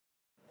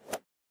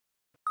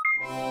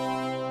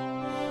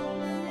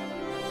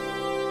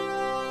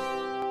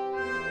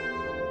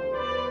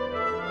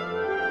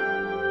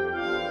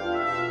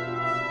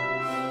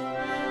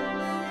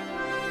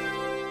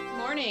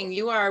morning.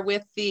 You are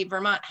with the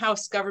Vermont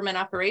House Government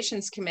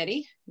Operations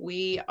Committee.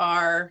 We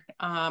are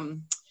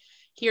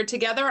here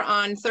together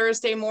on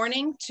Thursday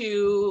morning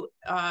to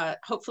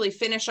hopefully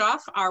finish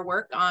off our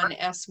work on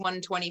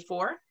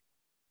S.124.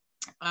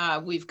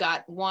 We've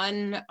got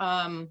one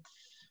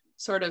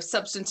sort of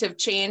substantive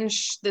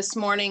change this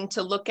morning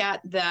to look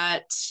at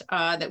that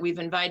we've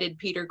invited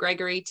Peter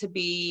Gregory to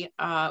be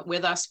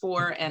with us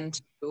for and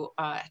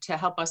to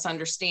help us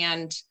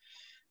understand.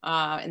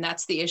 And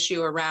that's the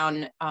issue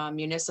around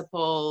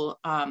municipal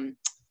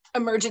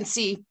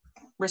emergency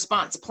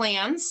response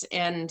plans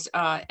and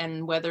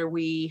whether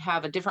we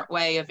have a different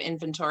way of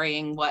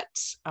inventorying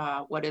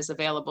what is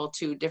available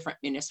to different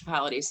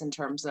municipalities in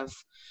terms of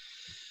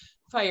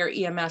fire,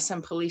 EMS,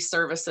 and police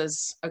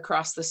services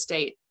across the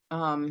state.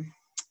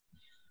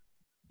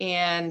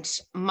 And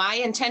my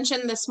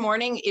intention this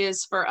morning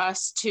is for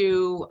us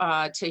to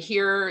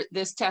hear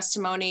this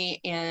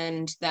testimony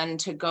and then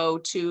to go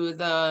to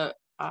the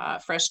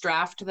fresh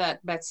draft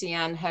that Betsy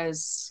Ann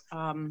has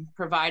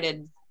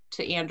provided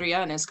to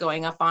Andrea and is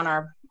going up on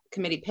our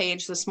committee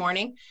page this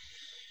morning.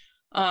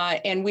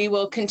 And we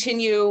will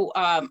continue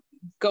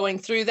going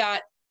through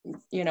that,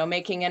 you know,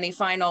 making any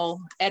final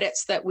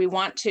edits that we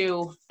want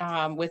to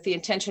with the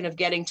intention of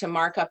getting to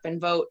mark up and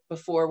vote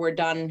before we're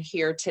done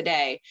here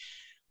today.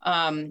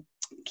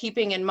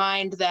 Keeping in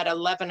mind that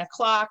 11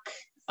 o'clock,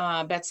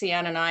 Betsy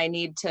Ann and I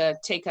need to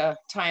take a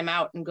time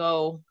out and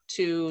go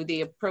to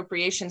the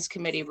Appropriations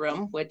Committee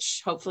room,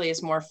 which hopefully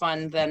is more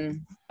fun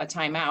than a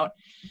timeout.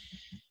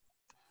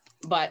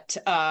 But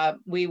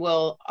we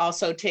will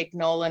also take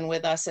Nolan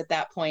with us at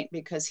that point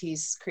because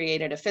he's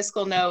created a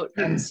fiscal note.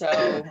 And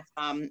so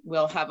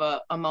we'll have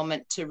a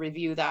moment to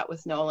review that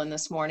with Nolan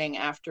this morning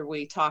after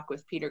we talk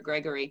with Peter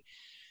Gregory.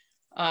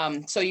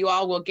 So you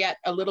all will get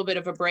a little bit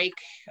of a break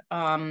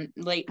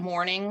late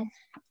morning,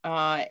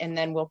 and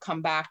then we'll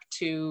come back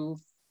to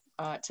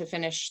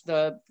finish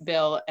the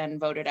bill and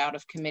vote it out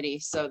of committee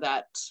so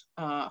that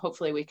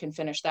hopefully we can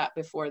finish that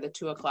before the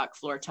 2 o'clock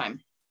floor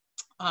time.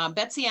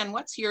 Betsy Ann,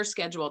 what's your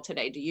schedule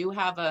today? Do you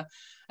have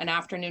an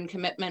afternoon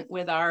commitment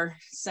with our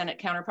Senate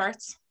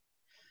counterparts?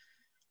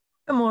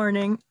 Good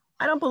morning.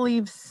 I don't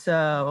believe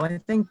so. I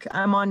think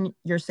I'm on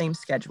your same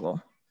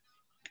schedule.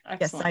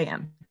 Excellent. Yes, I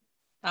am.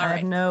 All right. I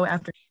have no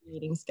afternoon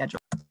meeting schedule.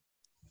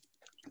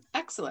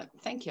 Excellent.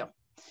 Thank you.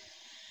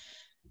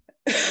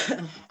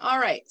 All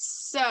right.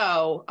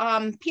 So,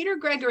 Peter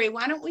Gregory,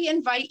 why don't we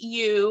invite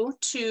you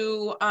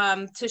to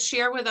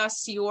share with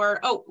us your?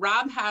 Oh,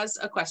 Rob has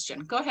a question.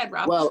 Go ahead,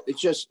 Rob. Well,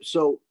 it's just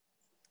so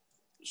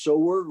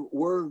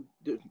we're.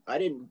 I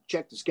didn't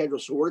check the schedule,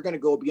 so we're going to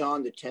go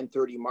beyond the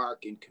 10:30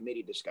 mark in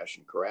committee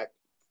discussion, correct?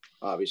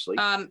 Obviously.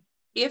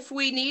 If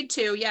we need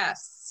to,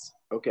 yes.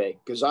 Okay,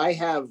 because I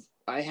have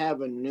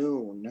a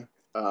noon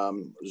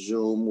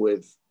Zoom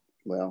with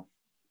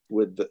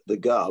the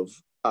Gov.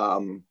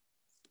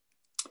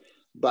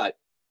 But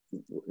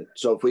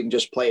so if we can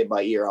just play it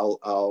by ear,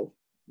 I'll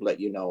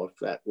let you know if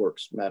that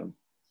works, Madam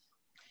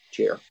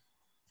Chair.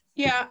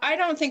 Yeah, I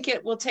don't think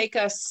it will take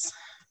us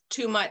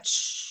too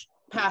much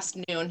past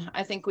noon.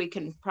 I think we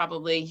can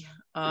probably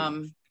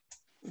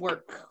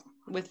work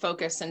with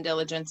focus and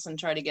diligence and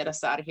try to get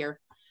us out of here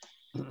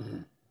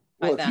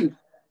by then.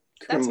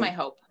 That's my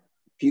hope.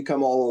 If you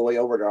come all the way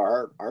over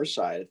to our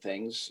side of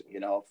things, you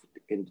know,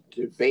 in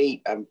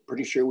debate, I'm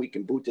pretty sure we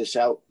can boot this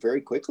out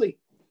very quickly.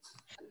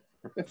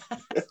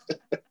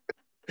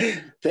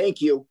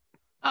 Thank you.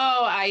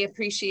 Oh, I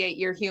appreciate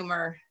your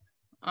humor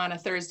on a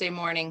Thursday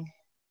morning.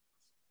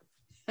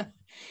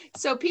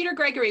 So Peter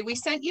Gregory, we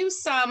sent you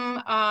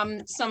some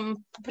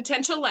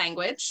potential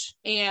language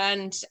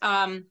and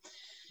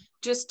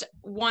just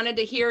wanted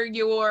to hear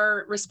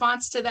your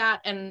response to that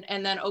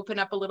and then open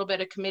up a little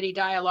bit of committee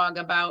dialogue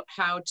about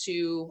how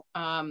to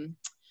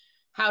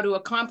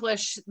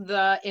accomplish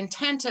the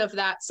intent of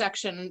that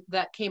section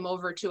that came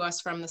over to us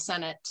from the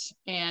Senate.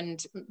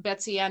 And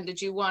Betsy Ann,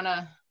 did you want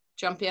to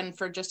jump in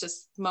for just a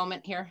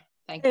moment here?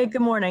 Thank you. Hey,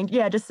 good morning.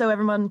 Yeah, just so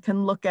everyone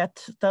can look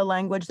at the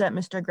language that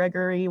Mr.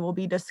 Gregory will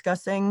be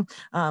discussing.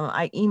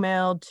 I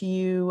emailed to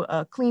you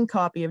a clean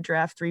copy of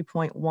draft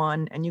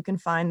 3.1, and you can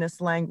find this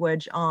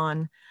language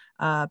on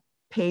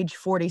page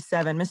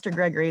 47. Mr.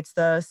 Gregory, it's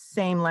the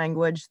same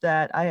language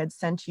that I had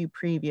sent you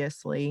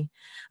previously.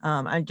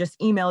 I just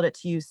emailed it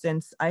to you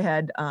since I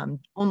had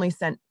only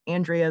sent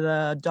Andrea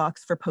the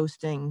docs for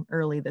posting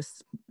early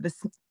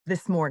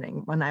this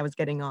morning when I was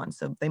getting on,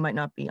 so they might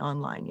not be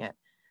online yet.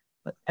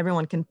 But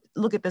everyone can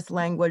look at this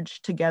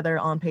language together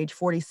on page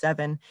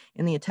 47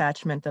 in the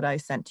attachment that I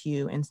sent to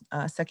you in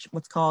section,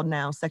 what's called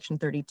now section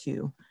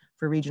 32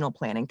 for regional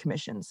planning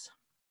commissions.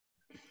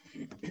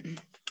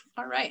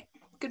 All right.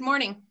 Good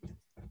morning.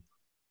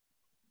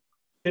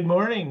 Good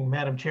morning,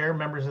 Madam Chair,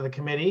 members of the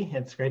committee.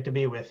 It's great to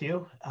be with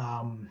you.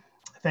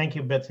 Thank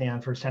you, Betsy Ann,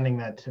 for sending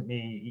that to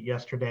me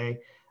yesterday.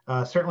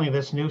 Certainly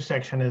this new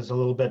section is a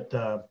little bit,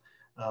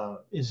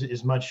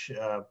 is much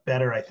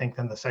better, I think,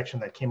 than the section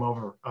that came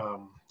over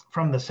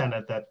from the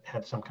Senate that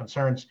had some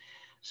concerns.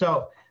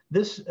 So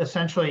This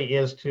essentially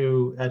is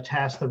to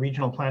task the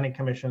regional planning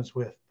commissions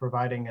with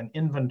providing an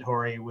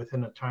inventory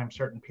within a time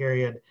certain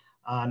period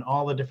on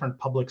all the different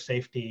public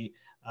safety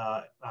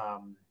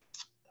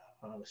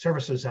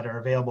services that are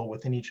available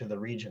within each of the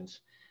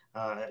regions.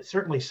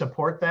 Certainly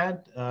support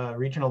that.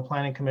 Regional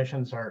planning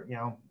commissions are,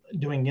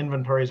 doing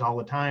inventories all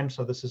the time,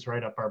 so this is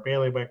right up our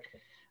bailiwick.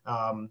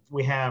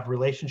 We have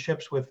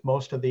relationships with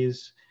most of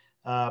these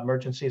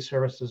emergency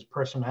services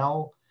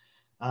personnel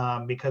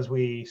because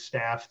we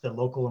staff the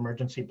local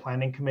emergency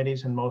planning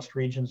committees in most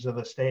regions of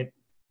the state.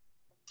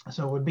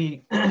 So it would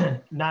be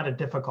not a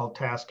difficult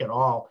task at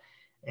all.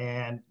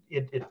 And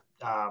it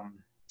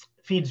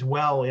feeds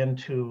well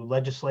into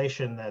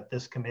legislation that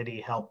this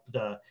committee helped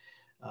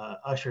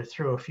usher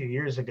through a few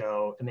years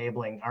ago,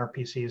 enabling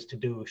RPCs to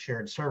do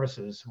shared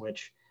services,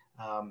 which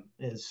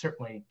is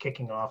certainly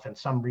kicking off in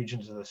some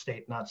regions of the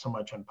state, not so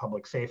much on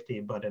public safety,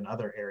 but in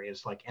other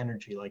areas like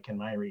energy, like in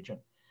my region.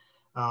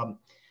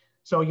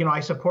 So, I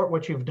support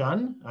what you've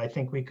done. I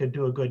think we could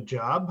do a good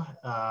job.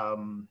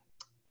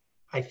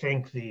 I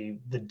think the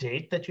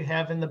date that you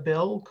have in the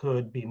bill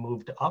could be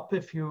moved up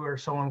if you are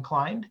so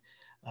inclined.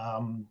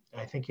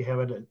 I think you have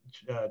it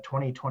at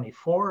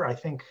 2024. I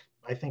think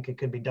it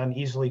could be done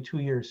easily 2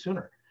 years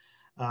sooner.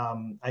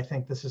 I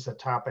think this is a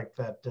topic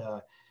that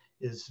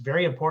is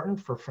very important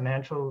for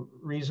financial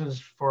reasons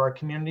for our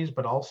communities,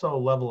 but also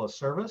level of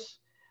service.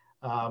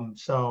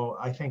 So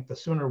I think the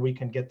sooner we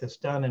can get this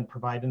done and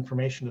provide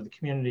information to the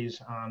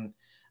communities on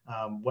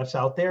what's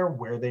out there,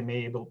 where they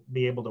may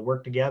be able to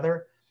work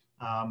together,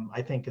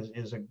 I think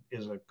is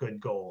a good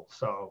goal.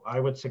 So I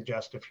would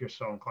suggest, if you're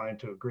so inclined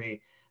to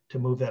agree, to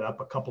move that up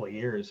a couple of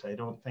years. I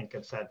don't think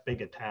it's that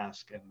big a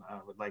task, and I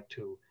would like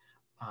to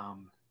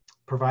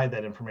provide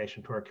that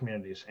information to our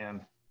communities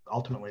and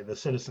ultimately the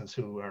citizens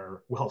who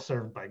are well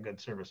served by good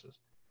services.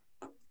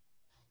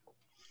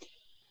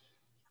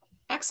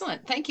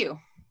 Excellent, thank you.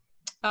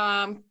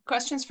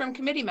 Questions from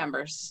committee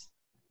members?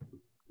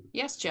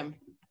 Yes, Jim.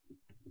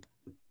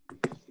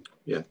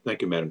 Yeah,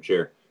 thank you, Madam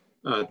Chair.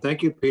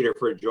 Thank you, Peter,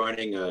 for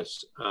joining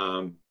us.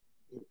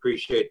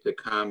 Appreciate the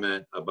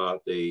comment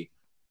about the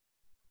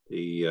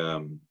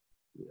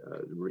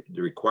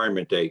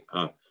requirement date.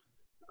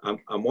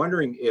 I'm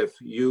wondering if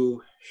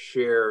you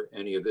share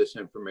any of this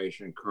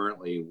information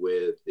currently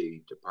with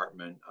the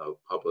Department of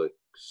Public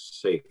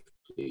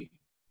Safety,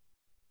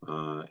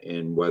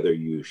 and whether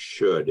you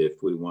should,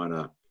 if we want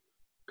a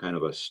kind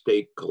of a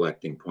state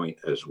collecting point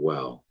as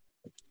well.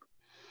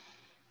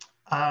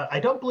 I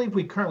don't believe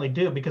we currently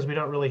do, because we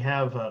don't really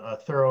have a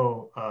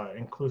thorough,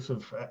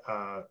 inclusive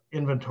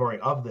inventory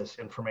of this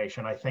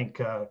information. I think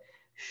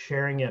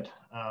sharing it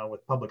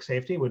with public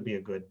safety would be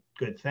a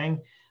good thing.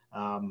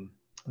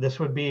 This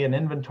would be an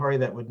inventory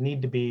that would need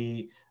to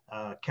be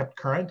kept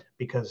current,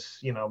 because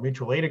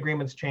mutual aid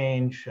agreements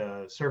change,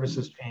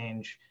 services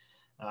change.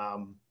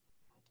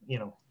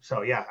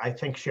 So yeah, I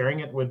think sharing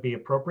it would be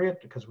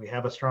appropriate, because we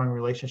have a strong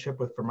relationship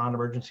with Vermont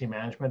Emergency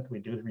Management. We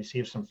do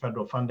receive some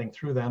federal funding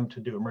through them to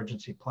do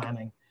emergency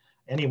planning.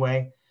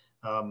 Anyway,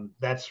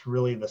 that's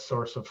really the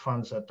source of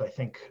funds that I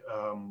think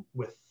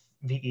with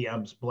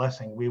VEM's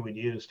blessing, we would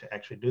use to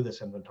actually do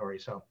this inventory.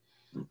 So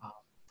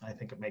I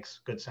think it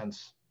makes good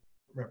sense,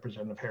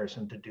 Representative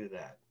Harrison, to do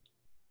that.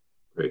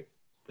 Great.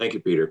 Thank you,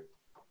 Peter.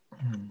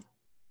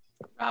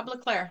 Rob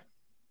LeClaire.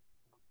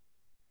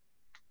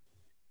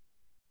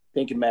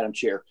 Thank you, Madam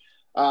Chair.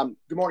 Good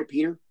morning,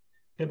 Peter.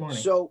 Good morning.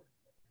 So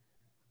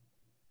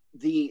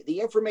the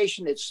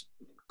information that's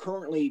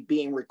currently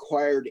being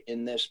required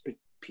in this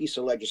piece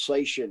of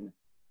legislation,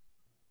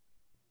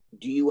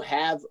 do you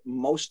have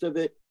most of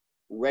it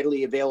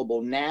readily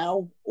available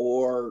now,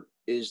 or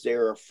is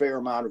there a fair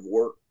amount of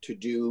work to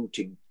do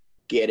to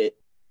get it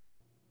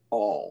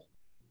all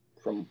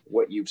from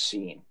what you've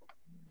seen?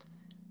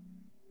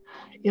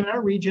 In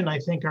our region, I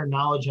think our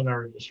knowledge and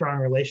our strong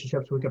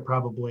relationships, we could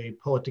probably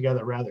pull it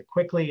together rather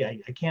quickly. I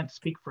can't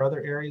speak for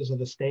other areas of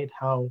the state,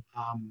 how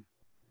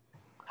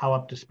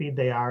up to speed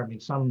they are. I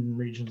mean, some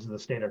regions of the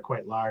state are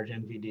quite large,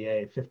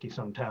 NVDA, 50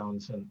 some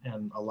towns,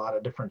 and a lot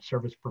of different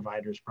service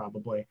providers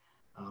probably.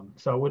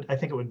 So I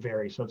think it would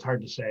vary. So it's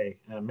hard to say,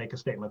 make a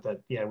statement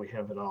that, yeah, we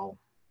have it all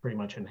pretty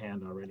much in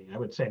hand already. I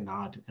would say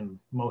not in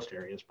most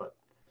areas, but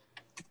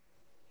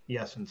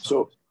yes in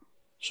some.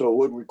 So it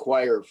would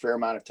require a fair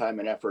amount of time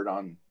and effort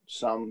on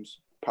some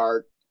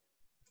part,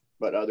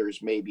 but others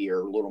maybe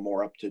are a little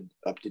more up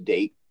to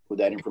date with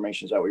that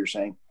information. Is that what you're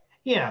saying?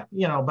 Yeah,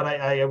 but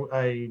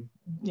I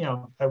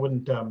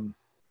wouldn't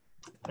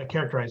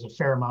characterize a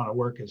fair amount of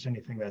work as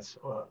anything that's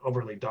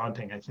overly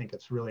daunting. I think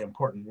it's really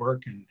important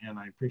work, and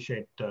I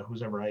appreciate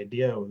whose ever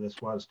idea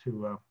this was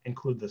to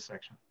include this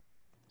section.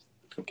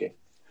 Okay,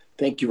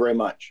 thank you very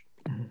much.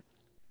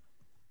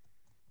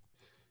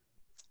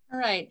 All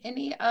right,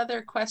 any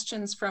other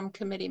questions from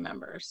committee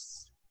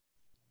members?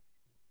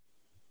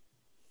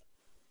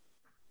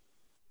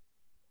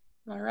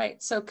 All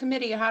right, so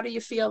committee, how do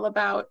you feel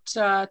about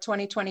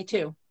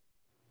 2022?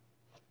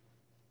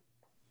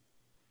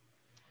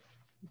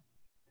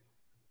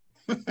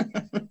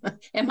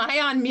 Am I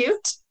on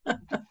mute?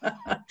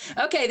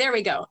 Okay, there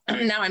we go.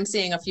 Now I'm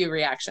seeing a few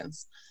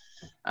reactions.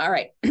 All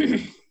right,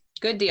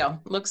 good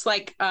deal. Looks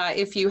like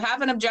if you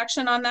have an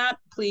objection on that,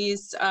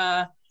 please,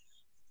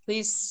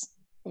 please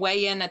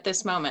weigh in at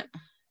this moment.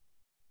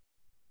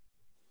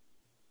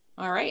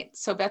 All right,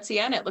 so Betsy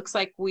Ann, it looks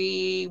like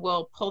we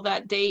will pull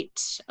that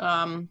date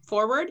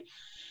forward.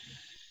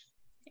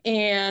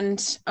 And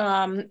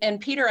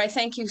Peter, I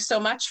thank you so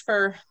much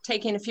for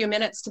taking a few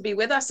minutes to be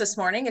with us this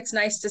morning. It's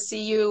nice to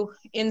see you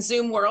in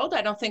Zoom world.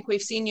 I don't think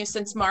we've seen you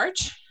since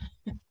March.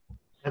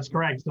 That's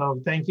correct.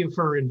 So thank you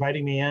for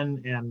inviting me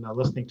in and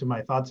listening to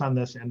my thoughts on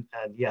this. And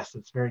yes,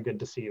 it's very good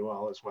to see you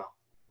all as well.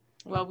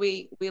 Well,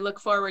 we look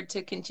forward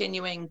to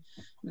continuing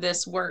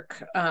this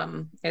work.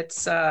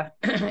 It's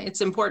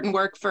it's important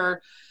work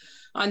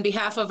on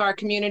behalf of our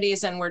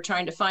communities, and we're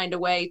trying to find a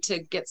way to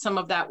get some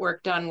of that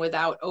work done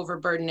without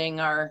overburdening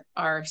our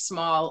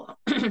small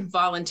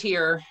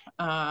volunteer,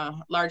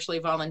 largely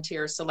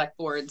volunteer select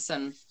boards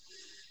and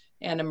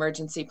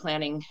emergency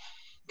planning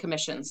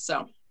commissions.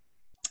 So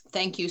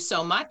thank you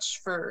so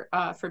much for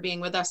being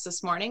with us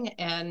this morning,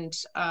 and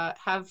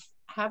have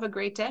a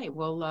great day.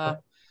 We'll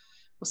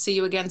see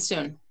you again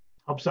soon.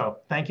 Hope so.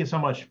 Thank you so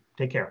much.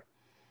 Take care.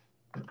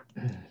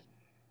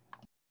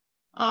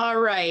 All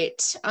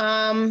right.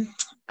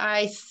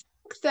 I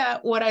think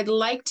that what I'd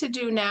like to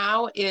do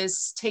now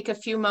is take a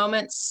few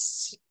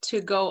moments to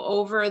go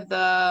over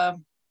the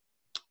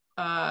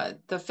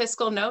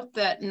fiscal note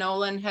that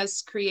Nolan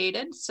has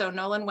created. So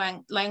Nolan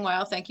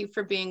Langweil, thank you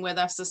for being with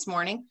us this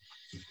morning.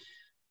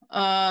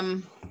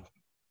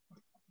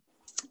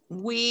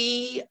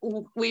 We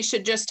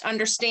should just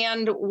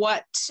understand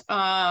what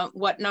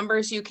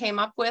numbers you came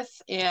up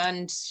with,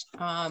 and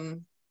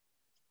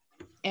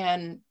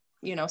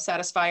you know,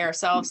 satisfy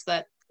ourselves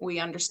that we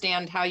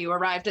understand how you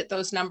arrived at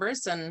those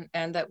numbers, and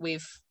that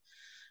we've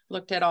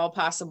looked at all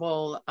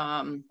possible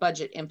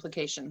budget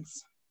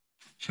implications.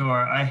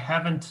 Sure. I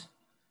haven't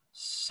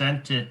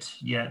sent it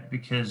yet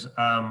because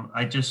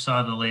I just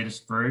saw the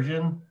latest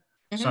version.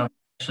 Mm-hmm. So I'm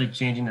actually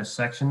changing the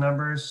section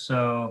numbers.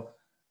 So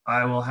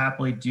I will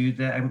happily do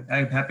that.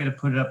 I'm happy to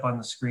put it up on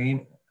the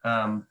screen.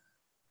 But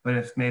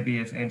if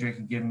Andrea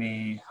could give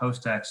me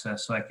host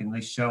access so I can at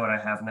least show what I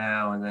have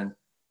now, and then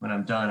when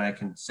I'm done, I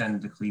can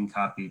send the clean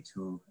copy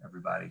to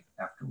everybody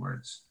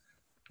afterwards.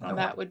 Well,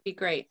 that would be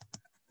great.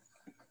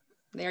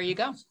 There you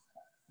go.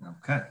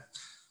 Okay.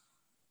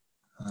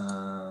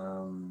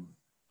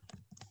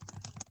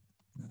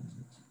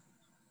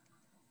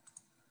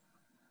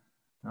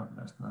 No,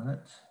 that's not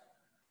it.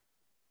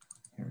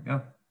 Here we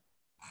go.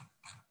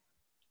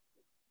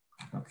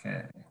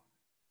 Okay.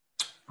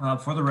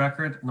 For the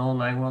record, Nolan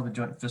Langwell, the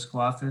Joint Fiscal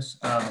Office.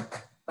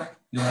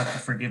 You'll have to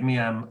forgive me.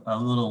 I'm a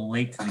little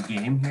late to the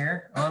game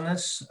here on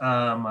this.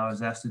 I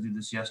was asked to do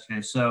this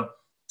yesterday. So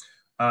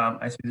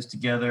I threw this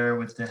together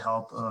with the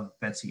help of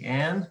Betsy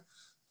Ann.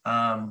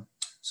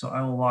 So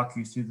I will walk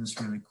you through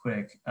this really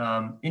quick.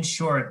 In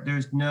short,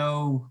 there's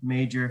no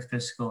major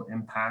fiscal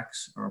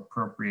impacts or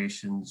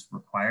appropriations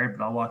required,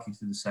 but I'll walk you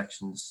through the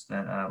sections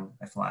that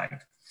I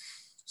flagged.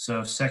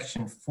 So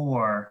section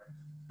 4,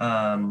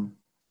 the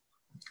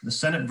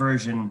Senate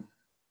version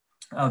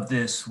of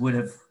this would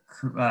have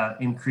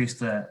increased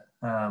the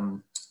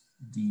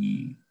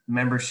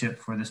membership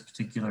for this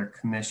particular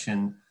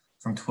commission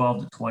from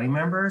 12 to 20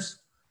 members.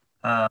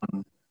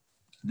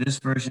 This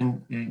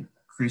version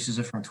increases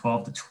it from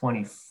 12 to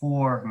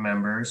 24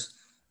 members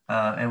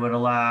and would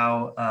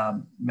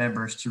allow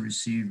members to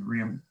receive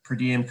per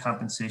diem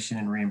compensation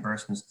and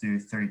reimbursements through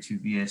 32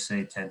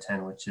 VSA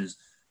 1010, which is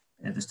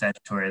the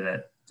statutory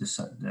that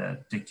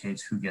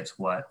dictates who gets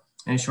what.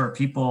 And in short,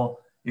 people,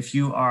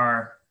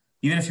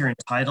 even if you're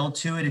entitled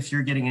to it, if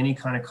you're getting any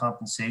kind of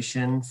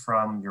compensation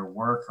from your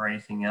work or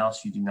anything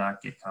else, you do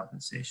not get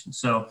compensation.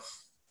 So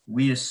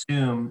we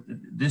assume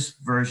your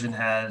version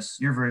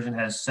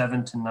has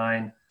 7 to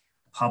 9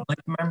 public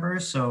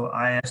members. So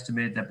I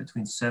estimated that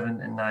between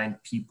 7 and 9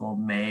 people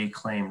may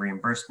claim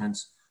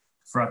reimbursements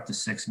for up to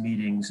 6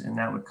 meetings, and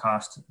that would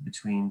cost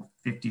between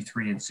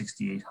 $5,300 and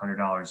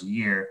 $6,800 a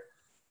year.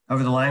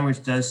 However, the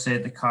language does say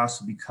the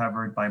cost will be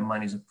covered by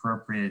monies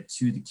appropriated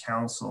to the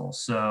council.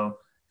 So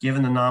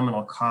given the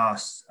nominal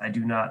costs, I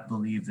do not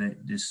believe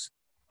that this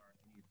are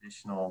any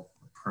additional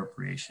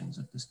appropriations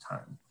at this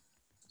time.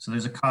 So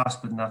there's a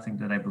cost, but nothing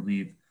that I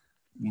believe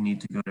you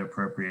need to go to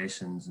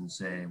appropriations and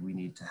say, we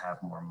need to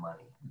have more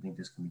money. I think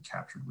this can be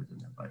captured within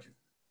their budget.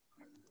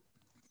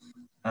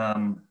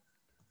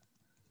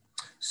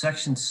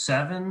 Section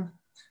 7,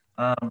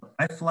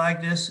 I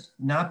flagged this,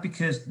 not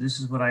because this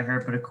is what I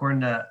heard, but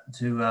according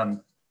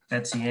to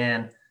Betsy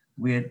Ann,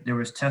 there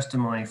was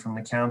testimony from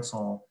the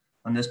council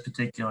on this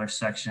particular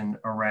section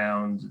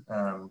around,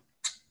 I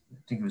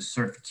think it was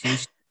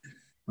certification,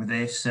 where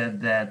they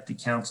said that the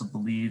council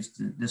believes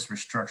that this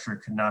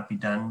restructure could not be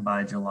done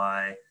by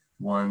July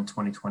 1,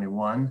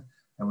 2021,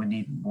 and we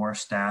need more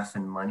staff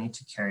and money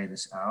to carry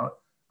this out.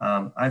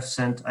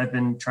 I've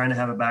been trying to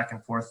have a back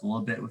and forth a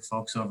little bit with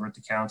folks over at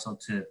the council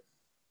to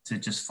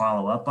just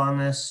follow up on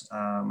this.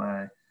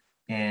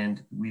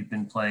 And we've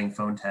been playing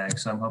phone tag.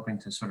 So I'm hoping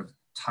to sort of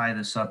tie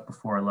this up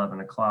before 11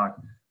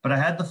 o'clock. But I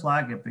had to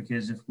flag it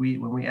because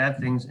when we add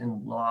things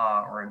in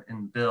law or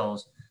in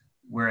bills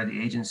where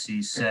the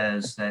agency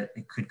says that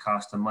it could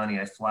cost them money,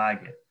 I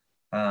flag it.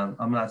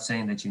 I'm not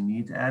saying that you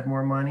need to add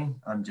more money.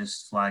 I'm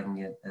just flagging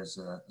it as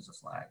a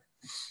flag.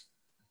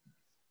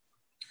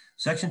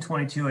 Section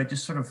 22, I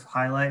just sort of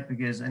highlight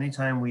because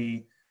anytime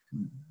we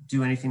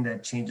do anything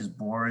that changes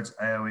boards,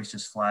 I always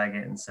just flag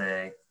it and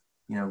say,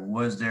 you know,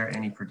 was there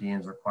any per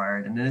diems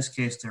required? And in this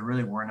case, there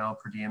really were no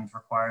per diems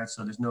required.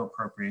 So there's no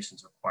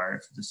appropriations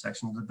required for this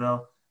section of the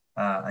bill.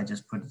 I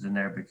just put it in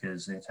there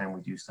because anytime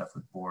we do stuff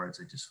with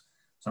boards,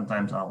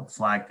 sometimes I'll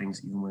flag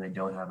things even when they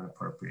don't have an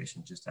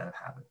appropriation, just out of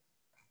habit.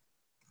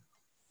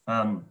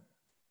 And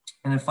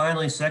then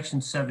finally,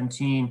 section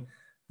 17,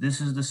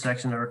 this is the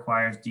section that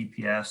requires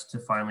DPS to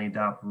finally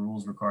adopt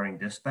rules regarding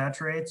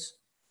dispatch rates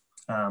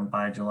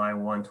by July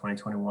 1,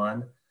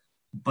 2021.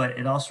 But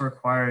it also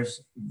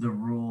requires the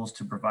rules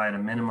to provide a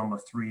minimum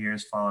of 3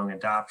 years following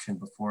adoption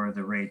before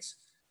the rates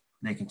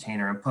they contain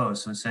are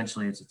imposed. So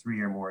essentially it's a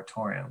 3-year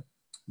moratorium.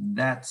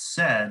 That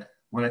said,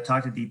 when I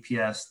talk to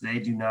DPS,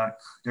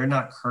 they're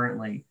not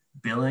currently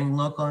billing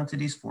local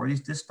entities for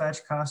these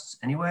dispatch costs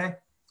anyway.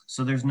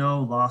 So there's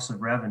no loss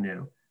of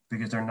revenue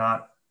because they're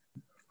not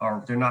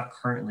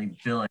currently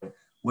billing.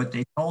 What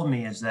they told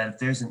me is that if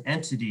there's an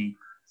entity,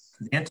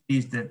 the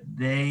entities that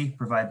they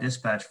provide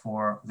dispatch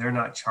for, they're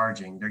not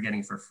charging, they're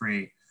getting for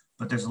free.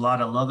 But there's a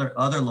lot of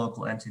other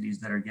local entities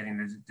that are getting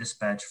their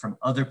dispatch from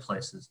other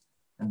places,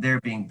 and they're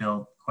being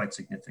billed quite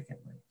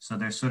significantly. So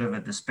there's sort of a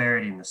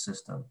disparity in the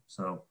system.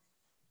 So,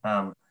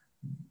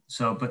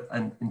 but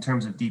in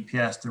terms of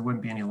DPS, there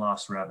wouldn't be any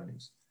lost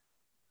revenues.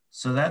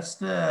 So that's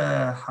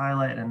the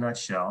highlight in a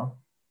nutshell.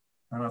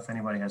 I don't know if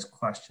anybody has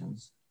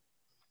questions.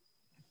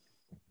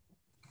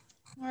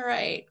 All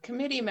right,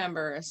 committee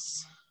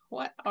members,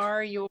 what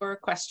are your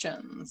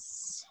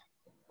questions?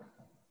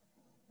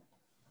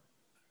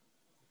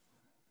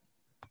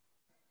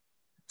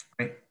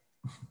 Great.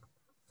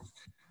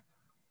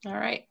 All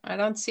right, I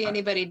don't see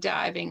anybody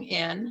diving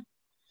in.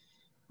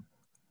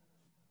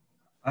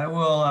 I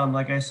will,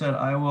 like I said,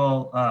 I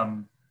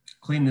will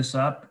clean this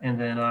up and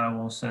then I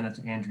will send it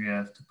to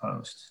Andrea to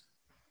post.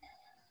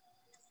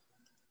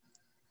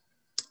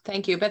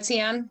 Thank you. Betsy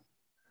Ann,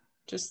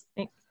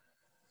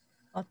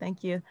 Oh,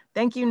 thank you.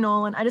 Thank you,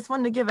 Nolan. I just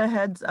wanted to give a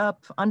heads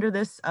up under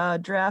this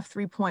draft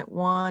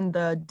 3.1,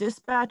 the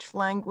dispatch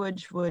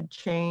language would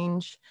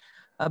change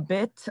a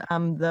bit.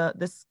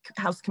 This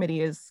House committee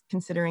is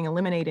considering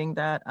eliminating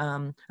that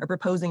or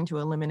proposing to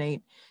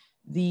eliminate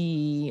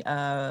the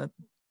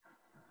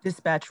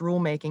dispatch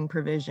rulemaking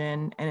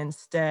provision and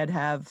instead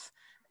have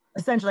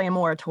essentially a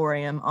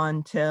moratorium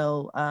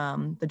until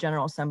the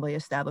General Assembly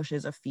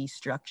establishes a fee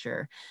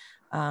structure.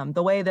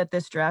 The way that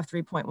this draft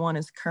 3.1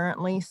 is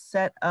currently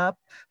set up,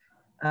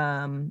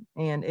 and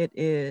it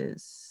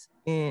is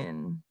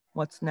in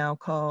what's now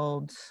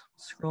called,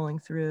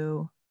 scrolling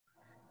through,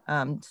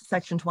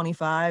 section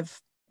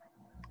 25,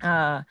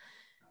 it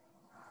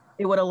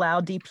would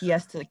allow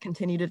DPS to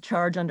continue to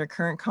charge under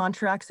current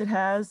contracts it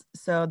has.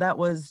 So that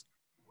was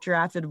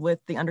drafted with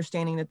the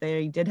understanding that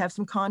they did have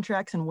some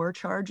contracts and were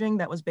charging.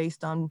 That was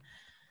based on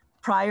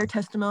prior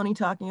testimony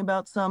talking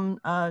about some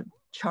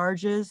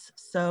charges.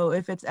 So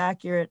if it's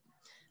accurate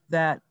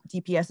that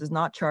DPS is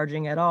not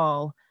charging at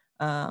all,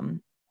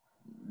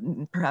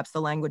 perhaps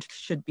the language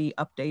should be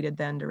updated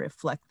then to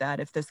reflect that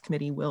if this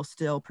committee will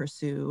still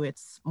pursue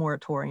its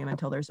moratorium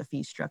until there's a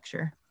fee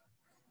structure.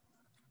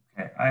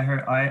 Okay, I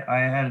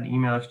had an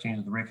email exchange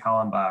with Rick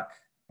Hollenbach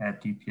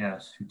at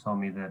DPS who told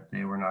me that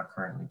they were not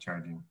currently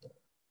charging.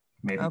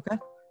 Maybe okay.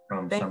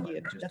 From Thank somebody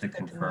you. just That's to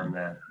confirm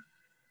that.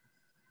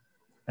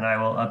 And I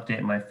will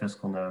update my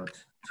fiscal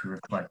note to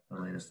reflect the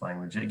latest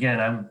language.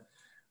 Again,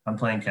 I'm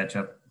playing catch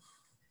up.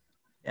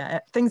 Yeah,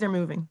 things are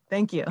moving.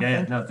 Thank you.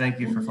 Yeah, thank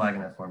you for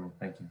flagging that for me.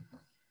 Thank you.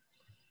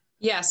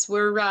 Yes,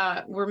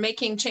 we're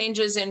making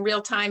changes in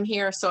real time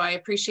here, so I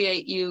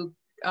appreciate you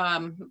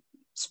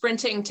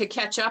sprinting to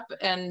catch up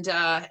and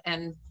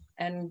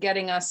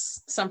getting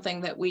us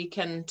something that we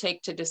can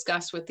take to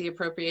discuss with the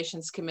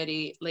Appropriations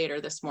Committee later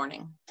this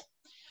morning.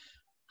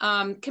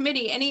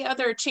 Committee, any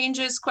other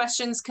changes,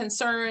 questions,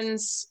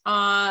 concerns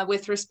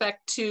with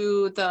respect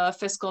to the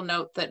fiscal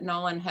note that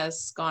Nolan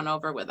has gone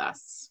over with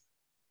us?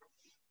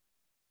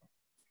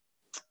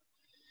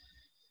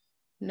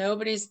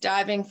 Nobody's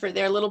diving for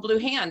their little blue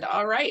hand.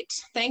 All right.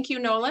 Thank you,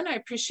 Nolan. I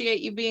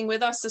appreciate you being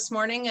with us this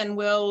morning, and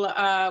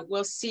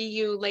we'll see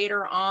you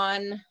later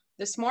on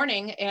this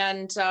morning.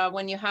 And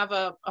when you have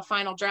a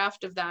final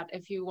draft of that,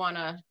 if you want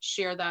to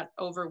share that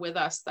over with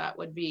us, that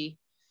would be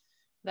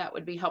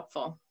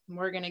helpful.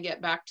 We're going to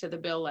get back to the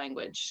bill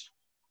language.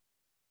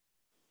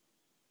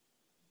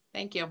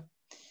 Thank you.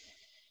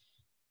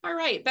 All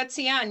right,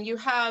 Betsy Ann, you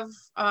have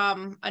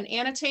an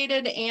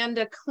annotated and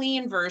a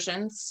clean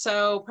version.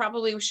 So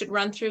probably we should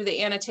run through the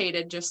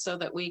annotated just so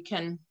that we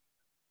can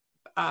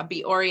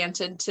be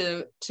oriented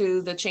to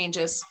the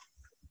changes.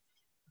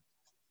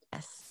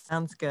 Yes,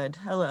 sounds good.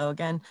 Hello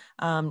again.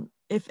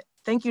 If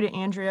thank you to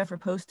Andrea for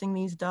posting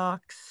these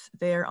docs.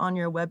 They're on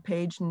your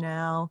webpage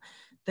now.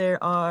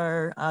 There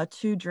are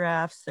 2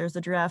 drafts. There's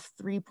a draft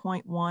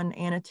 3.1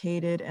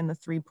 annotated and the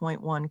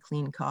 3.1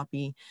 clean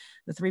copy.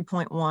 The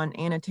 3.1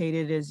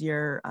 annotated is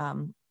your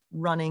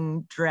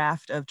running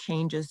draft of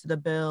changes to the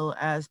bill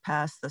as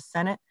passed the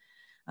Senate.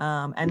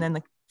 And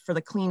then for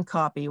the clean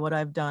copy, what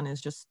I've done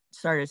is just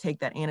started to take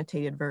that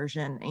annotated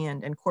version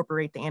and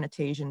incorporate the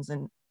annotations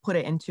and put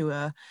it into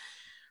a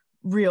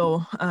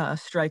real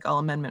strike all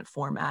amendment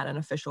format, an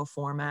official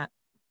format.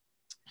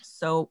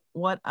 So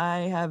what I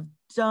have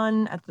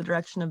done at the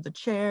direction of the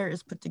chair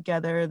is put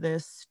together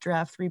this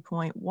draft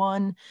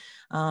 3.1.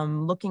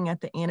 Looking at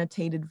the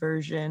annotated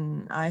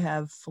version, I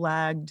have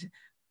flagged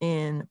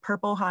in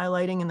purple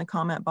highlighting in the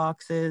comment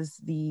boxes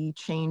the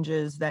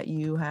changes that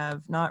you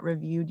have not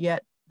reviewed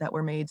yet that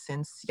were made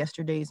since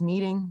yesterday's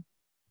meeting.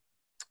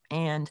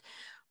 And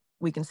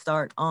we can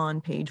start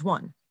on page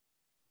 1.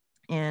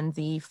 And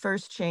the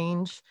first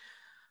change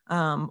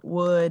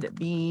would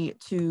be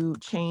to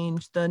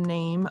change the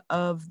name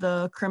of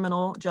the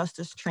Criminal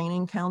Justice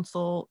Training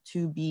Council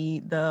to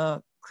be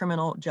the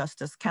Criminal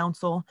Justice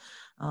Council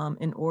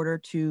in order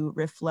to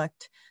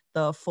reflect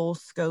the full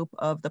scope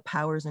of the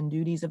powers and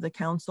duties of the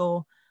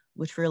council,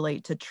 which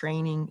relate to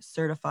training,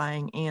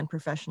 certifying, and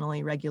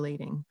professionally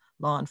regulating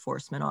law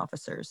enforcement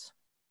officers.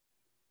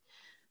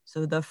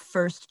 So the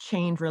first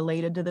change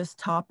related to this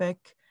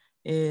topic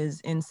is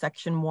in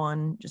section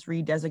 1, just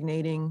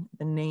redesignating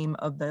the name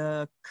of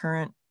the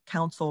current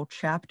council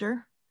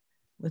chapter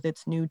with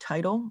its new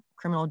title,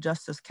 Criminal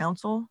Justice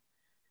Council.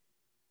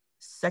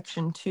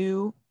 Section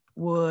 2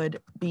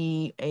 would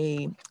be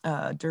a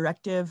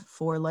directive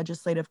for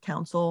legislative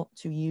council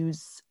to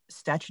use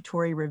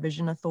statutory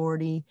revision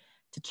authority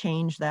to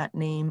change that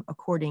name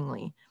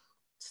accordingly.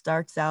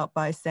 Starts out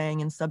by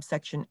saying in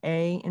subsection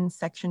A in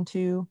section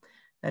 2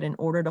 that in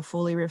order to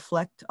fully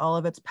reflect all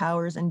of its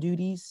powers and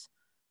duties,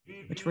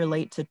 which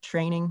relate to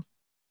training,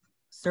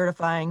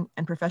 certifying,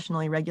 and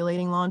professionally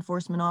regulating law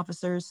enforcement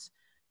officers,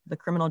 the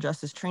Criminal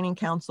Justice Training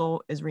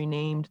Council is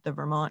renamed the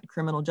Vermont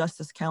Criminal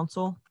Justice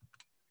Council.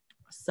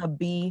 Sub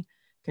B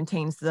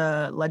contains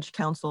the Leg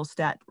Council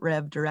Stat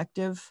Rev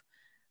Directive,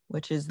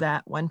 which is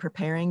that when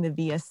preparing the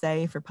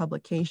VSA for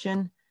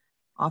publication,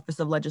 Office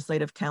of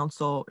Legislative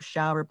Counsel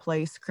shall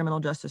replace Criminal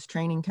Justice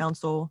Training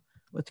Council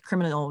with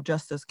Criminal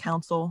Justice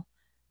Council,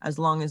 as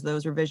long as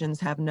those revisions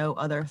have no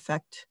other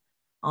effect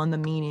on the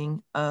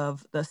meaning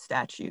of the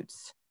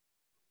statutes.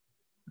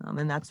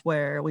 And that's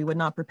where we would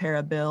not prepare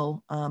a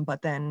bill,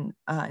 but then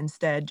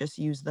instead just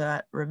use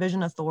that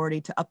revision authority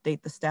to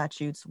update the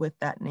statutes with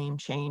that name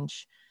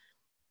change.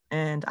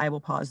 And I will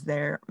pause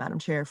there, Madam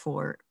Chair,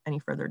 for any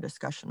further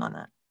discussion on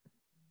that.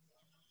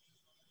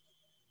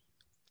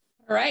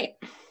 All right,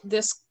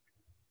 this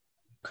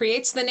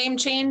creates the name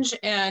change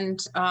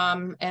and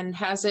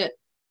has it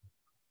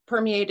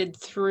permeated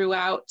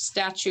throughout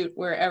statute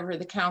wherever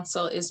the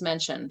council is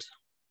mentioned.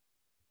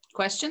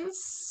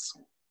 Questions,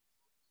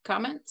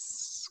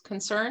 comments,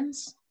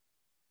 concerns?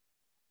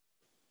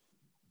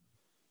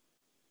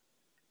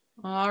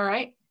 All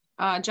right,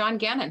 John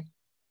Gannon.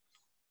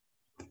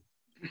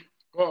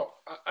 Well,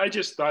 I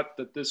just thought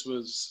that this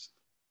was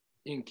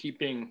in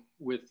keeping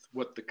with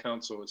what the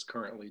council is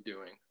currently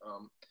doing.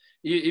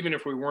 Even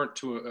if we weren't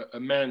to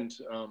amend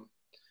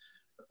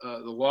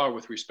the law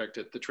with respect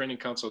to it, the training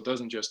council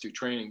doesn't just do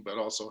training, but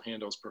also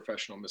handles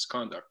professional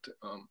misconduct.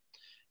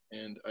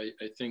 And I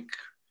think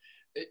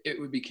it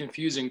would be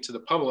confusing to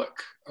the public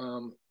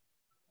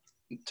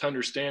to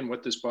understand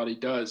what this body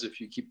does if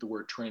you keep the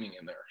word training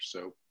in there.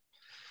 So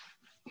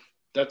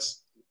that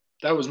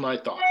was my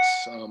thoughts,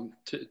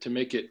 to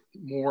make it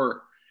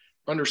more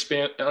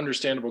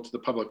understandable to the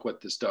public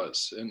what this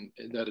does, and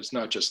that it's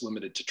not just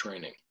limited to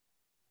training.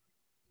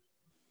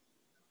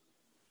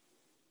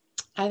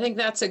 I think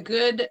that's a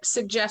good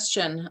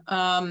suggestion,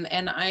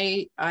 and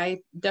I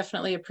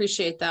definitely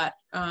appreciate that.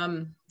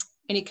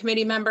 Any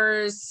committee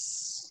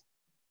members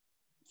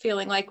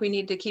feeling like we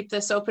need to keep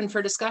this open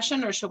for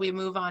discussion, or shall we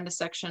move on to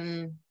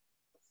section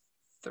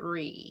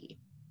 3?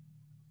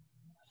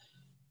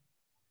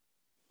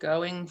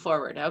 Going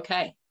forward.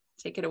 Okay,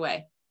 take it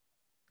away.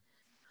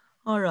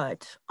 All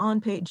right,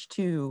 on page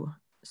 2,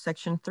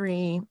 section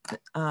 3,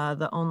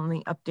 the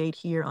only update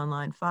here on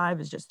line 5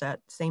 is just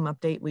that same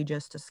update we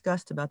just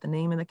discussed about the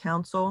name of the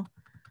council.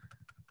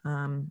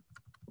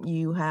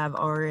 You have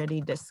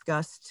already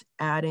discussed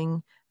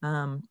adding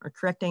or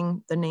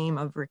correcting the name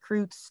of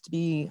recruits to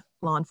be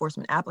law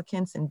enforcement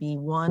applicants in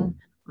B1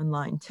 on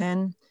line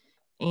 10.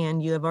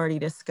 And you have already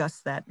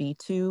discussed that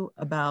B2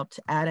 about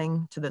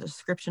adding to the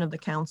description of the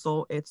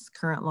council its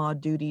current law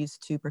duties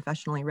to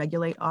professionally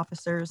regulate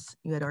officers.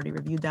 You had already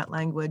reviewed that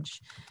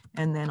language.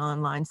 And then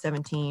on line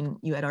 17,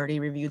 you had already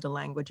reviewed the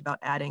language about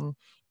adding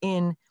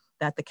in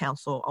that the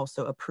council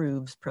also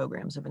approves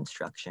programs of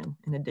instruction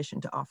in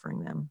addition to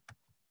offering them.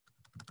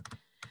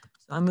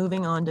 So I'm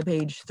moving on to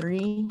page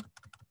 3.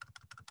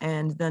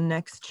 And the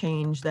next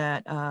change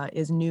that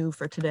is new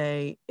for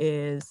today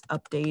is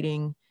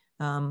updating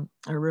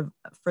or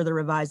further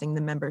revising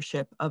the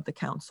membership of the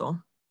council.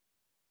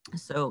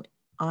 So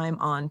I'm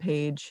on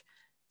page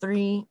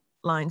 3,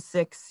 line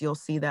 6. You'll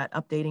see that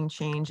updating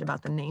change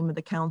about the name of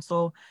the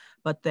council,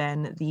 but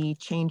then the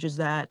changes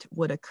that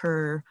would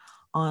occur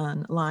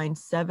on line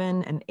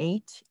 7 and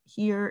 8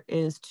 here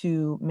is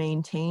to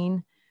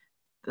maintain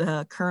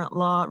the current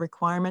law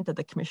requirement that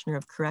the Commissioner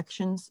of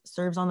Corrections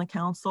serves on the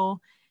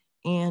council,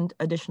 and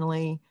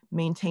additionally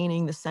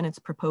maintaining the Senate's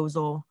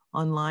proposal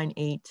on line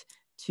 8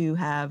 to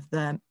have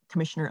the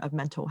Commissioner of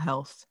Mental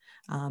Health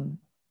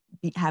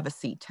have a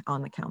seat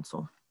on the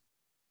council.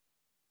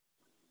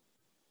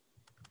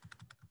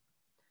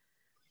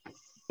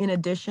 In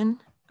addition,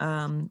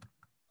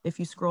 if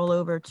you scroll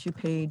over to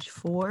page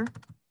 4,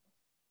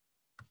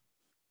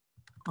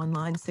 on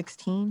line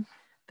 16,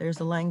 there's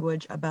a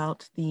language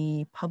about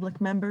the public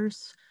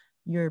members.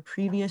 Your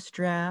previous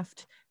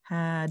draft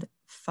had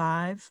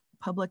 5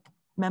 public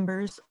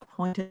members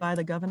appointed by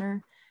the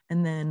governor,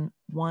 and then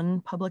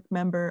 1 public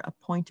member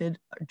appointed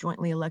or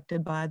jointly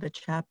elected by the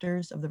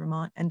chapters of the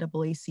Vermont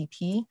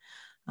NAACP.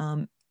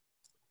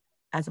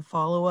 As a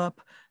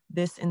follow-up,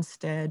 this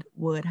instead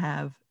would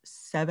have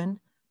 7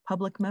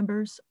 public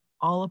members,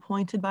 all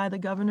appointed by the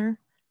governor.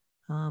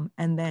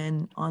 And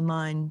then on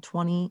line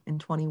 20 and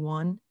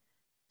 21,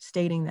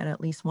 stating that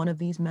at least one of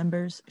these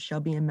members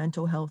shall be a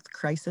mental health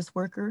crisis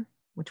worker,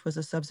 which was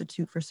a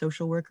substitute for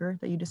social worker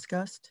that you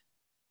discussed.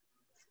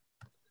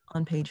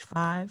 On page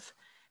 5,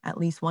 at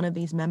least one of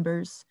these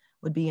members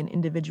would be an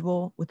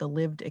individual with a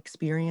lived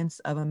experience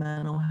of a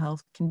mental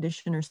health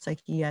condition or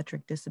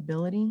psychiatric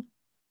disability.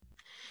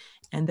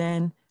 And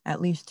then at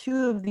least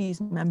 2 of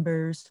these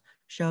members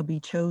shall be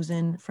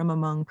chosen from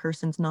among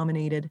persons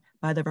nominated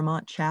by the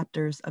Vermont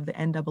chapters of the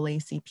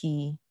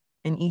NAACP,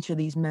 and each of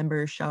these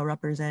members shall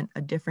represent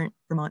a different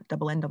Vermont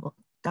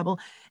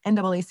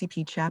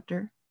NAACP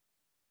chapter.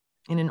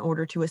 And in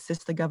order to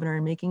assist the governor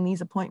in making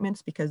these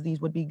appointments, because these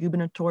would be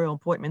gubernatorial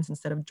appointments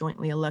instead of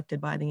jointly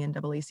elected by the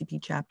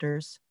NAACP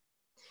chapters,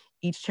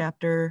 each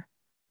chapter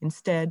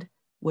instead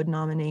would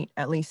nominate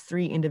at least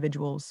 3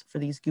 individuals for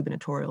these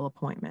gubernatorial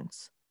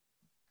appointments.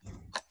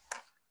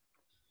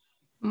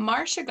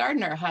 Marcia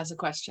Gardner has a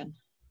question.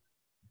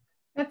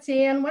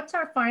 Betsy Ann, what's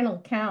our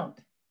final count?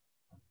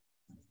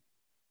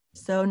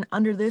 So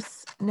under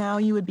this, now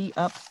you would be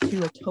up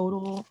to a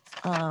total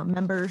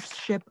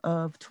membership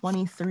of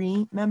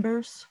 23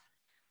 members.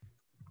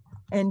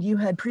 And you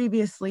had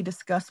previously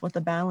discussed what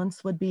the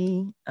balance would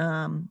be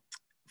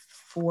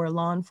for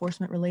law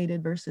enforcement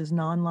related versus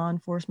non-law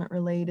enforcement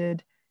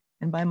related.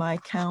 And by my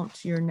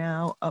count, you're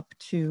now up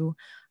to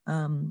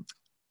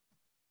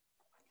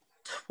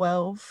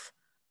 12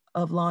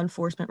 of law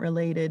enforcement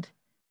related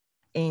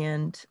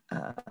and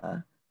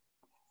no,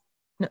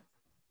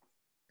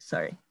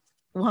 sorry.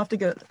 We'll have to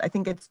go, I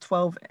think it's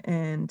 12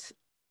 and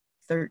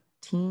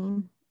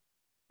 13,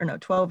 or no,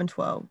 12 and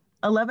 12.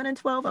 11 and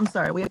 12, I'm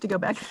sorry, we have to go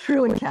back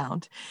through and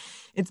count.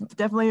 It's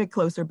definitely a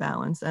closer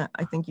balance.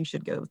 I think you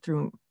should go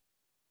through,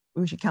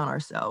 we should count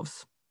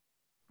ourselves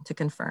to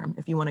confirm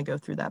if you want to go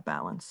through that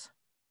balance.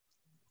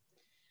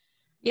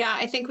 Yeah,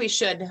 I think we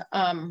should.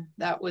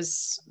 That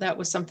was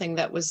something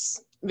that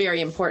was very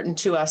important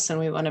to us, and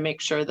we want to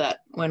make sure that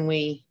when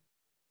we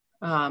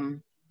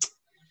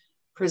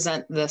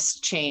present this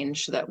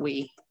change that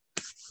we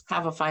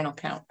have a final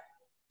count.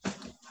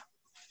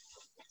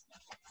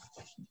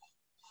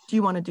 Do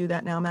you want to do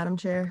that now, Madam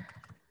Chair?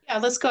 Yeah,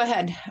 let's go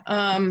ahead.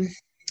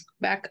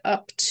 Back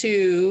up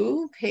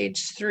to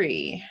page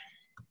 3.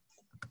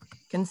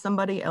 Can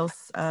somebody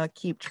else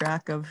keep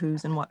track of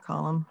who's in what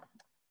column?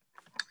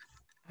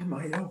 I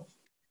might know.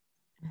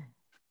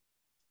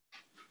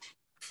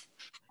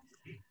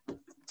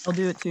 I'll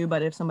do it too,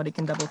 but if somebody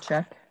can double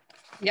check.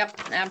 Yep,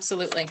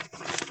 absolutely.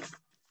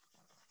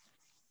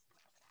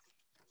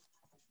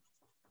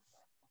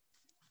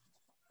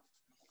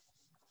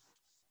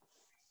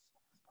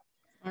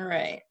 All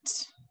right.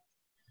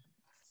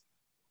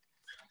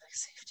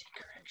 Safety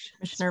correction.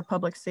 Commissioner of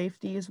Public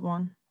Safety is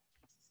 1.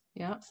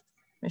 Yeah.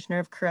 Commissioner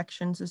of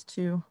Corrections is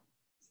 2.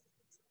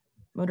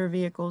 Motor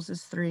Vehicles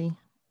is 3.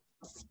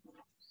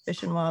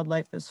 Fish and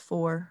Wildlife is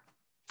 4.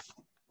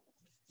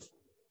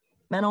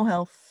 Mental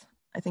Health,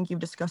 I think you've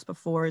discussed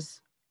before, is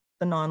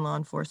the non-law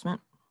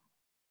enforcement.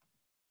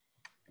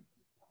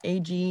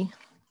 AG,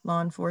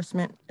 law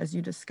enforcement, as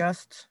you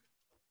discussed.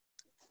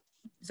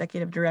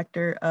 Executive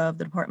Director of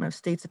the Department of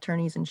State's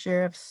Attorneys and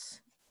Sheriffs,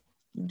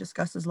 you've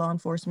discussed as law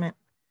enforcement.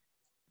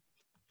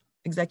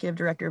 Executive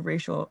Director of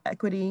Racial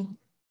Equity,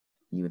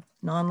 you have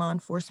non-law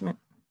enforcement.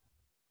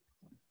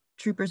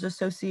 Troopers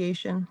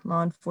Association,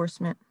 law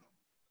enforcement.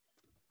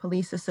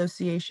 Police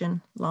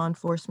Association, law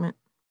enforcement.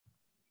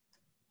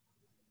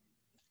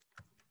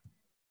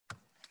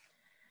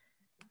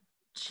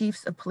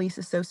 Chiefs of Police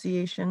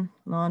Association,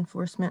 law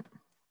enforcement.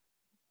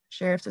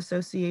 Sheriff's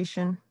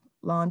Association,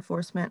 law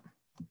enforcement.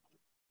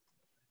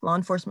 Law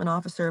enforcement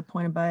officer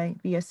appointed by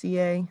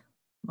VSEA,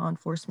 law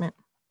enforcement.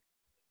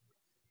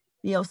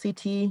 The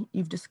LCT,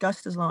 you've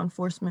discussed as law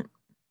enforcement.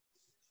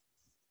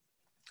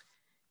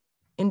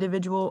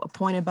 Individual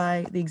appointed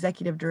by the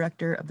Executive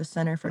Director of the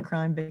Center for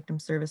Crime Victim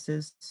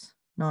Services,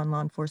 non-law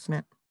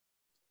enforcement.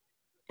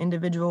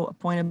 individual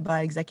appointed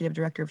by Executive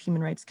Director of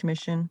Human Rights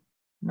Commission,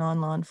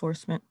 non-law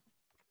enforcement.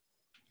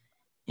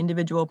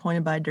 Individual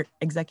appointed by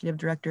Executive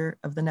Director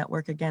of the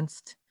Network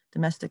Against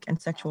Domestic and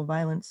Sexual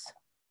Violence,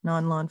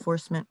 non-law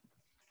enforcement.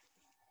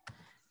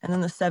 And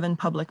then the 7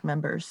 public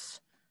members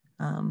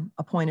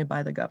appointed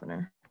by the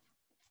governor.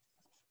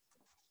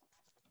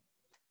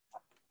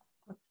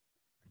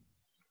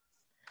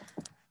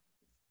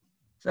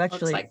 So actually,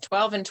 looks like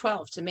 12 and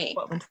 12 to me.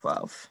 12 and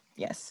 12,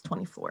 yes,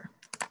 24.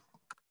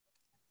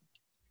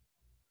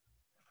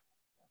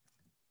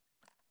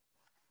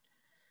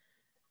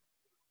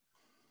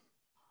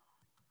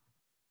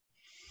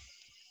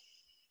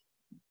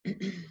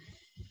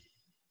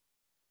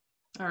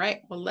 All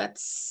right, well,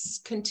 let's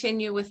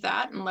continue with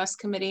that unless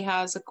committee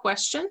has a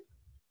question.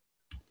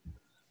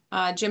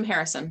 Jim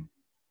Harrison.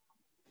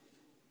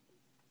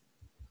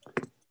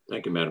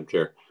 Thank you, Madam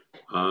Chair.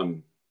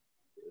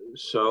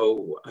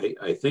 So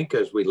I think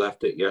as we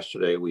left it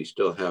yesterday, we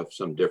still have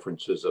some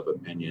differences of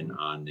opinion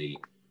on the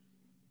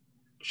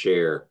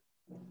chair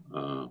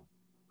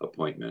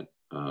appointment.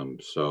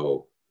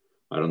 So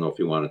I don't know if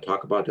you want to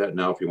talk about that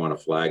now, if you want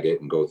to flag it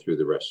and go through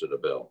the rest of the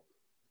bill.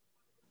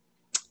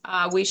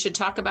 We should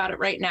talk about it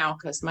right now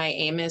because my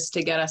aim is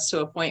to get us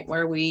to a point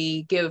where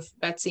we give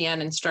Betsy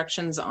Ann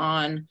instructions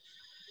on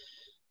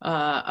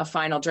a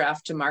final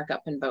draft to mark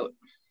up and vote.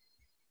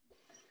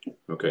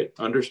 Okay,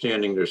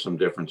 understanding there's some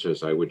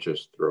differences, I would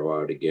just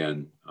throw out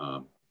again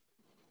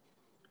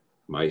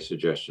my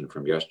suggestion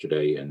from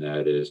yesterday, and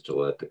that is to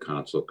let the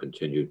council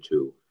continue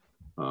to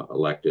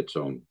elect its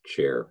own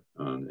chair.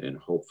 And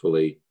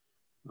hopefully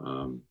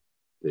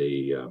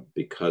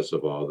because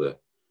of all the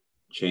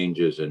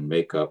changes in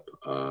makeup,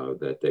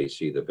 that they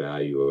see the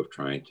value of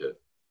trying to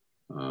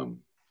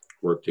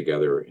work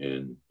together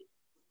and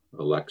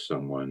elect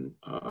someone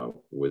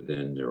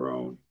within their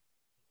own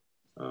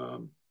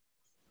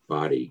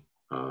body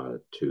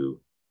to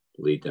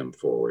lead them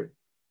forward.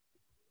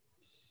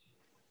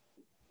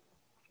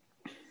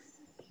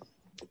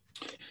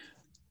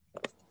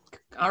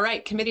 All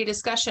right, committee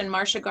discussion,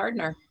 Marcia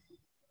Gardner.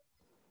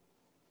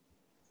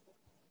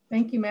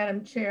 Thank you,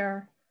 Madam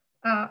Chair.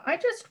 I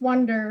just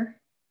wonder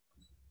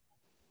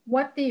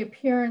what the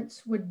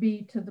appearance would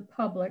be to the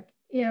public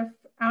if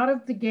out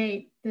of the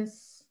gate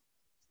this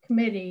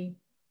committee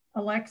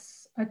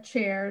elects a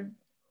chair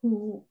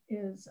who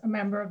is a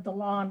member of the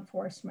law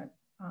enforcement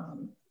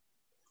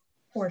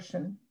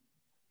portion.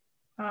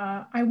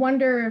 I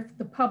wonder if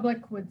the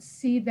public would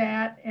see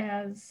that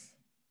as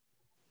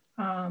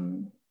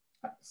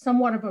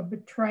somewhat of a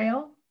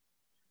betrayal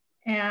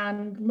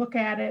and look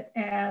at it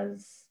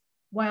as,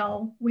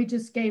 well, we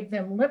just gave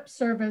them lip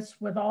service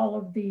with all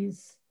of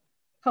these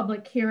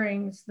public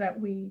hearings that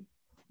we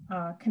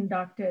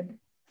conducted.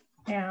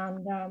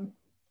 And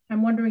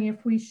I'm wondering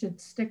if we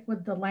should stick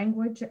with the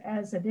language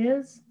as it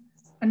is.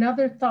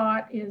 Another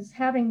thought is,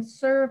 having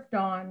served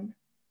on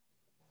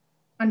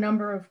a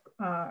number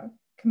of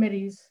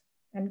committees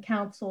and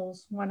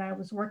councils when I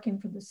was working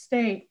for the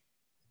state,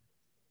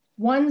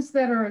 ones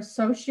that are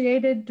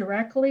associated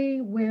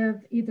directly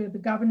with either the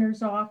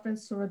governor's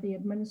office or the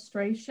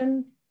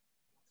administration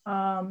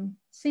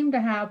seem to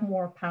have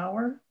more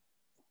power.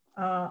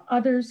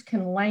 Others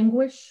can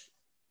languish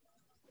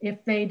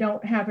if they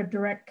don't have a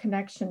direct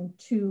connection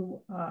to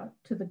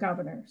the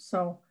governor.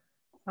 So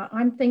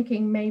I'm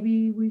thinking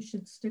maybe we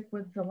should stick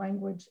with the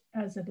language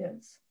as it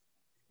is.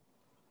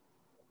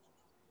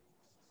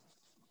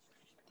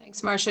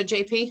 Thanks, Marcia.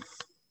 JP?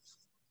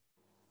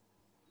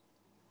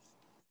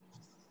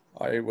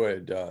 I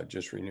would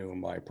just renew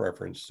my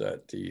preference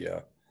that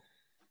the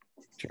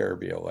chair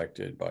be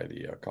elected by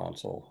the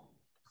council.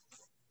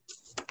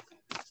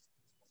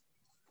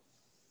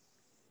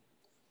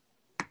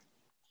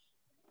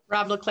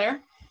 Rob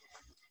Leclerc?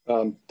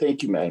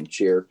 Thank you, Madam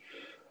Chair.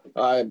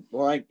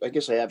 Well, I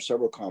guess I have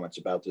several comments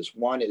about this.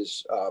 One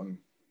is,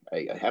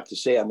 I have to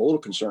say I'm a little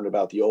concerned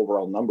about the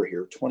overall number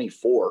here.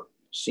 24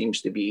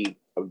 seems to be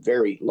a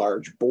very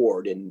large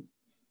board, and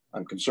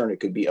I'm concerned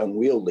it could be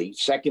unwieldy.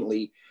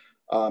 Secondly,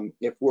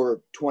 if we're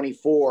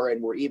 24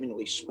 and we're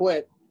evenly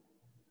split,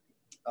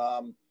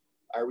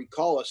 I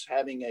recall us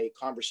having a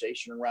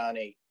conversation around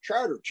a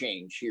charter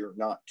change here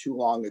not too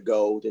long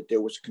ago, that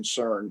there was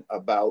concern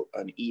about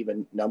an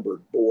even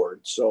numbered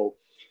board. So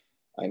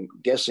I'm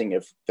guessing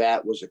if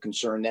that was a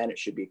concern then, it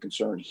should be a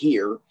concern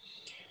here.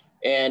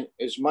 And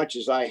as much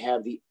as I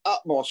have the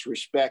utmost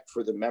respect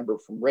for the member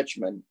from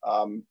Richmond,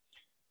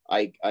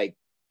 I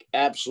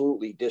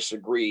absolutely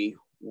disagree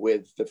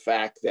with the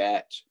fact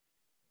that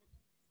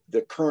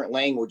the current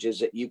language is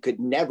that you could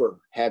never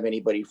have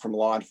anybody from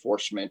law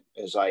enforcement,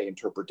 as I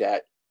interpret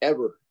that,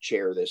 ever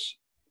chair this.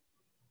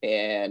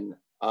 And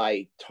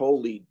I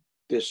totally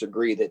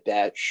disagree that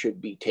that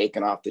should be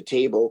taken off the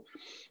table.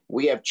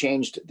 We have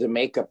changed the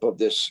makeup of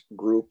this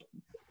group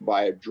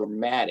by a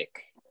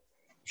dramatic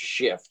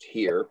shift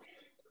here.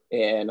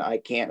 And I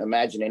can't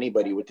imagine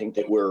anybody would think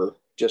that we're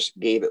just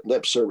gave it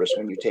lip service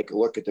when you take a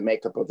look at the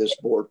makeup of this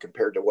board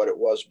compared to what it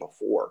was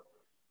before.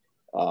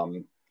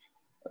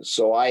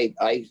 So I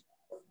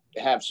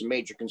have some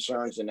major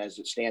concerns, and as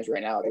it stands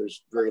right now,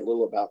 there's very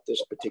little about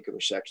this particular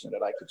section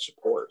that I could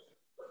support.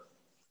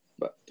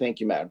 But thank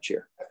you, Madam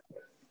Chair.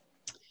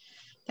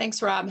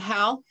 Thanks, Rob.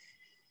 Hal?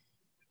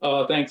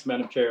 Thanks,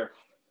 Madam Chair.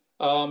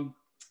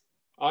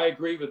 I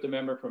agree with the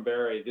member from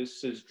Barrie.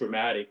 This is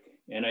dramatic.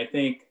 And I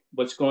think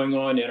what's going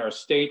on in our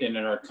state and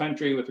in our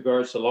country with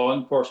regards to law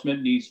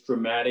enforcement needs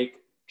dramatic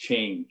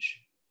change.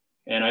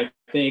 And I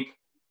think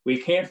we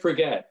can't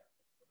forget,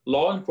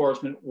 law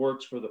enforcement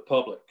works for the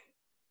public.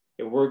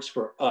 It works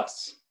for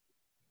us.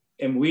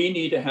 And we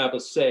need to have a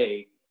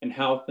say in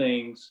how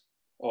things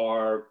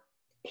are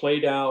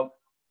played out,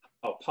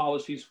 how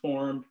policies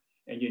formed,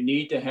 and you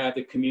need to have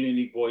the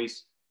community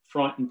voice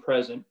front and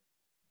present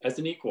as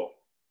an equal.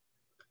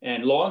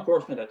 And law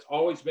enforcement has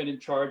always been in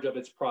charge of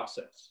its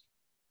process.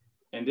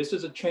 And this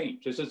is a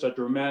change. This is a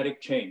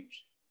dramatic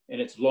change, and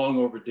it's long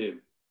overdue.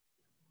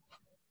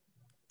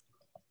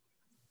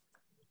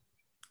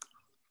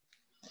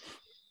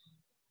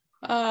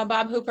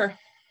 Bob Hooper.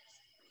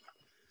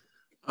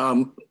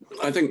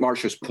 I think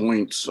Marcia's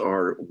points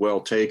are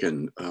well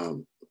taken.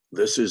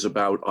 This is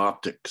about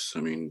optics. I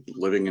mean,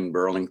 living in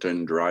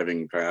Burlington,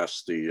 driving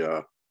past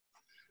the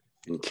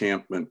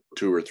encampment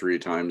 2 or 3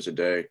 times a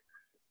day,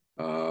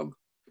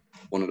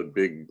 one of the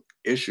big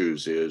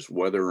issues is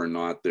whether or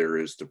not there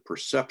is the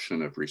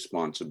perception of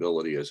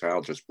responsibility, as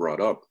Hal just brought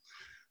up,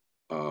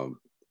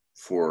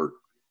 for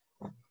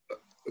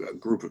a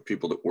group of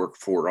people that work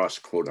for us,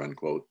 quote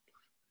unquote,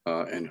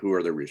 and who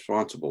are they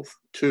responsible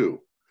to?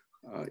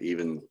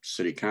 Even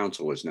city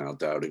council is now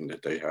doubting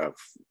that they have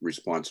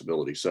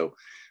responsibility. So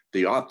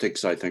the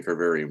optics, I think, are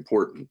very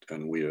important.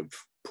 And we have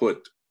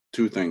put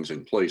 2 things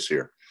in place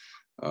here.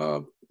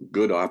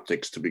 Good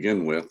optics to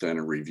begin with, and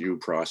a review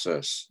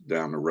process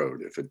down the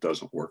road if it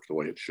doesn't work the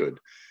way it should.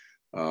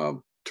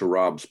 To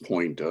Rob's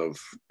point of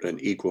an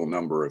equal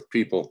number of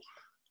people,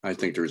 I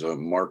think there's a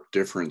marked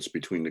difference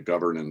between the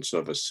governance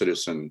of a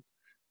citizen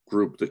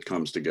group that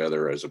comes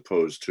together as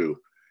opposed to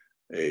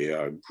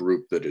a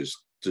group that is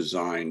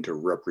designed to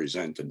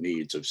represent the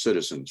needs of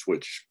citizens,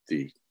 which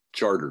the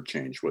charter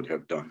change would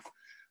have done.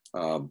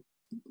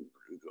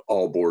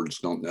 All boards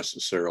don't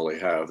necessarily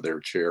have their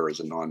chair as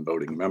a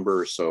non-voting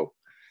member, so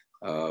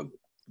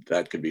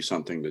that could be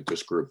something that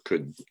this group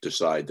could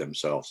decide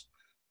themselves.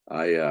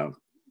 I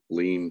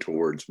lean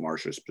towards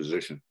Marcia's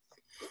position.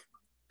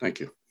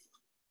 Thank you.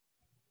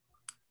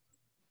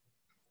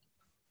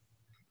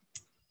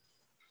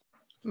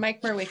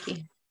 Mike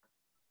Murwicki.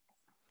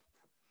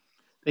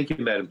 Thank you,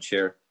 Madam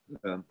Chair.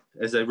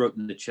 As I wrote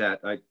in the chat,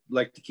 I'd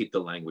like to keep the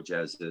language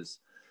as is.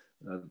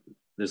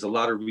 There's a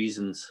lot of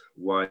reasons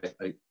why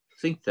I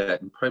think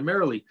that, and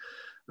primarily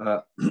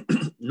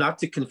not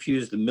to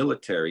confuse the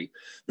military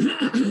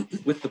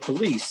with the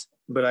police,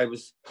 but I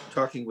was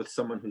talking with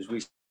someone who's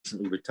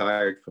recently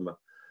retired from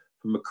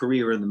a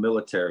career in the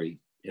military,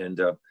 and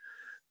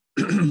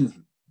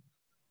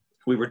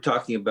we were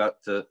talking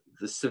about the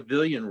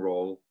civilian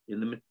role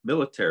in the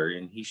military,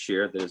 and he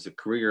shared that as a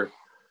career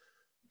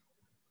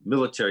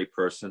military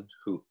person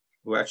who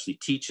actually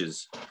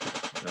teaches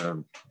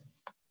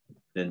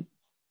and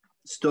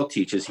still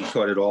teaches. He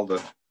taught at all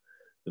the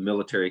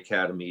military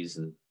academies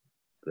and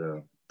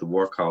the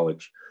War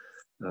College.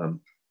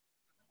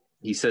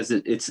 He says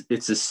that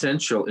it's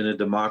essential in a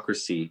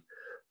democracy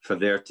for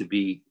there to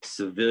be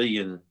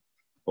civilian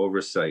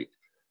oversight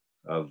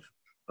of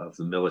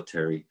the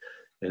military.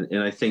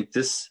 And I think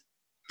this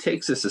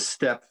takes us a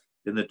step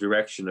in the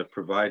direction of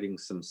providing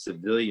some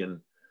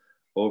civilian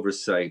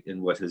oversight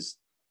in what has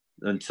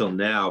until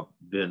now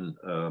been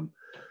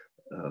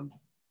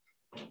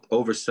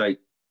oversight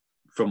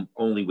from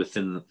only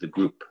within the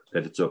group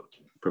that it's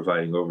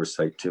providing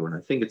oversight to. And I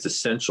think it's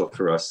essential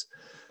for us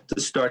to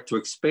start to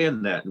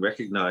expand that and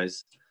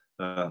recognize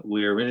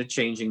we are in a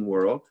changing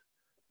world.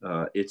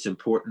 It's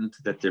important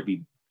that there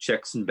be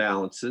checks and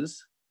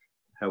balances.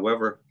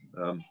 However,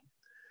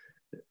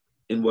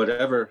 in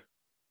whatever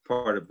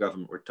part of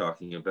government we're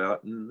talking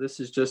about, and this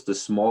is just a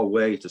small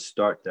way to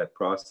start that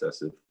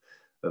process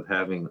of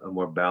having a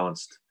more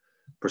balanced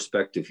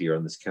perspective here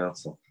on this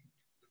council.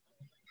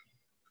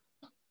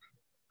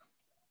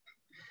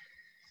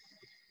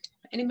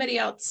 Anybody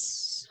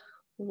else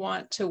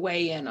want to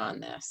weigh in on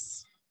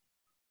this?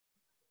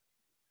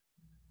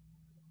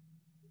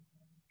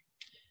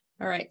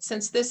 All right,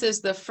 since this is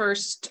the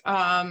first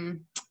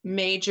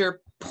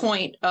major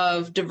point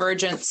of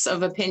divergence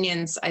of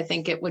opinions, I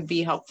think it would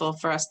be helpful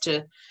for us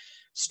to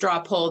straw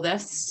poll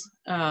this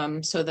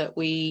so that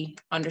we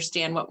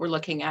understand what we're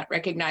looking at,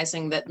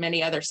 recognizing that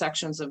many other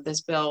sections of this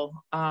bill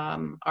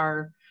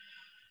are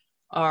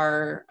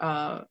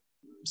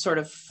sort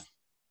of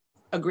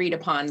agreed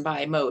upon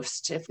by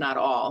most, if not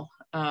all.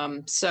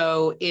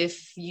 So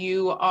if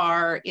you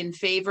are in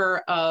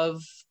favor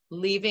of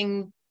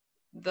leaving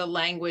the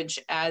language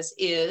as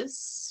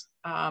is,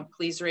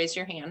 please raise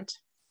your hand,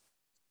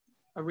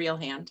 a real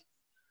hand.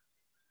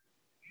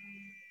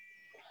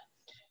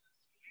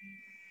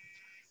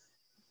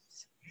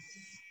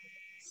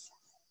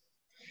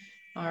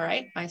 All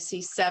right, I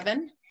see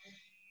 7.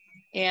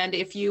 And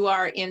if you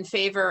are in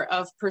favor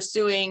of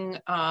pursuing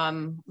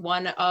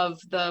one of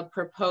the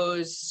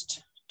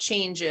proposed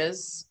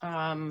changes,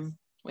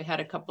 we had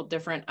a couple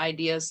different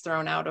ideas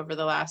thrown out over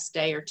the last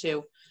day or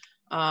two.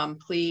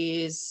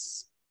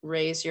 Please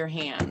raise your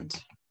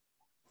hand.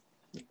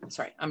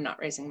 Sorry, I'm not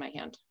raising my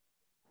hand.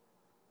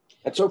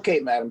 That's okay,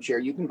 Madam Chair.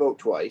 You can vote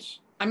twice.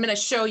 I'm going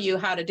to show you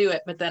how to do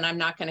it, but then I'm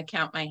not going to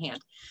count my hand.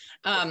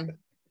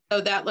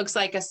 So that looks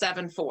like a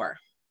 7-4. All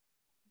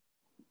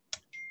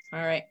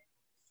right.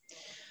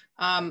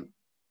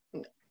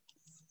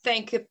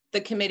 Thank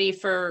the committee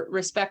for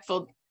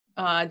respectful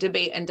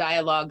debate and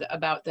dialogue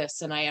about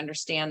this. And I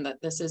understand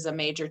that this is a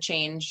major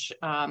change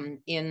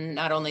in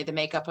not only the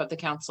makeup of the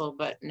council,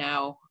 but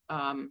now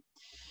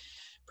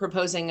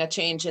proposing a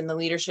change in the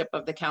leadership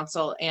of the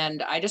council.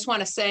 And I just want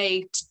to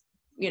say,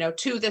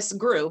 to this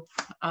group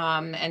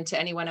and to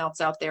anyone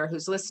else out there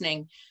who's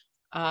listening,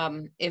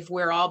 if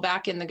we're all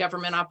back in the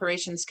Government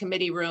Operations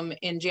Committee room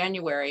in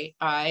January,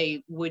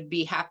 I would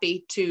be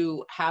happy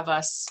to have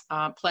us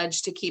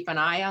pledge to keep an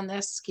eye on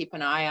this, keep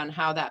an eye on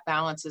how that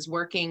balance is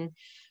working,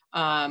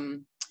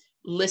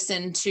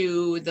 listen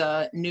to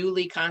the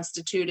newly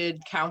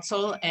constituted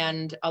council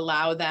and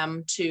allow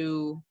them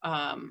to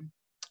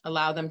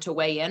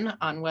weigh in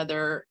on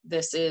whether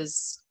this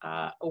is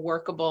a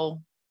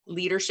workable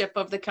leadership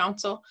of the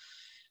council.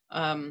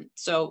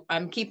 So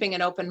I'm keeping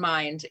an open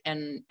mind,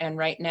 and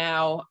right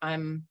now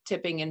I'm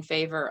tipping in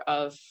favor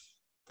of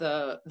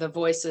the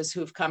voices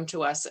who've come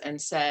to us and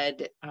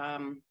said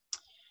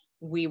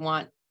we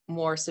want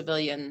more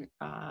civilian,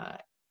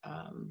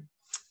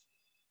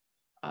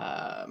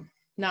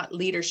 not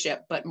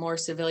leadership, but more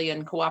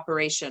civilian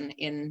cooperation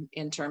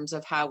in terms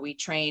of how we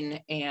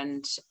train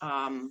and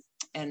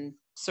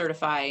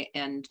certify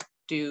and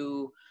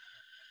do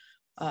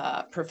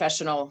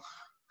professional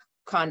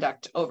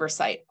conduct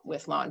oversight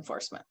with law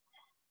enforcement.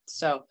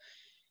 So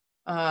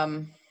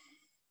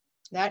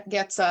that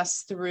gets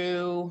us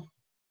through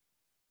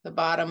the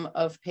bottom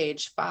of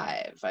page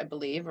 5, I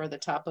believe, or the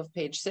top of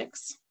page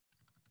 6.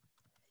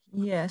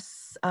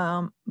 Yes,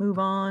 move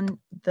on.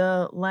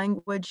 The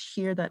language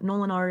here that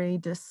Nolan already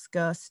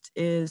discussed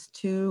is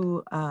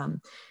to,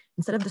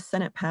 instead of the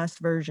Senate passed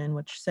version,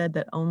 which said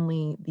that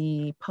only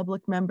the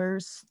public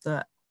members,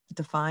 the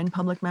defined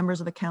public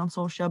members of the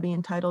council shall be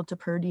entitled to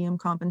per diem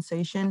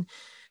compensation.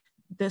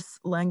 This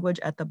language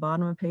at the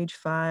bottom of page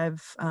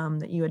 5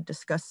 that you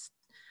discussed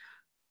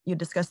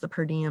the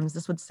per diems,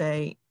 this would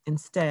say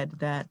instead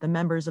that the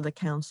members of the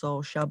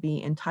council shall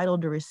be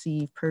entitled to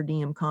receive per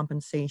diem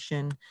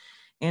compensation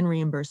and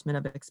reimbursement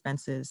of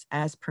expenses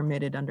as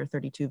permitted under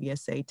 32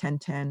 VSA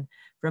 1010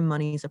 from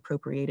monies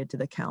appropriated to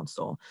the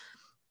council.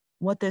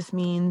 What this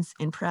means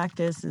in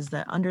practice is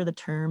that under the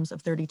terms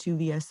of 32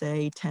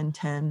 VSA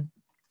 1010,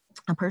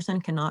 a person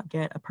cannot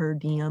get a per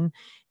diem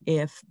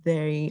if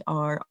they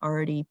are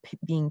already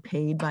being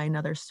paid by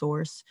another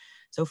source.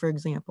 So for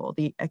example,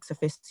 the ex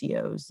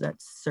officios that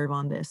serve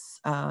on this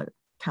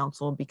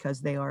council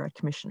because they are a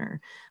commissioner,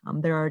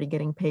 they're already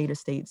getting paid a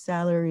state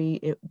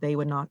salary. They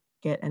would not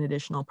get an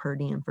additional per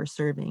diem for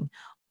serving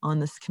on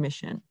this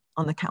commission,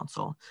 on the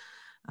council.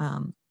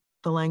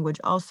 The language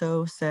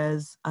also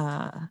says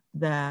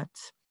that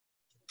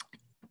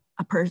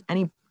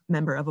any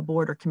member of a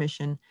board or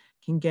commission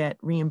can get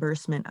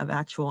reimbursement of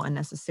actual and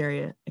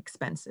necessary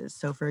expenses.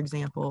 So for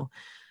example,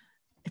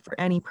 for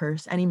any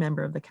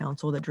member of the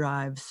council that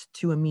drives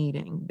to a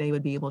meeting, they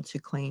would be able to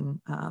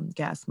claim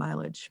gas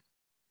mileage.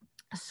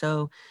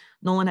 So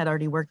Nolan had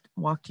already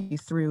walked you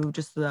through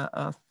just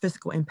the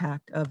fiscal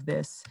impact of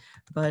this,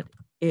 but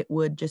it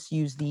would just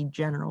use the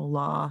general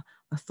law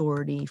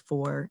authority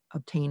for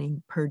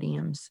obtaining per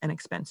diems and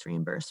expense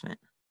reimbursement.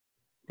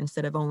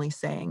 Instead of only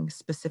saying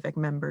specific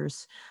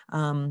members,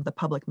 the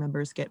public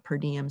members get per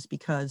diems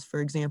because,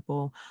 for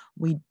example,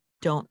 we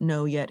don't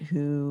know yet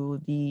who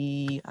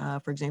the,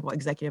 for example,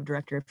 Executive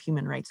Director of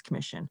Human Rights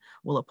Commission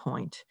will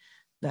appoint.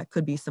 That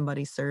could be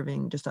somebody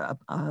serving just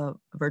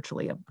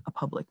virtually a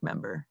public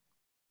member.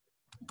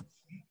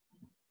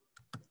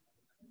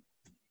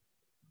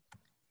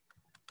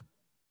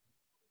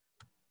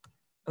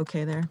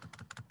 Okay there?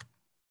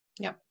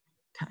 Yep.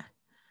 Okay.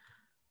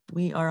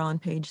 We are on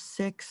page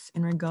 6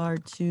 in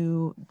regard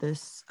to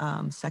this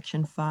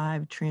section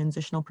 5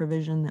 transitional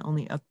provision. The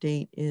only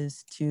update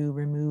is to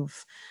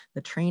remove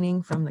the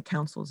training from the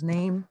council's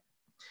name.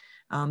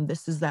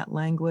 This is that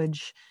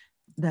language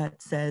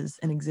that says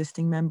an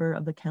existing member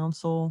of the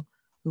council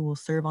who will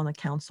serve on the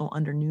council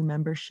under new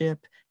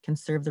membership can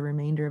serve the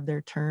remainder of their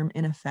term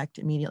in effect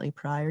immediately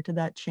prior to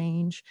that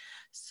change.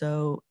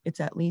 So it's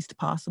at least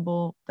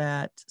possible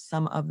that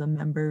some of the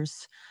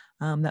members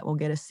that will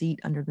get a seat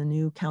under the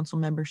new council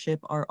membership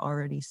are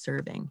already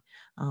serving.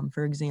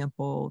 For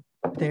example,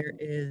 there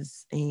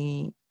is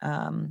a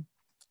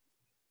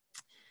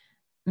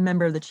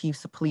member of the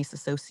Chiefs of Police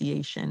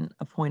Association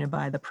appointed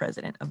by the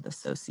president of the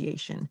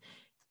association.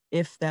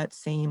 If that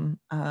same,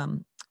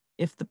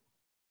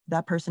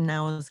 that person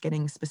now is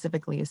getting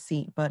specifically a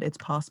seat, but it's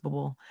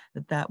possible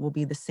that that will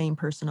be the same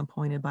person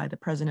appointed by the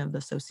president of the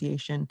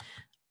association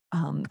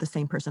the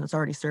same person that's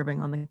already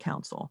serving on the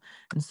council.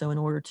 And so in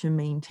order to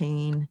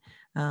maintain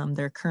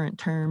their current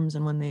terms,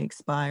 and when they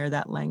expire,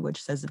 that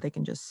language says that they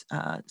can just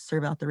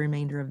serve out the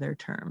remainder of their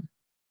term.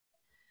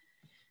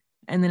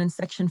 And then in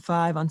section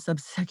 5 on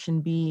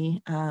subsection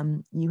B,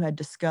 you had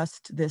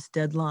discussed this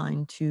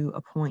deadline to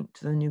appoint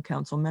the new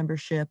council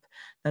membership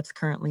that's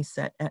currently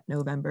set at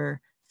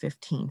November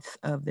 15th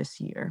of this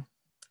year.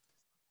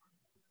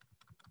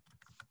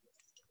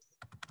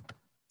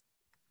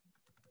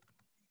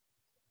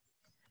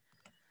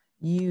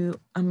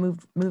 I'm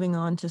moving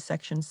on to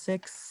section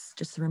 6.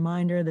 Just a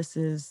reminder, this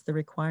is the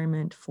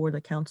requirement for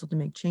the council to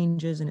make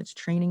changes in its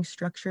training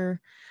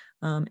structure.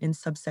 In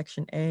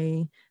subsection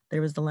A,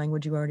 there was the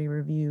language you already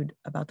reviewed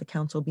about the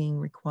council being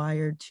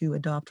required to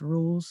adopt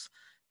rules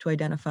to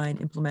identify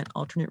and implement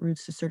alternate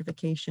routes to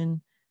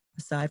certification,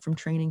 aside from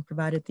training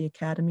provided at the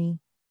academy.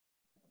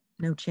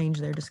 No change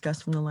there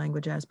discussed from the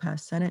language as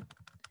passed Senate.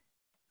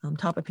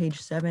 Top of page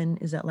 7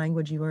 is that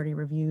language you already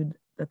reviewed,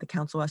 that the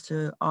council has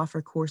to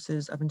offer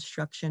courses of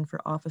instruction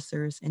for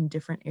officers in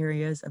different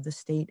areas of the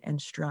state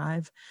and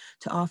strive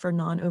to offer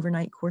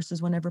non-overnight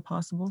courses whenever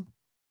possible.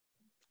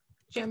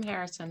 Jim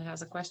Harrison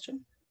has a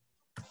question.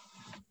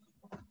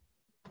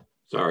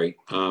 Sorry.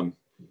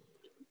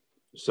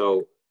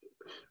 So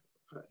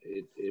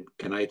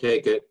can I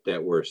take it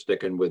that we're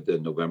sticking with the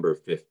November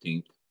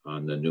 15th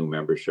on the new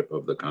membership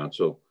of the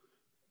council,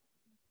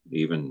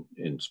 even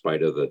in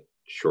spite of the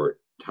short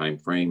time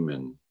frame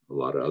and a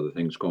lot of other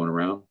things going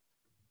around?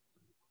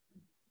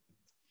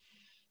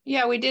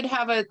 Yeah, we did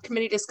have a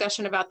committee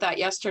discussion about that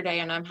yesterday,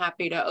 and I'm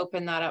happy to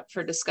open that up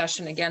for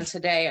discussion again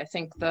today. I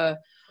think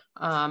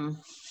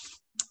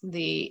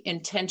the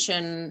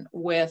intention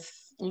with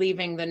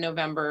leaving the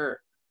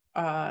November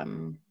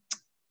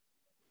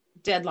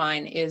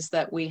deadline is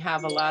that we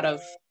have a lot of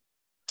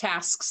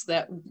tasks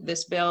that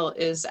this bill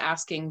is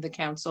asking the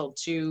council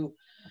to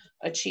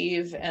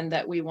achieve, and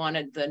that we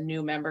wanted the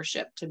new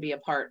membership to be a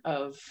part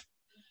of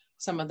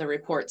some of the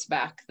reports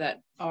back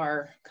that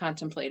are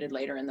contemplated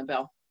later in the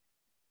bill.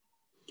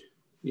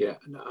 Yeah,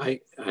 I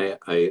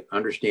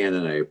understand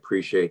and I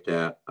appreciate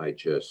that. I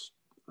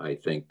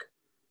think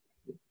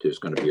there's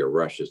going to be a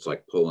rush. It's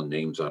like pulling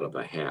names out of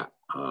a hat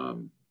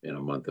in a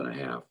month and a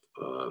half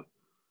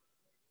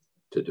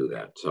to do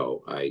that.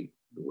 So I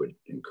would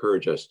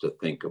encourage us to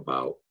think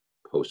about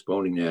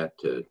postponing that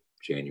to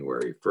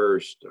January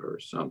 1st or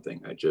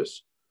something. I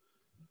just,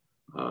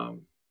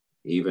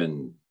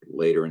 even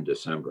later in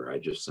December, I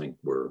just think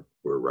we're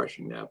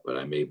rushing that, but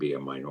I may be a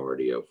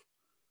minority of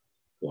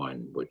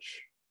one,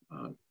 which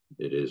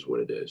it is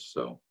what it is.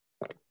 So.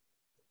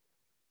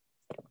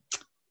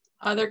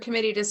 Other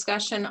committee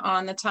discussion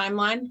on the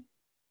timeline?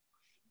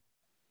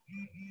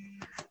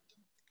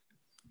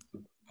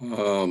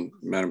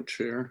 Madam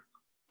Chair.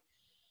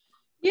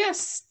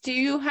 Yes. Do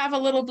you have a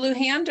little blue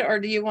hand, or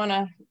do you want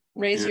to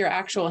raise your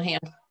actual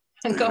hand?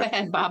 Go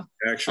ahead, Bob.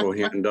 Actual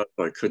hand up.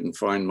 I couldn't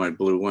find my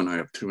blue one. I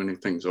have too many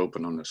things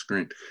open on the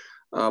screen.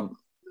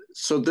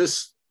 So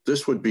this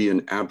would be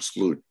an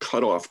absolute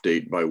cutoff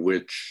date by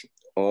which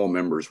all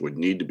members would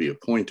need to be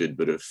appointed.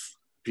 But if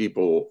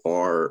people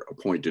are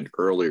appointed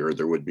earlier,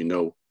 there would be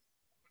no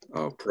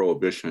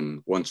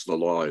prohibition once the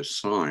law is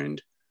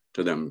signed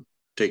to them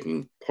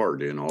taking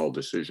part in all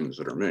decisions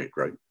that are made,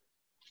 right?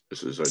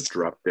 This is a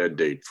drop dead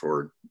date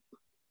for.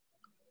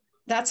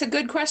 That's a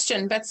good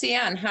question. Betsy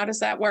Ann, how does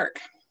that work?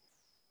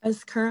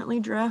 As currently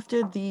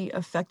drafted, the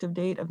effective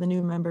date of the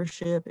new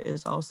membership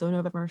is also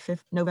November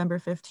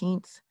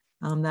 15th.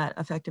 That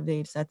effective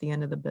date is at the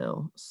end of the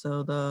bill.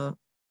 So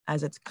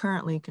as it's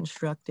currently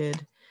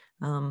constructed,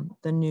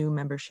 the new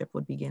membership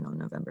would begin on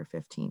November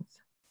 15th.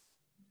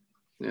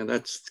 Yeah,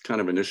 that's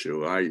kind of an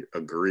issue. I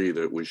agree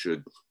that we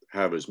should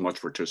have as much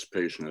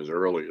participation as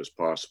early as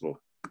possible.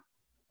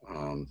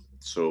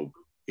 So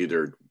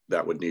either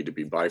that would need to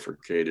be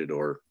bifurcated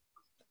or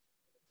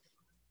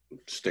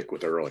stick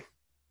with early,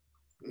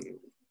 in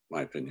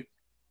my opinion.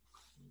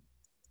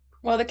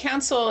 Well, the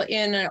council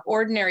in an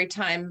ordinary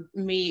time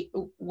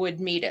would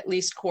meet at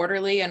least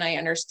quarterly, and I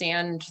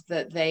understand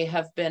that they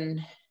have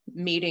been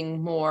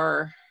meeting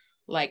more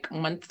like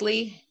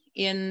monthly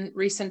in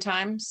recent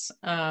times.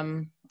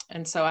 And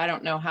so I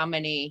don't know how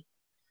many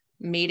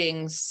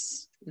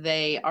meetings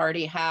they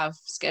already have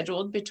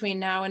scheduled between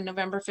now and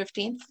November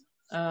 15th.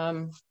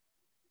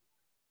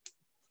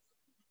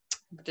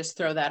 Just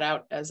throw that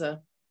out as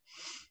a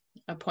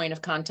point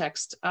of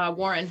context.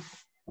 Warren.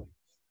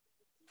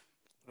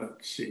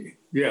 Let's see.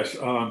 Yes,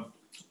 I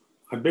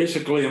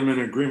basically am in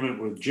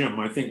agreement with Jim.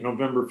 I think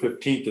November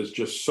 15th is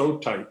just so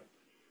tight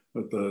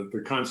that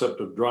the concept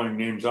of drawing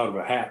names out of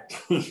a hat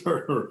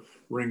sort of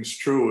rings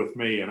true with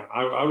me. And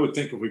I would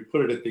think if we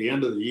put it at the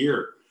end of the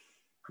year,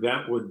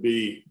 that would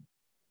be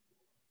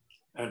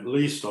at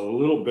least a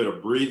little bit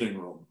of breathing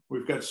room.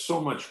 We've got so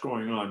much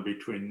going on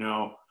between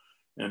now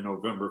and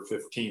November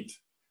 15th.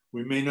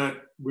 We may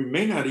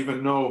not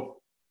even know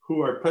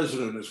who our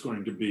president is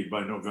going to be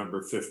by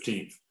November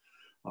 15th,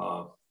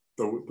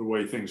 the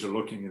way things are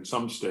looking in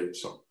some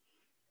states. So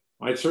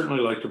I'd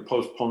certainly like to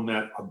postpone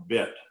that a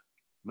bit.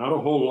 Not a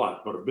whole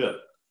lot, but a bit.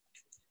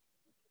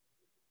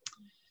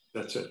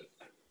 That's it.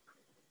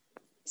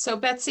 So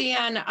Betsy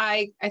Ann,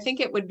 I think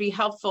it would be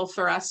helpful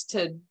for us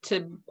to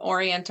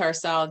orient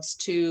ourselves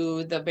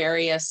to the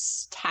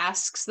various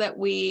tasks that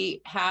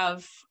we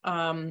have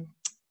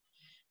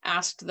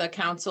asked the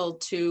council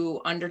to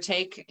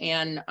undertake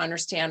and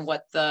understand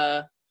what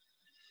the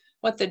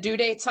due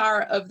dates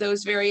are of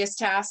those various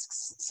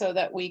tasks so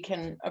that we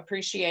can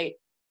appreciate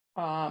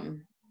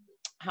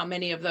how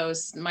many of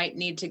those might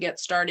need to get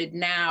started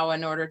now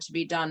in order to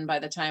be done by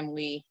the time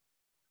we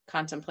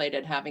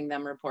contemplated having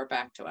them report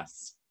back to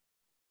us.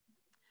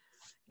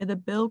 Yeah, the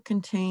bill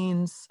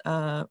contains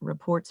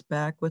reports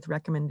back with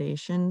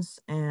recommendations,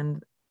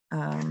 and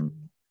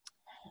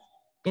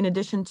in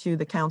addition to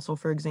the council,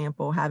 for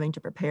example, having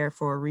to prepare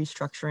for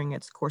restructuring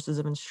its courses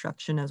of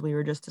instruction, as we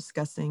were just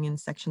discussing in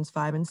sections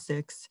 5 and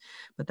 6,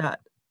 but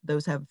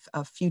those have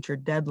future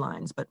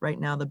deadlines. But right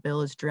now the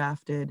bill is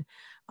drafted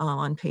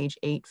on page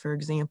 8, for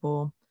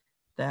example,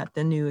 that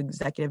the new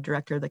executive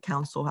director of the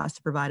council has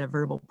to provide a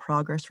verbal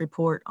progress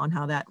report on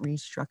how that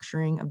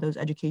restructuring of those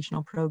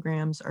educational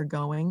programs are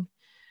going.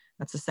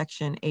 That's a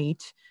section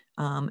 8.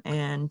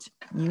 And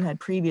you had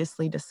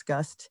previously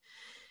discussed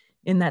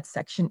in that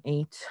section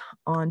 8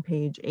 on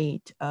page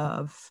 8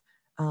 of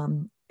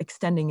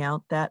extending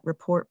out that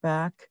report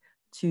back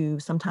to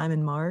sometime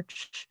in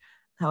March.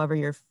 However,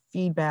 your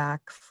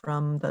feedback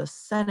from the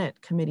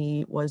Senate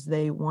committee was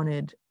they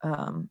wanted,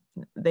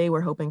 they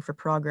were hoping for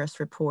progress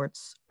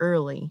reports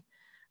early.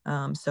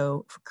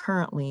 So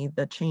currently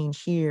the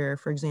change here,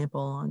 for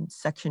example, on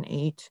section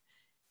 8,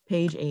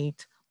 page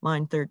 8,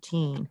 line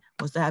 13,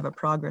 was to have a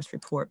progress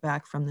report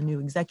back from the new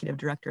executive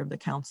director of the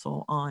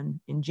council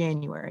in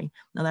January.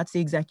 Now that's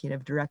the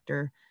executive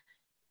director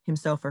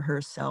himself or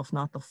herself,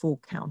 not the full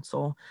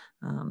council.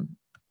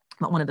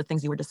 But one of the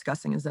things you were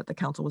discussing is that the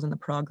council was in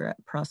the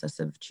process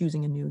of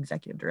choosing a new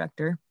executive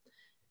director.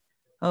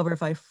 However,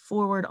 if I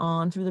forward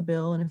on through the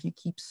bill, and if you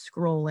keep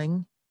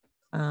scrolling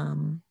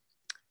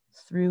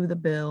through the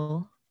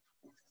bill.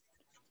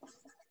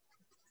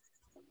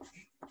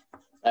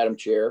 Madam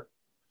Chair.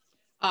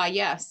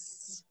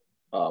 Yes.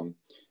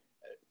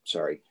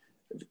 Sorry.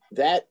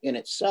 That in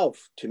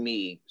itself, to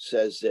me,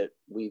 says that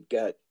we've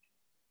got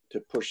to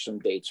push some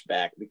dates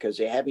back because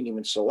they haven't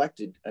even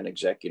selected an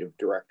executive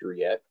director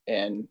yet.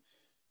 And,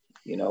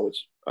 you know,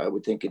 I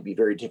would think it'd be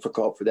very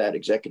difficult for that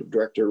executive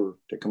director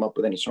to come up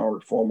with any sort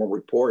of formal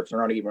report if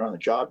they're not even on the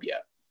job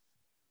yet.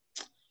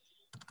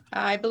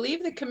 I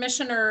believe the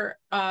commissioner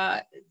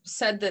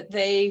said that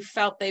they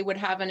felt they would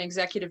have an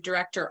executive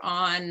director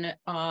on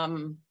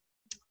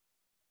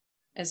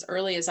as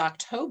early as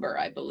October,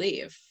 I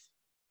believe.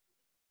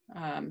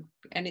 And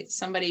it's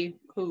somebody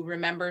who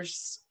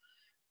remembers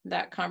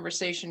that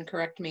conversation.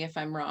 Correct me if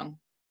I'm wrong.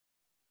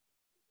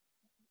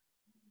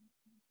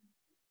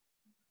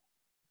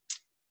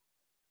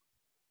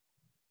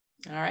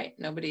 All right,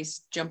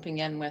 nobody's jumping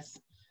in with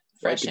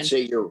fresh. I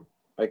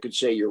could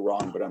say you're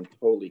wrong, but I'm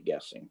totally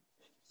guessing.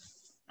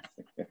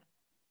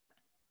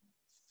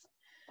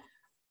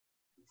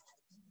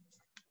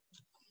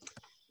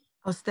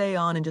 I'll stay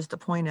on, and just to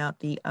point out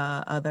the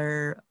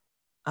other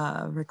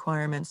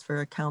requirements for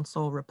a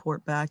council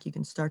report back, you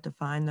can start to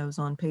find those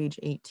on page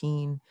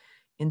 18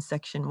 in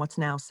what's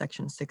now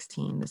section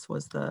 16. This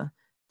was the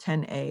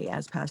 10A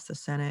as passed the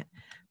Senate,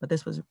 but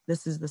this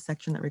is the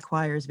section that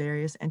requires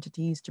various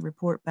entities to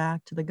report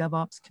back to the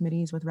GovOps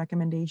committees with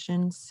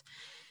recommendations.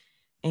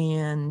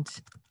 And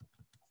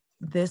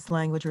this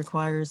language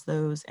requires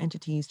those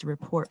entities to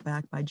report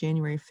back by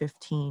January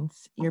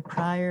 15th. Your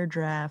prior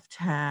draft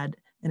had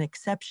an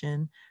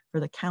exception for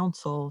the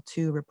council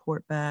to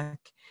report back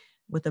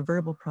with a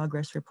verbal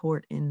progress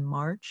report in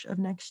March of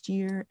next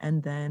year,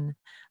 and then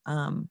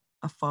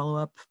a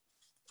follow-up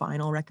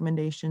final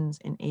recommendations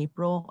in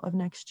April of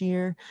next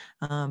year.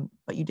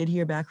 But you did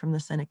hear back from the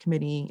Senate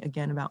committee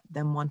again about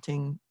them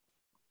wanting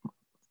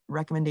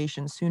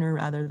recommendations sooner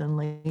rather than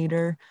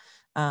later.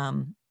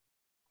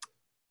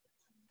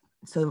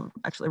 So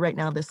actually right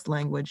now this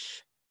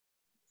language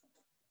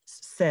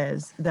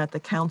says that the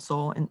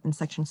council in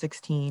section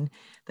 16,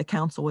 the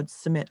council would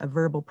submit a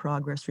verbal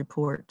progress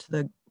report to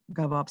the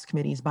GovOps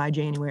committees by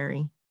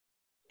January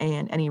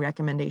and any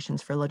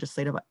recommendations for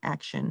legislative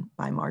action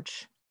by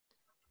March.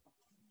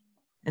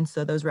 And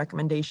so those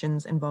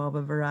recommendations involve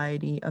a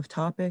variety of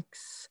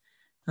topics.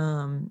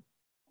 On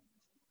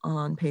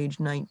page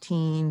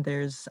 19,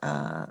 there's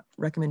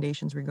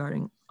recommendations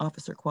regarding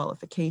officer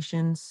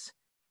qualifications,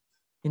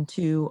 and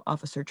 2,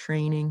 officer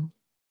training.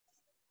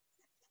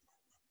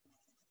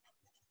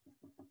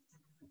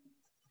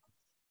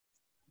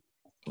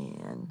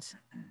 And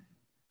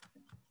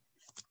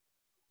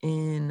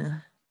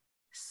in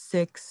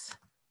 6,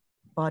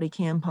 body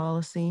cam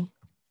policy.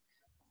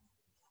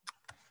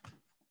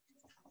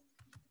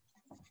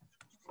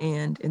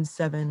 And in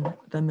 7,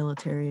 the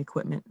military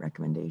equipment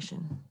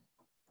recommendation.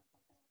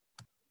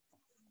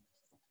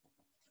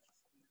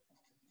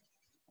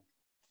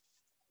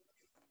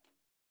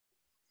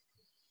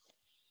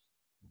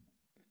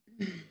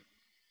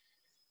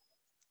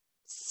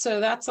 So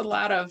that's a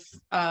lot of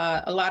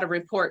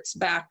reports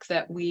back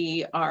that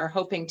we are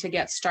hoping to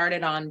get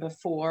started on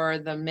before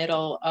the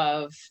middle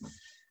of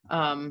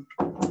the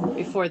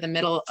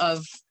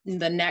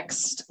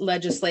next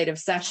legislative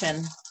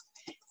session.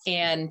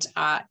 And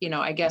you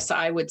know, I guess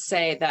I would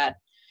say that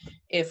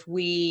if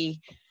we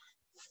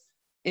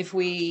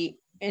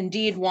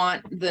indeed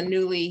want the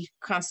newly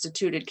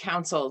constituted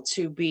council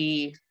to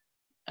be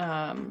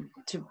to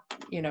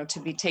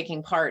be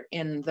taking part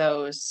in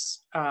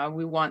those,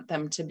 we want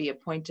them to be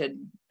appointed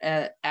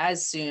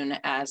as soon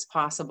as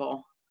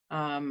possible,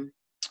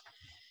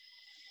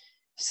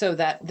 so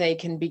that they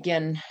can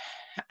begin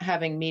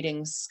having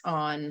meetings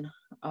on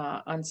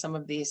some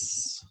of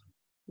these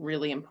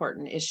really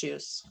important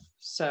issues.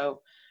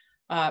 So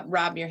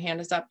Rob, your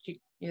hand is up.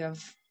 You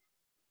have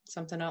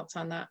something else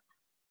on that?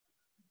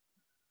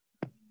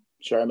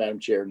 Sorry, Madam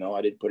Chair. No,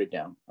 I didn't put it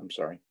down. I'm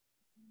sorry.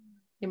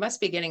 You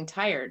must be getting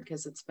tired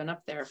because it's been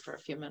up there for a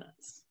few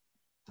minutes.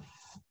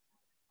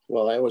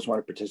 Well, I always want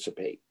to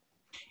participate.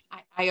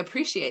 I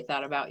appreciate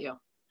that about you.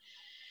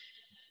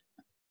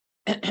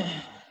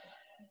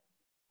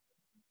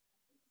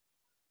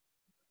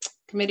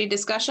 Committee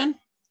discussion.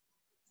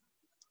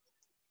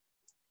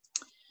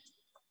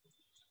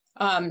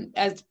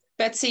 As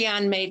Betsy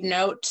Ann made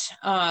note,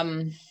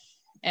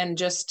 and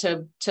just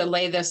to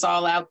lay this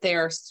all out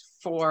there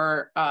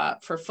for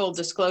full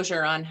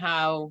disclosure on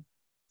how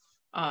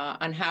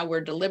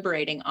we're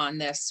deliberating on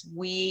this,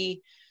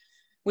 we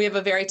have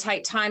a very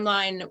tight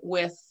timeline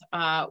with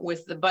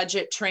the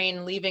budget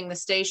train leaving the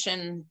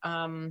station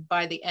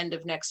by the end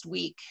of next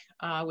week,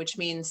 which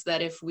means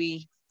that if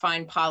we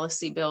find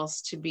policy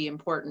bills to be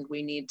important,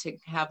 we need to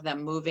have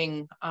them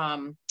moving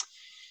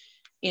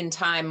in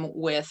time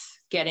with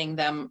getting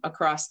them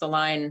across the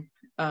line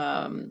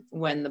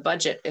when the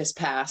budget is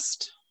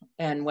passed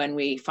and when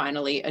we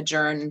finally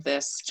adjourn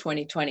this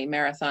 2020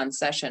 marathon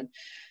session.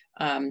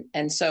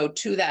 And so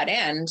to that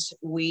end,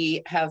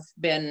 we have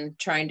been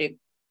trying to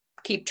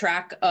keep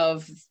track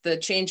of the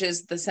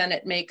changes the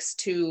Senate makes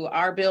to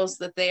our bills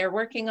that they are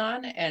working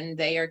on, and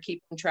they are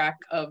keeping track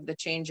of the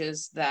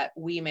changes that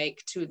we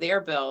make to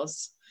their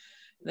bills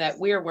that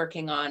we're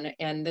working on.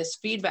 And this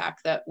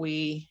feedback that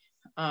we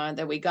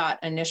got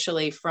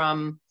initially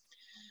from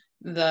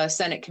the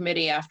Senate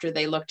committee after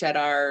they looked at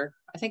our,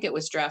 I think it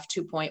was draft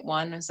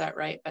 2.1, is that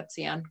right,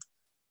 Betsy Ann?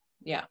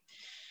 Yeah.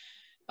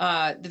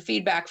 The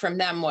feedback from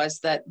them was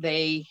that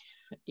they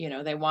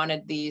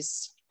wanted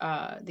these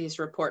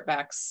report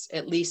backs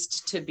at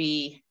least to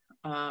be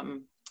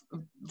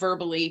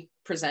verbally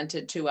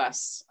presented to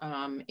us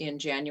in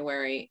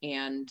January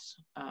and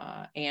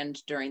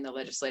during the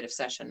legislative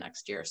session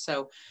next year.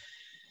 So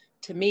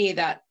to me,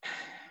 that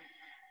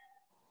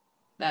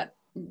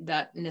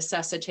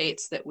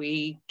necessitates that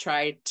we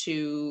try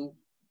to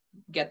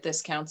get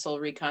this council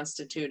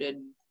reconstituted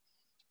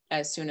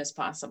as soon as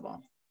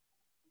possible.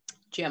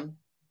 Jim.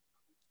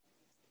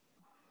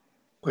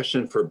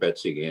 Question for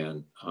Betsy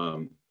Ann.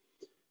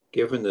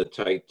 Given the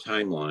tight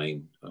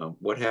timeline,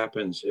 what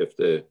happens if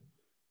the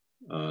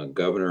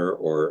governor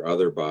or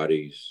other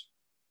bodies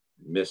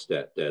miss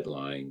that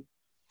deadline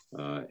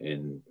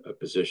and a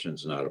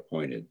position's not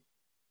appointed?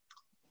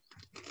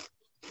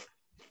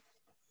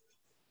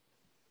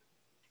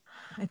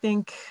 I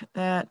think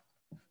that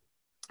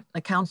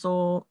the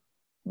council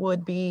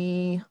would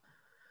be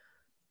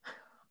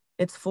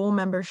its full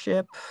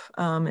membership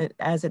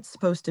as it's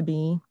supposed to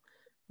be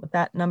with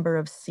that number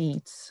of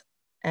seats.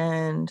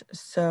 And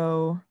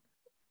so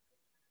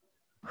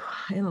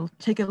I'll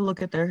take a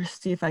look at there,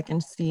 see if I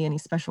can see any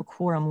special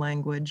quorum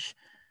language.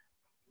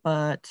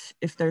 But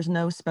if there's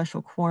no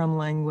special quorum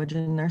language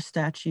in their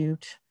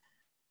statute,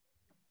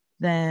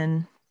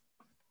 then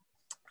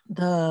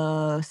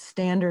the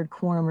standard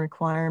quorum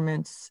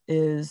requirements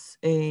is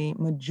a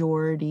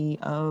majority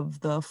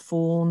of the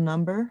full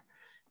number.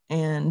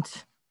 And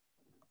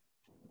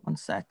one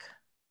sec.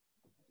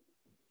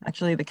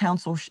 Actually, the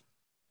council,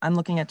 I'm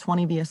looking at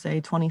 20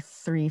 VSA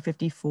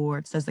 2354.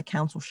 It says the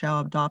council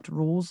shall adopt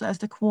rules as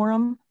to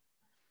quorum.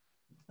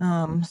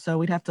 So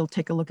we'd have to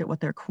take a look at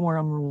what their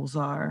quorum rules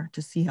are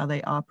to see how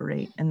they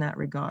operate in that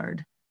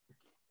regard.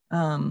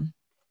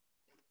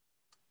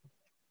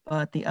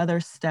 But the other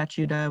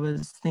statute I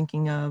was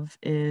thinking of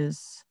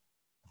is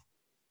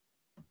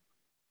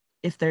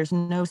if there's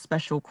no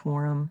special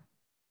quorum,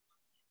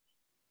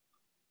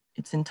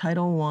 it's in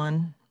Title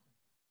I.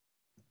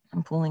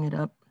 I'm pulling it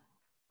up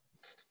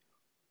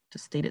to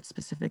state it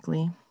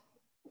specifically.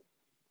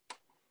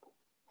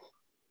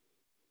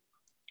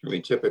 I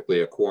mean,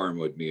 typically a quorum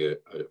would be a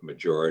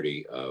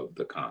majority of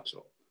the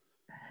council,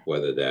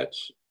 whether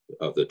that's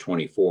of the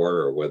 24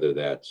 or whether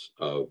that's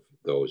of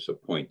those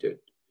appointed.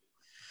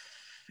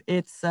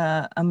 It's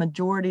a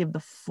majority of the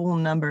full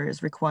number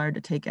is required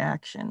to take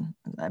action,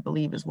 I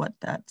believe is what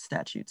that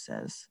statute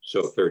says.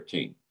 So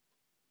 13.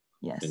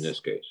 Yes. In this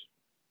case.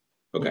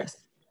 Okay. Yes.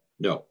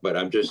 No, but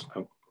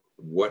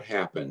what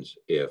happens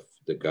if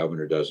the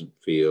governor doesn't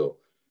feel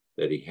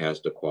that he has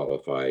to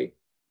qualify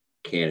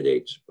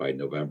candidates by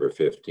November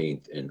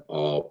 15th in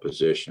all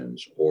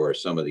positions, or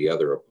some of the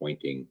other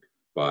appointing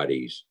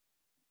bodies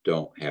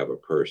don't have a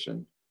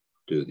person,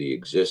 do the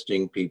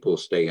existing people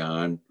stay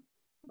on,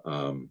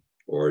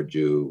 or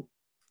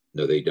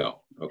no, they don't?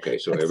 Okay,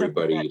 so Except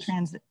everybody's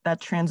that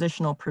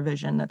transitional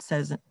provision that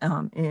says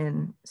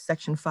in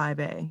section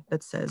 5A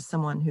that says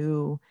someone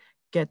who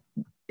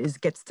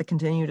gets to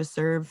continue to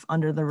serve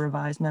under the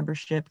revised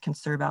membership can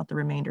serve out the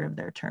remainder of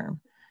their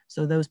term.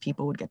 So those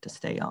people would get to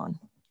stay on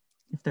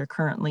if they're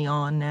currently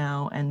on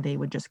now, and they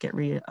would just get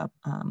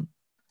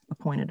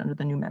appointed under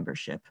the new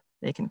membership.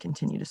 They can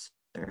continue to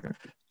serve.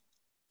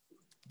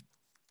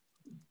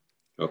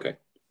 okay,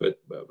 but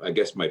I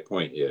guess my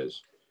point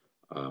is,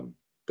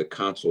 the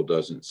council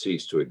doesn't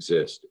cease to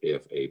exist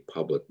if a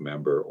public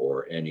member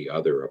or any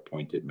other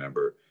appointed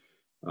member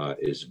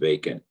is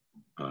vacant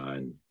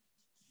on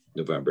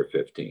November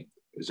 15th.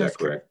 Is that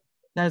correct?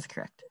 That is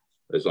correct.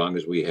 As long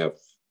as we have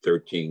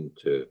 13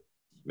 to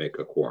make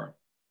a quorum.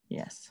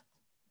 Yes.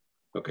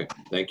 Okay,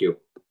 thank you.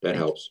 That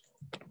helps.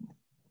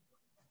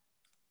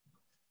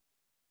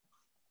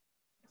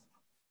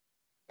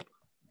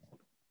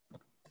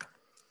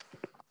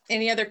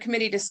 Any other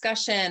committee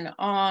discussion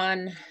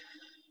on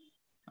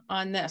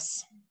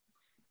this?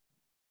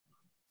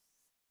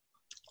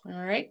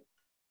 All right.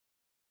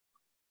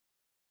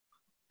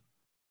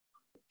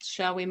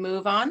 Shall we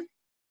move on?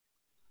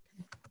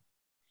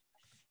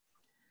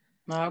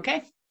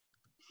 Okay.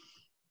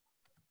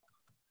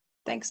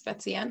 Thanks,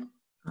 Betsy Ann.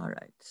 All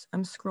right,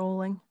 I'm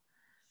scrolling.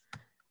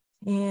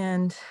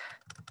 And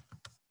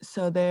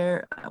so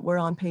there, we're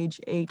on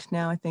page 8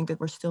 now. I think that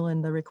we're still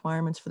in the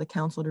requirements for the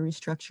council to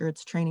restructure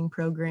its training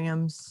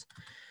programs.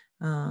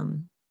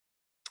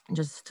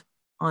 Just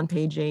on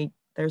page 8,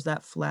 there's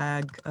that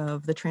flag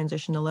of the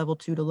transition to level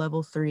 2 to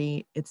level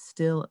 3. It's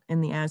still in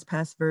the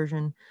as-passed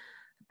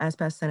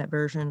Senate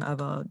version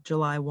of a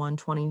July 1,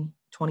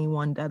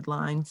 2021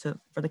 deadline. So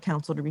for the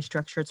council to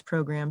restructure its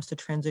programs to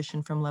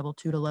transition from level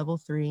 2 to level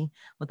 3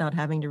 without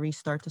having to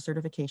restart the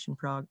certification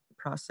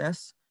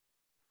process.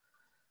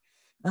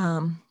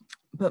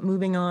 But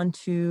moving on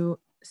to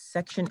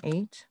section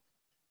 8.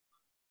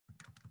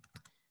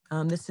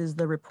 This is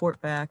the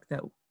report back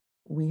that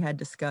we had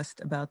discussed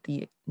about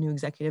the new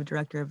executive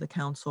director of the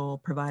council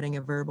providing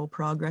a verbal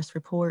progress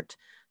report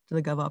to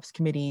the GovOps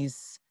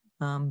committees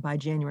by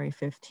January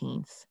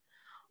 15th.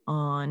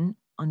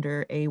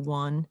 Under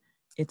A1,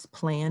 it's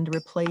planned to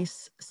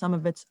replace some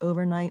of its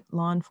overnight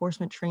law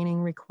enforcement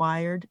training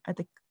required at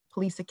the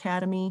police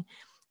academy,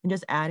 and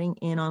just adding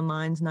in on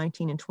lines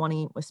 19 and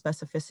 20 with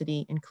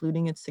specificity,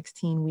 including its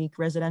 16-week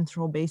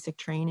residential basic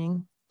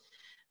training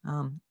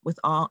with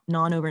all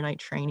non-overnight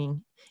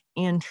training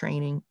and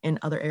training in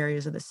other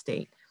areas of the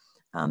state.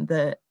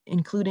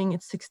 Including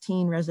its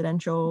 16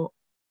 residential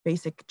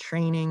basic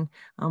training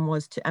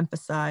was to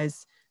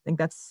emphasize, I think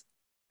that's,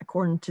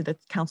 according to the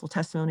council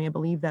testimony, I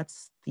believe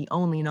that's the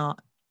only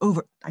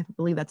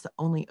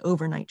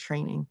overnight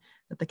training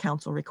that the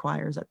council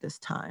requires at this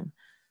time.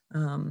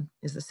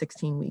 Is the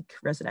 16-week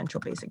residential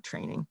basic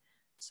training.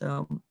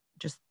 So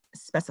just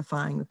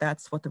specifying that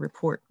that's what the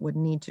report would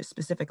need to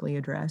specifically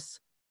address.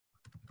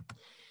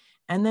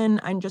 And then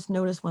I just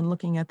noticed when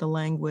looking at the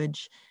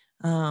language,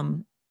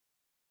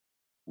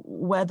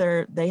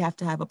 whether they have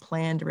to have a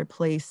plan to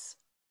replace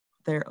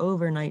their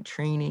overnight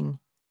training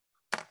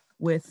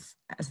with,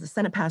 as the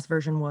Senate passed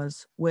version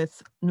was,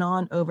 with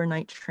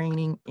non-overnight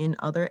training in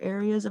other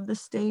areas of the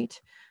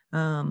state.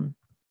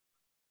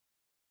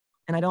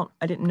 And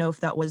I didn't know if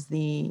that was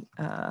the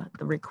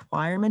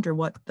requirement or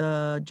what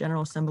the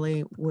General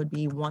Assembly would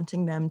be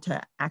wanting them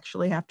to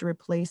actually have to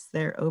replace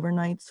their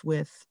overnights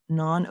with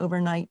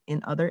non-overnight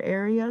in other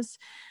areas,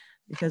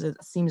 because it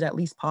seems at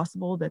least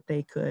possible that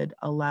they could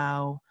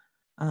allow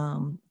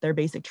their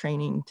basic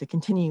training to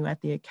continue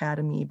at the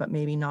academy, but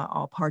maybe not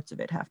all parts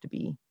of it have to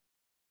be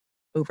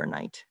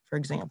overnight, for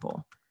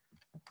example.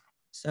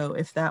 So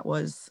if that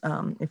was,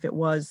 if it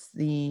was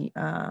the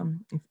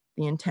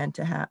intent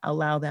to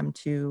allow them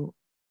to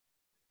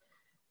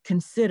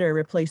consider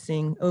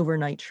replacing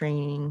overnight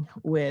training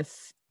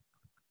with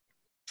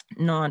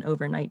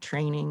non-overnight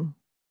training,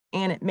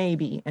 and it may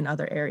be in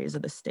other areas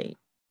of the state,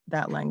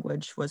 that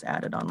language was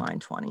added on line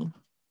 20.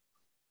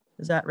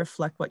 Does that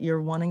reflect what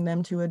you're wanting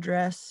them to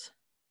address?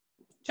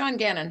 John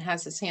Gannon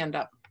has his hand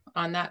up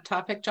on that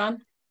topic.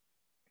 John?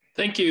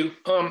 Thank you.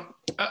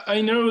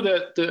 I know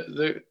that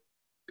the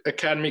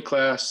academy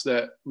class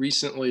that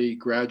recently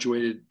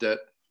graduated that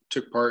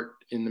took part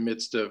in the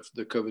midst of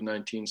the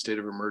COVID-19 state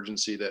of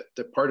emergency,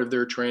 that part of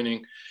their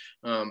training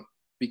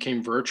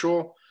became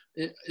virtual.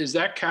 Is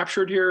that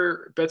captured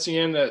here, Betsy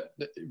Ann, that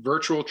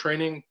virtual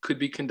training could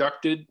be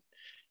conducted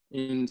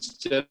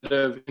instead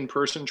of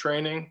in-person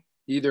training,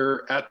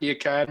 either at the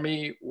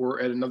academy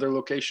or at another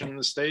location in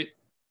the state?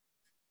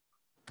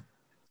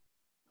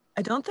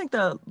 I don't think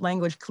the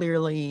language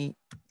clearly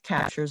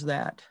captures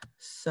that.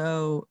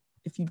 So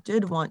if you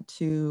did want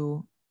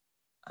to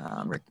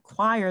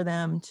require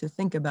them to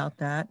think about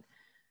that,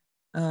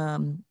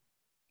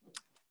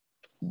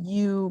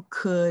 you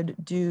could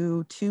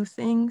do two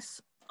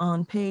things.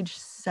 On page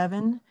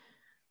 7,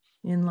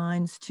 In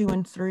lines 2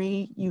 and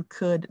 3, you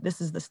could, this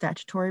is the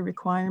statutory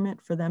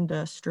requirement for them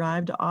to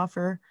strive to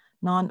offer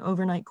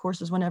non-overnight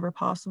courses whenever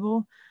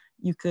possible.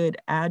 You could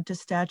add to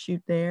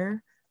statute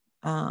there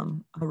a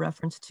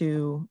reference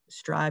to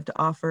strive to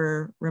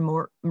offer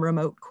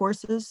remote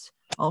courses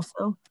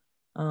also,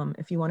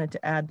 if you wanted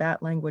to add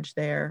that language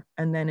there.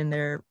 And then in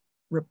their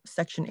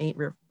section 8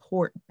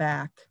 report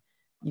back,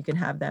 you can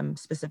have them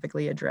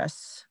specifically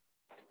address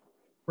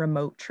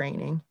remote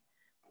training.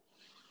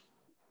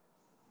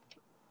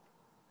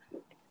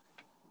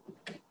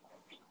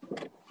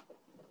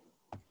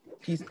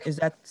 Is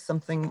that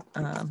something,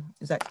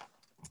 is that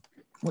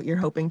what you're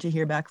hoping to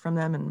hear back from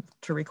them and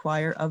to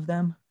require of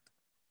them?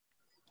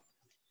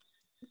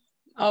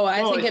 Oh,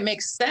 I think it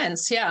makes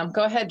sense. Yeah,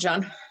 go ahead,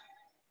 John.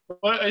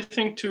 Well, I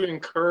think to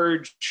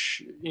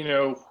encourage,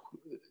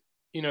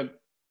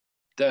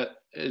 that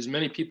as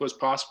many people as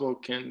possible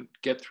can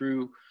get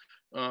through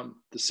the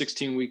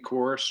 16-week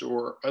course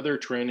or other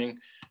training,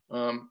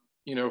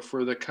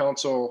 for the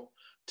council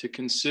to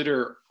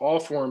consider all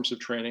forms of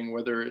training,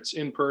 whether it's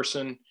in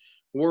person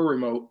or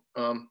remote,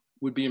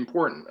 would be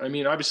important. I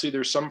mean, obviously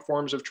there's some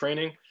forms of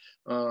training,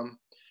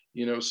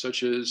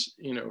 such as,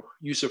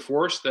 use of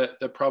force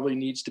that probably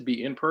needs to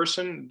be in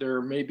person.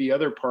 There may be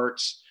other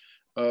parts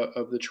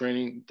of the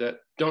training that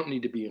don't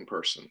need to be in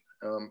person.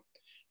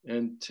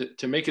 And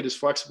to make it as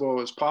flexible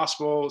as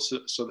possible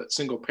so that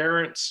single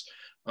parents,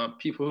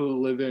 people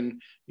who live in,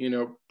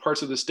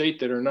 parts of the state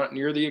that are not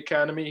near the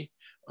academy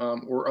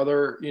or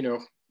other,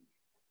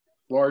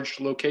 large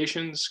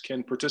locations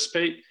can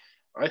participate,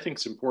 I think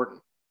it's important.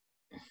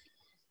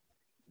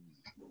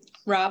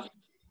 Rob?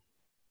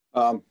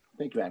 Thank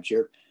you, Madam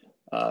Chair.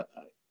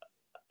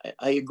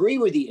 I agree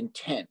with the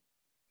intent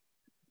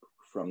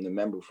from the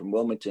member from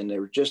Wilmington.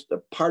 There just a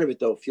part of it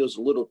though feels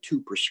a little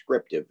too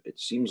prescriptive. It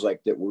seems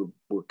like that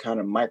we're kind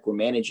of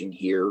micromanaging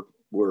here,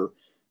 where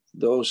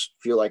those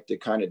feel like the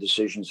kind of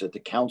decisions that the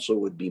council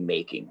would be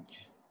making.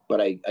 But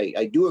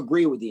I do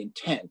agree with the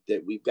intent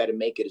that we've got to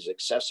make it as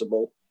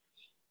accessible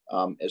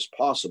as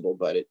possible,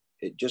 but it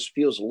just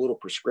feels a little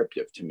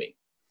prescriptive to me.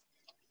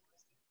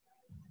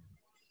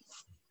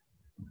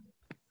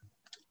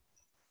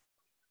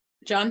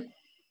 John?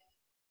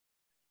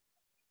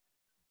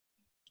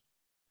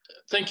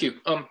 Thank you.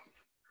 I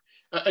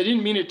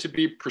didn't mean it to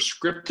be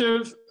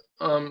prescriptive,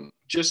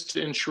 just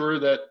to ensure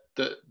that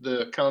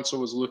the council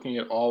was looking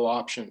at all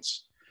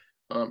options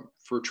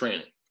for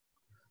training,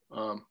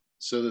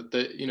 so that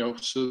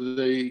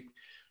they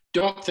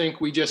don't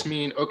think we just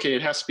mean, okay,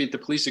 it has to be at the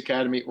police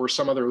academy or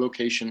some other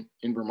location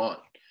in Vermont,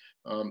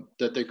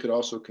 that they could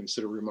also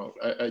consider remote.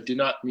 I did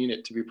not mean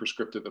it to be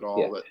prescriptive at all,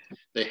 yeah. That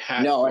they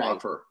had to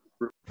offer.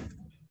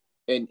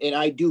 And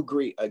I do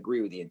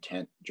agree with the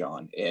intent,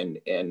 John,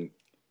 and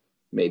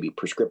maybe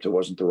prescriptive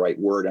wasn't the right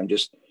word. I'm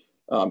just,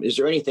 is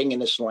there anything in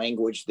this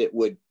language that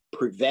would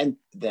prevent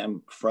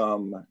them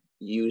from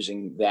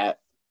using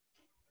that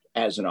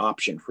as an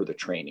option for the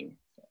training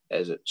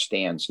as it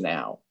stands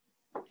now?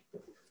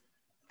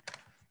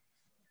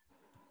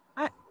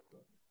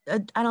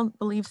 I don't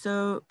believe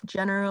so.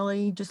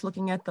 Generally, just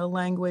looking at the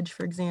language,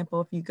 for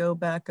example, if you go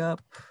back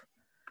up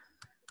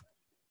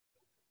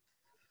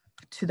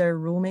to their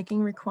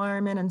rulemaking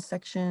requirement in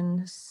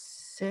section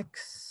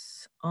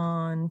 6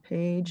 on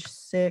page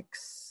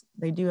 6,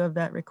 they do have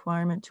that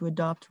requirement to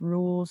adopt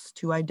rules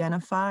to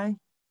identify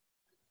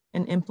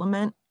and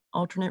implement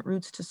alternate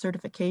routes to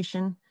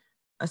certification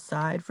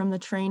aside from the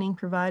training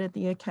provided at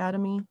the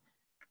academy.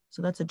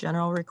 So that's a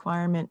general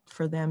requirement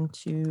for them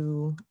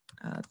to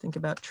think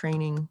about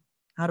training,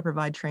 how to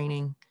provide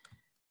training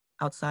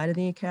outside of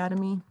the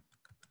academy.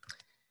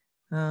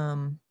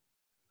 And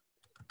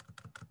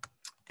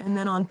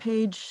then on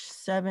page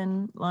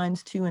 7,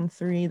 lines 2 and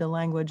 3, the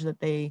language that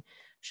they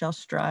shall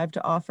strive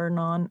to offer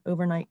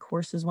non-overnight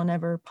courses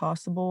whenever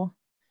possible.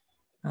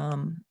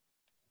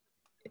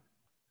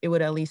 It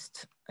would at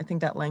least, I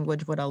think that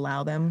language would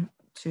allow them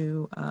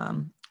to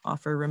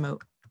offer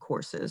remote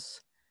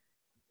courses.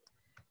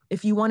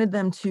 If you wanted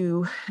them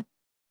to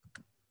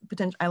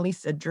potentially at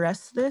least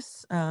address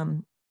this,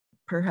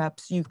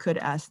 perhaps you could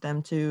ask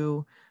them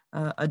to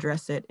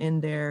address it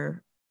in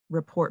their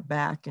report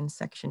back in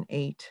section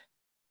 8.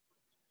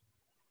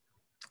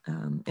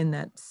 In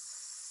that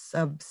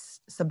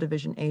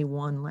subdivision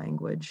A1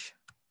 language.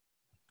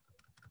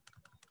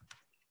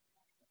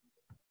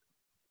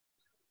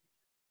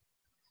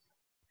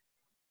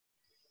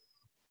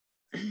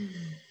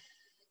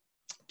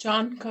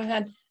 John, go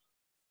ahead.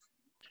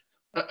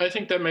 I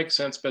think that makes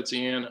sense,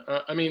 Betsy Ann.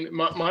 I mean,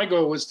 my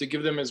goal was to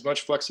give them as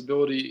much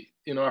flexibility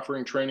in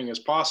offering training as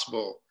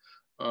possible,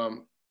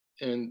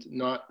 and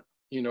not,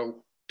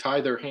 tie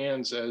their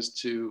hands as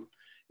to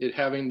it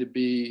having to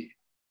be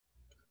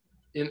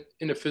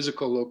in a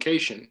physical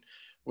location,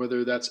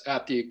 whether that's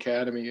at the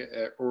academy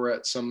or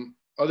at some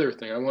other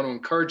thing. I want to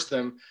encourage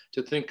them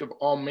to think of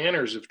all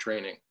manners of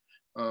training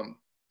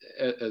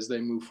as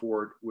they move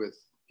forward with,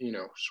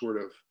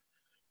 sort of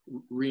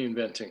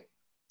reinventing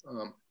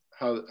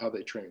how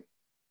they train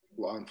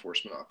law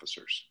enforcement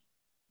officers.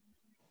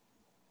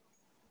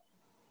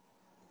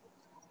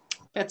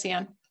 Betsy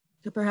Ann.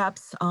 So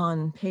perhaps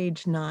on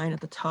page 9 at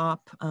the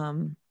top,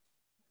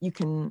 you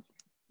can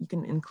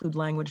include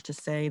language to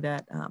say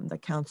that the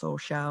council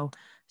shall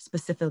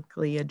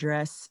specifically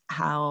address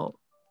how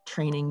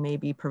training may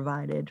be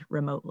provided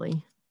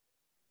remotely.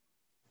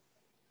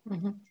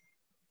 Mm-hmm.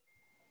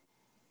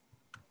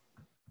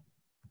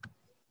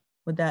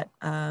 Would that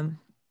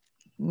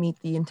meet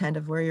the intent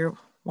of where you're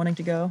wanting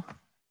to go?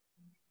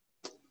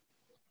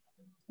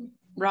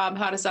 Rob,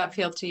 how does that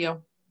feel to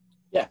you?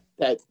 Yeah,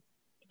 that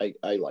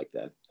I like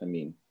that. I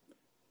mean,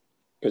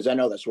 because I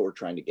know that's what we're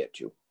trying to get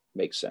to.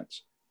 Makes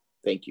sense.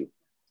 Thank you.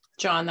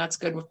 John, that's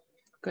good.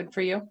 Good for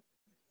you.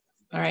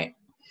 All right.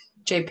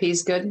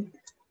 JP's good.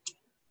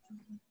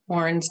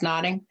 Warren's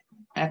nodding.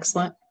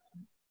 Excellent.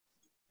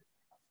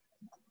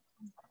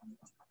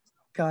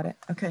 Got it.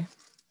 Okay.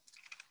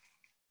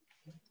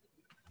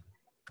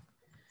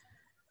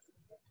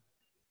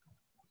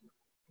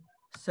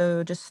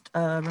 So just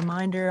a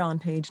reminder on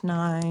page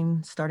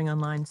 9, starting on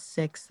line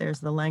 6,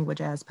 there's the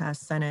language as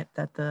passed Senate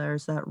that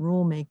there's that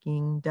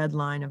rulemaking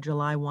deadline of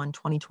July 1,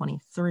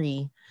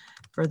 2023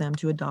 for them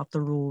to adopt the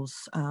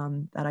rules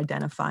that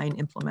identify and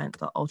implement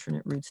the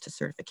alternate routes to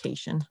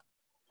certification.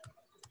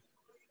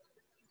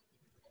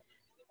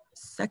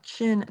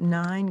 Section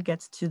 9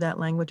 gets to that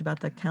language about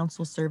the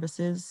council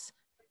services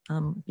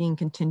being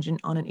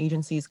contingent on an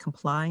agency's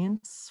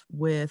compliance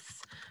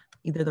with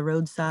either the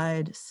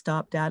roadside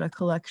stop data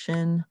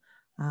collection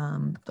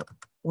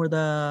or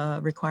the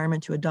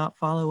requirement to adopt,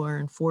 follow, or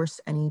enforce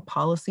any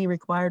policy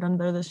required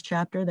under this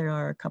chapter. There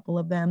are a couple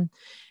of them.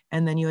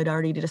 And then you had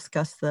already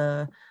discussed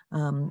the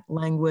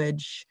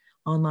language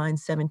on line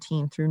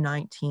 17 through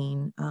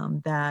 19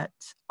 that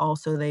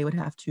also they would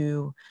have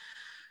to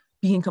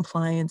be in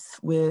compliance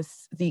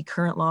with the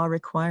current law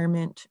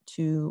requirement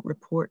to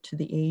report to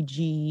the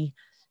AG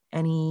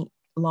any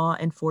law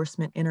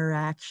enforcement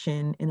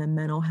interaction in a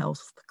mental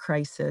health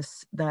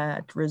crisis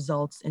that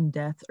results in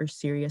death or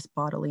serious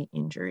bodily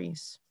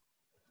injuries.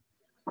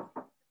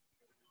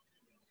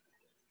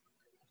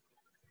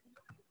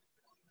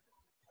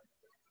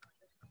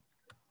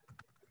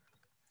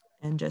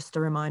 And just a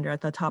reminder,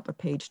 at the top of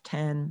page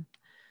 10,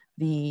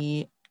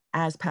 the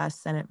as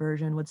passed Senate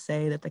version would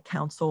say that the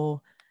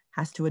council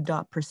has to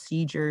adopt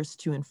procedures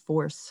to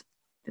enforce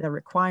the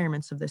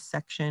requirements of this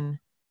section,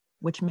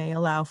 which may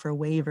allow for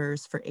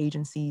waivers for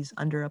agencies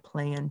under a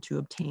plan to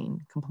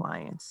obtain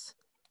compliance.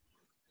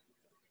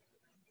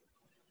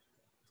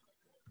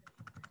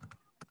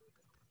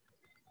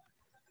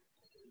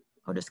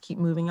 I'll just keep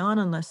moving on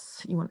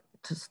unless you want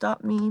to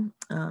stop me.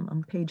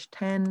 On page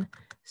 10,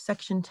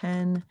 section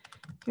 10,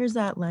 here's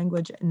that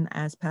language in the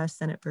as passed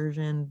Senate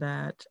version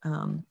that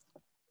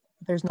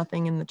there's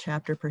nothing in the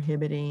chapter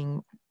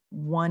prohibiting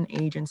one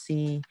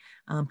agency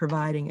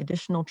providing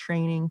additional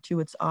training to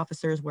its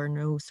officers where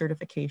no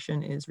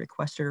certification is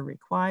requested or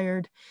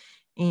required,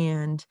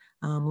 and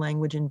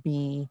language in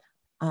B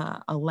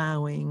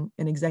allowing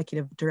an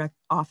executive direct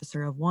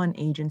officer of one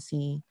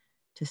agency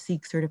to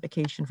seek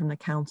certification from the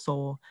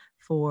council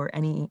for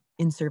any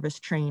in-service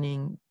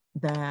training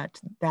that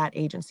that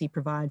agency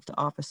provides to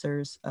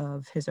officers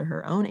of his or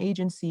her own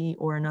agency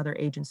or another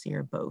agency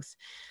or both.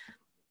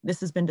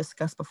 This has been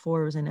discussed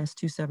before. It was in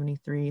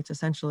S.124. It's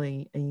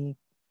essentially a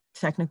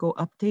technical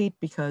update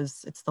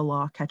because it's the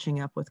law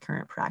catching up with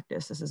current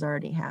practice. This is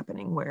already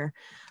happening where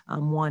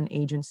one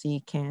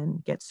agency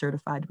can get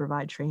certified to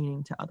provide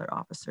training to other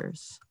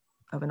officers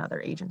of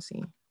another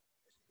agency.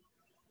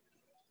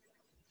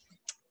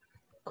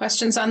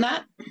 Questions on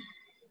that?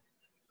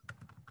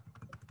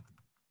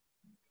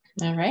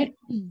 All right.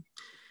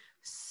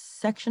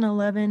 Section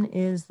 11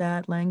 is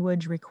that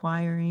language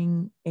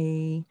requiring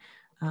a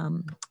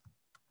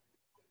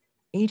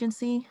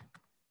agency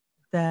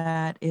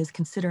that is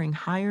considering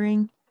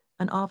hiring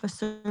an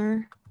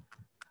officer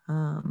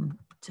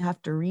to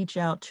have to reach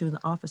out to the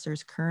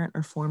officer's current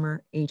or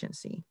former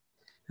agency.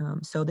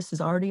 So this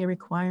is already a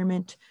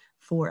requirement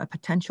for a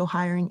potential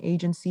hiring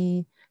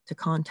agency to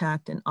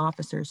contact an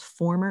officer's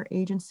former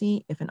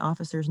agency if an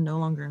officer is no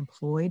longer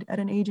employed at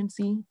an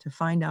agency to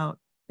find out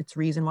its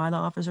reason why the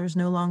officer is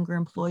no longer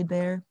employed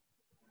there.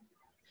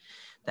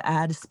 The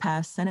as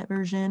passed Senate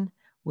version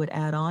would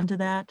add on to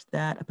that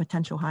a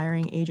potential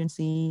hiring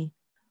agency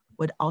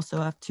would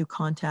also have to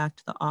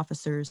contact the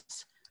officer's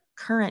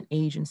current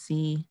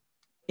agency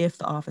if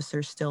the officer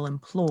is still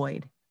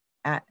employed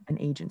at an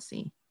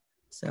agency.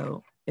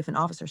 So if an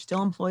officer is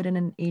still employed in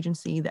an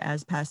agency, the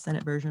as passed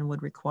Senate version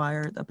would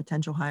require the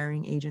potential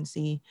hiring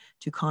agency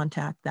to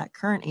contact that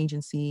current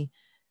agency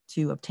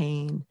to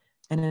obtain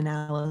an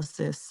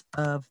analysis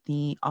of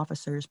the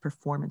officer's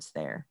performance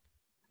there.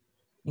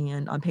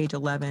 And on page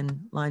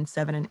 11, lines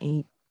 7 and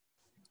 8,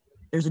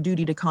 there's a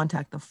duty to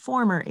contact the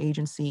former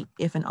agency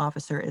if an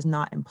officer is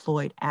not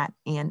employed at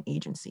an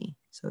agency.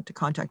 So to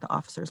contact the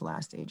officer's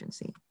last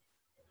agency.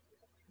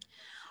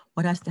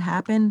 What has to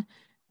happen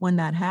when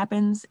that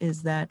happens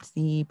is that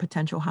the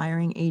potential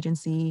hiring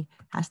agency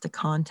has to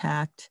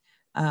contact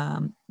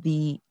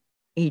the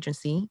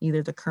agency,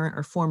 either the current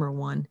or former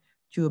one,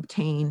 to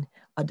obtain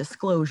a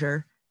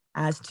disclosure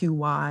as to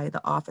why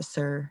the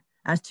officer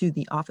as to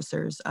the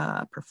officer's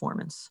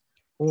performance,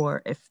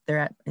 or if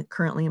they're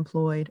currently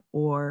employed,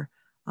 or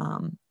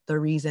the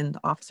reason the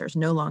officer is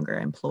no longer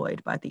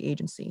employed by the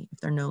agency if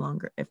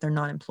they're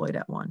not employed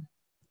at one.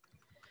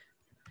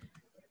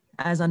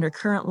 As under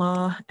current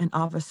law, an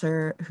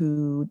officer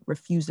who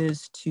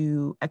refuses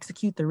to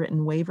execute the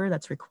written waiver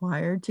that's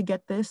required to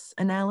get this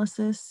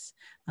analysis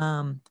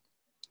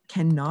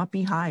cannot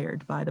be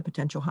hired by the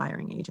potential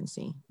hiring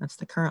agency. That's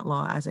the current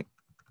law as it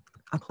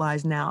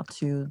applies now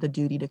to the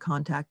duty to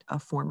contact a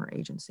former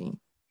agency.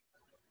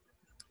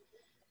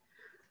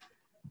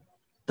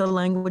 The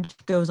language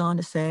goes on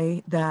to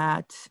say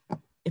that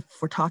if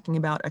we're talking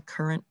about a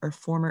current or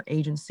former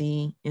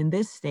agency in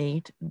this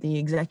state, the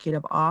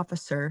executive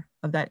officer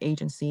of that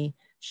agency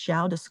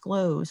shall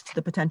disclose to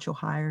the potential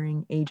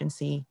hiring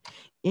agency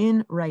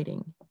in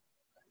writing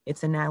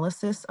its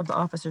analysis of the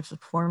officer's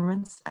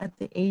performance at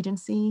the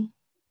agency,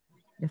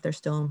 if they're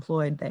still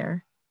employed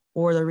there,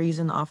 or the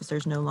reason the officer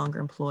is no longer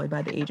employed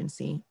by the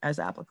agency as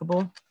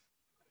applicable.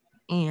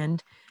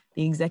 And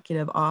the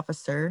executive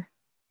officer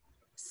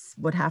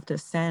would have to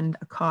send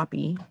a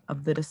copy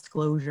of the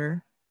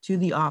disclosure to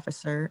the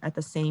officer at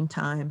the same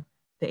time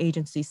the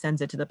agency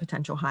sends it to the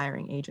potential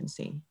hiring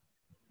agency.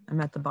 I'm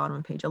at the bottom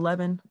of page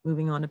 11,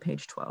 moving on to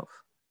page 12.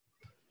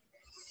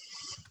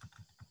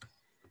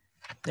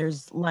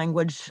 There's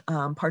language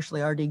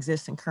partially already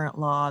exists in current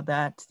law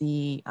that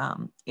the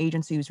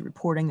agency who's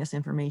reporting this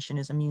information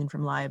is immune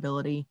from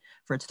liability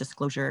for its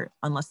disclosure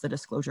unless the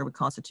disclosure would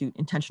constitute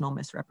intentional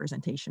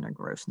misrepresentation or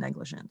gross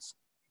negligence.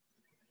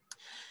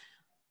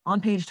 On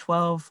page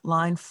 12,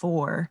 line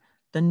 4,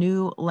 the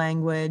new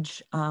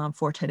language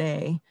for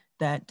today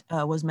that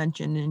was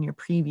mentioned in your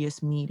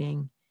previous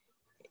meeting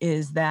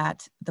is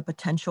that the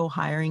potential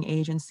hiring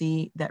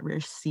agency that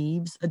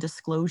receives a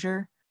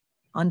disclosure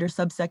under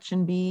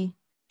subsection B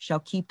shall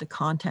keep the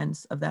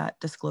contents of that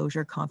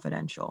disclosure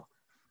confidential.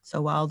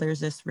 So while there's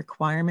this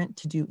requirement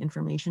to do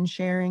information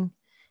sharing,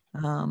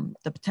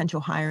 the potential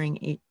hiring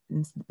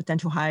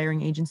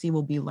agency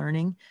will be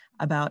learning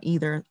about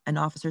either an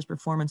officer's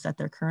performance at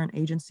their current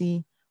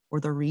agency or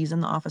the reason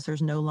the officer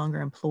is no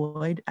longer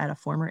employed at a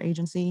former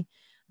agency.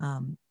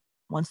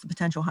 Once the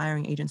potential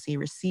hiring agency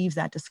receives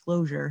that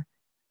disclosure,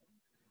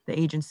 the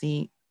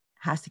agency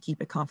has to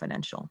keep it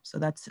confidential. So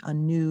that's a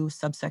new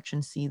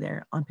subsection C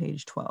there on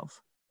page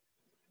 12,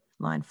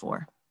 line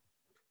 4.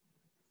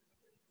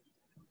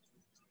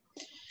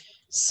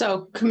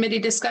 So committee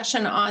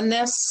discussion on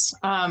this.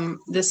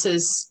 This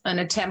is an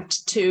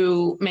attempt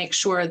to make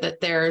sure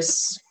that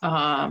there's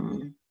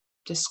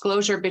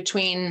disclosure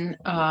between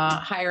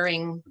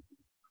hiring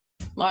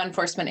law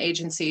enforcement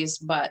agencies,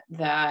 but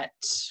that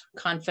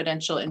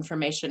confidential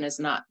information is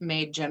not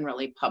made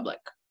generally public.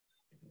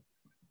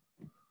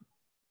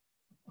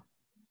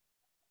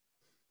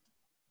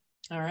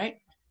 All right,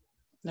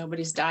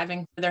 nobody's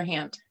diving for their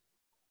hand.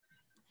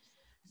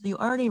 So you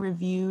already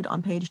reviewed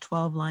on page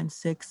 12, line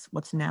 6,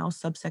 what's now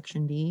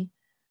subsection D.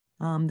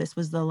 This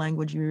was the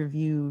language you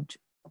reviewed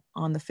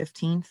on the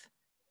 15th,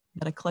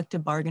 that a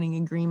collective bargaining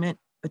agreement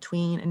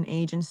between an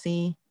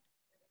agency,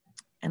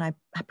 and I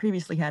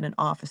previously had an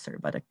officer,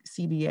 but a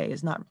CBA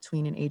is not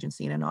between an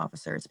agency and an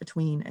officer. It's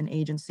between an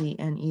agency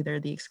and either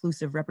the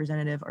exclusive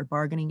representative or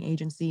bargaining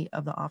agency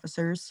of the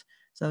officers.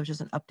 So it's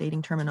just an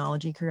updating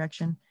terminology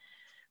correction.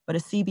 But a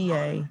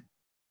CBA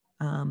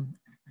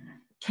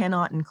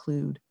cannot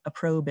include a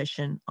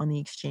prohibition on the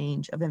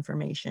exchange of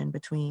information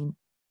between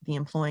the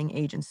employing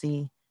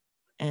agency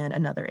and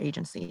another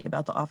agency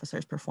about the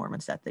officer's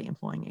performance at the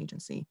employing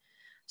agency.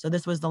 So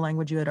this was the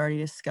language you had already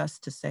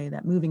discussed to say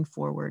that moving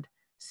forward,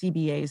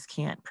 CBAs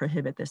can't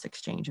prohibit this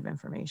exchange of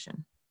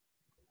information.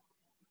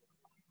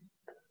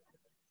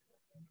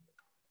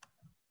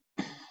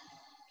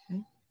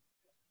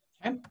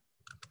 Okay.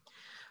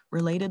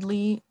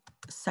 Relatedly,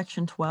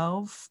 section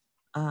 12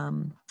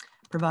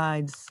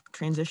 provides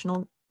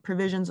transitional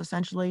provisions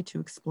essentially to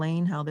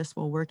explain how this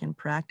will work in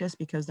practice,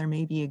 because there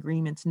may be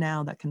agreements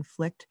now that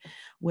conflict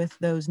with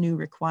those new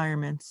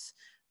requirements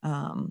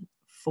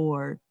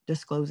for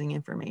disclosing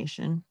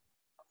information.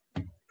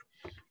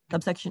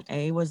 Subsection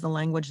A was the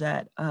language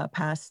that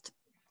passed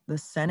the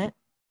Senate,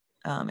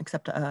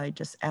 except I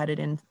just added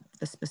in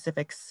the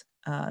specifics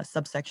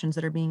subsections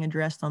that are being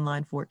addressed on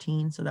line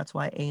 14. So that's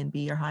why A and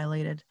B are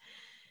highlighted.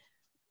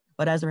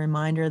 But as a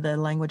reminder, the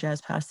language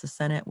as passed the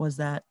Senate was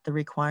that the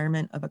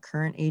requirement of a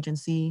current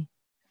agency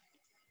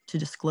to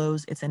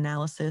disclose its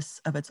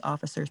analysis of its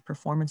officers'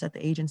 performance at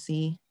the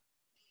agency,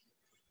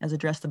 as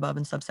addressed above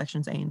in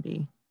subsections A and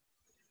B,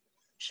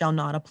 shall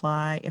not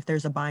apply if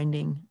there's a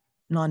binding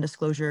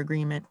non-disclosure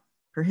agreement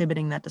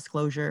prohibiting that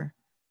disclosure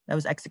that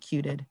was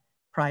executed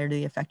prior to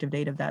the effective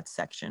date of that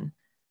section.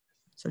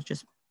 So it's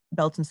just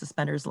belts and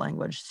suspenders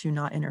language to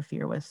not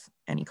interfere with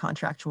any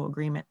contractual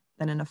agreement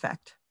then in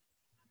effect.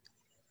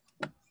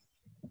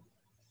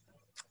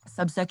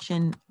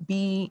 Subsection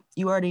B,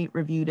 you already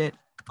reviewed it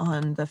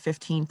on the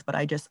 15th, but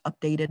I just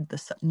updated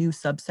the new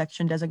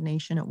subsection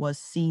designation. It was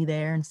C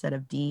there instead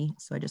of D,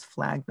 so I just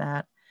flagged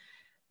that.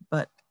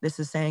 But this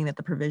is saying that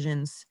the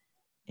provisions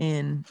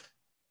in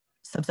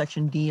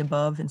subsection D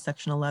above in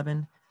section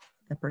 11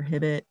 that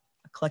prohibit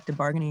a collective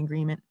bargaining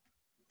agreement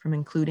from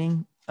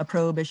including a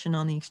prohibition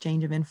on the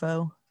exchange of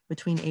info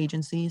between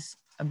agencies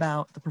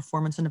about the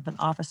performance of an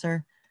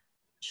officer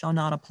shall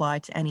not apply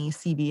to any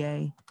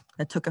CBA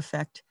that took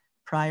effect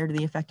prior to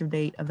the effective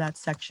date of that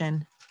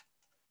section,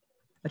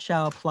 but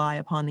shall apply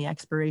upon the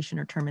expiration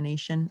or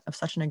termination of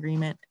such an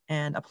agreement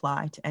and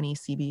apply to any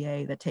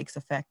CBA that takes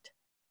effect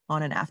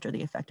on and after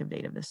the effective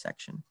date of this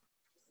section.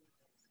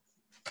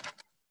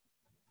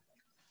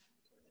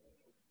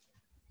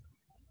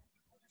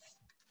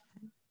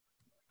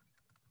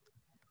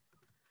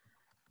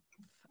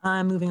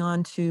 I'm moving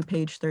on to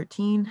page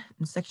 13.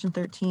 In section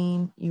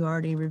 13, you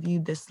already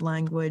reviewed this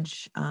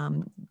language.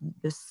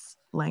 This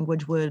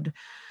language would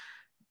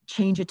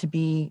change it to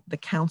be the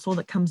council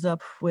that comes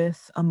up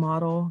with a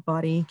model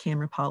body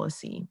camera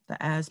policy.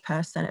 The as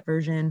passed Senate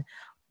version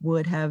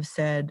would have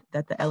said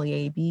that the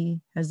LEAB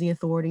has the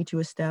authority to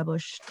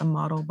establish a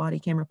model body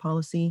camera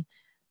policy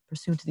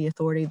pursuant to the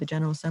authority the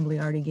General Assembly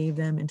already gave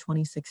them in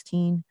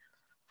 2016.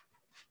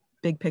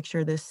 Big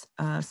picture, this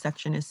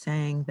section is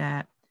saying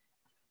that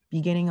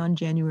beginning on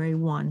January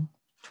 1,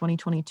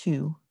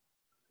 2022,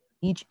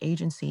 each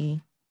agency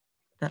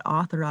that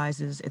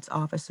authorizes its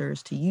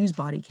officers to use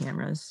body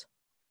cameras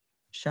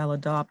shall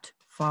adopt,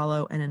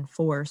 follow, and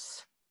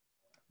enforce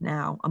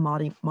now a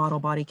model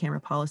body camera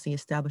policy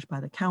established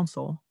by the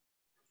council,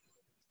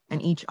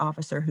 and each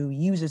officer who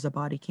uses a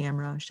body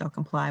camera shall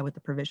comply with the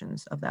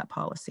provisions of that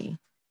policy.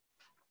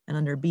 And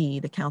under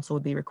B, the council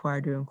would be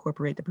required to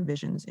incorporate the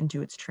provisions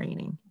into its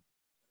training.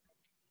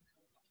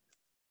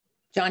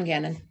 John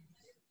Gannon.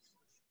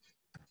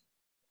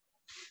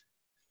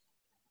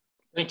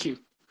 Thank you.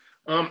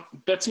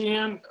 Betsy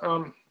Ann,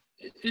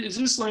 is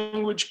this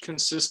language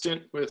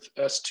consistent with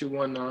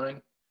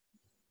S.124?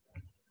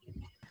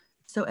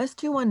 So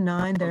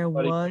S.124, there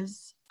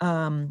was,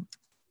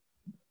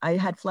 I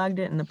had flagged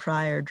it in the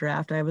prior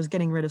draft. I was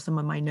getting rid of some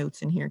of my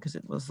notes in here because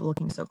it was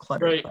looking so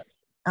cluttered. Right.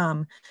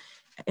 But,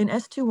 in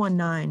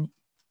S.219,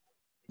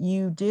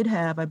 you did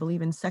have, I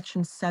believe in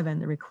section 7,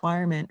 the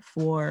requirement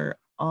for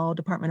all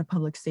Department of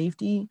Public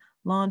Safety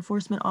law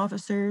enforcement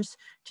officers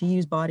to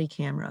use body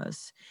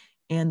cameras.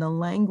 And the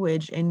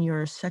language in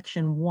your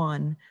section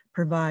 1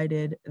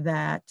 provided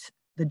that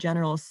the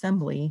General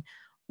Assembly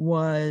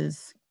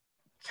was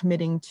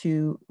committing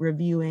to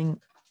reviewing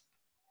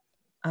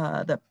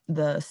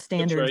the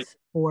standards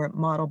for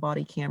model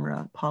body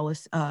camera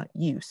policy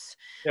use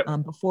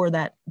before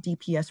that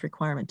DPS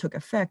requirement took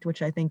effect,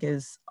 which I think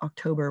is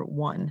October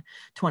 1,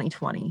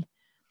 2020.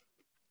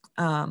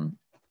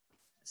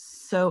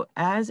 So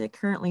as it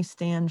currently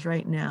stands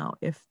right now,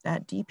 if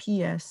that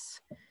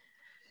DPS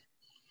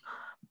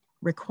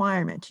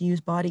requirement to use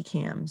body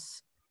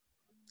cams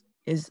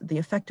is the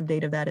effective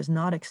date of that is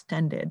not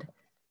extended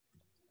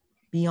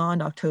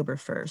beyond October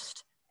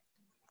 1st,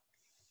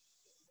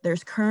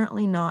 there's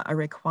currently not a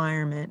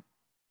requirement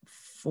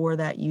for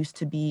that use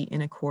to be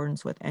in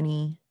accordance with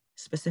any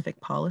specific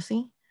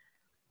policy.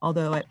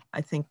 Although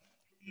I think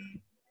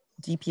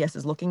DPS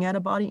is looking at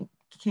a body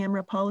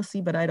camera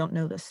policy, but I don't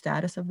know the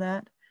status of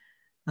that.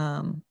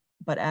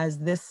 But as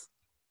this,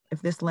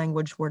 if this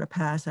language were to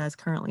pass as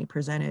currently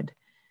presented,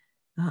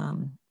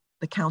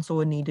 the council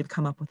would need to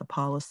come up with a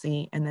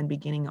policy, and then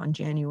beginning on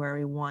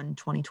January 1,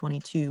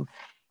 2022,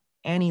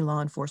 any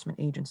law enforcement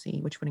agency,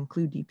 which would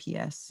include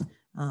DPS,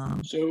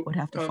 would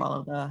have to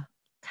follow the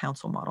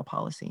council model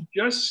policy.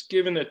 Just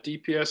given that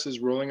DPS is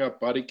rolling out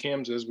body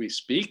cams as we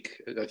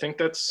speak, I think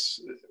that's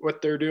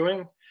what they're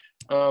doing.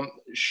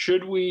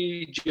 Should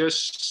we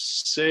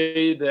just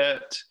say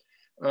that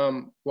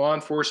law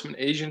enforcement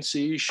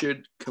agencies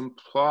should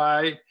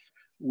comply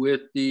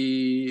with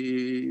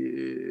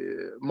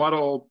the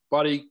model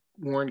body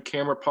worn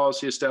camera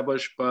policy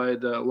established by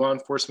the Law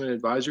Enforcement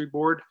Advisory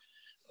Board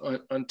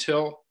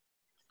until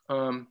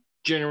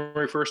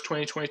January 1st,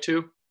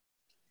 2022,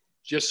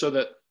 just so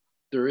that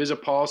there is a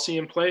policy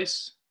in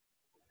place?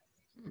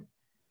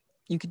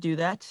 You could do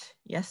that,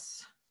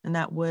 yes. And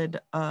that would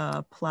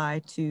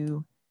apply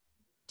to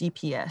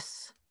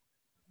DPS.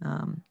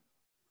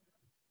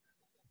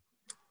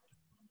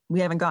 We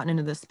haven't gotten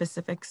into the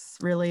specifics,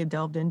 really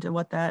delved into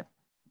what that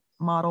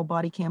model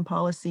body cam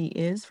policy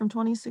is from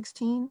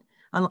 2016,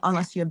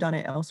 unless you have done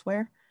it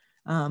elsewhere.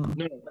 No,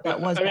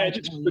 that was I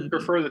just would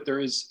prefer that there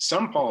is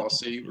some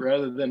policy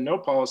rather than no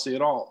policy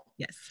at all.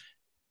 Yes.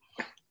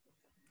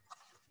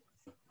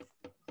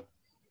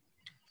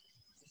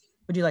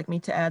 Would you like me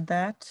to add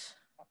that?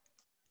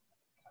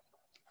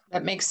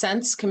 That makes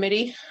sense,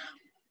 committee.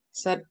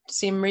 Does that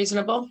seem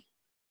reasonable?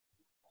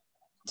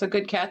 It's a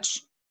good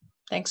catch.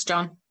 Thanks,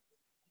 John.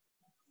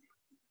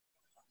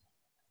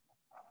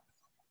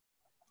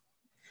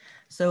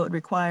 So it would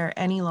require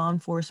any law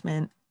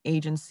enforcement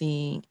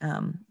agency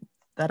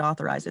that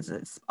authorizes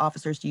its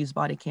officers to use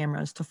body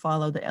cameras to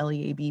follow the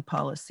LEAB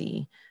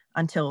policy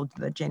until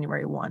the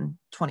January 1,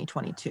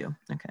 2022.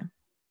 Okay.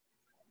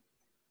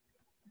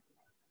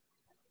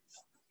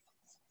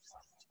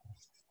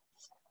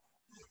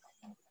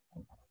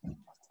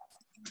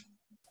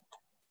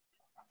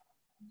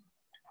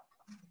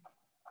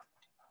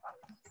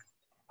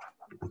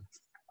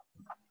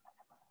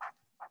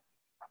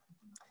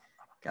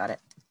 Got it.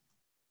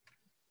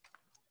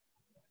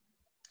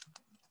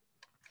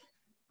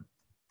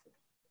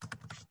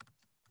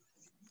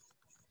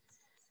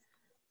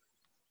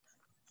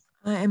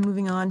 I am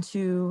moving on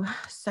to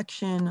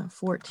section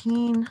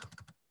 14.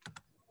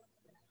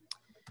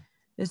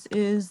 This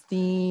is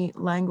the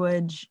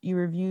language you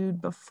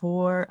reviewed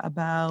before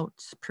about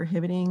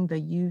prohibiting the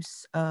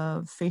use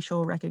of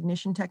facial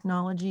recognition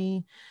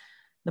technology.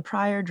 The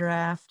prior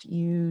draft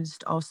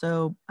used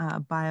also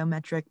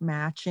biometric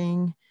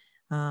matching,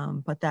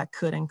 but that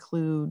could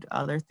include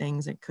other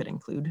things. It could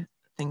include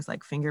things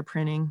like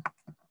fingerprinting.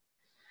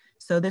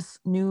 So this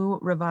new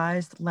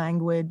revised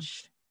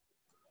language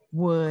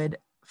would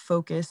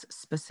focus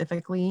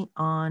specifically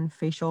on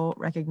facial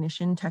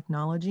recognition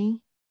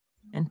technology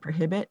and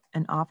prohibit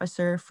an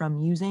officer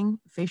from using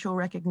facial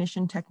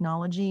recognition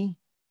technology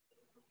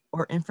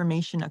or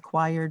information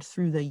acquired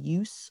through the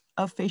use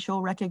of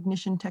facial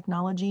recognition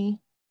technology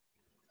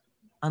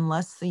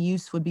unless the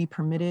use would be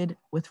permitted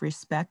with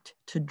respect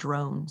to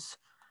drones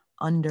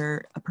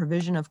under a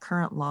provision of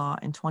current law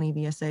in 20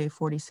 VSA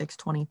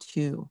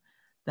 4622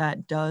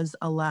 that does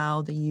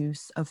allow the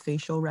use of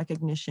facial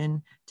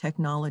recognition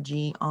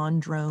technology on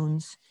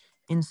drones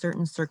in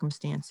certain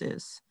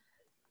circumstances,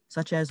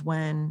 such as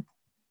when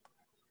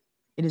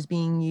it is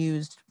being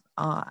used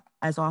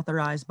as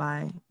authorized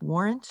by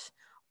warrant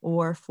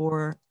or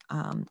for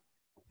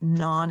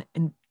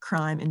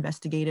non-crime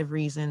investigative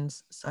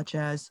reasons, such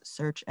as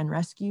search and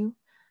rescue.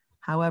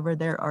 However,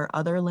 there are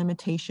other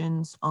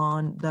limitations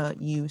on the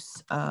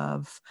use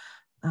of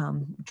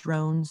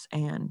drones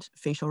and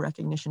facial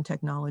recognition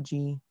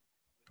technology,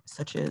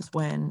 such as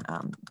when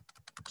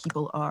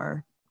people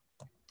are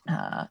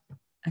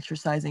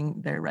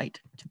exercising their right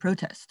to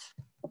protest.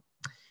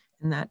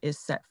 And that is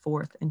set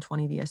forth in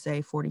 20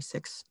 VSA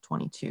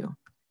 4622.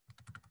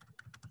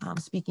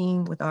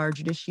 Speaking with our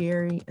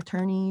judiciary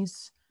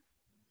attorneys,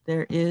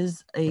 there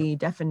is a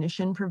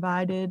definition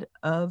provided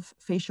of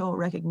facial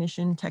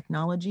recognition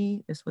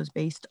technology. This was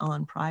based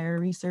on prior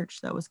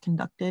research that was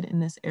conducted in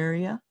this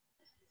area.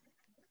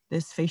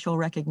 This facial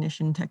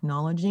recognition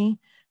technology,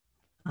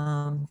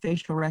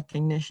 facial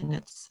recognition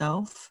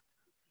itself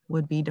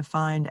would be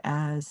defined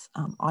as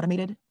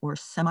automated or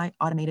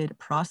semi-automated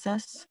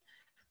process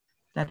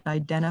that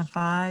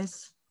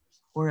identifies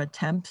or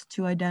attempts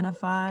to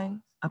identify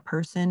a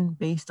person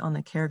based on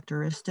the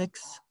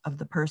characteristics of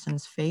the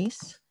person's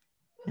face,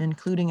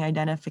 including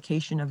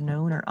identification of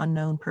known or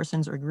unknown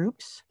persons or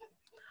groups,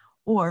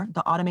 or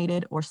the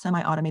automated or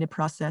semi-automated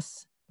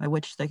process by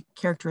which the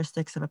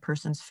characteristics of a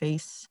person's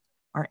face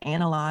are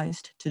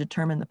analyzed to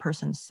determine the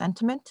person's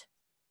sentiment,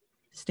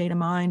 state of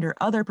mind, or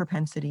other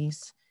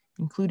propensities,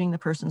 including the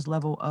person's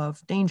level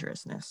of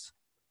dangerousness.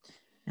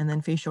 And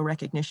then facial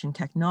recognition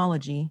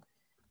technology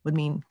would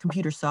mean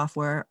computer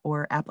software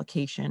or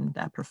application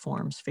that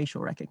performs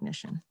facial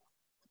recognition.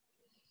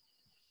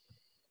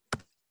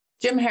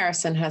 Jim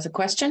Harrison has a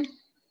question.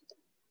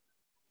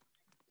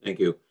 Thank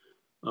you.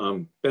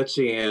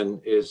 Betsy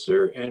Ann, is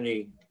there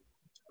any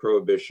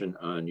prohibition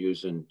on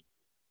using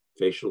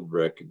facial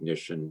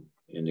recognition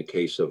in the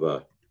case of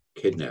a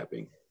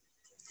kidnapping?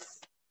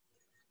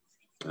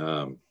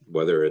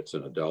 Whether it's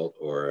an adult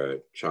or a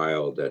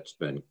child that's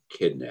been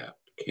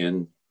kidnapped,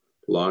 can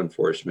law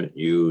enforcement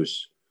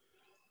use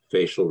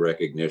facial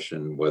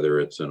recognition, whether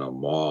it's in a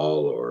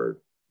mall or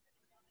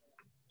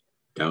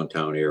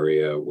downtown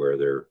area where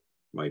there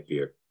might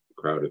be a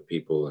crowd of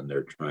people and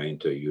they're trying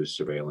to use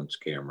surveillance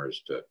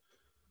cameras to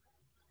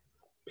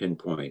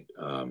pinpoint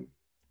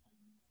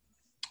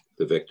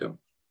the victim?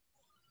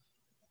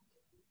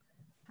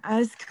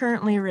 As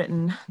currently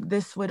written,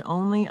 this would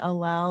only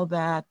allow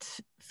that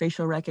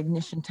facial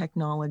recognition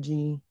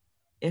technology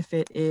if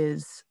it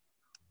is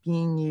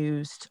being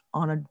used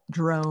on a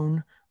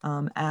drone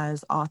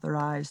as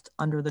authorized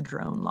under the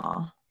drone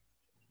law.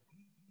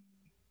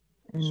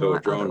 So a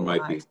drone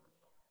might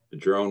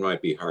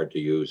be hard to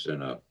use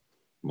in a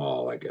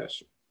mall, I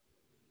guess,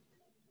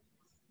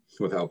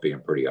 without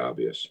being pretty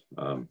obvious.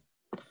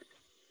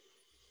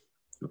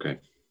 Okay,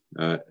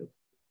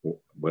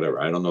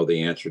 whatever. I don't know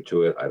the answer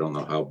to it. I don't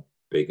know how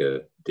big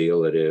a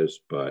deal it is,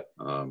 but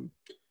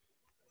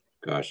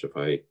gosh, if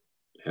I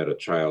had a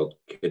child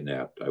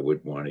kidnapped, I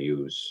would want to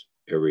use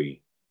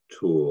every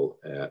tool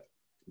at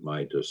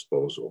my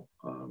disposal.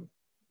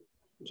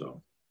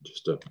 So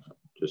just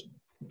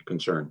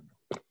concern.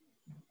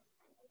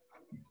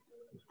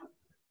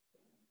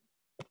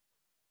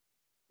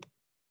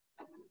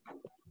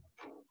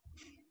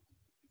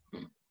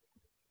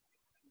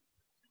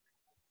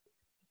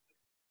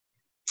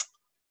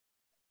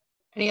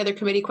 Any other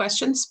committee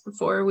questions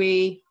before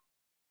we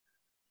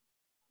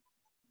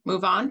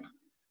move on?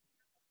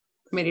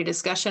 Committee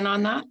discussion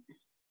on that?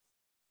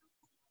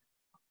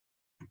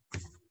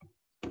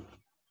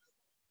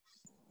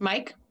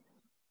 Mike?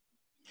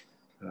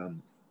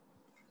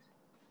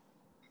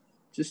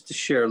 Just to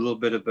share a little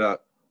bit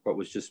about what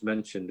was just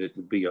mentioned, it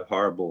would be a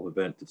horrible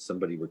event if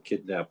somebody were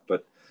kidnapped,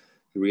 but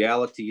the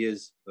reality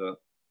is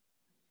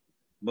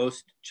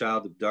most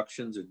child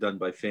abductions are done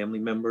by family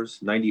members,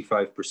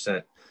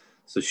 95%.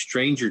 So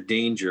stranger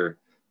danger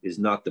is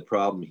not the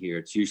problem here.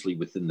 It's usually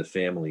within the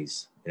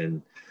families,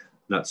 and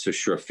not so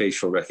sure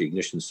facial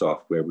recognition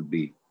software would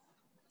be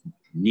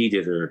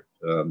needed or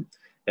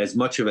as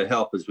much of a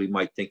help as we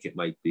might think it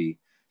might be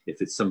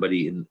if it's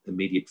somebody in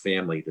immediate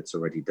family that's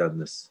already done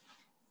this.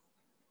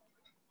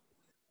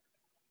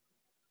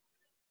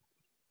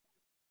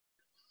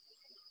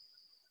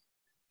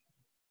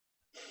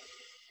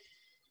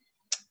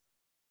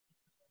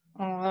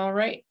 All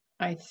right,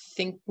 I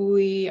think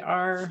we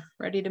are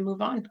ready to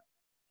move on.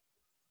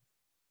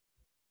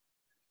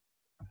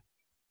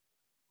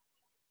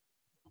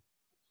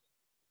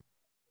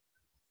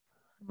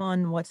 I'm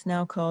on what's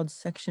now called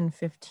section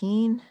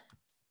 15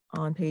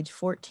 on page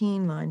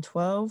 14, line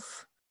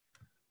 12.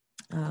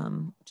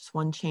 Just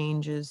one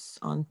change is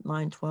on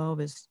line 12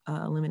 is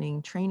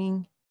eliminating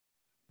training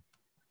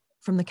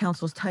from the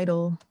council's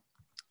title.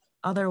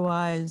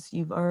 Otherwise,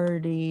 we've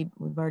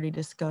already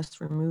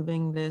discussed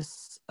removing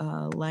this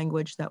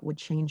language that would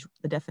change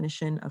the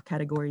definition of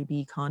category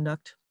B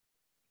conduct,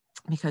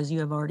 because you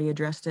have already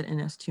addressed it in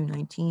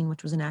S.124,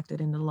 which was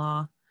enacted into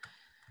law.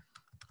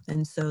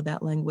 And so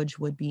that language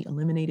would be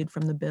eliminated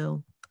from the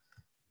bill.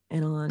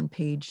 And on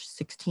page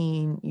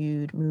 16,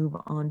 you'd move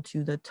on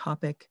to the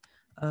topic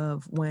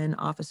of when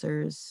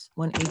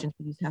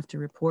agencies have to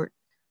report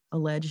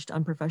alleged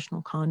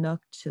unprofessional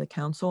conduct to the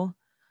council.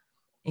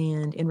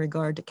 And in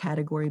regard to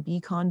category B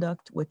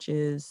conduct, which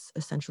is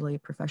essentially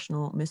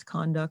professional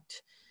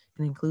misconduct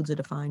and includes a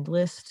defined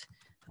list,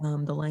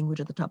 the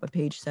language at the top of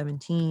page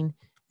 17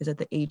 is that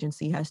the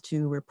agency has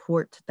to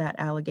report that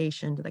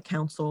allegation to the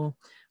council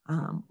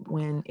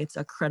when it's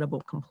a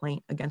credible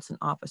complaint against an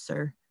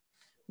officer,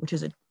 which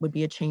would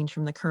be a change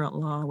from the current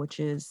law, which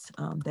is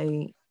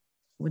the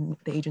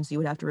agency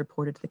would have to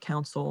report it to the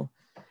council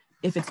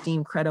if it's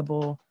deemed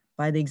credible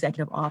by the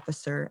executive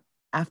officer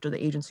after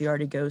the agency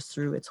already goes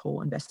through its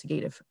whole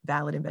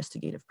valid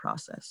investigative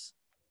process.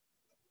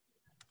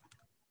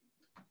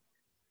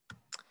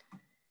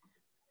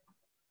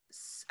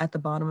 At the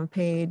bottom of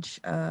page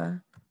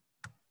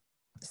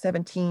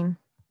 17,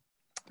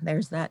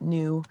 there's that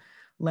new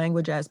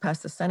language as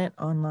passed the Senate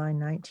on line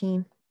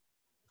 19,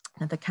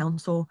 that the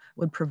council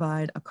would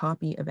provide a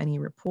copy of any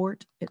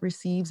report it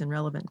receives and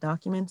relevant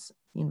documents,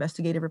 the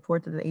investigative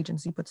report that the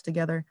agency puts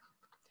together,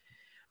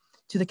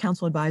 to the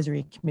council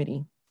advisory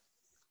committee,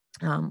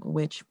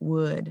 which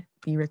would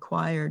be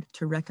required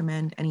to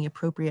recommend any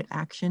appropriate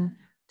action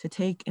to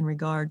take in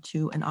regard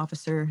to an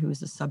officer who is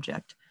the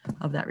subject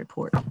of that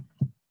report.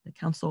 The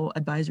council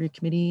advisory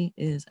committee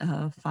is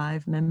a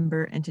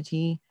 5-member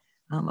entity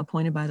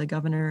appointed by the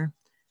governor,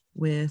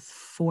 with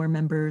 4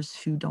 members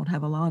who don't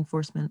have a law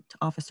enforcement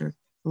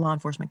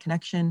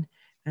connection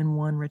and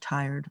 1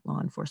 retired law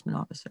enforcement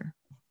officer.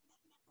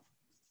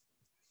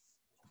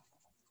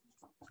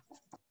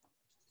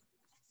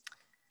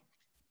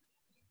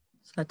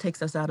 So that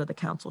takes us out of the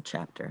council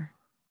chapter.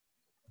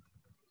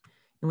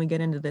 And we get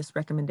into this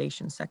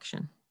recommendation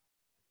section.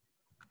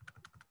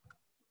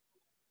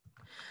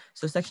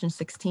 So section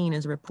 16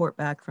 is a report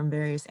back from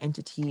various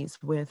entities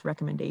with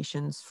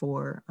recommendations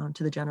for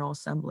to the General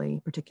Assembly,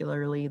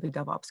 particularly the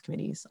GovOps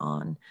committees,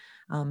 on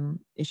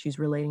issues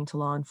relating to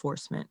law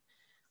enforcement.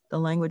 The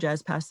language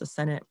as passed the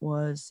Senate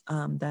was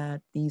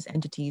that these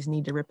entities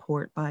need to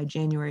report by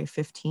January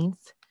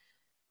 15th.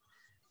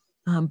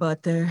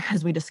 But there,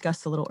 as we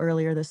discussed a little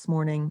earlier this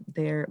morning,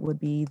 there would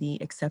be the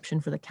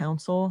exception for the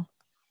council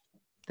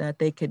that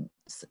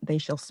they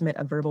shall submit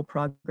a verbal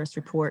progress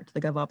report to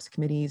the GovOps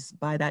committees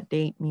by that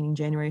date, meaning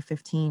January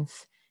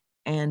 15th,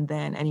 and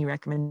then any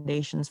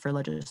recommendations for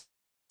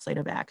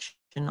legislative action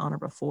on or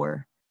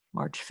before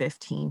March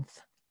 15th,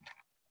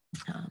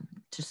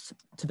 just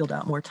to build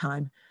out more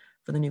time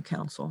for the new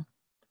council.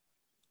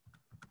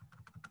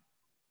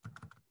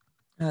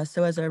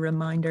 So as a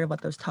reminder of what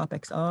those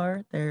topics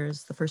are,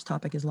 the first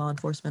topic is law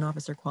enforcement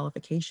officer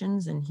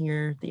qualifications, and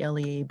here the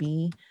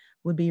LEAB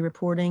would be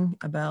reporting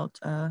about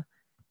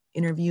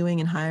interviewing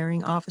and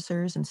hiring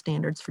officers and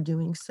standards for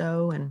doing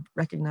so, and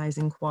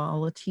recognizing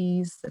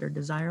qualities that are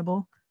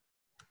desirable,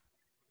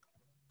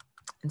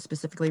 and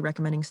specifically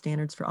recommending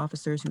standards for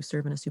officers who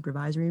serve in a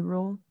supervisory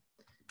role.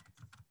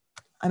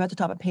 I'm at the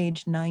top of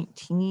page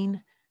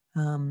 19.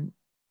 The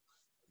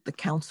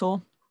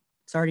council,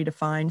 it's already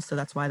defined, so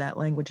that's why that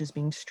language is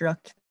being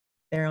struck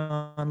there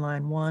on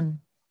line 1.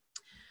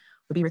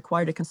 Would be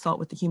required to consult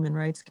with the Human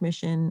Rights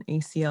Commission,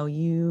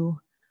 ACLU.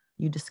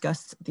 You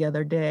discussed the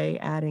other day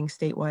adding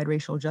statewide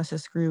racial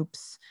justice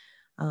groups.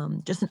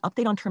 Just an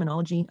update on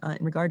terminology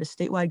in regard to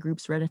statewide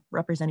groups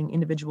representing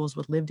individuals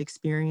with lived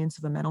experience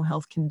of a mental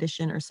health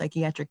condition or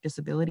psychiatric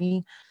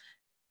disability.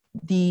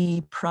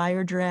 The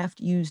prior draft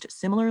used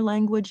similar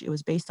language. It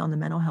was based on the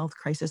Mental Health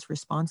Crisis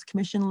Response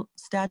Commission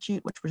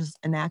statute, which was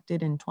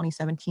enacted in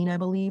 2017, I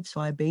believe.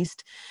 So I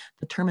based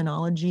the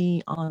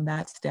terminology on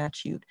that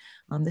statute.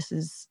 This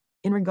is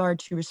in regard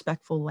to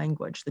respectful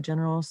language. The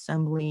General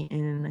Assembly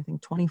in, I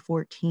think,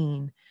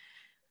 2014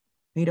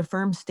 made a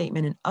firm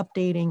statement in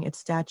updating its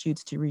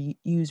statutes to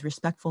use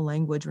respectful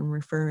language when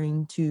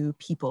referring to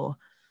people.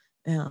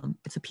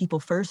 It's a people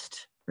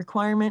first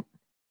requirement.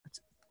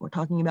 we're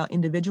talking about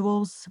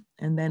individuals.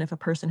 And then if a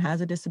person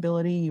has a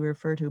disability, you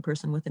refer to a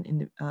person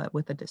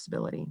with a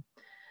disability.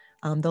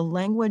 The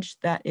language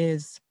that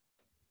is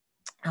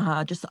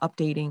just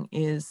updating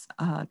is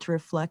to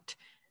reflect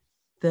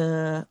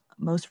the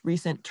most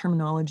recent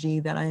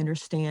terminology that I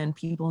understand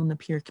people in the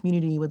peer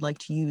community would like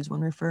to use when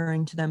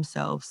referring to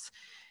themselves.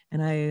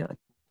 And I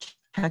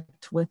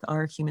checked with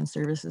our human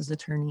services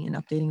attorney in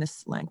updating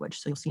this language.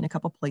 So you'll see in a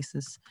couple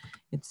places,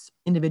 it's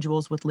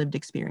individuals with lived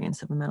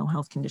experience of a mental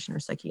health condition or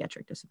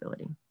psychiatric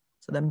disability.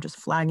 So I'm just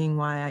flagging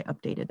why I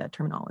updated that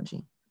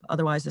terminology.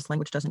 Otherwise, this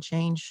language doesn't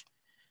change.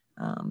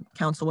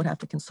 Council would have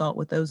to consult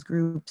with those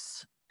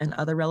groups and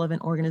other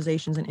relevant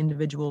organizations and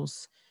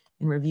individuals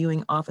in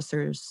reviewing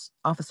officer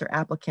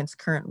applicants'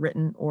 current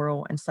written,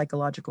 oral, and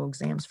psychological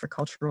exams for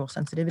cultural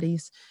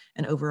sensitivities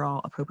and overall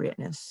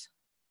appropriateness.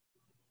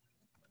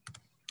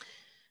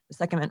 The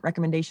second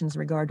recommendations in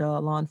regard to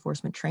law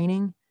enforcement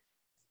training.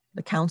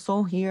 The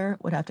council here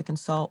would have to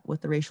consult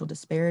with the racial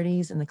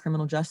disparities in the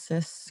criminal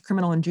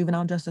and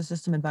juvenile justice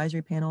system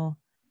advisory panel,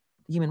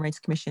 the Human Rights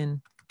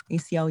Commission,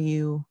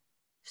 ACLU,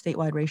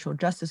 statewide racial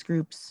justice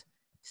groups,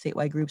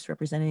 statewide groups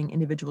representing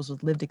individuals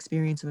with lived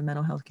experience of a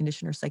mental health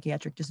condition or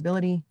psychiatric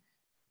disability,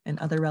 and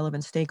other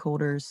relevant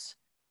stakeholders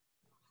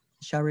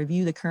shall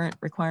review the current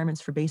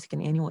requirements for basic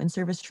and annual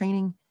in-service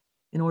training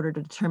in order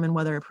to determine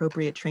whether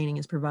appropriate training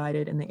is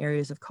provided in the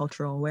areas of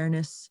cultural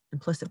awareness,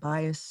 implicit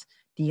bias,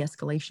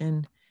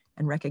 de-escalation,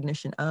 and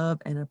recognition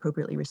of and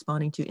appropriately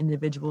responding to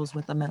individuals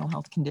with a mental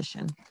health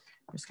condition.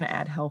 I'm just gonna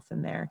add health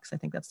in there because I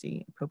think that's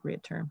the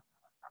appropriate term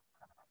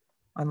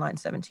on line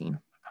 17.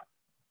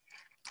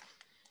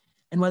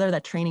 And whether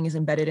that training is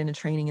embedded in a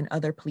training in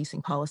other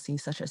policing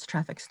policies such as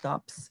traffic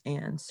stops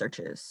and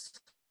searches.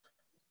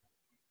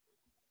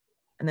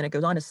 And then it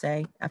goes on to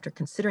say, after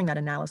considering that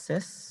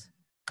analysis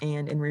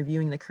and in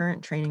reviewing the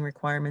current training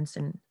requirements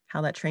and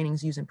how that training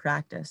is used in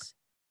practice,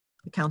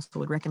 the council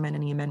would recommend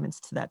any amendments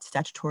to that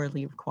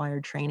statutorily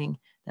required training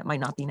that might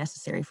not be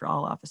necessary for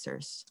all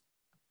officers.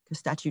 Because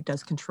statute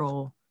does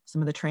control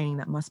some of the training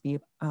that must be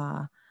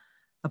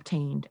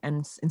obtained,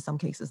 and in some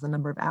cases, the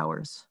number of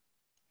hours.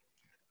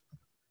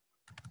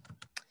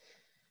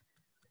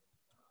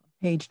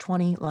 Page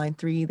 20, line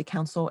 3, the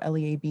council,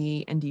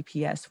 LEAB, and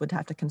DPS would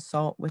have to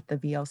consult with the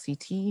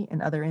VLCT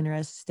and other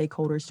interested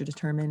stakeholders to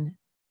determine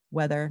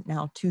whether,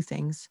 now two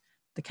things,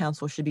 the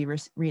council should be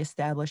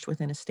reestablished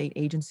within a state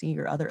agency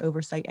or other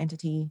oversight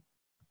entity,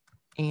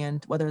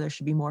 and whether there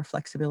should be more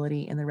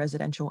flexibility in the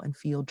residential and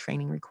field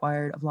training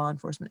required of law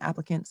enforcement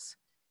applicants,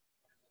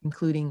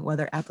 including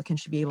whether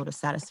applicants should be able to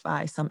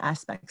satisfy some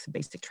aspects of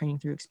basic training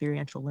through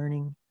experiential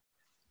learning,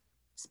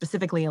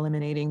 specifically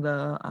eliminating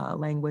the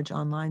language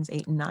on lines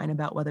 8 and 9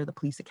 about whether the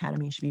police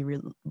academy should be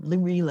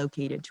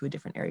relocated to a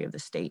different area of the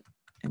state.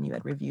 And you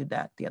had reviewed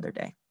that the other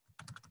day.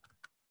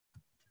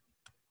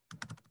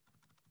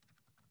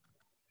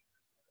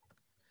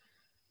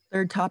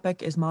 Third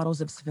topic is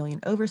models of civilian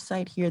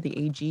oversight. Here,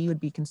 the AG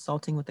would be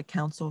consulting with the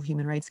Council of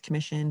Human Rights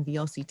Commission,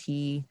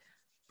 VLCT,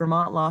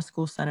 Vermont Law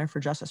School Center for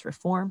Justice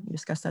Reform. We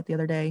discussed that the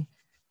other day.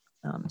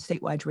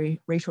 Statewide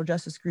racial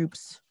justice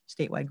groups,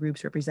 statewide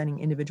groups representing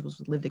individuals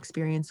with lived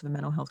experience of a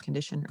mental health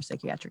condition or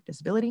psychiatric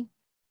disability,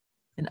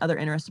 and other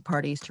interested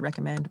parties to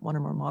recommend one or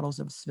more models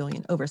of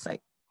civilian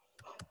oversight.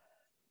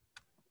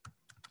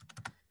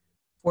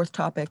 Fourth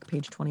topic,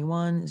 page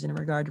 21, is in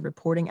regard to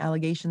reporting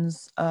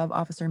allegations of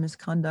officer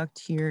misconduct.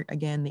 Here,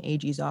 again, the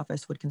AG's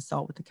office would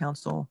consult with the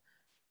Council,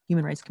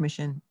 Human Rights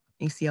Commission,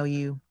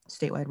 ACLU,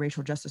 statewide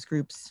racial justice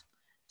groups,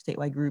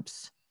 statewide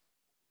groups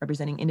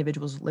representing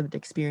individuals with lived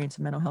experience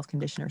of mental health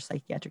condition or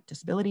psychiatric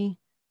disability,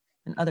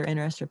 and other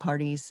interested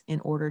parties in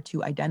order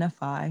to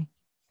identify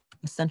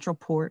a central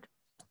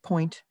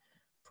point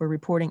for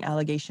reporting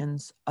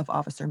allegations of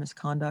officer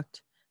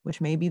misconduct,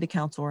 which may be the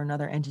council or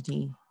another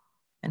entity,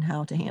 and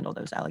how to handle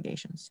those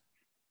allegations.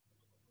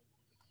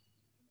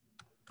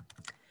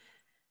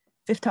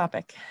 Fifth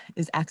topic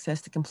is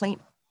access to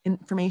complaint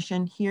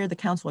information. Here, the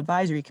Council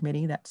Advisory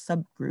Committee, that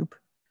subgroup,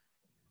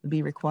 would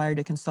be required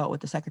to consult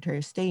with the Secretary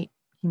of State,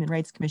 Human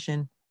Rights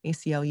Commission,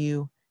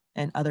 ACLU,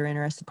 and other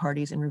interested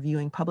parties in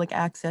reviewing public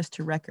access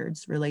to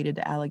records related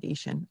to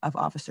allegation of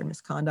officer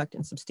misconduct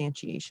and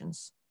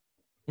substantiations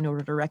in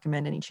order to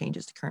recommend any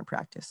changes to current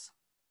practice.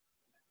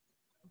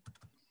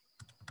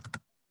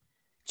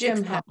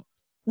 Jim,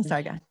 I'm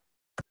sorry, guy.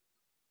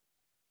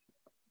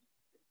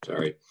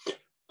 Sorry.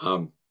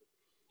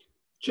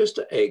 Just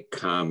a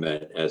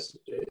comment as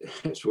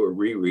we're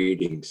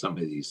rereading some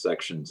of these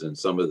sections and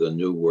some of the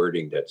new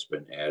wording that's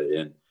been added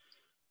in.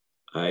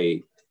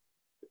 I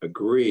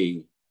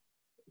agree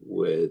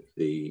with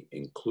the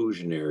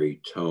inclusionary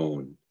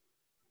tone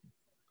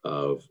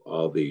of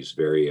all these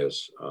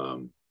various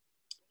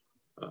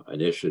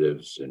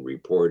initiatives and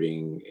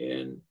reporting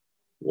and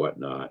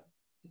whatnot.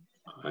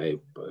 A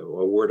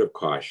word of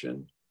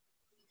caution.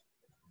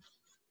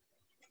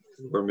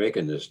 We're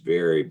making this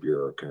very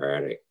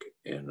bureaucratic,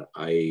 and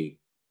I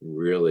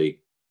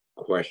really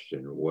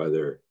question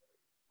whether,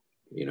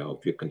 you know,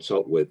 if you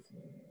consult with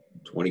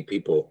 20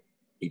 people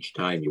each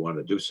time you want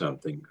to do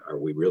something, are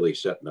we really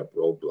setting up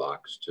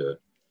roadblocks to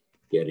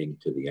getting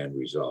to the end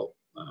result?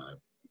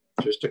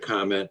 Just a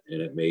comment,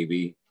 and it may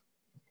be,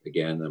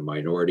 again, a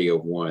minority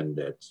of one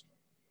that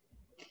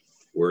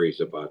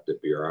worries about the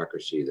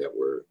bureaucracy that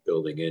we're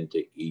building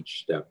into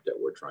each step that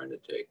we're trying to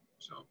take.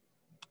 So.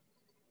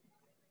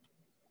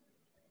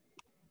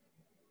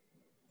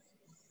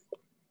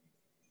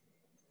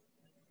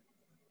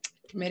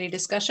 Committee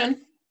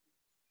discussion?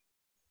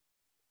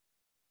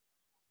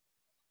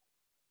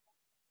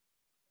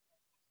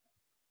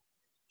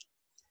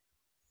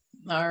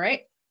 All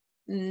right,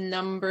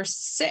 number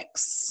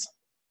 6.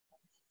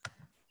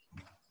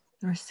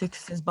 Number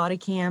 6 is body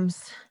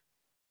cams.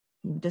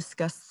 We've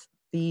discussed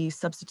the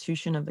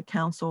substitution of the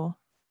council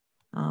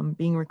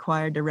being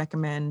required to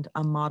recommend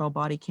a model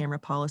body camera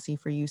policy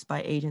for use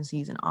by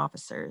agencies and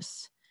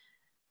officers.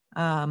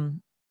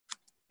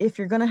 If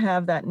you're going to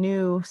have that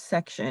new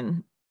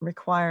section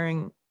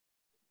requiring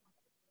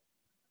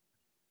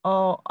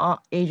all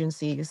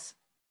agencies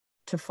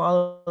to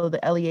follow the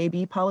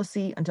LEAB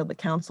policy until the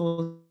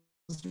council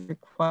is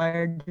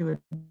required to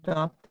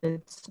adopt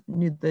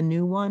the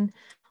new one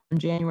on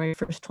January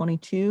 1st,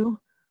 22.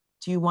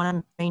 Do you want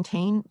to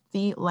maintain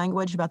the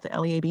language about the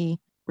LEAB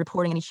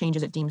reporting any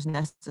changes it deems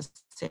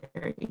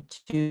necessary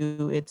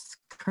to its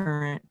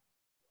current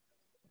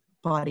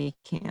body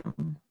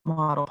cam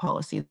model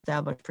policy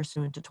established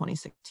pursuant to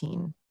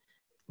 2016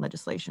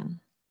 legislation?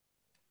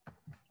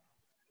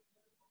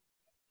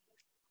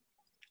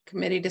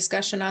 Committee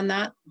discussion on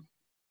that?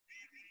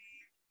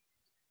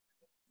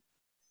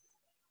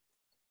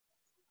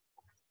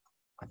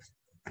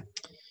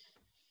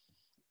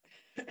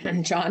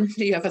 And John,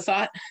 do you have a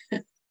thought?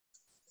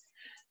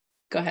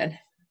 Go ahead.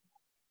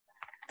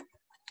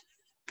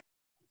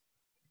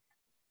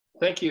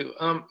 Thank you.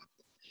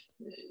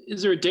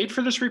 Is there a date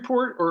for this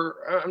report,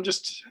 or I'm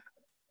just...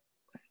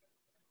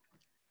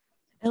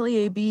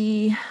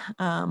 LEAB,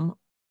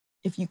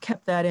 if you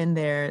kept that in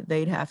there,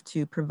 they'd have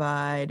to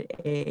provide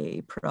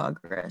a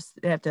progress.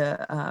 They have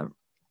to,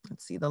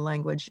 let's see, the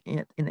language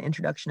in the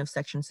introduction of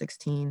section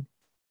 16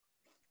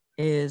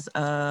 is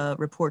a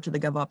report to the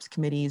GovOps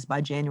committees by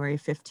January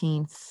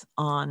 15th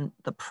on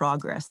the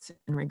progress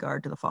in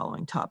regard to the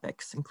following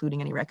topics,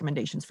 including any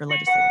recommendations for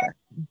legislative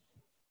action.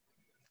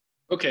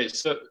 Okay,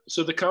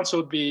 so the council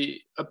would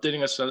be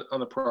updating us on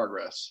the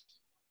progress,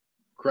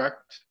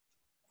 correct?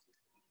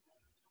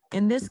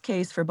 In this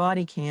case, for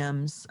body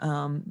cams,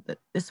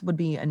 this would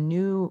be a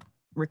new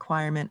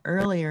requirement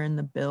earlier in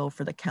the bill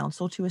for the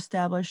council to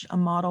establish a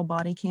model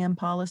body cam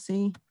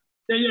policy.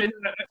 Yeah,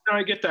 no,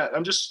 I get that.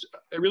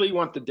 I really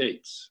want the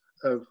dates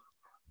of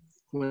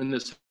when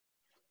this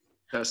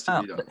has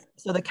to be done.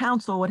 So the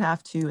council would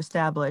have to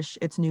establish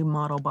its new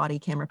model body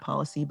camera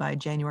policy by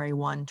January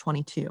 1,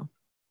 22.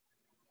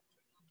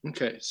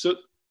 Okay, so,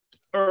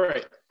 all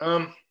right.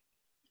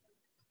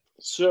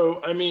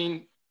 So, I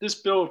mean, this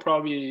bill will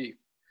probably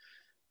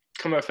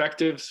come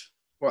effective,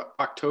 what,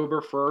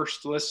 October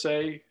 1st, let's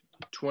say,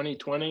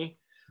 2020.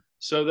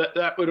 So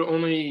that would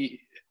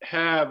only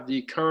have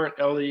the current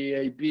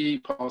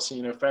LEAB policy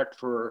in effect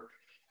for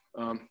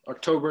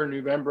October,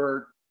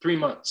 November, 3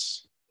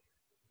 months,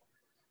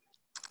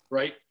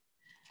 right?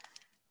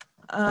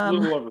 A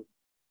little over.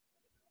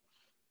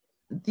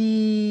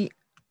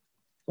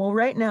 Well,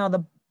 right now,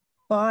 the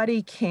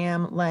body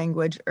cam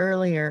language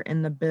earlier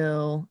in the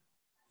bill,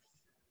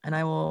 and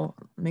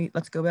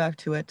let's go back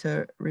to it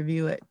to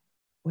review it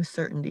with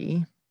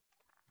certainty.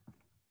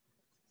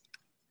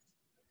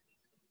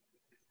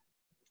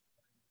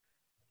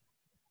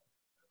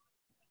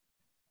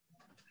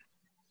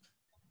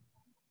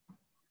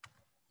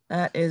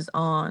 That is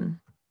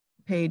on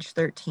page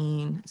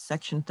 13,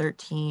 section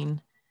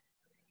 13.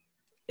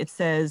 It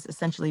says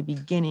essentially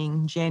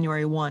beginning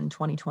January 1,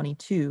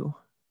 2022.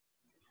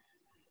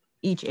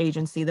 Each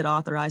agency that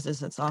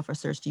authorizes its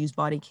officers to use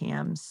body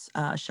cams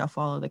shall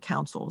follow the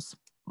council's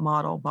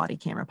model body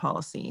camera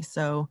policy.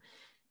 So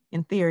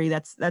in theory,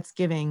 that's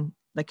giving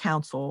the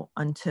council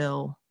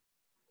until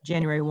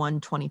January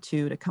 1,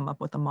 22 to come up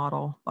with a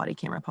model body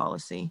camera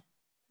policy,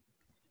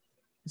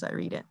 as I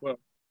read it. Well,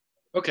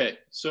 okay,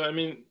 so I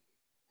mean,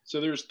 so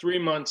there's 3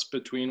 months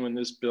between when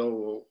this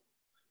bill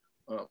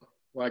will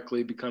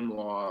likely become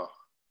law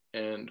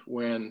and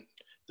when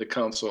the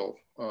council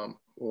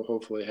will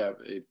hopefully have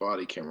a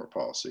body camera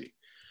policy.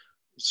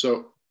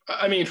 So,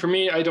 I mean, for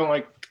me,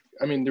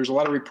 there's a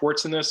lot of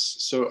reports in this,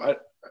 so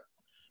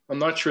I'm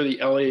not sure the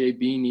LEAB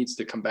needs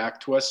to come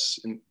back to us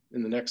in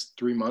the next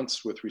 3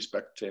 months with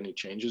respect to any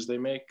changes they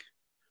make,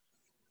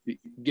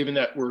 given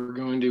that we're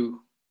going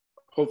to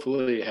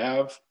hopefully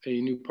have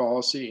a new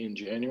policy in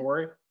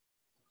January.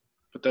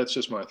 But that's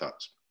just my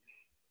thoughts.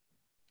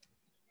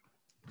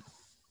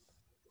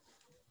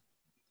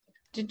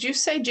 Did you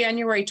say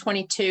January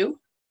 22?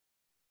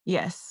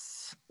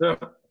 Yes. I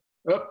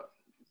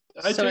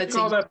take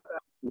all that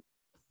back.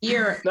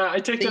 Year. No, I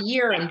take the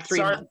year and 3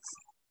 months.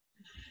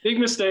 Big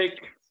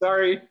mistake.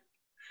 Sorry.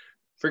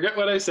 Forget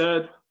what I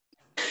said.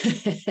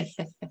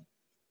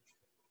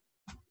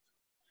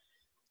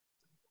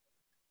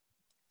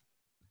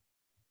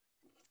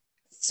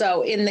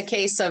 So in the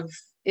case of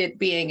it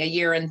being a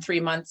year and 3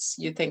 months,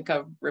 you think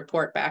a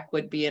report back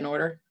would be in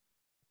order?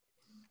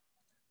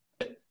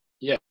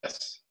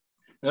 Yes.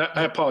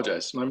 I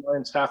apologize. My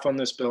mind's half on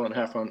this bill and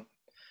half on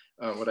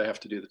what I have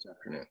to do this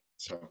afternoon.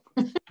 So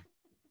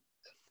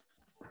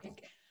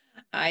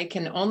I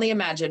can only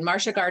imagine.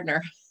 Marcia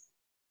Gardner.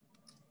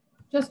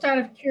 Just out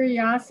of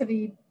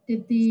curiosity,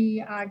 did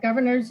the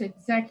governor's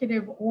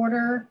executive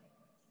order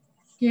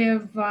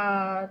give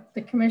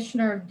the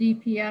commissioner of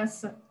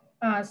DPS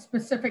a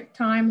specific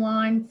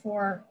timeline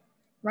for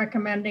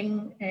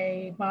recommending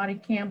a body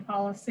cam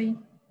policy?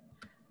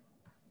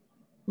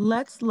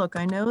 Let's look.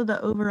 I know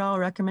the overall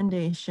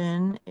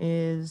recommendation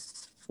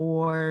is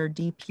for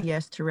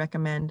DPS to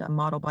recommend a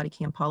model body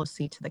cam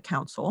policy to the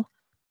council.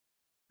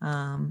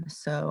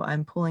 So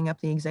I'm pulling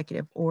up the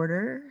executive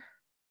order.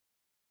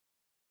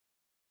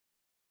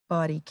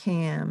 Body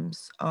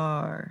cams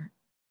are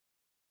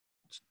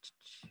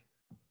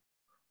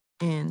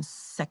in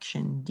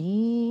section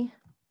D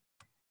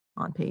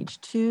on page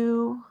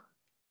 2.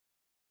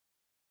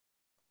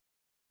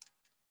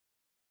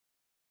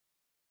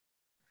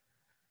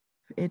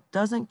 It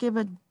doesn't give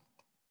a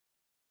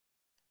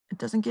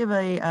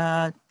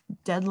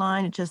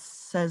deadline. It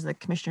just says the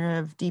commissioner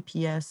of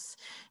DPS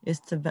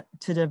is to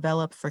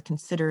develop for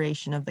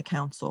consideration of the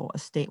council a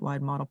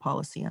statewide model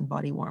policy on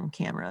body worn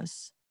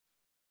cameras.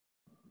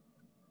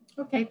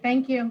 Okay,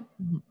 thank you.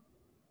 Mm-hmm.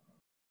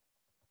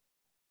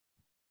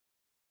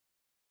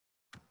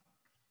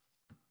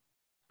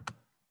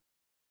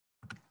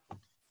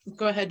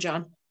 Go ahead,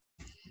 John.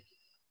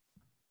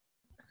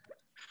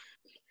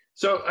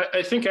 So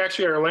I think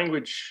actually our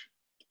language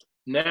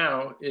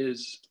now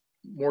is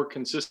more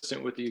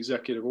consistent with the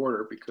executive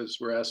order because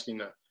we're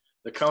asking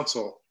the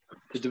council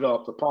to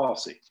develop the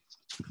policy.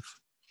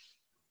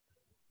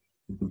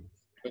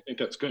 I think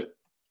that's good.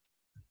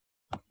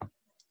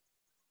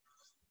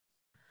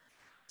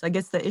 So I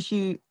guess the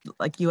issue,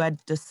 like you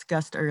had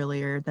discussed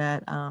earlier,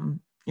 that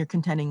you're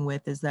contending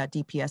with is that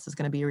DPS is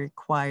going to be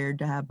required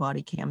to have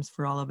body cams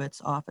for all of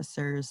its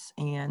officers.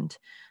 And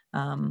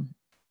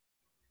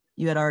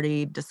you had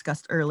already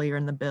discussed earlier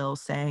in the bill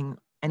saying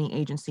any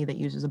agency that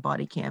uses a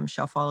body cam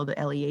shall follow the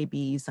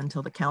LEABs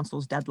until the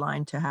council's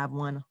deadline to have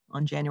one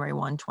on January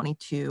 1,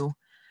 2022.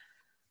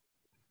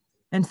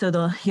 And so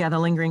the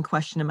lingering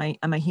question,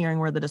 am I hearing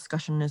where the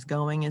discussion is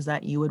going, is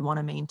that you would want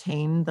to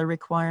maintain the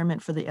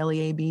requirement for the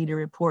LEAB to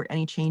report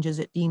any changes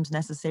it deems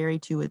necessary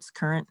to its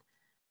current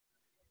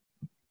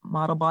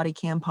model body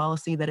cam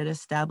policy that it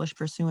established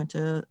pursuant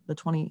to the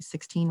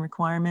 2016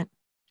 requirement?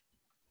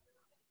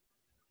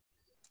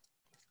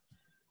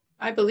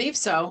 I believe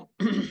so.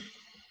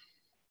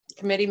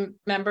 Committee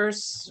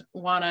members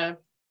want to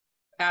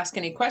ask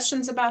any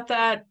questions about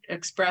that,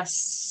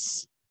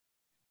 express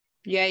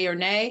yay or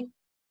nay?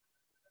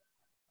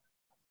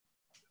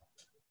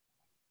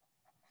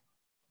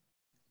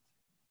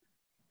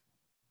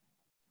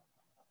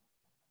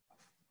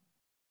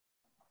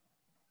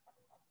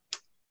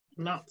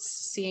 I'm not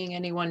seeing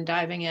anyone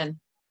diving in.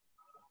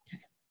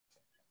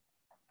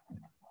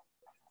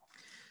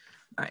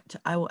 All right,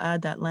 I will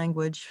add that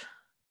language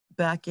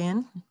back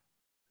in,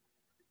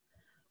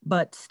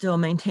 but still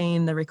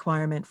maintain the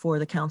requirement for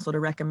the council to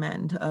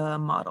recommend a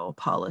model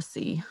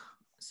policy,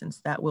 since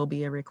that will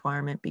be a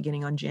requirement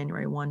beginning on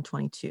January 1,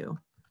 2022.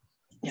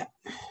 Yeah,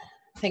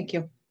 thank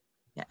you.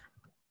 Yeah.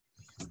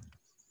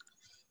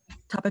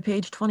 Top of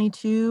page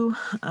 22,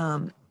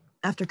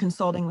 after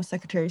consulting with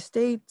Secretary of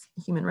State,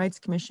 Human Rights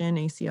Commission,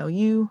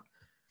 ACLU,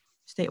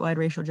 statewide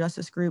racial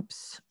justice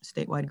groups,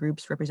 statewide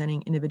groups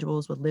representing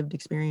individuals with lived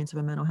experience of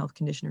a mental health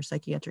condition or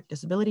psychiatric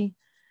disability,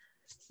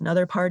 and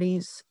other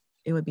parties,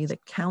 it would be the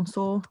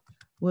council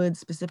would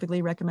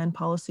specifically recommend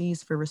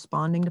policies for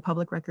responding to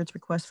public records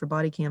requests for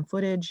body cam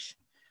footage,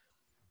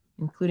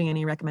 including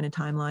any recommended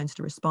timelines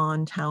to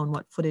respond, how and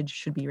what footage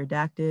should be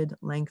redacted,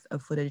 length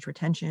of footage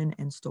retention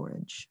and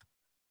storage.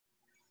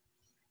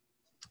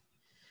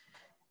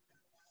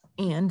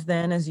 And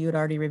then, as you had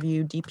already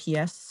reviewed,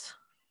 DPS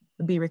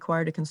would be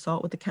required to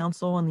consult with the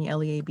council and the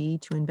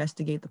LEAB to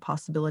investigate the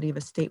possibility of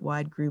a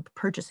statewide group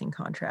purchasing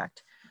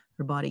contract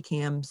for body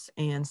cams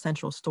and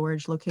central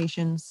storage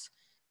locations.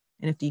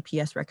 And if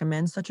DPS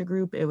recommends such a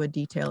group, it would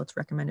detail its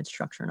recommended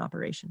structure and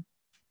operation.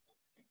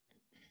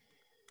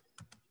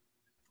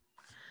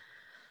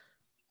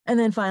 And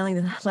then finally,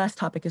 the last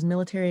topic is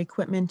military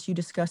equipment. You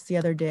discussed the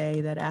other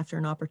day that after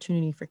an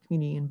opportunity for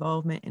community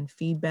involvement and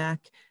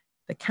feedback,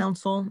 the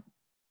council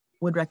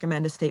would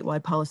recommend a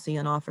statewide policy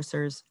on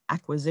officers'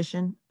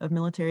 acquisition of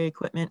military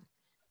equipment.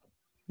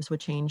 This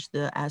would change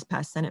the as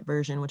passed Senate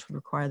version, which would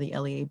require the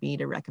LEAB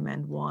to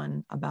recommend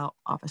one about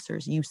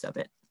officers' use of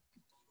it.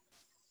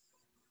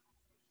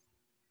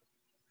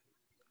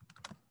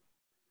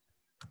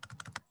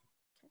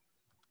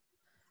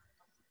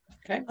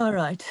 Okay. All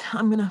right,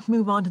 I'm gonna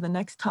move on to the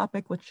next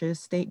topic, which is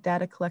state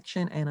data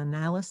collection and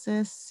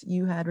analysis.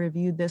 You had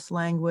reviewed this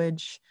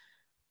language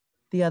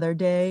the other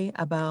day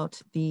about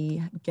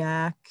the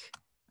GAC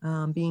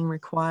being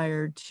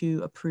required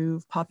to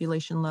approve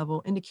population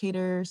level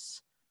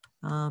indicators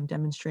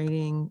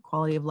demonstrating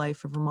quality of life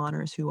for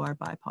Vermonters who are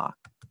BIPOC.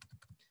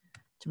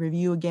 To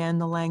review again,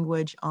 the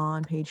language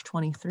on page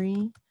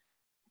 23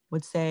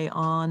 would say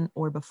on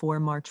or before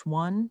March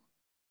 1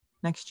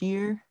 next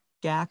year,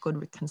 GAC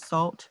would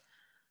consult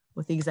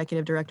with the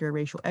Executive Director of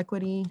Racial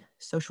Equity,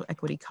 Social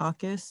Equity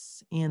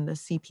Caucus, and the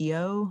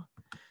CPO,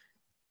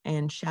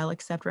 and shall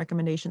accept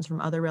recommendations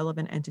from other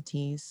relevant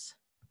entities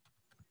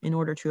in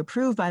order to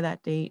approve by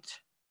that date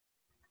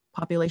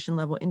population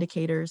level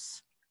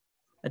indicators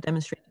that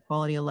demonstrate the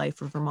quality of life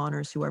for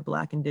Vermonters who are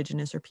Black,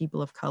 Indigenous, or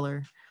people of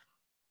color,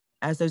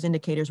 as those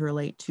indicators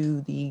relate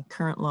to the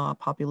current law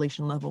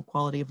population level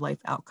quality of life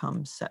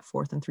outcomes set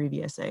forth in 3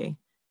 VSA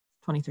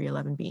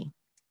 2311B.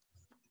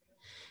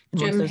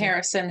 Jim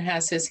Harrison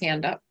has his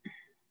hand up.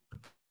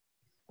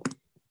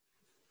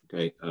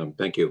 Okay,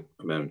 thank you,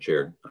 Madam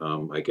Chair.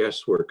 I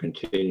guess we're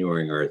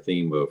continuing our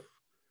theme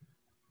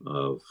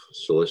of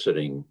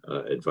soliciting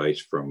advice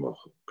from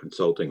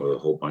consulting with a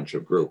whole bunch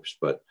of groups,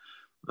 but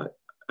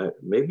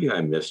maybe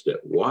I missed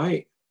it.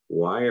 Why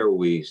are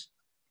we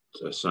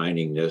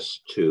assigning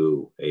this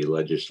to a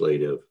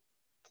legislative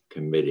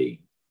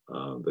committee,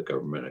 the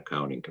Government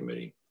Accounting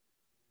Committee?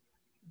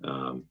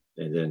 And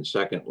then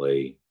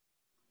secondly,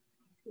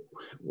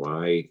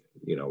 why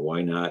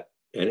not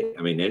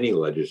any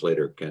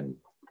legislator can,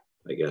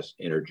 I guess,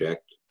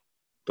 interject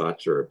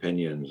thoughts or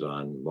opinions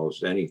on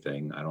most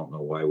anything. I don't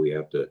know why we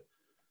have to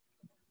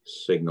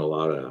signal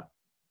out a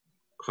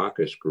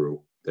caucus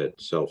group that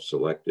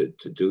self-selected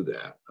to do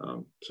that.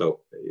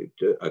 So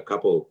a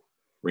couple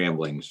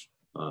ramblings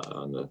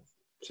on the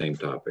same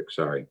topic,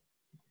 sorry.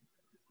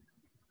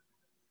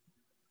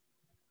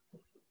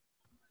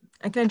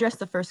 I can address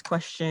the first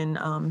question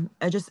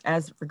just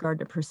as regard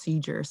to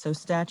procedure. So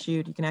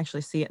statute, you can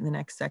actually see it in the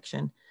next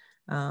section.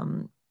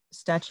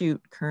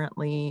 Statute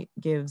currently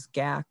gives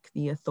GAC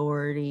the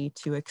authority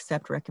to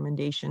accept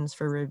recommendations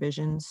for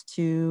revisions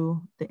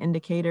to the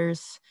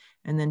indicators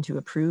and then to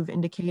approve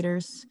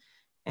indicators.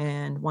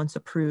 And once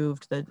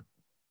approved, the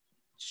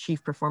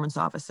Chief Performance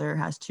Officer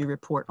has to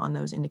report on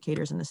those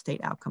indicators in the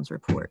state outcomes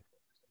report.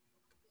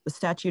 The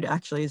statute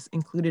actually is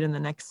included in the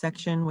next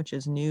section, which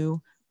is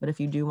new, but if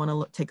you do want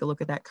to take a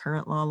look at that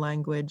current law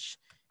language,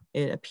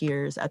 it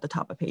appears at the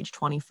top of page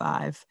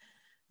 25,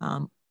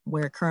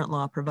 where current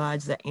law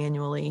provides that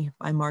annually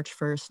by March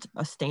 1st,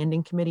 a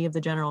standing committee of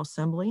the General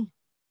Assembly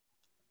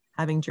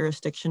having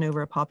jurisdiction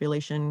over a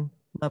population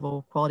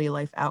level quality of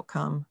life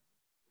outcome,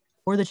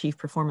 or the Chief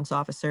Performance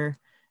Officer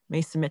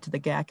may submit to the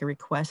GAC a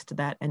request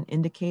that an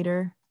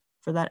indicator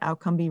for that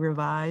outcome be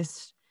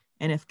revised.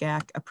 And if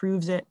GAC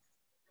approves it,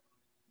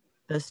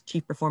 the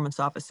Chief Performance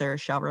Officer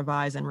shall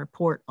revise and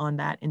report on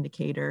that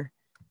indicator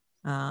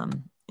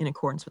in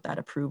accordance with that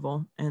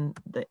approval. And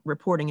the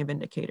reporting of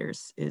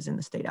indicators is in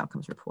the state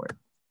outcomes report.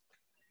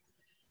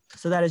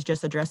 So that is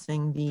just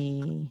addressing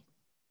the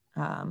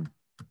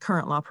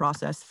current law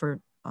process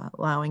for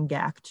allowing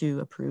GAC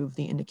to approve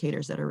the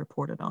indicators that are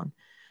reported on.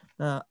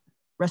 The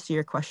rest of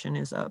your question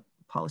is a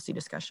policy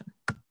discussion.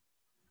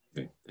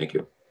 Okay, thank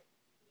you.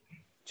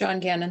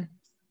 John Gannon.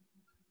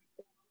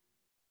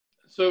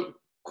 So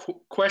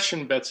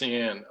question, Betsy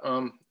Ann,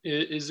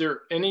 is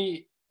there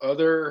any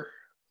other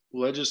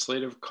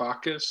legislative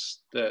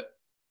caucus that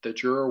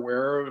you're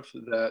aware of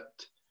that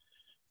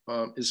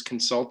is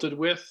consulted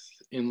with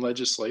in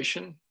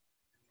legislation?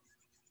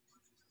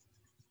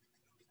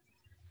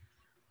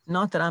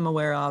 Not that I'm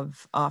aware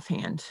of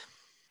offhand.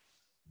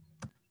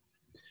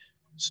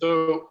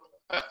 So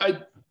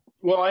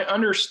I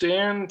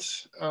understand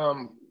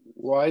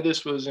why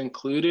this was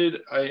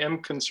included. I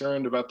am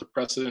concerned about the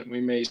precedent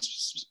we may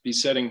be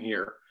setting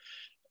here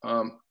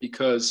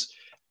because,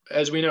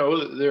 as we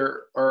know,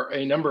 there are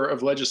a number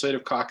of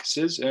legislative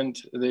caucuses and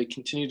they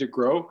continue to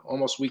grow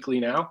almost weekly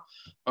now.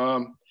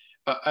 I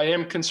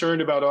am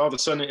concerned about all of a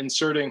sudden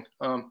inserting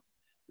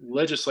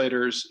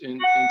legislators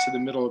into the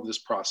middle of this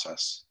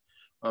process,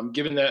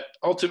 given that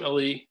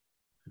ultimately,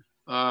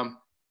 I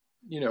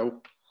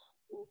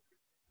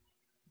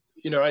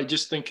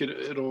just think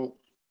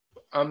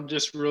I'm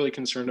just really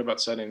concerned about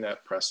setting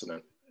that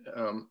precedent,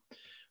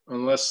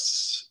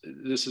 unless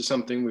this is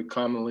something we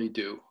commonly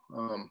do.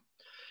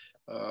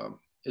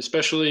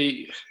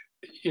 Especially,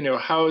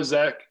 how is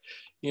that,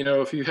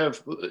 if you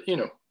have,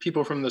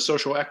 people from the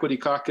Social Equity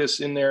Caucus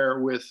in there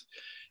with,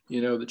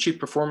 the Chief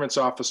Performance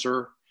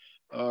Officer,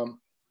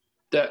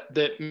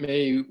 that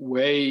may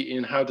weigh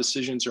in how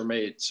decisions are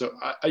made. So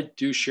I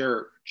do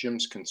share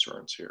Jim's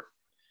concerns here.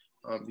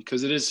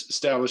 Because it is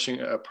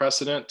establishing a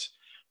precedent.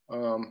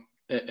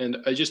 And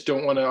I just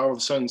don't want to all of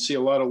a sudden see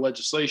a lot of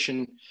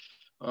legislation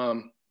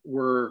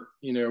where,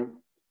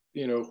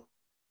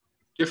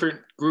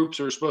 different groups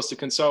are supposed to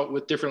consult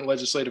with different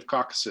legislative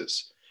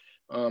caucuses.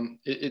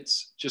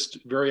 It's just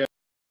very.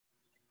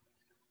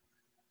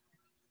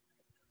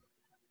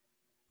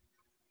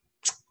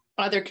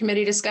 Other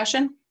committee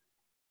discussion?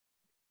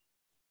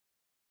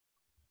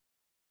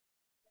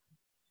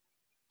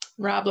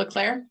 Rob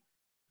Leclerc.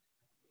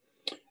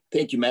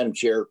 Thank you, Madam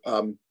Chair.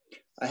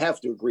 I have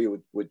to agree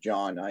with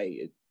John.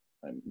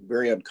 I'm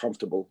very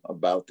uncomfortable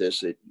about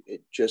this. It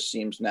just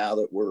seems now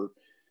that we're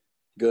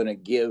going to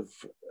give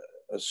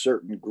a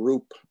certain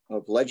group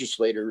of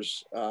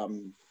legislators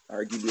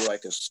arguably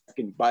like a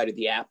second bite of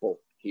the apple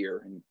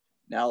here. And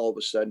now all of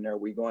a sudden, are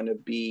we going to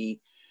be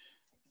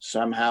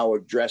somehow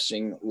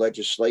addressing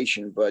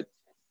legislation, but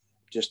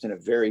just in a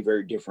very,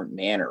 very different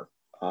manner?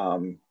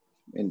 And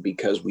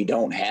because we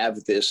don't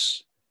have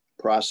this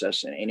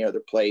process in any other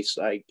place,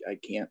 I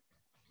can't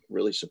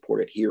really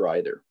support it here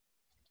either.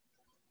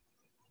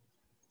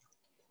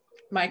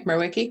 Mike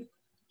Merwicki.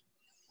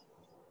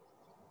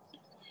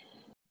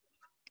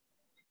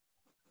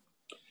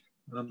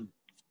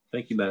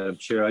 Thank you, Madam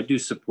Chair. I do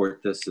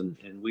support this, and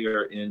we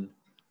are in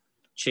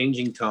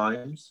changing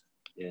times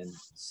and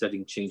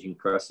setting changing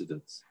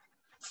precedents.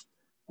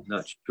 I'm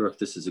not sure if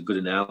this is a good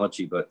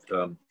analogy, but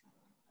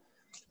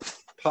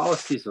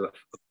policies of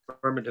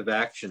affirmative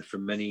action for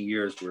many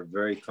years were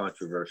very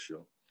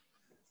controversial.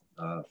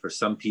 For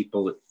some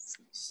people, it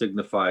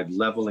signified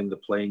leveling the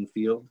playing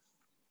field.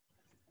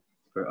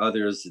 For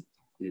others,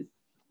 it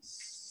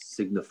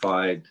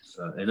signified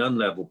an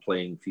unlevel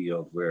playing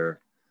field where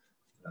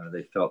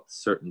they felt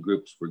certain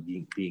groups were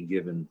being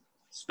given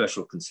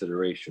special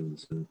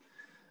considerations. And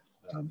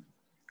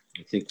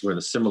I think we're in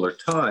a similar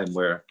time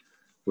where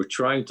we're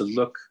trying to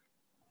look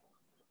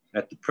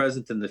at the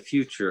present and the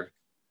future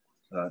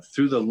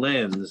through the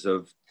lens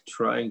of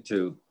trying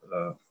to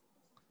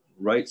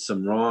right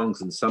some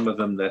wrongs, and some of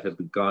them that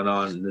have gone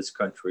on in this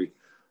country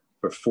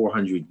for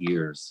 400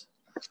 years.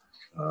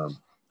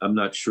 I'm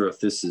not sure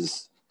if this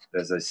is,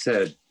 as I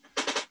said,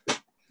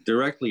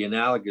 directly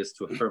analogous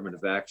to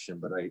affirmative action,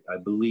 but I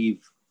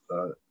believe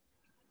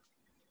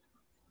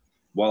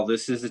while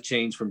this is a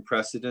change from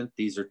precedent,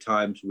 these are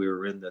times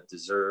we're in that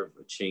deserve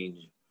a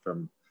change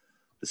from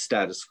the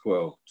status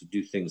quo to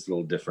do things a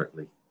little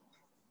differently.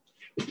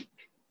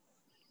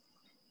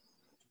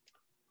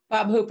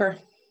 Bob Hooper.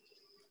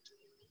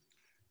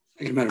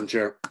 Thank you, Madam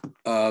Chair.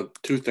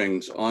 Two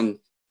things. On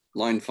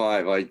line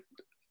 5, I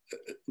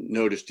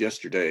noticed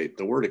yesterday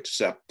the word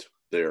accept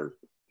there.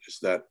 Is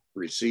that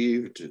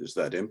received? Is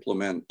that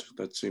implement?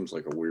 That seems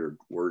like a weird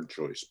word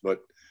choice,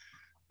 but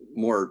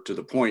more to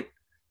the point,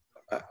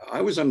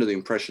 I was under the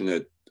impression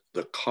that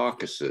the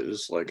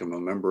caucuses, like I'm a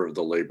member of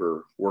the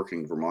Labor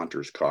Working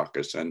Vermonters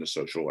Caucus and the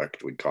Social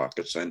Equity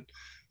Caucus, and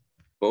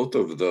both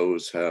of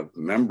those have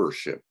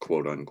membership,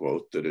 quote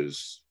unquote, that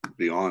is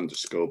beyond the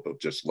scope of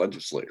just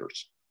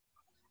legislators.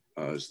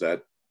 Is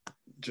that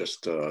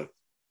just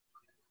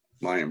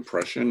my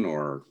impression,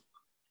 or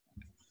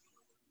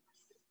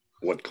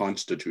what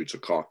constitutes a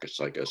caucus,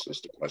 I guess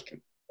is the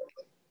question.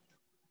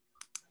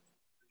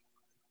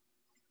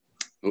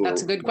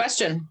 That's a good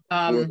question.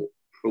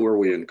 Who are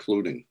we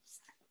including?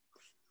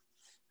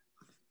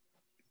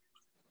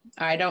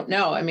 I don't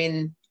know. I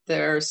mean,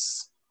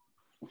 there's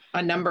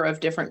a number of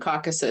different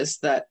caucuses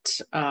that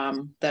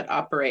that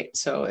operate,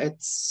 so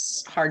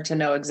it's hard to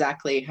know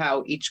exactly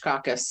how each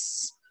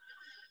caucus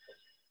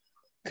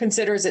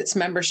considers its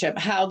membership.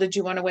 Hal, did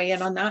you want to weigh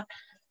in on that?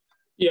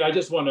 Yeah, I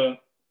just want to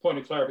point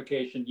of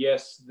clarification.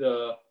 Yes,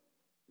 the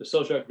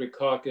Social Equity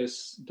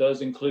Caucus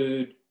does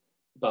include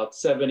about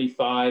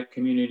 75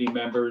 community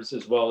members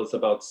as well as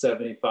about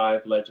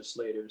 75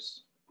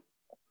 legislators.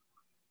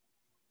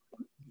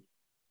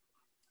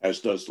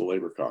 As does the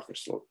Labor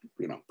Caucus, so,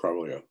 you know,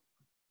 probably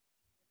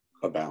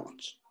a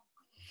balance.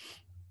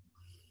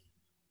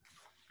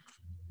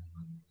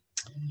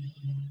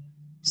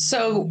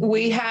 So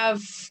we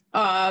have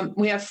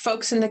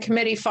folks in the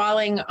committee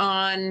falling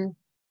on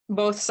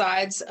both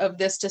sides of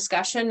this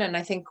discussion, and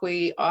I think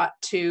we ought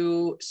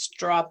to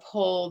straw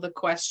poll the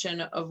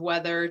question of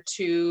whether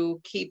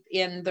to keep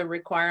in the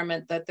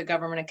requirement that the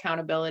Government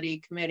Accountability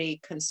Committee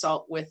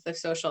consult with the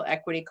Social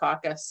Equity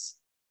Caucus,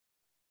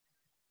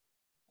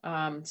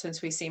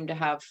 since we seem to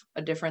have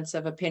a difference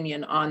of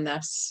opinion on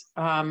this.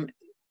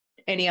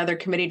 Any other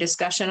committee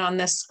discussion on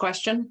this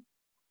question?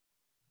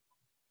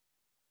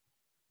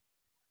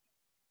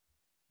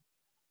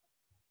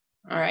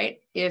 All right,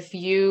 if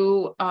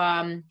you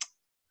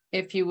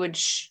would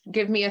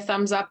give me a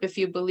thumbs up if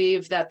you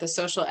believe that the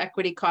Social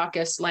Equity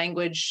Caucus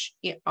language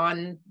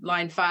on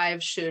line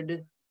 5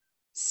 should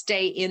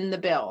stay in the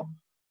bill.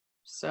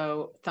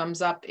 So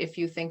thumbs up if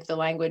you think the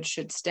language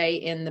should stay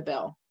in the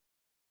bill.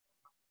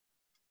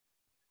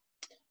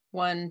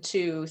 1,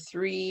 2,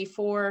 3,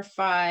 4,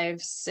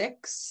 5,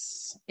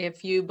 6.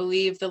 If you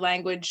believe the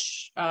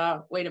language,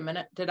 wait a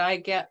minute, did I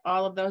get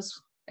all of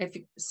those? If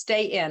you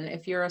stay in,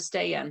 if you're a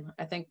stay in,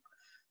 I think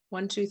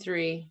 1, 2,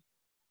 3,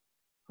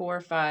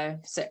 4, 5,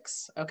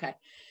 6. Okay.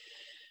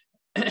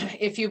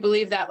 If you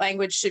believe that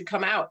language should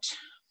come out,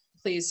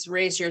 please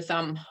raise your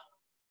thumb.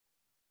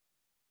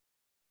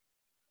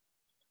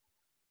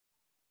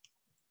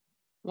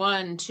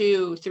 One,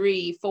 2,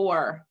 3,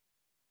 4.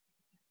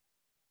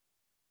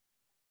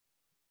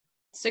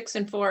 6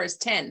 and 4 is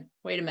 10.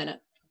 Wait a minute.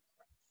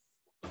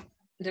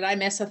 Did I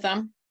miss a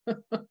thumb? 2,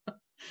 3, 4.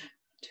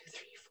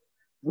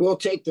 We'll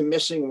take the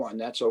missing one.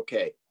 That's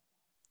okay.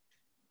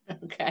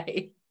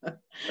 Okay.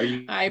 Are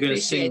you I going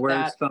to sing appreciate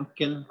Where's that.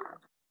 Thumpkin?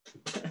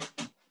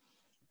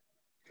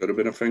 Could have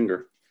been a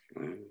finger.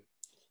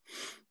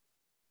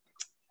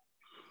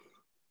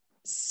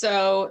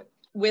 So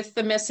with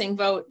the missing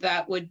vote,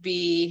 that would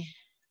be,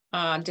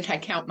 did I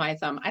count my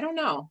thumb? I don't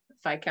know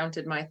if I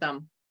counted my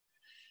thumb.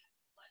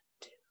 1,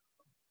 2,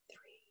 3,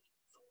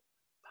 4,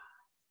 5,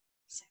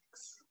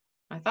 6.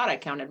 I thought I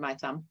counted my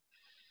thumb.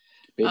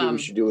 Maybe we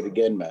should do it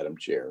again, Madam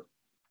Chair.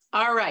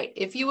 All right,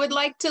 if you would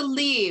like to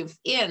leave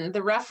in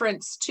the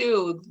reference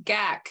to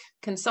GAC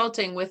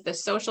consulting with the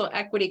Social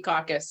Equity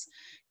Caucus,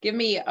 give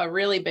me a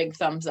really big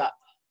thumbs up.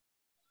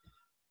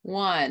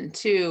 1,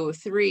 2,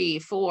 3,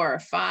 4,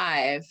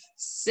 5,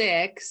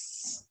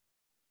 6.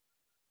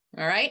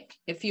 All right,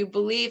 if you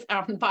believe,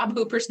 Bob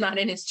Hooper's not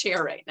in his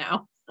chair right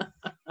now.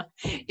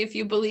 If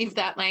you believe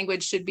that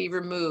language should be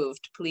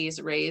removed,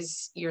 please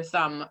raise your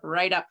thumb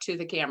right up to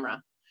the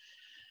camera.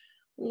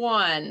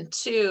 1,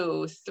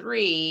 2,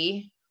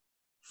 3,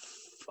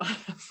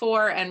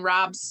 4, and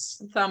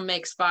Rob's thumb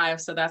makes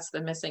 5, so that's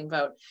the missing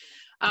vote.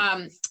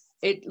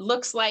 It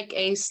looks like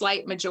a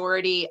slight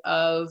majority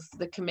of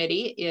the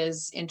committee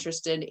is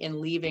interested in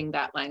leaving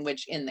that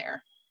language in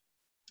there.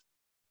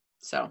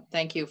 So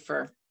thank you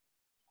for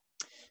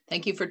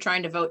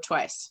trying to vote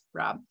twice,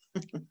 Rob.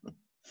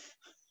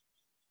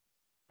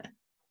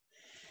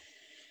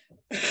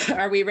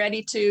 Are we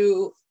ready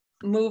to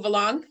move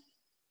along?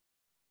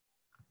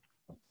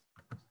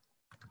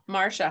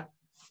 Marcia.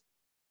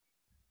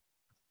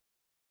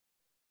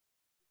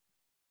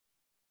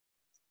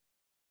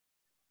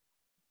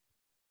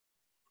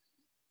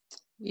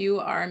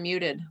 You are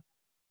muted.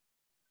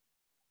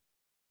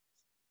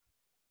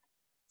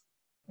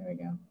 There we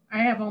go.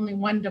 I have only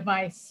one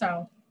device,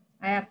 so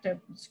I have to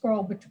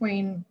scroll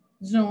between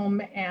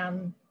Zoom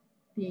and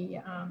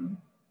the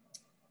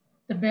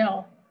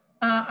bill.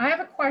 I have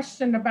a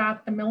question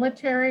about the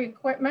military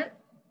equipment.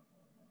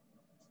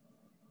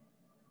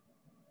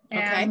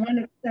 And when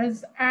it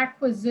says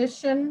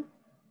acquisition,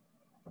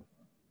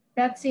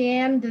 Betsy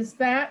Ann, does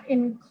that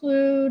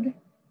include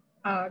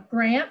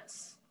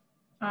grants?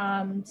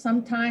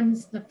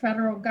 Sometimes the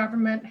federal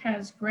government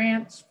has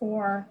grants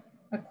for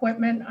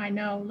equipment. I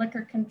know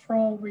Liquor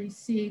Control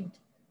received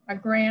a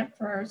grant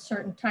for a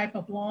certain type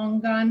of long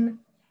gun.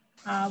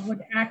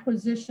 Would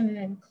acquisition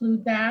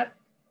include that?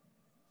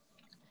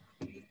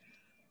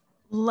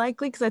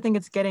 Likely, because I think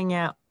it's getting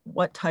at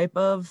what type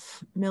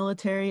of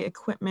military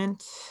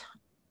equipment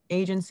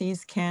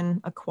agencies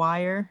can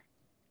acquire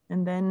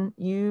and then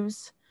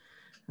use.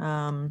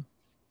 So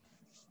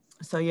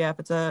yeah, if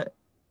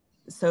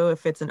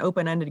it's an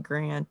open-ended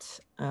grant,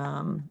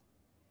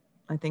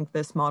 I think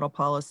this model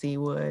policy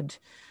would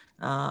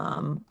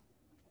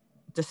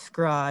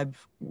describe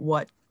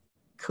what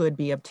could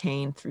be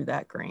obtained through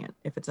that grant.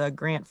 If it's a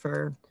grant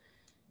for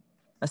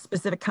a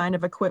specific kind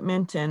of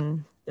equipment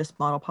and this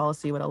model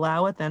policy would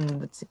allow it,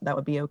 then that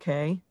would be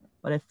okay.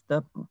 But if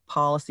the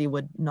policy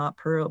would not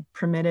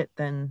permit it,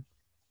 then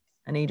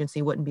an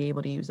agency wouldn't be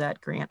able to use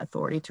that grant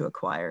authority to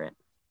acquire it.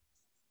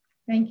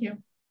 Thank you.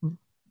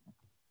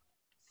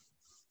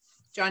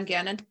 John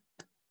Gannon.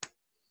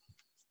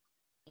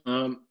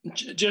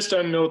 Just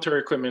on military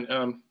equipment,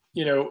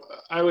 you know,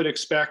 I would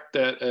expect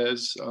that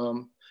as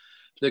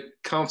the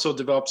council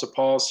develops a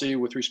policy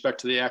with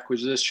respect to the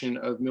acquisition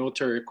of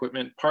military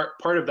equipment,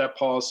 part of that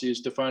policy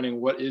is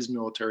defining what is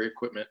military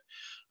equipment,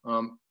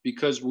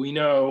 because we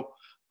know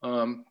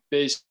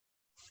based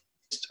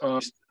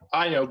on,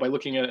 I know by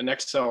looking at an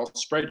Excel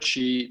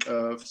spreadsheet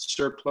of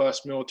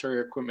surplus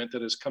military equipment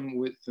that has come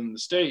within the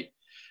state,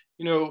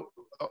 you know,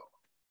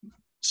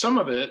 some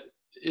of it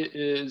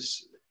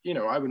is, you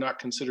know, I would not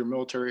consider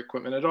military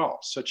equipment at all,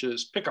 such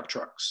as pickup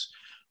trucks,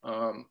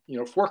 you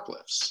know,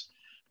 forklifts.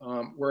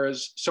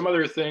 Whereas some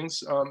other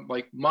things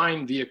like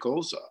mine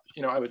vehicles,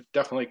 you know, I would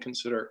definitely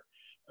consider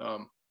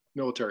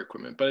military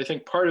equipment. But I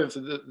think part of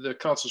the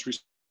council's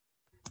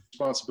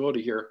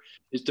responsibility here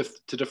is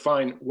to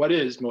define what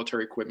is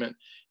military equipment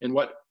and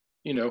what,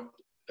 you know,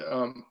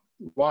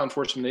 law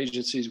enforcement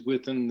agencies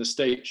within the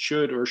state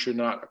should or should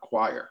not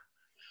acquire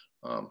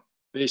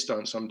based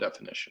on some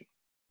definition.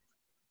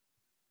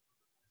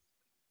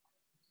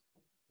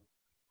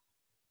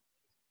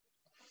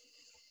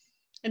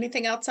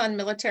 Anything else on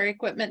military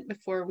equipment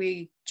before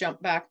we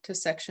jump back to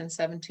section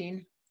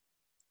 17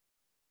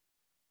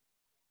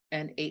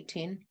 and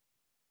 18?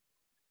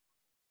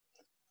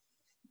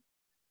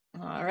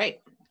 All right,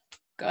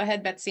 go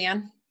ahead, Betsy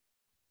Ann.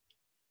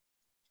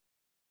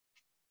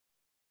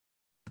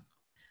 I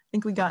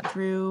think we got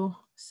through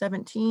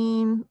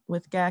 17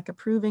 with GAC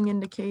approving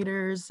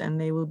indicators, and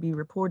they will be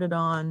reported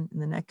on in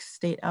the next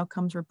state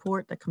outcomes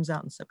report that comes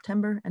out in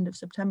September, end of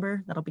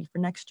September. That'll be for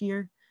next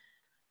year.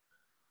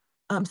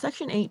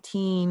 Section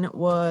 18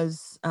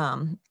 was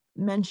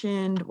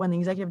mentioned when the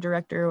executive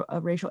director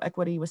of racial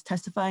equity was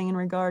testifying in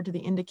regard to the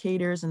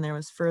indicators, and there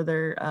was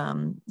further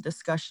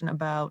discussion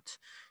about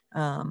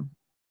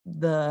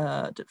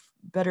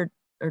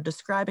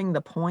describing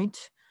the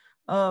point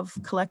of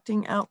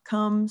collecting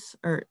outcomes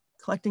or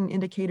collecting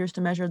indicators to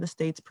measure the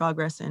state's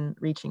progress in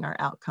reaching our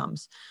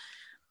outcomes.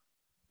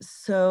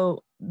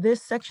 So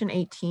this section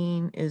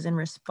 18 is in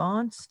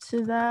response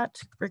to that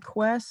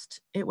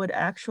request. It would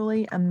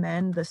actually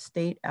amend the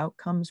state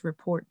outcomes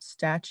report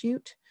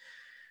statute,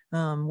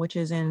 which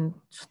is in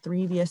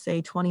 3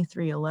 VSA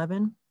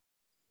 2311.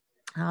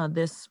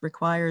 This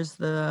requires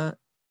the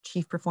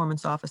Chief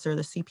Performance Officer,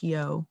 the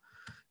CPO,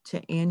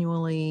 to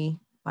annually,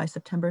 by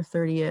September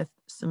 30th,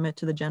 submit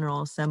to the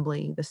General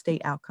Assembly the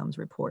state outcomes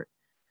report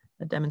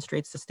that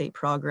demonstrates the state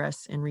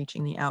progress in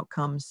reaching the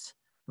outcomes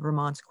of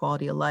Vermont's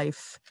quality of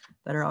life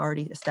that are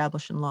already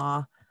established in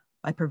law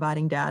by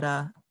providing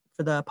data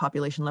for the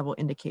population level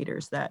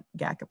indicators that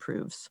GAC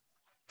approves.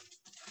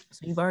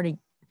 So you've already,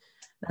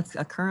 that's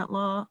a current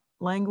law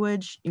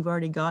language. You've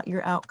already got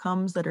your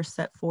outcomes that are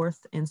set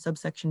forth in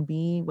subsection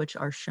B, which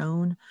are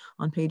shown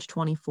on page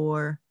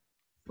 24,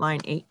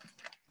 line 8.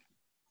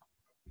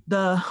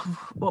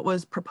 What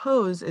was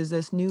proposed is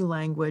this new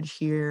language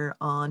here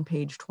on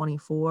page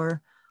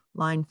 24,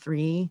 line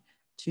 3,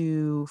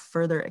 to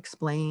further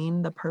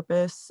explain the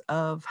purpose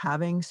of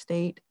having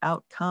state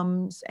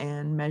outcomes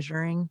and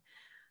measuring,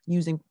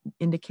 using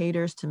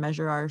indicators to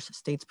measure our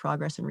state's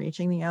progress in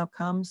reaching the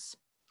outcomes.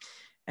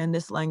 And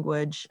this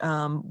language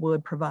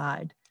would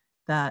provide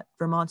that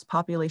Vermont's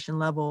population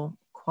level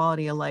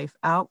quality of life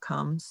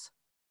outcomes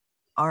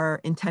are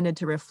intended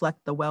to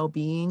reflect the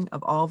well-being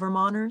of all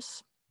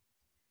Vermonters,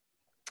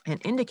 and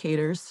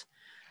indicators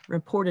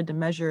reported to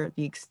measure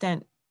the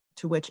extent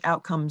to which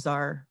outcomes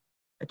are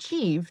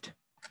achieved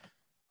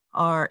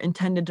are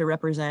intended to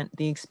represent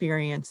the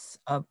experience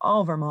of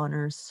all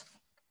Vermonters,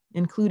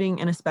 including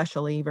and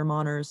especially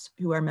Vermonters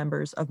who are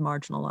members of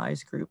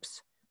marginalized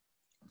groups.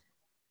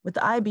 With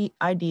the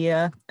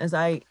idea, as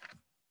I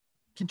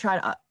can try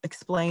to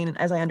explain and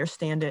as I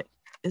understand it,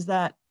 is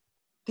that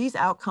these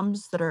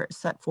outcomes that are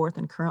set forth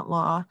in current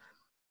law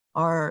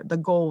are the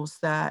goals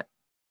that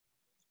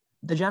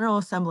the General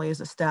Assembly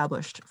has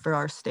established for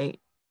our state.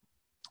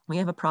 We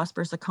have a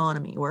prosperous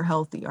economy, we're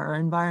healthy, our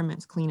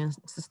environment's clean and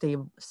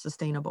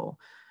sustainable,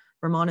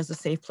 Vermont is a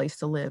safe place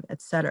to live,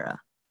 etc.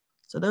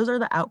 So those are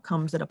the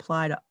outcomes that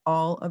apply to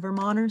all of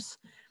Vermonters.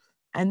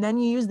 And then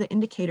you use the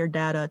indicator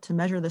data to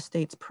measure the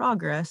state's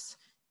progress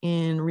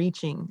in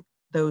reaching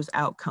those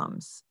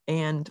outcomes.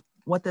 And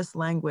what this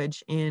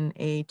language in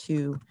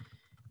A2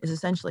 is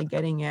essentially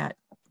getting at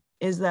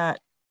is that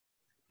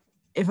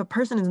if a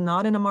person is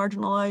not in a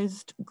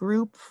marginalized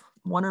group,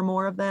 one or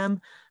more of them,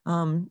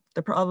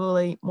 they're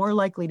probably more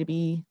likely to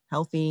be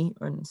healthy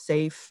and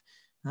safe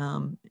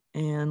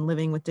and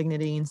living with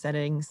dignity in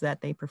settings that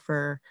they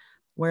prefer.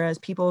 Whereas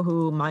people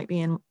who might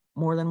be in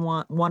more than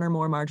one or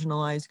more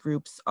marginalized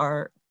groups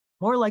are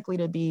more likely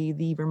to be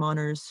the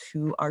Vermonters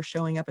who are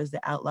showing up as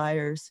the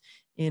outliers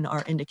in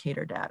our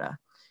indicator data.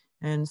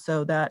 And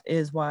so that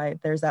is why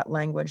there's that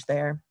language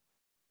there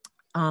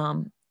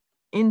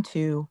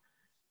into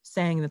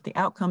saying that the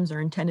outcomes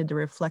are intended to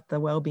reflect the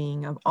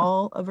well-being of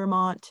all of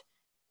Vermont,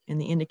 and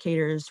the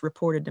indicators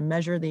reported to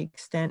measure the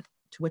extent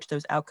to which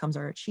those outcomes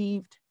are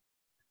achieved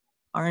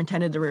are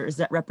intended to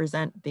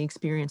represent the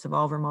experience of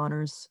all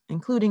Vermonters,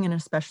 including and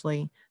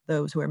especially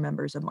those who are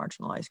members of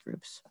marginalized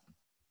groups.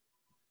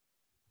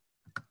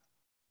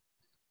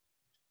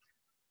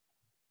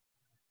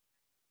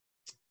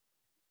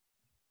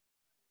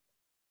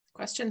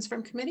 Questions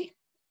from committee?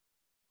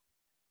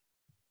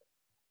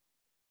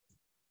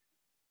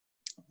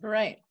 All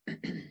right.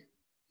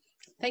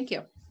 Thank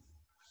you.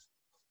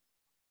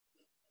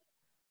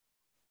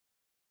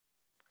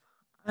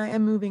 I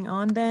am moving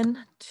on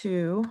then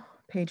to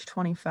page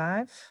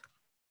 25,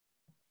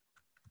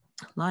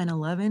 line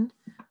 11.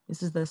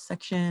 This is the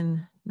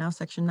section, now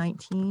section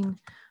 19.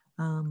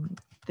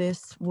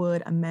 This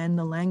would amend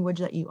the language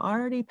that you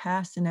already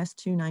passed in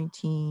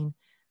S.124,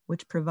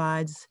 which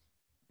provides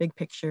big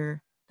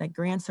picture that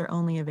grants are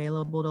only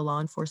available to law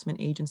enforcement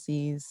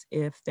agencies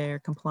if they're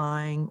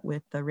complying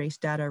with the race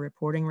data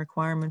reporting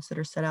requirements that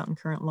are set out in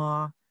current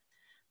law.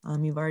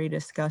 You've already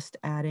discussed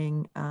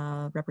adding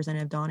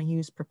Representative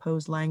Donahue's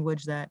proposed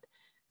language that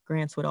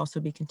grants would also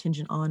be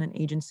contingent on an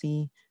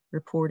agency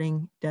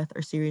reporting death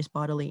or serious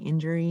bodily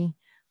injury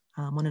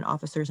when an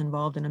officer is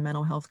involved in a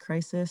mental health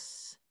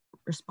crisis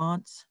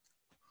response.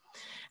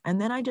 And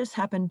then I just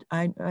happened,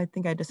 I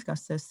think I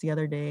discussed this the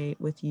other day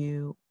with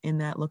you, in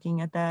that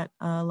looking at that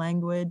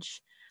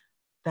language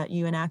that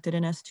you enacted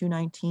in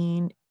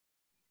S.219,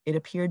 it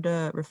appeared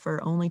to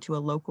refer only to a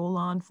local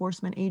law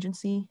enforcement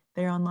agency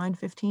there on line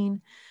 15.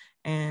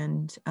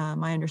 And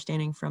my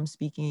understanding from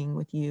speaking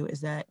with you is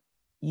that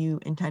you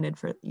intended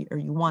for, or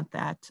you want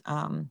that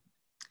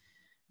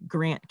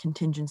grant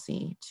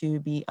contingency to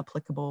be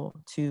applicable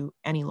to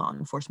any law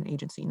enforcement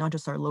agency, not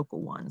just our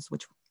local ones,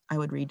 which I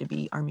would read to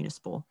be our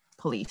municipal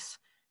police.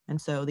 And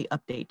so the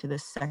update to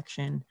this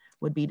section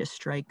would be to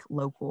strike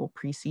local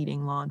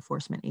preceding law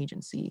enforcement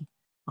agency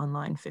on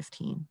line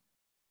 15.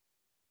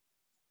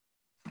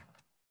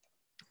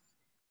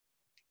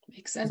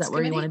 Makes sense. Is that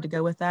where you wanted to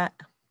go with that?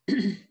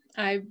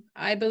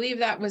 I believe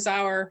that was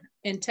our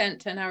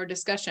intent and our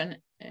discussion.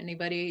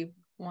 Anybody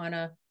want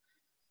to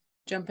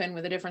jump in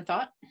with a different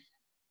thought?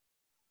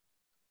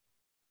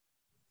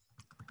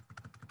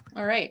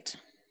 All right.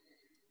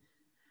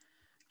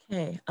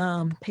 Okay,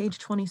 page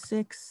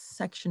 26,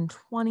 section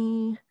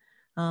 20,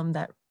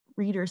 that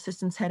reader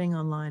assistance heading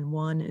on line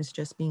 1 is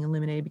just being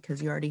eliminated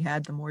because you already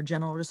had the more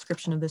general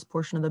description of this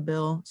portion of the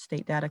bill,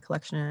 state data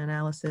collection and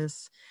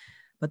analysis.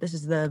 But this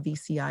is the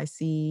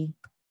VCIC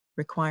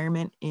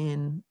requirement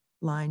in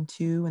line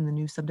 2 in the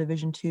new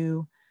subdivision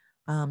 2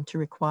 to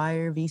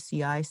require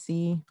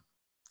VCIC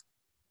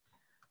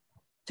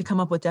to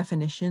come up with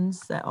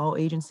definitions that all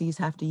agencies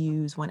have to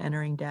use when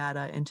entering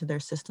data into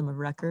their system of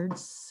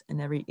records. And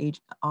every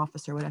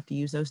officer would have to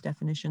use those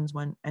definitions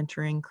when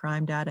entering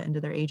crime data into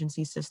their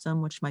agency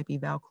system, which might be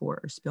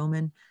Valcourt or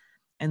Spillman.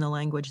 And the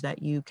language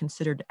that you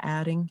considered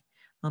adding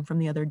from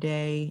the other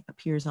day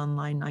appears on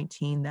line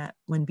 19, that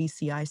when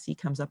VCIC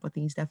comes up with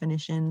these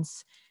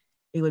definitions,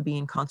 it would be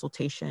in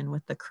consultation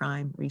with the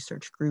crime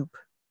research group,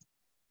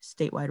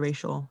 statewide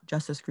racial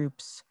justice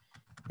groups,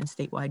 and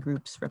statewide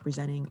groups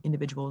representing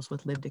individuals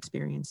with lived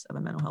experience of a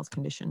mental health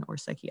condition or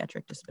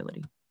psychiatric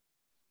disability.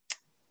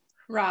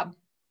 Rob.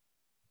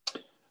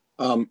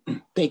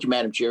 Thank you,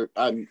 Madam Chair.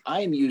 I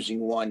am using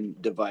one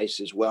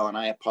device as well, and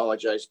I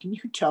apologize. Can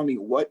you tell me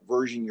what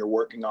version you're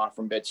working on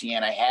from Betsy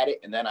Ann? I had it,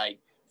 and then I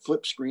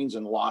flipped screens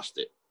and lost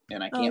it,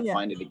 and I can't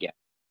find it again.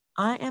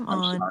 I am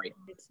on, sorry.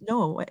 It's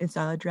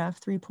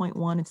draft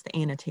 3.1. It's the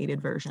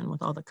annotated version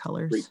with all the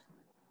colors.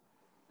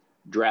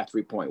 Draft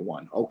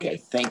 3.1. Okay,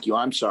 thank you.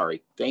 I'm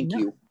sorry. Thank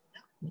you.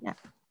 Yeah.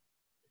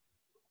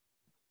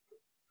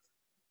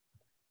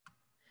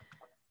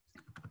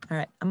 All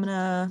right, I'm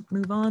gonna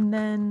move on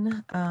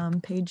then.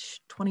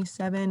 Page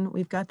 27,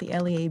 we've got the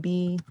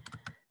LEAB.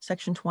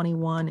 Section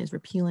 21 is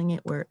repealing it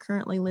where it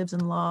currently lives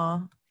in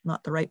law,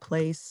 not the right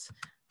place,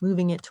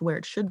 moving it to where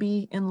it should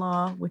be in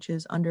law, which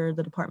is under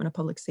the Department of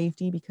Public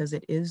Safety, because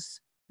it is,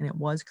 and it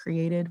was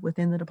created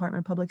within the Department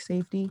of Public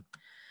Safety.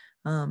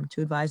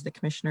 To advise the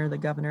commissioner, the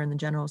governor, and the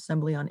General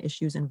Assembly on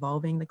issues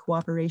involving the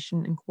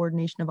cooperation and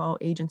coordination of all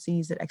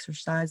agencies that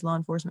exercise law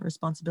enforcement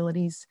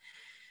responsibilities.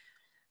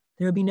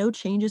 There will be no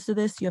changes to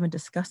this. You haven't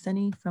discussed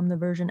any from the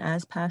version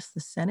as passed the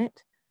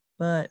Senate,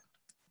 but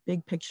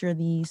big picture,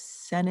 the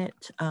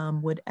Senate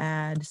would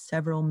add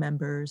several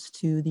members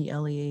to the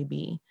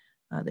LEAB.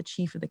 The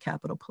chief of the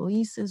Capitol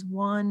Police is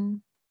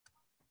one.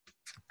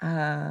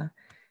 The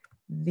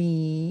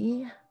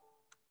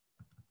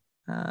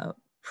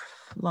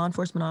law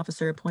enforcement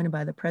officer appointed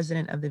by the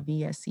president of the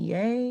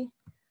VSEA.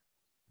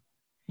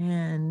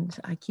 And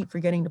I keep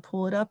forgetting to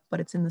pull it up, but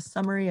it's in the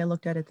summary. I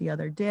looked at it the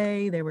other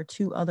day. There were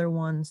 2 other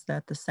ones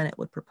that the Senate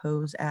would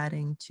propose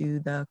adding to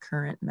the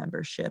current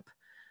membership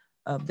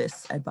of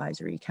this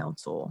advisory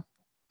council.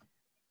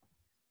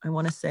 I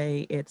want to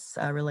say it's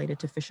related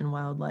to fish and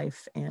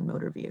wildlife and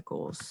motor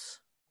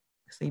vehicles,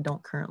 because they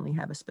don't currently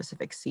have a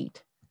specific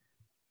seat.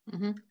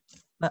 Mm-hmm.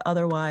 But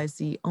otherwise,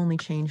 the only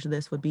change to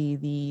this would be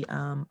the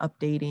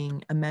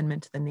updating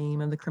amendment to the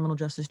name of the Criminal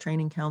Justice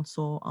Training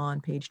Council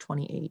on page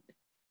 28.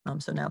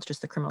 So now it's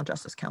just the Criminal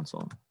Justice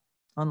Council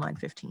on line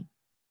 15.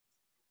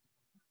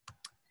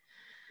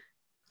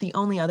 The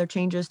only other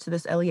changes to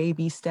this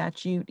LEAB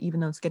statute, even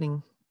though it's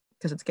getting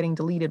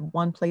deleted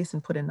one place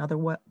and put in another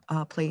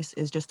place,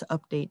 is just to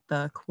update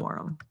the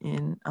quorum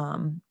in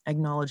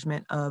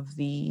acknowledgement of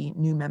the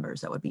new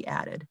members that would be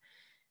added.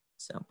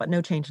 So, but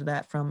no change to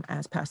that from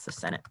as passed the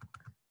Senate.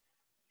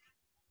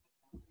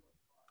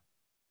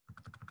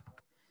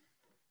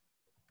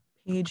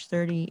 Page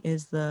 30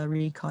 is the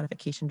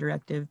recodification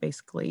directive.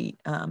 Basically,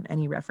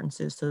 any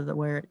references to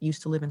where it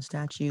used to live in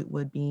statute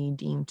would be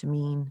deemed to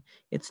mean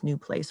its new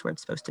place where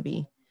it's supposed to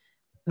be.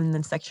 And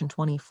then section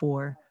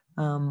 24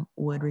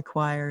 would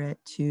require it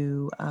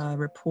to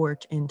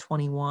report in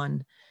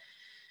 21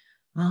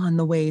 on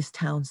the ways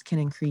towns can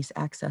increase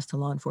access to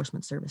law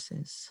enforcement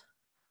services.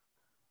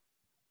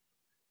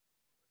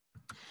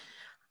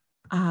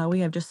 We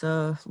have just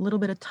a little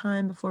bit of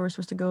time before we're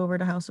supposed to go over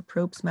to House of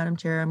Propes. Madam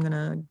Chair, I'm going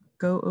to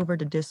go over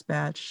to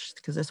dispatch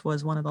because this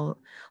was one of the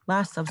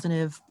last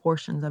substantive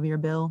portions of your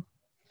bill.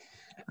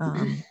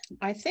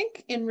 I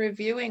think in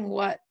reviewing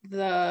what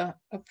the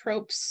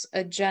Propes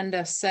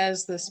agenda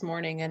says this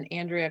morning, and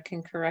Andrea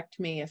can correct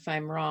me if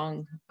I'm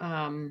wrong,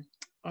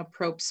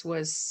 Propes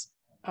was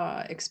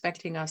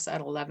expecting us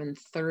at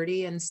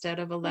 11:30 instead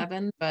of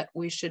 11, but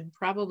we should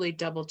probably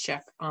double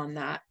check on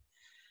that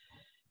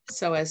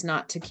so as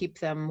not to keep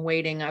them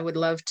waiting. I would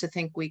love to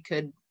think we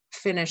could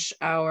finish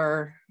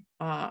our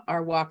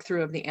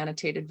walkthrough of the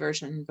annotated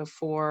version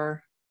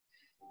before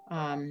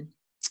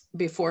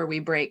we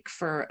break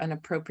for an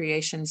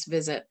appropriations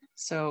visit.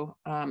 So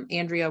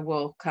Andrea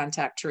will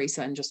contact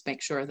Teresa and just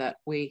make sure that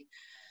we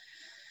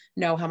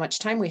know how much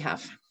time we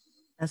have.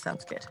 That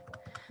sounds good.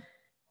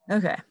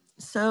 Okay,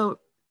 so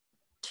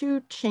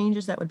 2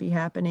 changes that would be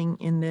happening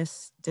in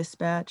this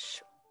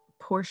dispatch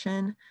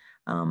portion.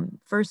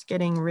 First,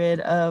 getting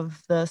rid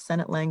of the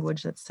Senate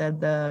language that said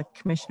the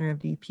commissioner of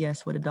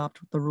DPS would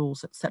adopt the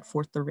rules that set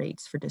forth the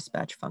rates for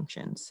dispatch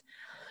functions.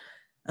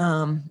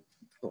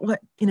 What,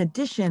 in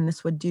addition,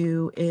 this would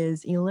do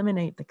is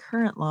eliminate the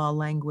current law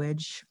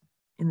language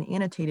in the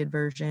annotated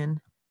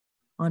version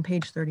on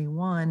page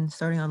 31,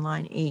 starting on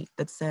line 8,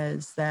 that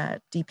says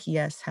that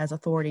DPS has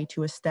authority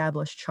to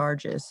establish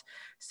charges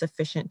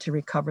sufficient to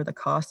recover the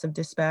cost of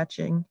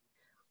dispatching,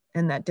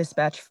 and that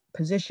dispatch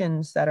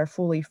positions that are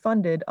fully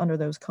funded under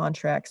those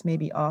contracts may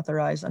be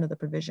authorized under the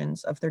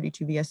provisions of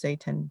 32 VSA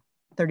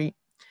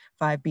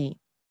 1035B.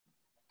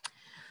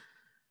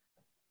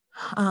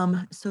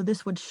 So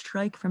this would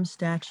strike from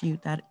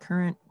statute that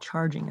current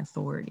charging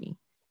authority,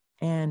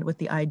 and with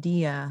the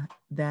idea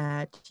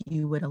that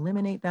you would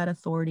eliminate that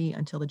authority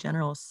until the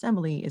General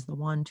Assembly is the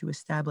one to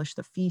establish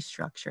the fee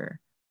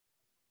structure.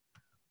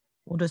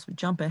 We'll just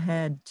jump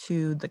ahead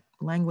to the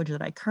language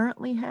that I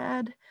currently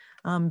had,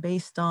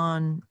 based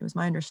on, it was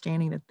my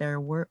understanding that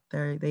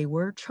they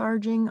were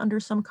charging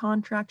under some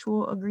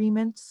contractual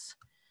agreements,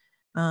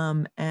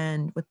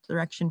 and with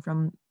direction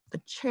from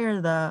the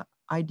chair, the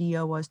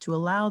idea was to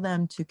allow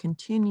them to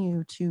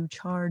continue to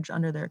charge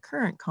under their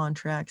current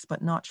contracts,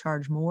 but not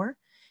charge more,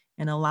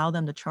 and allow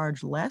them to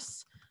charge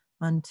less,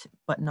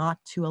 but not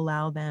to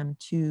allow them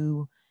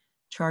to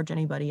charge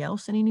anybody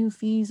else any new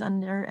fees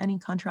under any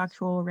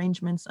contractual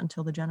arrangements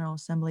until the General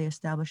Assembly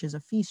establishes a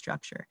fee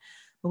structure.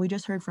 But we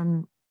just heard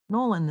from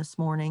Nolan this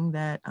morning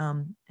that,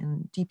 and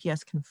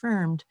DPS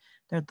confirmed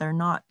that they're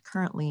not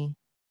currently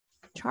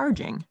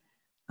charging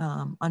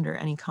under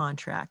any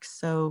contracts.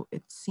 So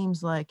it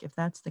seems like if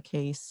that's the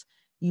case,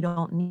 you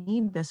don't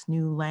need this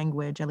new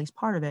language, at least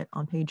part of it,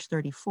 on page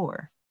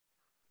 34.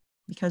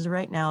 Because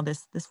right now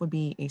this would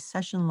be a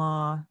session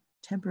law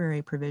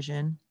temporary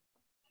provision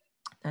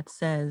that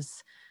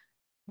says,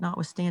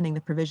 notwithstanding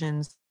the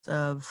provisions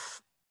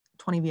of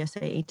 20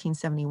 VSA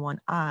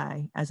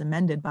 1871I as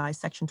amended by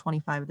section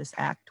 25 of this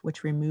act,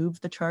 which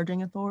removed the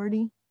charging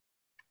authority,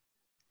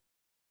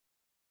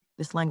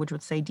 this language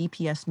would say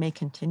DPS may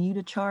continue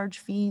to charge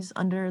fees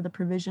under the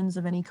provisions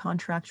of any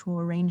contractual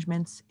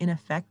arrangements in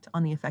effect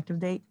on the effective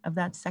date of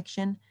that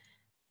section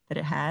that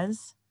it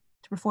has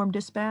to perform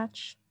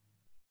dispatch.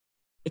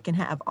 It can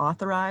have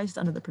authorized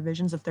under the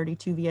provisions of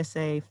 32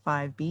 VSA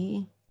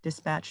 5B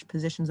dispatch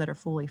positions that are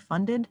fully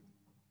funded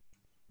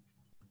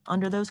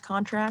under those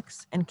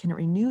contracts, and can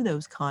renew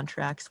those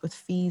contracts with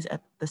fees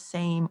at the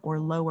same or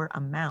lower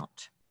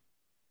amount.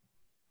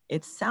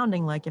 It's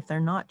sounding like if they're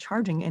not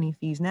charging any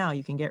fees now,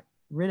 you can get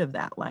rid of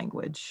that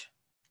language.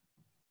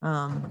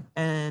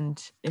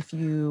 And if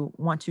you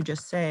want to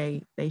just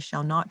say they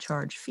shall not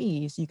charge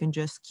fees, you can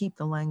just keep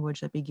the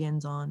language that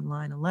begins on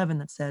line 11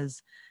 that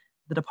says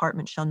the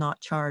department shall not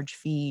charge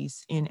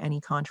fees in any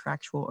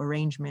contractual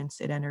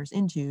arrangements it enters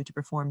into to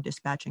perform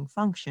dispatching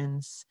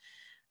functions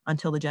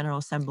until the General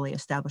Assembly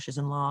establishes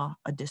in law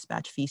a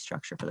dispatch fee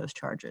structure for those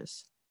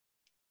charges.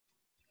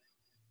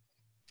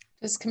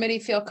 Does committee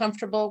feel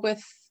comfortable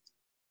with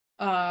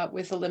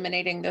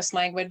eliminating this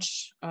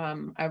language?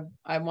 I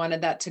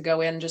wanted that to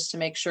go in just to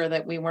make sure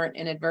that we weren't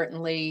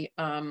inadvertently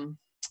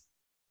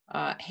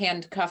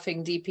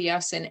handcuffing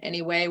DPS in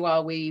any way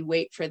while we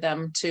wait for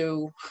them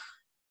to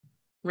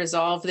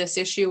resolve this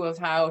issue of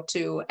how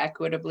to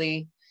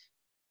equitably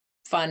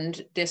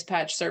fund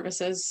dispatch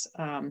services.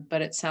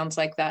 But it sounds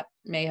like that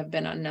may have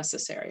been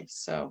unnecessary.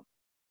 So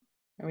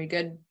are we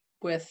good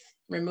with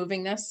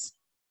removing this?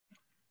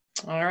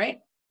 All right.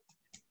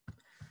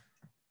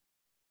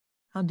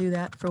 I'll do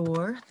that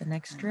for the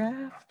next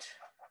draft.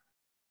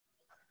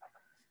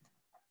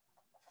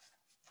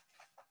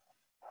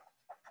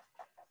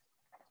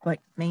 But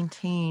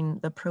maintain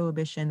the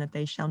prohibition that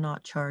they shall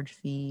not charge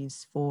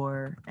fees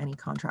for any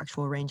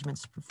contractual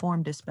arrangements to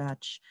perform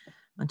dispatch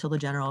until the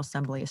General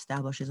Assembly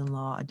establishes in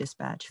law a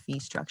dispatch fee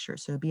structure.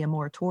 So it'd be a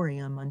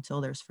moratorium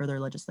until there's further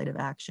legislative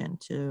action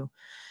to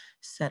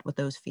set what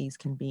those fees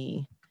can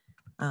be.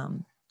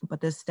 But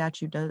this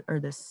statute does, or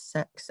this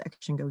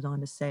section goes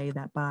on to say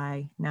that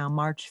by now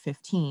March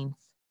 15th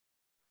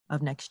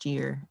of next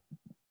year,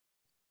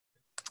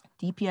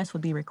 DPS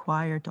would be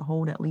required to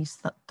hold at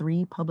least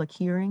 3 public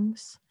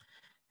hearings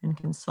and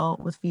consult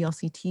with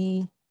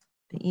VLCT,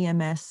 the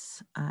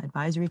EMS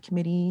Advisory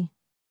Committee,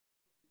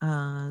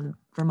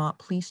 Vermont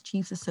Police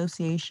Chiefs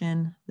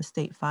Association, the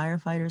State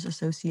Firefighters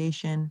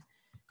Association,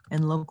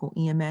 and local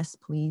EMS,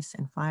 police,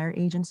 and fire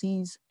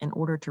agencies in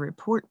order to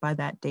report by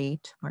that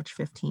date, March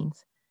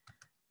 15th,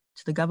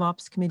 to the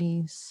GovOps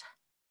committees,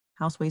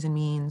 House Ways and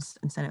Means,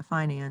 and Senate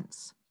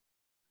Finance,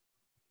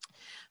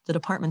 the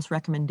department's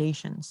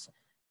recommendations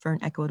for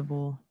an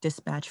equitable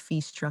dispatch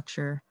fee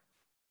structure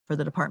for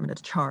the department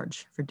to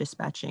charge for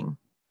dispatching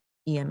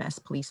EMS,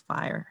 police,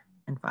 fire,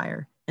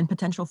 and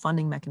potential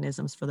funding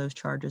mechanisms for those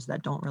charges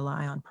that don't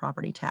rely on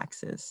property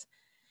taxes.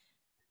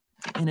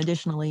 And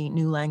additionally,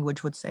 new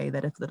language would say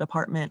that if the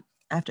department,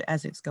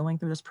 as it's going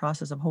through this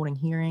process of holding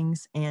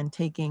hearings and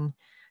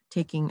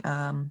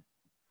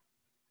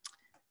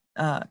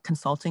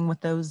consulting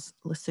with those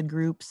listed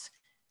groups,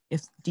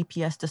 if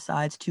DPS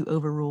decides to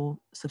overrule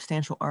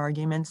substantial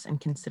arguments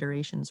and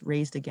considerations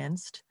raised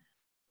against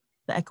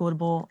the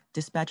equitable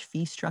dispatch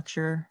fee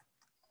structure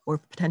or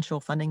potential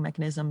funding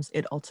mechanisms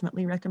it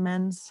ultimately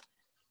recommends,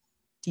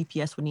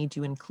 DPS would need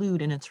to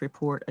include in its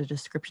report a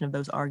description of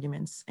those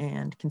arguments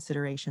and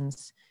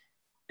considerations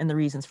and the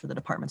reasons for the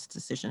department's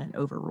decision and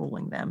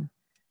overruling them.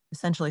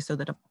 Essentially, so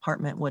the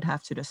department would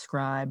have to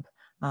describe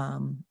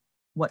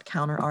what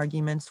counter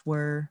arguments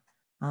were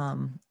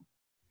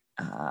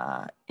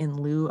in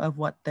lieu of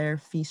what their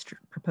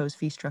proposed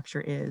fee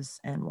structure is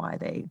and why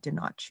they did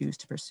not choose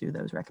to pursue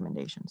those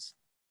recommendations.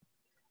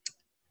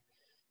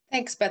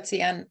 Thanks,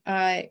 Betsy Ann.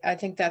 I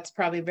think that's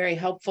probably very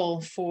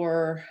helpful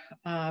for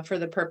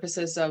the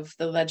purposes of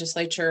the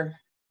legislature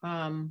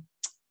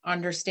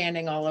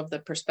understanding all of the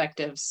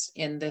perspectives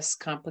in this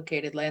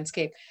complicated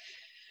landscape.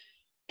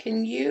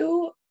 Can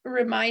you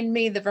remind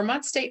me, the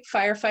Vermont State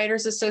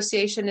Firefighters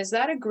Association, is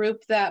that a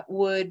group that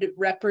would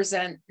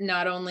represent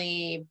not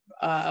only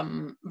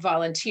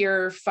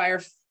volunteer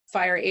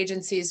fire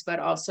agencies, but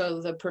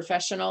also the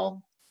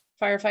professional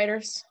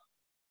firefighters?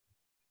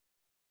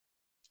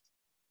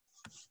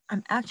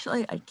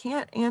 I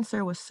can't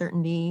answer with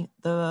certainty.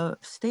 The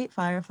State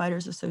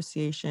Firefighters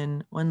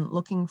Association, when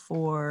looking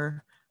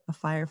for a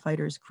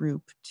firefighters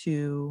group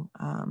to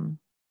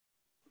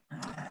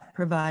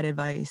provide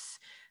advice,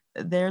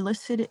 they're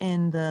listed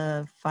in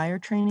the Fire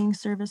Training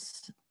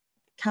Service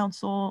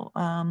Council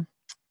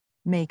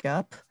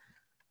makeup.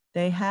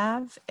 They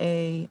have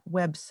a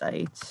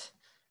website,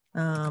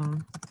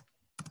 but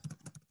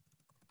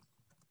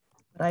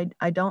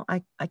I don't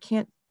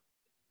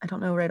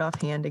know right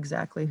offhand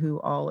exactly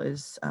who all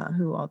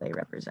they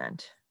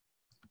represent.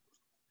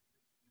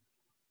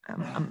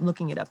 I'm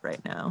looking it up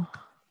right now.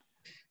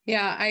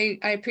 Yeah, I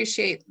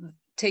appreciate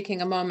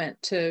taking a moment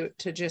to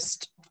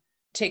just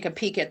take a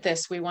peek at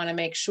this. We want to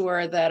make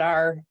sure that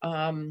our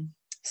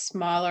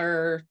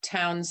smaller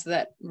towns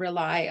that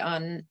rely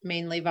on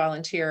mainly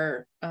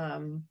volunteer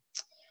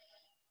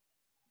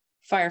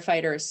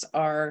firefighters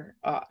are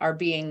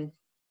being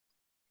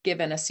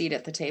given a seat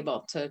at the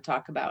table to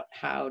talk about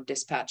how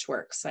dispatch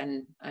works.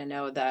 And I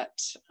know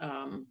that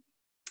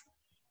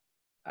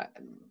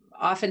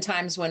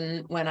oftentimes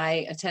when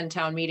I attend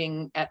town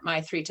meeting, at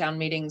my 3 town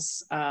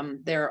meetings,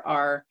 there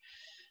are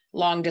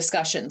long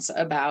discussions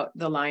about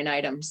the line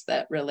items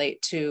that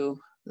relate to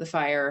the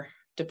fire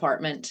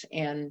department.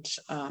 And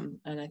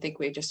I think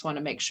we just want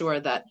to make sure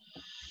that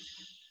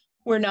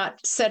we're not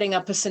setting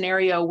up a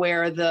scenario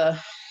where the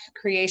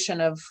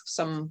creation of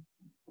some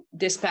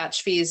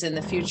dispatch fees in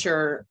the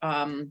future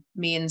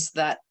means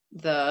that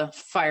the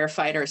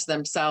firefighters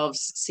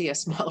themselves see a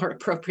smaller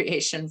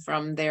appropriation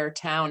from their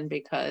town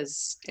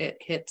because it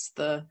hits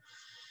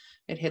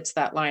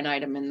that line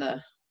item in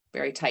the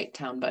very tight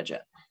town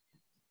budget.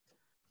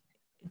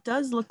 It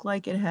does look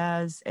like it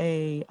has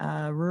a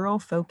rural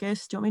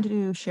focus. Do you want me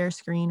to share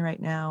screen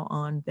right now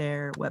on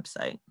their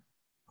website?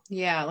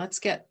 Yeah, let's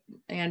get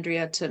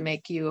Andrea to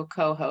make you a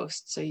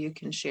co-host so you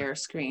can share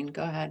screen.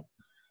 Go ahead.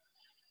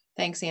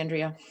 Thanks,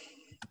 Andrea.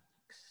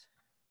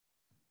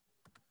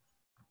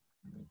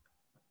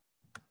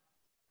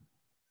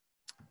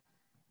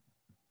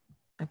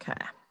 Okay.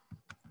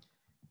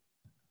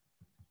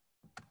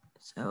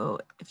 So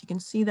if you can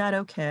see that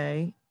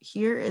okay,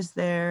 here is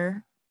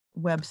their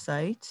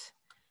website.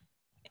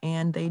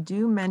 And they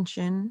do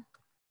mention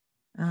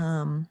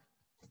let's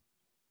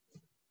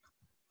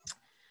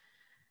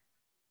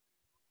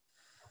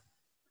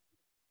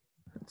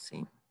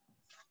see.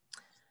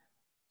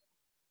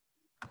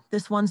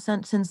 This one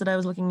sentence that I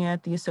was looking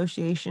at, the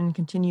association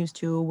continues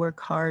to work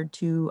hard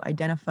to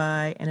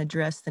identify and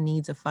address the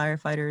needs of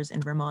firefighters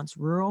in Vermont's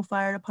rural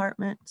fire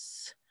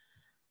departments.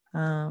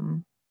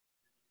 They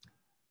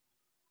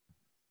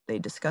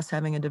discuss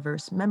having a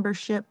diverse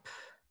membership.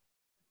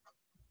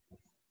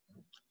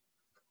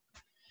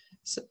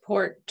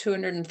 Support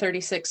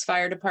 236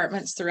 fire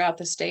departments throughout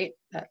the state.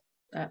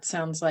 That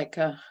sounds like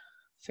a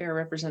fair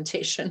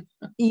representation.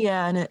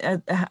 Yeah, and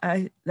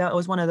that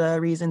was one of the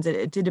reasons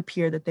it did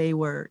appear that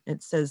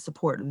it says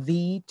support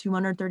the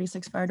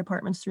 236 fire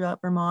departments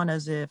throughout Vermont,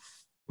 as if,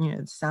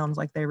 it sounds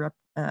like they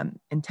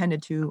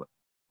intended to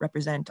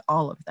represent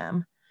all of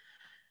them.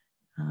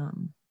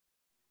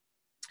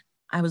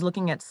 I was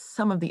looking at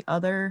some of the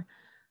other,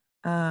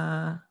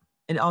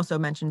 it also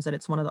mentions that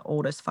it's one of the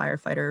oldest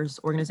firefighters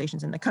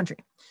organizations in the country.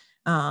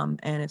 And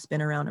it's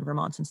been around in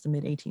Vermont since the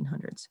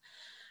mid-1800s.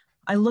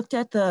 I looked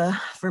at the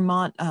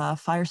Vermont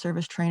Fire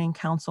Service Training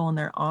Council, and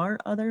there are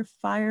other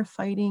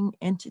firefighting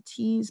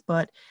entities,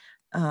 but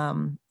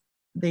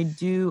they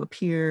do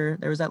appear,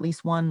 there was at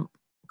least one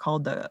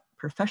called the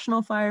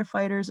Professional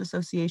Firefighters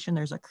Association.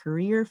 There's a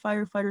Career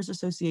Firefighters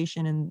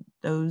Association, and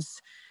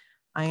those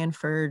I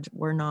inferred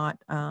were not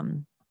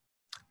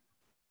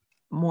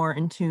more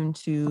in tune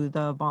to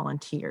the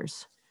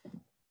volunteers.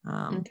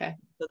 Okay.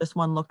 So this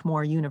one looked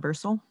more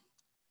universal,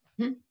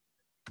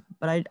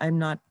 but I'm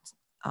not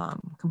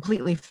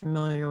completely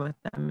familiar with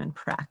them in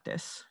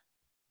practice.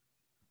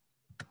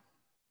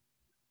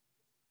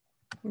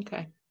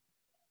 Okay.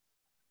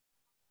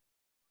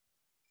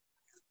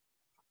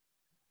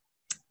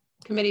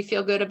 Committee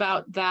feel good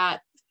about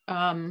that,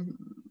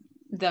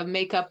 the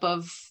makeup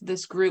of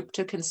this group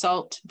to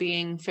consult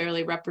being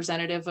fairly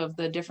representative of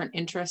the different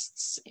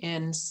interests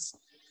in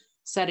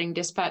setting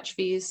dispatch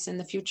fees in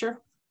the future?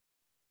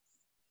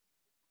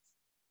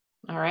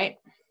 All right.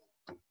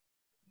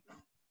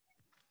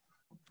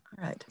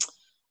 Right.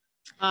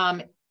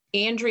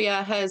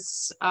 Andrea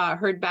has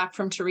heard back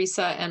from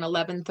Teresa, and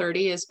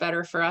 11:30 is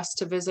better for us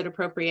to visit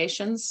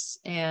appropriations.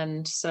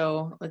 And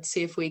so let's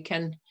see if we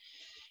can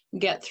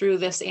get through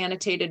this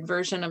annotated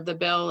version of the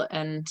bill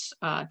and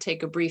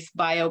take a brief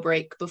bio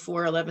break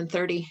before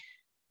 11:30.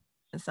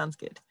 That sounds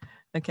good.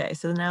 Okay,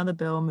 so now the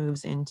bill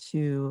moves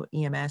into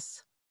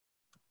EMS,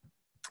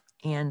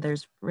 and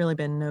there's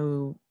been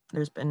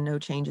no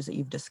changes that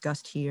you've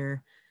discussed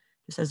here.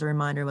 Just as a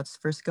reminder, what's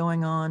first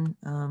going on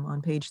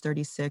page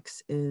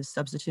 36 is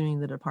substituting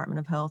the Department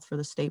of Health for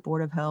the State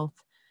Board of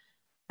Health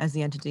as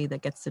the entity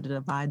that gets to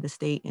divide the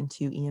state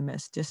into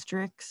EMS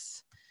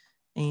districts,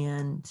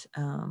 and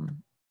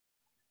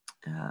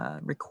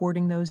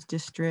recording those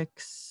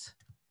districts.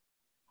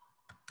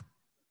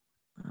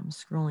 I'm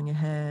scrolling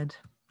ahead.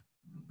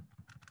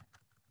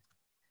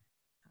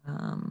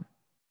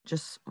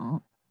 Just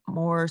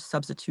more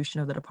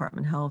substitution of the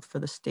Department of Health for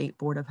the State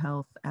Board of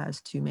Health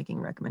as to making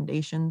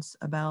recommendations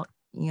about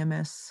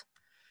EMS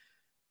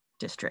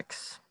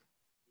districts.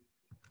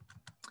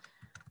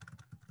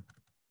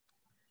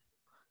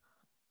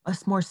 A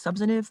more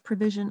substantive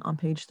provision on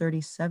page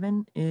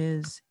 37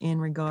 is in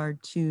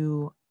regard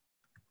to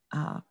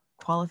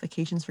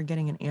qualifications for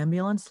getting an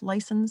ambulance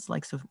license,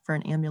 like so for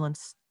an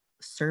ambulance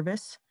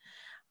service.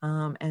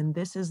 And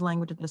this is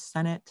language that the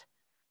Senate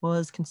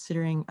was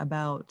considering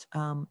about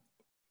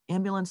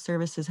ambulance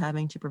services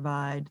having to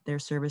provide their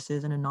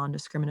services in a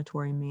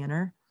non-discriminatory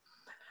manner.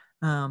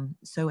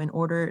 So in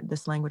order,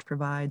 this language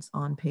provides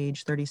on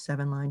page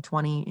 37, line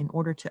 20, in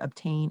order to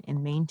obtain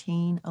and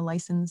maintain a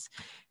license,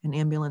 an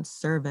ambulance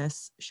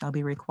service shall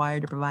be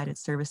required to provide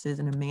its services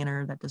in a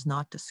manner that does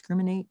not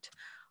discriminate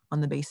on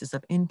the basis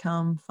of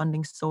income,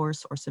 funding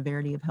source, or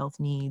severity of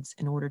health needs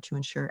in order to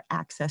ensure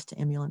access to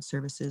ambulance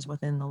services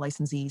within the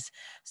licensee's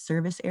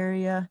service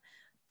area.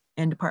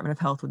 And Department of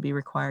Health would be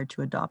required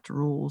to adopt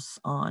rules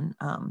on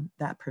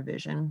that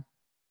provision.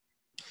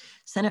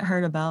 Senate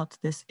heard about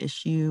this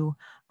issue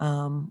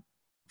from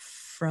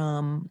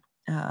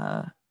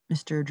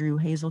Mr. Drew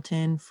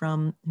Hazelton,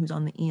 who's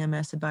on the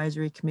EMS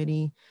Advisory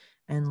Committee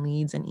and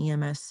leads an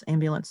EMS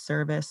ambulance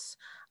service,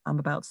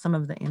 about some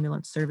of the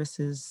ambulance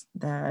services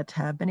that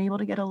have been able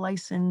to get a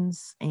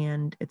license.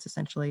 And it's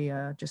essentially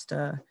just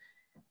a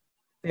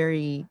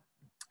very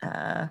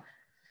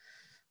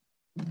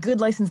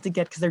good license to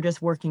get because they're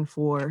just working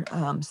for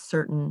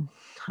certain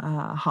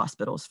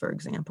hospitals, for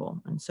example.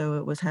 And so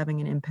it was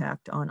having an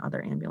impact on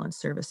other ambulance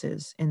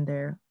services in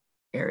their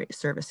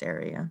service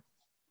area.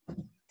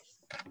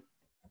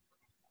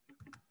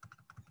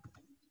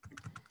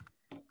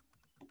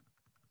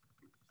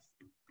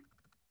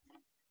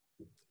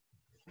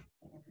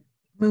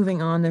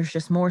 Moving on, there's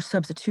just more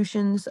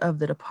substitutions of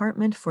the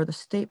department for the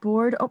state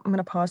board. Oh, I'm going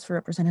to pause for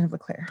Representative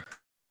Leclerc.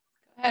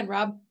 Go ahead,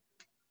 Rob.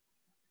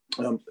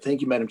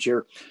 Thank you, Madam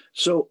Chair.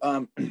 So,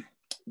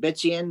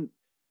 Betsy Ann,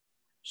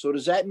 so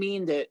does that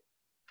mean that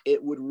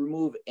it would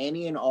remove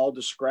any and all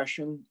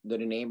discretion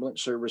that an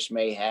ambulance service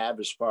may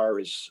have as far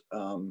as,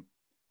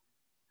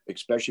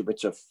 especially if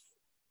it's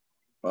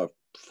a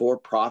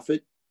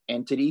for-profit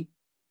entity?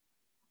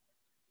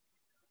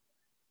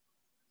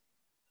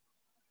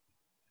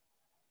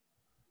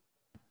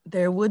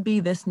 There would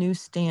be this new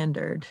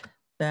standard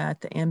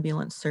that the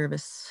ambulance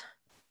service,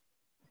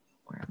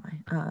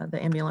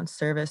 the ambulance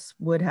service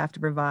would have to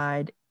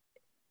provide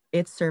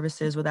its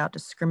services without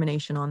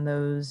discrimination on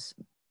those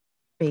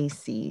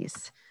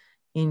bases: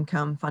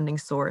 income, funding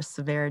source,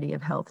 severity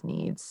of health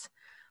needs.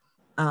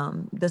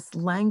 This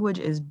language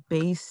is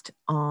based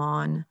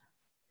on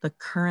the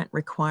current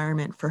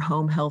requirement for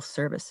home health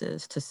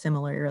services to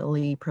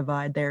similarly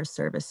provide their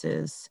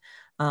services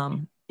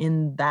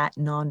in that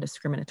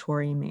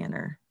non-discriminatory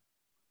manner.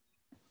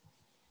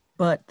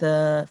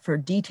 But for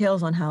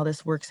details on how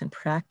this works in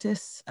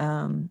practice,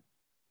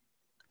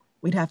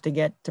 we'd have to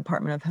get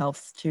Department of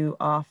Health to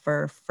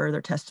offer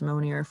further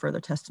testimony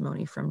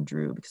from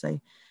Drew, because I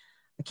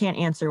can't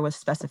answer with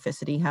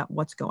specificity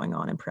what's going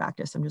on in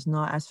practice. I'm just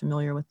not as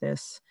familiar with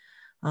this.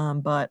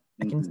 But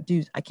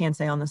I can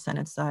say on the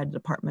Senate side, the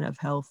Department of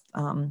Health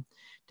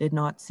did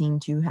not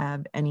seem to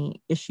have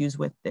any issues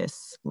with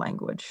this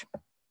language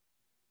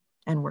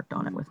and worked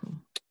on it with me.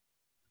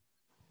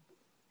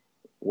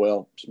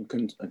 Well, some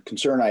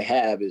concern I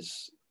have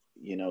is,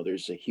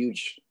 there's a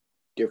huge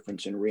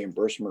difference in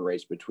reimbursement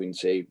rates between,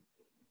 say,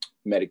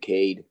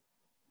 Medicaid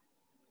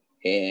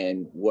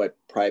and what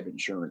private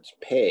insurance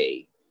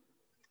pay.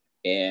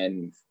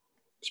 And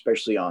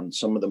especially on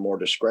some of the more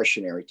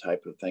discretionary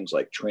type of things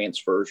like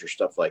transfers or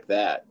stuff like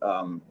that.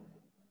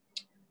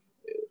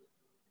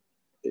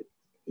 It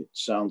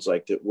sounds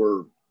like that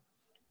we're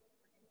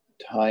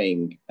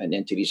tying an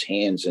entity's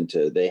hands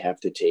into, they have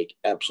to take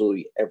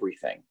absolutely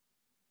everything.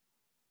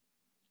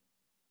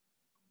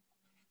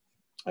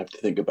 I have to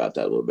think about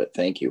that a little bit.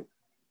 Thank you.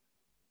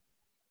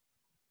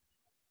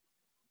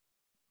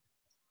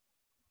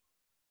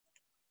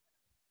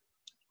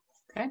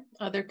 Okay,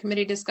 other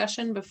committee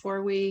discussion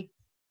before we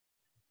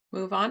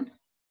move on?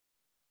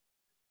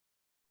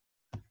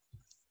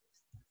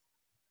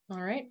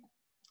 All right.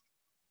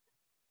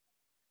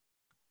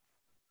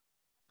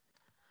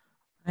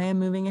 I am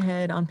moving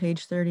ahead on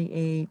page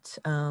 38,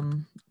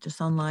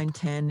 just on line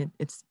 10.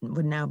 It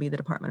would now be the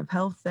Department of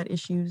Health that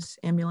issues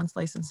ambulance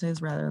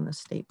licenses rather than the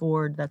state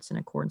board. That's in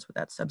accordance with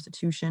that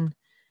substitution.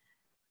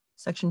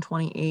 Section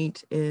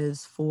 28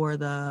 is for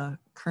the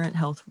current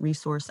health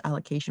resource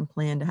allocation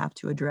plan to have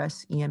to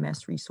address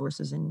EMS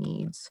resources and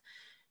needs.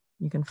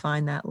 You can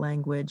find that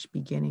language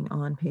beginning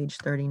on page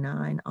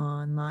 39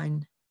 on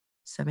line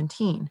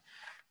 17.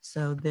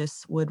 So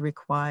this would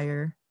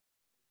require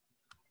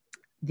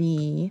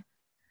the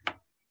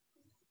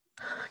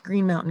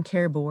Green Mountain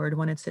Care Board,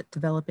 when it's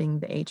developing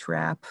the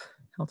HRAP,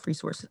 Health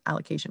Resource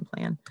Allocation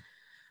Plan,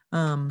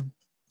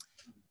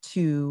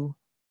 to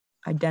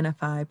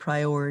identify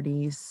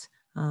priorities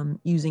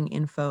using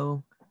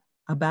info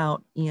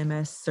about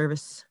EMS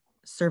service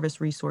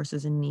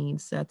resources and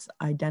needs that's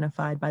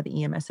identified by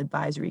the EMS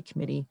Advisory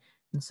Committee.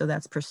 And so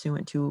that's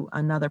pursuant to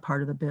another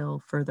part of the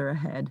bill further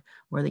ahead,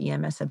 where the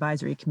EMS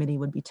Advisory Committee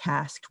would be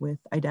tasked with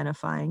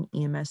identifying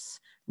EMS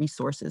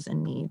resources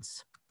and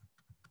needs.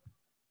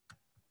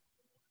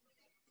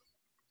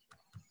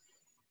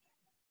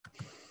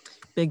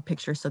 Big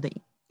picture, so the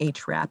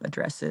HRAP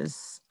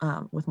addresses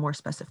with more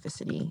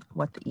specificity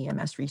what the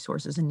EMS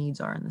resources and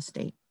needs are in the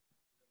state.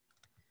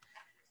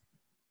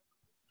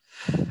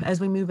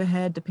 As we move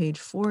ahead to page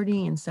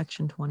 40 in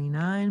section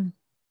 29,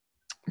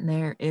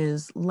 there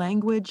is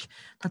language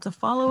that's a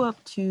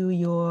follow-up to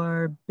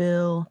your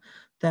bill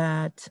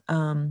that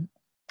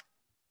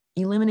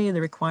eliminated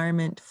the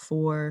requirement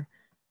for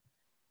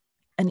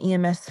an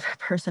EMS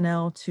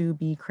personnel to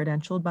be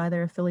credentialed by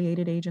their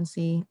affiliated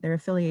agency. Their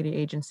affiliated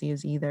agency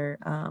is either,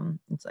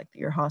 it's like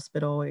your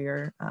hospital or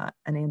your,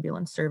 an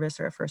ambulance service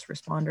or a first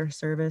responder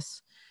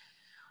service.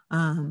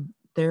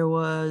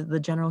 The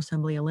General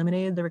Assembly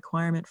eliminated the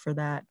requirement for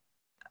that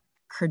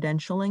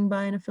credentialing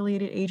by an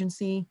affiliated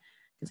agency,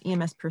 because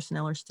EMS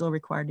personnel are still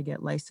required to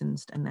get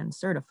licensed and then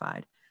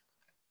certified.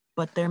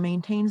 But there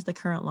maintains the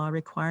current law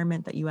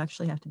requirement that you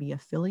actually have to be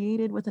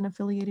affiliated with an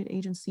affiliated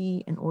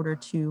agency in order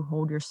to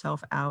hold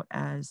yourself out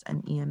as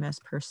an EMS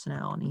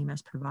personnel, an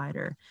EMS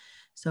provider.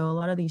 So a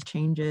lot of these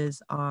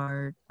changes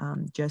are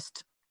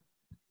just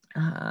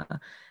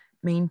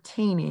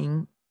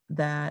maintaining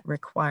that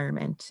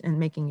requirement and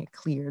making it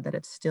clear that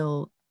it's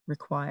still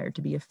required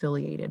to be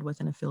affiliated with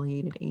an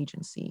affiliated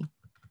agency.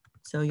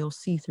 So you'll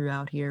see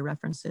throughout here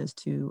references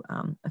to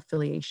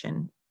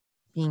affiliation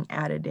being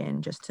added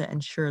in just to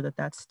ensure that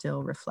that's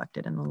still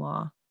reflected in the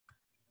law.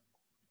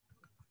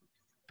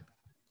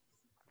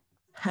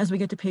 As we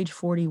get to page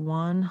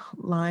 41,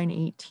 line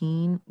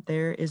 18,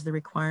 there is the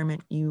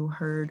requirement you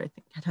heard, I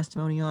think, a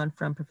testimony on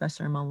from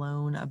Professor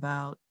Malone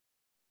about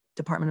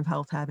Department of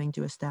Health having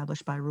to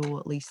establish by rule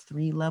at least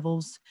 3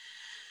 levels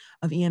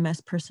of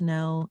EMS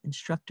personnel,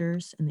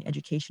 instructors, and the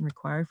education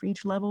required for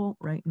each level.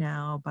 Right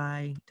now,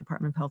 by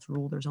Department of Health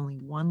rule, there's only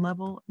 1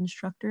 level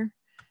instructor.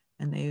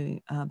 And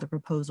the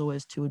proposal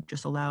is to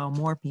just allow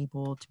more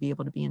people to be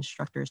able to be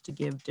instructors to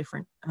give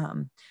different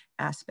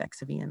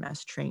aspects of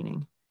EMS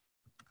training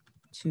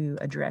to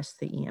address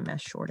the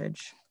EMS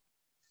shortage.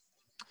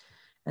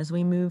 As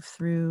we move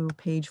through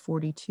page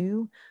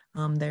 42,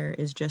 there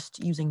is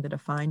just using the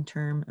defined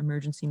term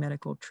emergency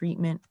medical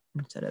treatment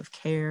instead of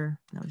care.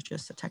 That was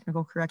just a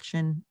technical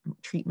correction.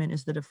 Treatment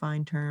is the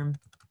defined term.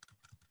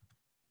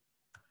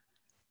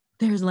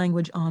 There's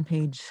language on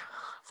page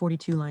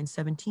 42, line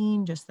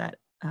 17, just that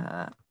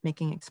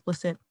making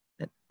explicit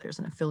that there's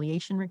an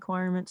affiliation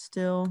requirement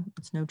still.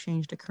 It's no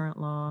change to current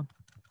law.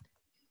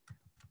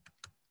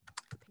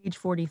 Page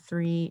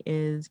 43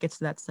 gets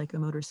to that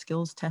psychomotor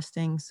skills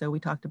testing. So we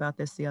talked about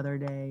this the other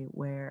day,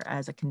 where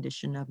as a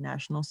condition of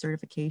national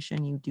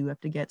certification, you do have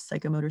to get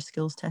psychomotor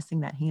skills testing,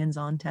 that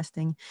hands-on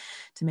testing,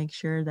 to make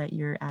sure that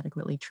you're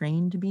adequately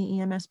trained to be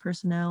EMS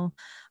personnel.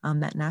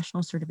 That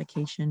national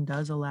certification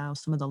does allow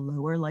some of the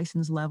lower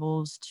license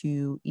levels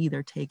to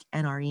either take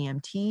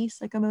NREMT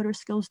psychomotor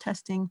skills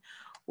testing,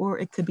 or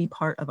it could be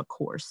part of a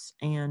course.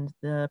 And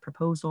the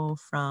proposal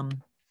from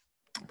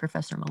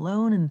Professor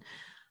Malone and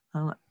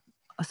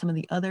some of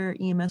the other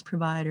EMS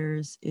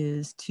providers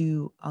is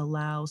to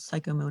allow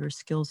psychomotor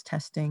skills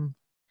testing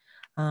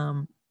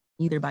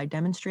either by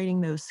demonstrating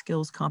those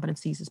skills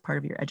competencies as part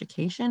of your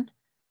education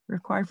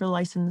required for the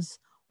license,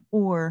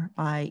 or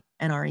by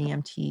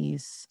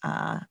NREMT's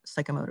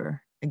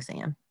psychomotor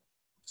exam.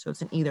 So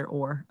it's an either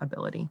or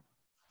ability.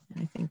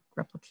 And I think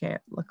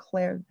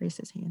Leclerc raised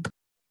his hand.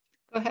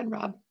 Go ahead,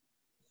 Rob.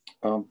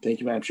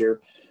 Thank you, Madam Chair.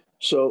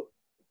 So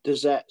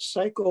does that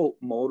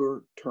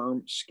psychomotor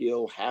term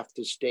skill have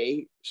to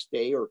stay,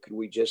 or could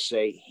we just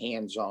say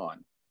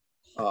hands-on?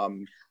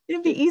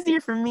 It'd be easier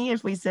for me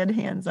if we said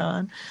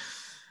hands-on.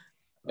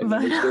 I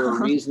mean, is there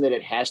a reason that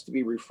it has to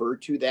be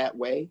referred to that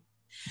way?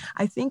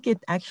 I think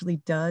it actually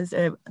does.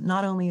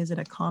 Not only is it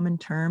a common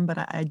term, but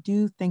I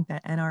do think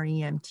that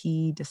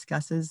NREMT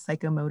discusses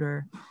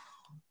psychomotor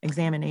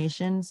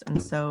examinations.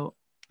 And so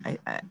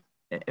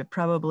it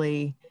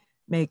probably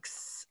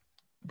makes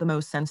the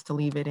most sense to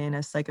leave it in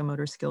as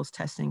psychomotor skills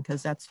testing,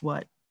 because that's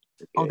what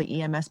all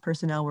the EMS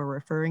personnel were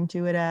referring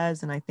to it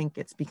as, and I think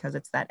it's because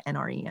it's that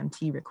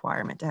NREMT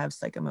requirement to have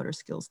psychomotor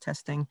skills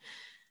testing.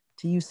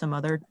 To use some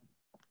other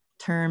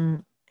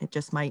term, it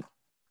just might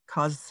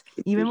cause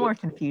even more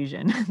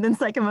confusion than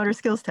psychomotor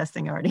skills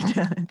testing already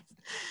does.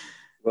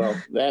 Well,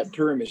 that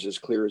term is as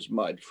clear as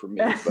mud for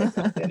me,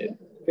 but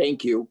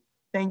thank you.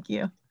 Thank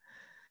you.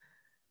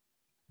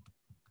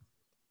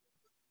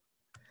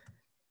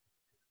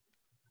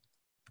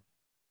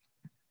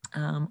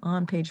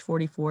 On page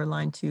 44,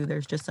 line 2,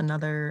 there's just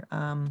another,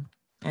 and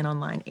on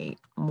line 8,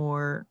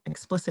 more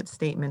explicit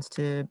statements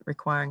to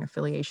requiring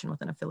affiliation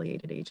with an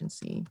affiliated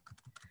agency.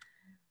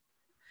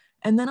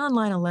 And then on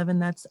line 11,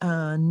 that's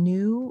a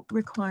new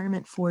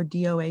requirement for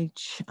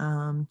DOH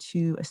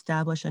to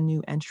establish a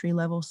new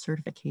entry-level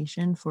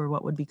certification for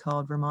what would be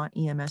called Vermont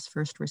EMS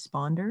First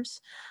Responders.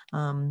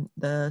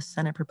 The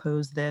Senate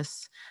proposed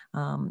this.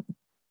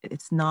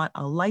 It's not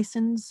a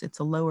license, it's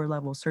a lower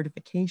level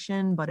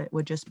certification, but it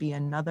would just be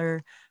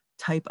another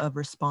type of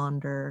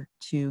responder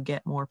to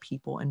get more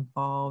people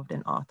involved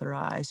and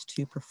authorized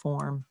to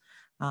perform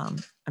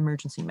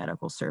emergency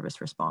medical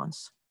service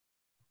response.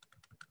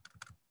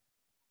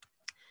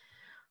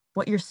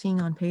 What you're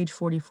seeing on page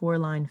 44,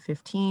 line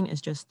 15 is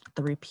just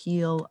the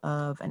repeal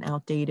of an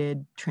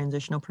outdated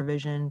transitional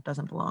provision.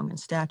 Doesn't belong in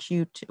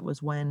statute. It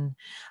was when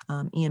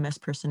EMS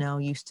personnel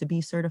used to be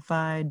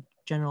certified.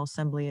 General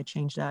Assembly had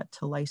changed that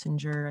to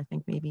licensure, I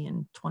think maybe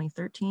in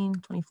 2013,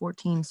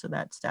 2014. So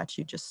that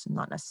statute just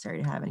not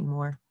necessary to have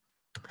anymore.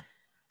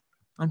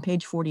 On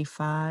page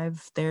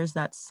 45, there's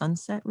that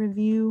sunset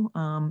review.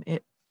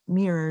 It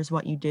mirrors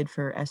what you did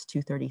for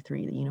S.124,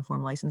 the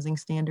Uniform Licensing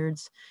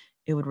Standards.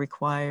 It would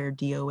require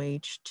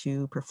DOH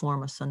to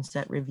perform a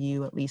sunset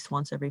review at least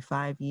once every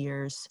 5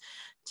 years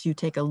to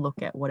take a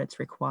look at what it's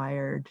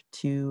required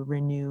to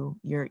renew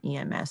your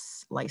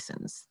EMS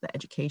license, the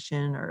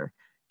education or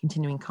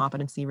continuing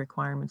competency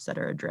requirements that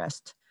are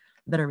addressed,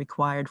 that are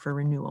required for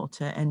renewal,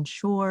 to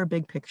ensure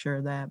big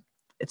picture that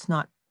it's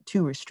not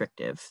too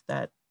restrictive,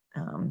 that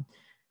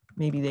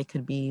maybe they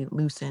could be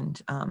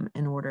loosened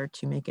in order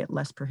to make it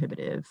less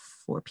prohibitive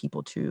for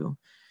people to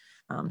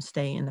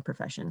stay in the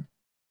profession.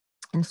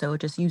 And so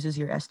it just uses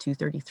your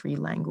S.233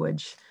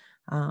 language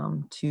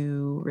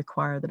to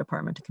require the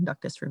department to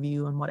conduct this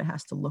review and what it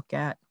has to look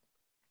at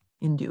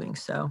in doing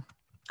so.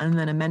 And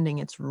then amending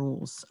its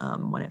rules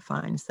when it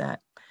finds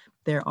that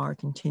there are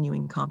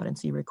continuing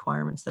competency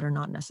requirements that are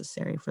not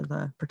necessary for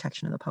the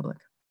protection of the public.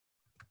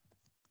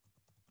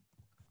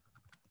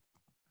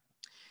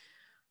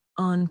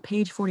 On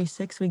page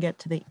 46, we get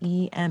to the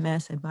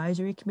EMS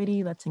Advisory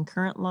Committee that's in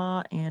current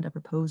law and a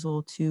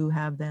proposal to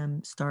have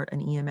them start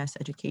an EMS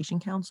Education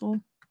Council.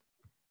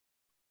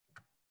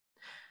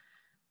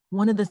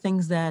 One of the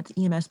things that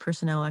EMS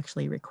personnel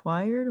actually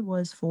required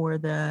was for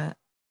the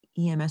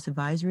EMS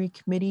Advisory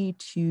Committee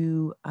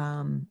to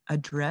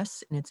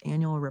address in its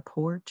annual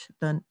report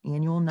the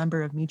annual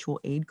number of mutual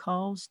aid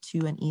calls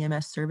to an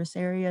EMS service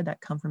area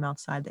that come from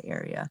outside the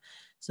area.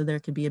 So there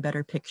could be a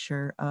better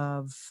picture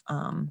of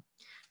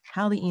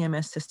how the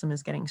EMS system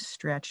is getting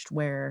stretched,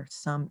 where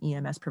some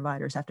EMS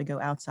providers have to go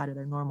outside of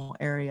their normal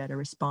area to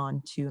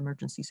respond to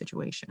emergency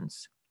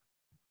situations.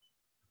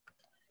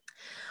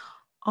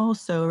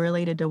 Also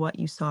related to what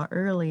you saw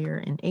earlier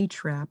in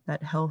HRAP,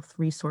 that Health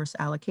Resource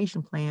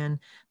Allocation Plan,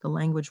 the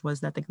language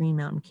was that the Green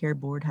Mountain Care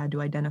Board had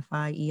to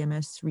identify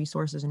EMS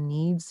resources and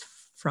needs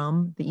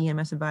from the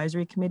EMS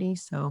Advisory Committee.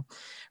 So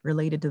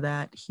related to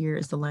that, here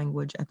is the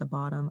language at the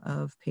bottom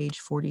of page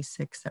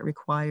 46 that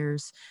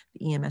requires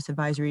the EMS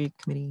Advisory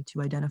Committee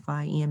to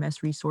identify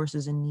EMS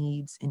resources and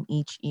needs in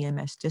each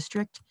EMS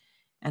district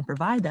and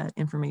provide that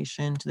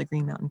information to the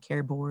Green Mountain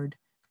Care Board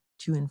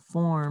to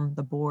inform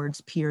the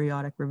board's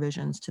periodic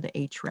revisions to the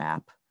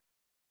HRAP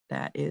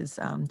that is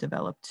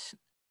developed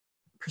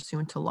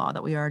pursuant to law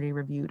that we already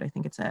reviewed. I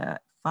think it's a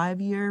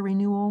 5-year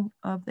renewal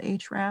of the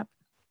HRAP.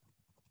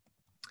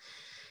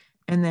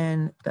 And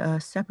then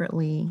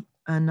separately,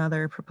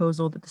 another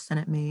proposal that the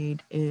Senate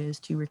made is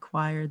to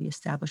require the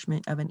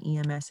establishment of an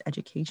EMS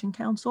Education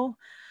Council,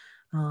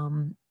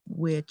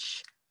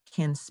 which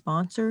can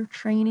sponsor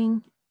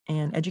training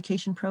and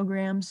education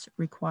programs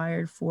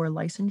required for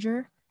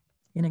licensure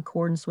in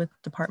accordance with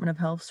Department of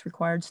Health's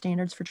required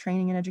standards for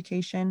training and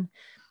education,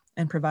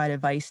 and provide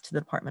advice to the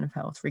Department of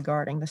Health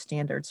regarding the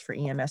standards for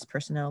EMS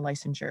personnel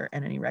licensure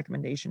and any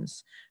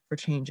recommendations for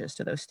changes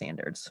to those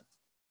standards,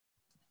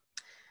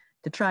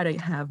 to try to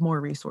have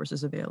more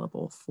resources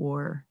available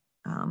for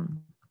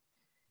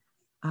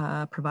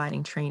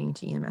providing training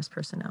to EMS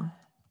personnel.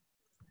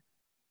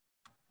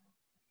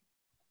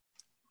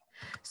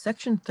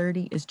 Section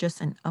 30 is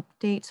just an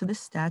update. So this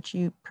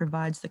statute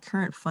provides the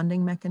current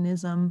funding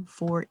mechanism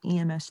for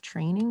EMS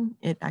training.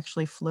 It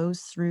actually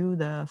flows through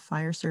the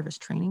Fire Service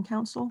Training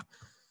Council.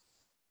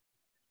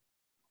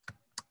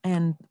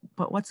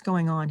 But what's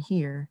going on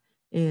here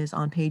is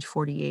on page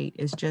 48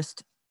 is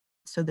just,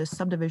 so this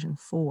subdivision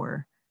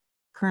 4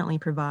 currently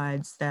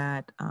provides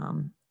that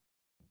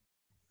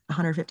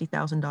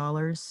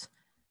 $150,000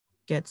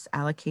 gets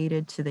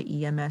allocated to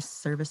the EMS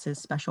Services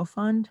Special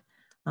Fund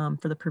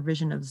for the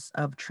provision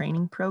of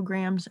training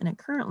programs. And it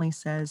currently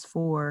says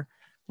for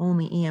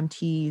only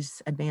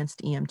EMTs,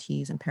 advanced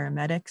EMTs, and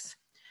paramedics.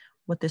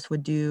 What this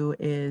would do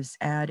is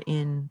add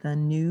in the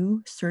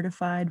new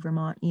certified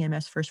Vermont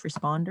EMS first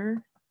responder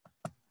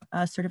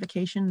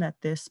certification that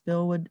this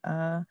bill would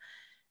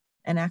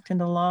enact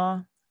into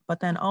law, but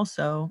then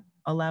also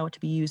allow it to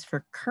be used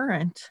for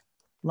current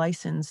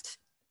licensed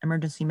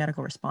emergency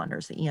medical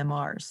responders, the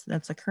EMRs.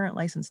 That's a current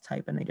license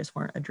type, and they just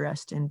weren't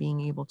addressed in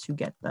being able to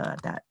get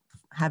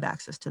have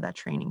access to that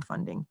training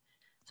funding.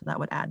 So that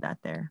would add that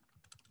there.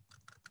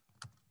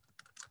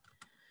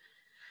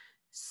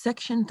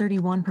 Section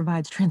 31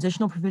 provides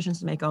transitional provisions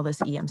to make all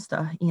this EMS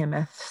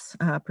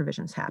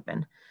provisions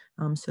happen.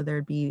 So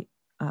there'd be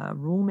a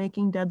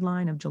rulemaking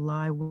deadline of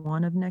July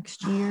 1 of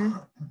next year,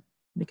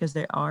 because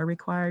they are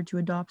required to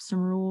adopt some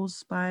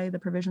rules by the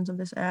provisions of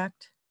this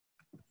act.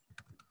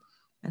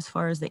 As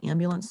far as the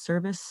ambulance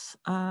service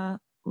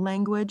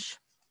language,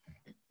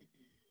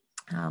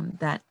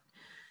 that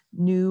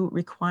new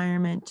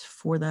requirement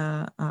for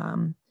the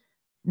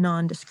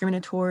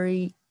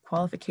non-discriminatory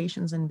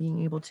qualifications and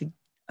being able to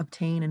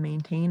obtain and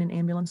maintain an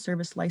ambulance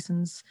service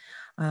license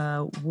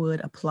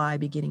would apply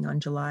beginning on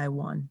July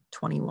 1,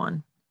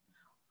 21.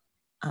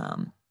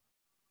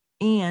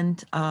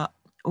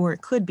 Or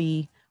it could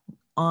be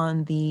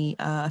on the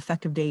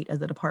effective date of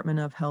the Department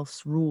of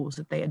Health's rules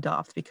that they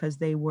adopt, because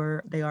they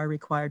are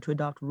required to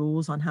adopt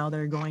rules on how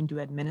they're going to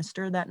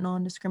administer that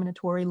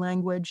non-discriminatory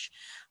language.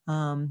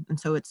 And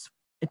so it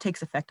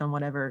takes effect on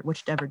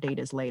whichever date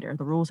is later.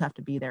 The rules have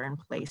to be there in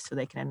place so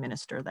they can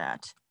administer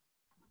that.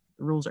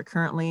 The rules are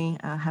currently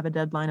have a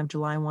deadline of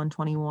July 1,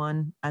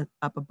 21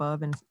 up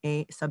above in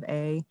sub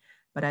A,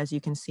 but as you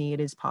can see, it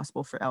is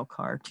possible for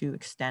LCAR to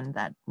extend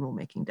that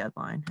rulemaking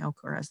deadline.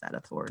 LCAR has that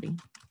authority.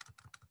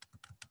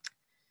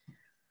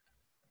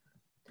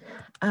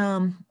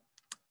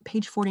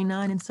 Page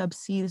 49 in sub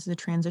C, this is a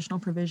transitional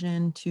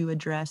provision to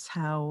address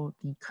how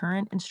the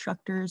current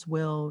instructors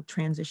will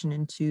transition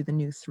into the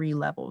new 3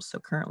 levels. So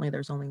currently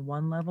there's only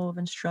 1 level of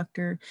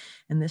instructor,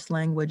 and this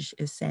language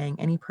is saying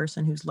any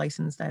person who's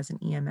licensed as an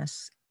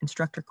EMS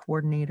instructor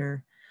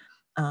coordinator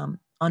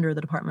under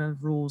the Department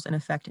of Rules in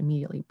effect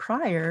immediately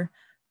prior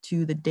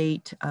to the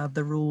date of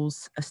the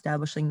rules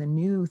establishing the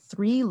new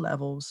 3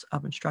 levels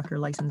of instructor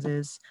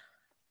licenses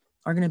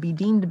are going to be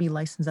deemed to be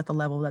licensed at the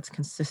level that's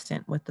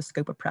consistent with the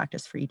scope of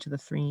practice for each of the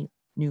 3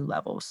 new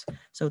levels.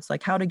 So it's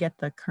like how to get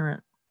the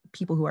current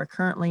people who are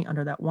currently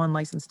under that 1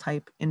 license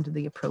type into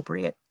the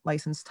appropriate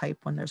license type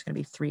when there's going to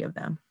be 3 of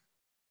them.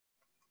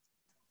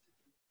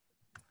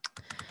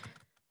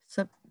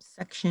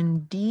 Subsection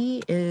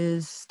D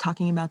is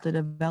talking about the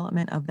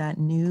development of that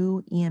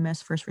new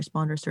EMS first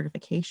responder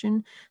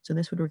certification. So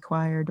this would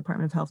require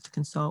Department of Health to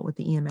consult with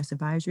the EMS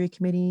Advisory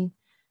Committee,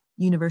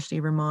 University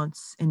of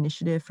Vermont's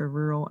Initiative for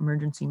Rural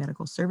Emergency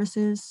Medical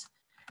Services,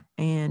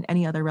 and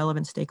any other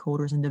relevant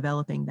stakeholders in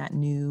developing that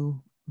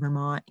new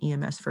Vermont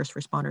EMS First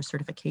Responder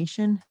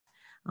certification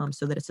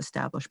so that it's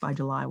established by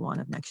July 1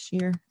 of next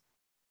year.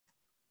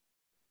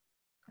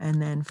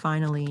 And then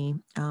finally,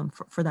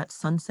 for that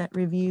sunset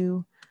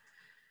review,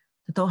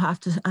 that they'll have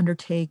to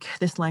undertake,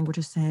 this language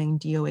is saying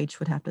DOH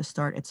would have to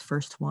start its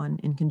first one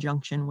in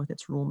conjunction with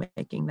its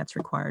rulemaking that's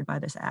required by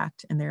this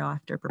act, and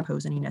thereafter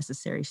propose any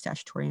necessary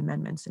statutory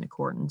amendments in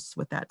accordance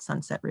with that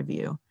sunset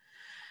review.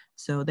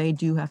 So they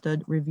do have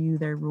to review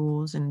their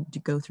rules and to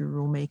go through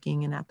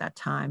rulemaking, and at that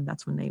time,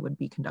 that's when they would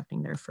be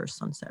conducting their first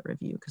sunset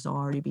review, because they'll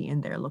already be in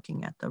there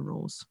looking at the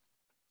rules.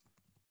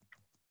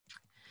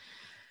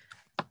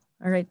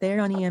 All right,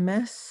 there on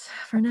EMS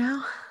for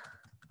now.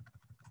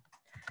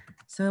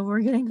 So we're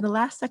getting to the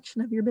last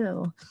section of your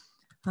bill,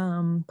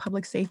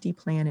 public safety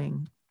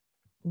planning.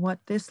 What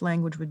this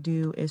language would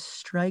do is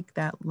strike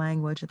that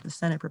language that the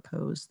Senate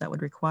proposed that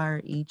would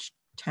require each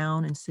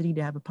town and city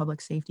to have a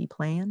public safety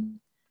plan.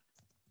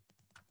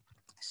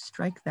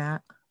 Strike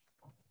that,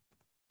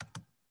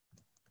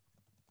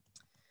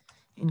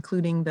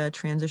 including the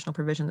transitional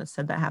provision that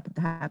said that happened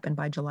to happen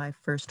by July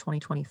 1st,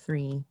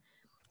 2023,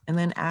 and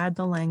then add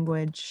the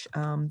language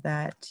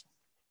that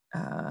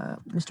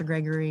Mr.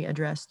 Gregory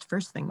addressed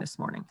first thing this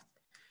morning,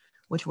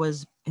 which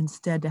was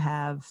instead to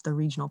have the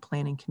regional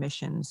planning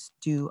commissions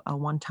do a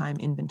one-time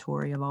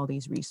inventory of all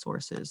these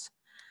resources.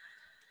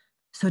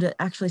 So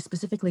to actually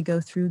specifically go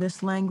through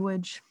this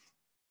language,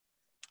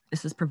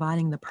 this is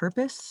providing the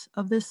purpose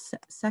of this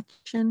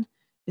section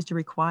is to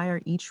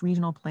require each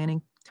regional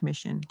planning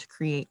commission to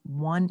create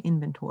one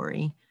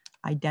inventory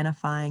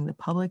identifying the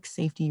public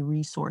safety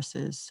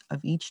resources of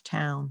each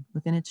town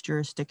within its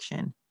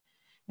jurisdiction,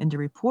 and to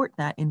report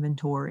that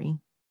inventory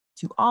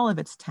to all of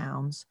its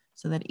towns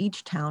so that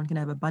each town can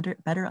have a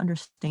better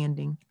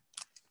understanding.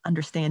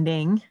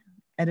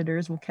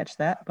 Editors will catch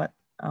that, but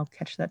I'll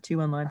catch that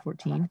too on line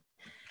 14.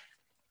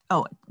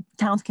 Oh,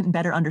 towns can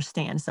better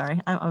understand,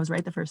 sorry, I was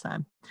right the first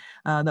time.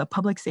 The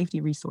public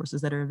safety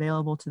resources that are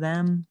available to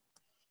them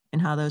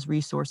and how those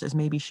resources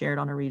may be shared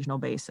on a regional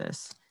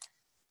basis.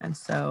 And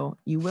so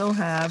you will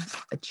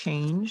have a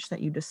change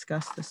that you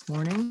discussed this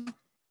morning.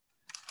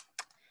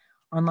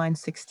 On line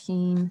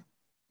 16,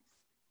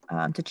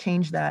 to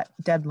change that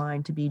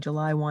deadline to be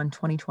July 1,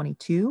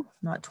 2022,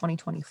 not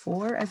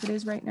 2024 as it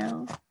is right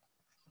now.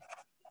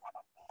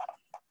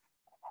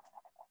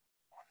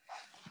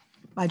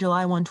 By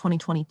July 1,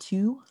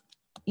 2022,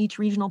 each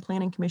regional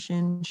planning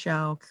commission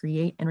shall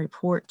create and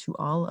report to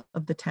all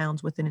of the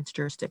towns within its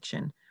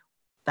jurisdiction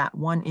that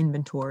one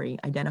inventory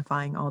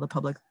identifying all the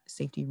public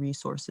safety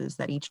resources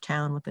that each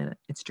town within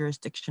its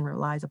jurisdiction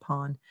relies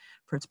upon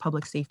for its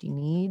public safety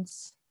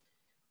needs.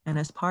 And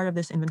as part of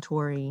this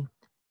inventory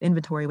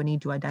would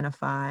need to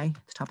identify,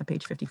 at the top of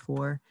page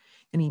 54,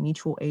 any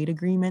mutual aid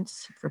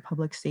agreements for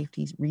public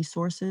safety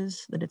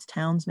resources that its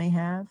towns may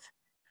have,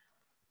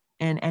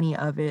 and any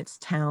of its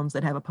towns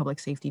that have a public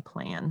safety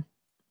plan,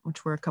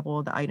 which were a couple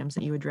of the items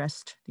that you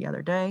addressed the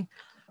other day.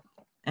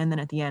 And then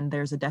at the end,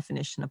 there's a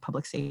definition of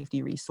public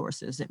safety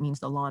resources. It means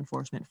the law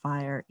enforcement,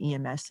 fire,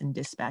 EMS, and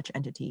dispatch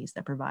entities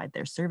that provide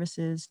their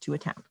services to a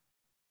town.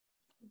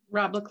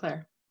 Rob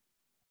LeClaire.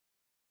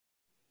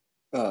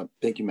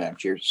 Thank you, Madam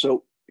Chair.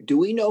 So do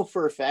we know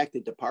for a fact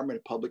that Department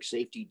of Public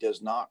Safety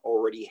does not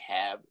already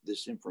have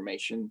this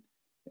information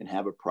and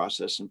have a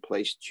process in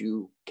place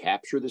to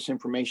capture this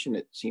information?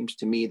 It seems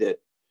to me that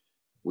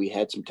we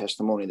had some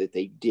testimony that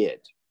they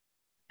did.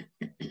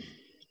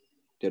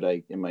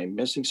 Am I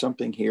missing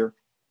something here?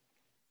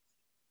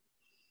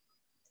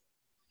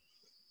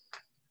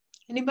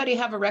 Anybody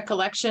have a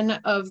recollection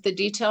of the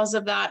details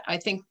of that? I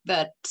think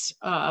that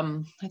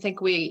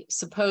we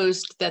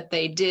supposed that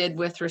they did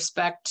with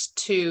respect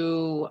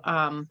to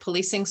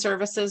policing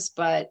services,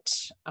 but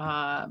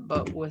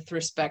with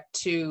respect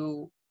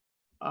to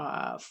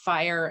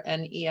fire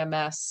and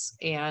EMS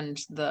and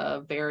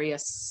the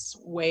various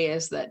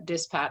ways that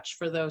dispatch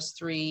for those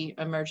three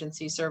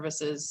emergency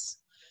services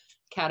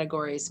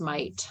categories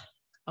might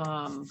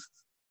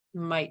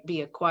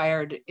be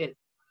acquired.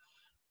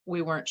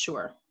 We weren't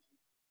sure.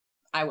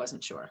 I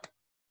wasn't sure.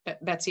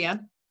 Betsy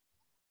Ann?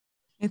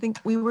 I think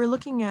we were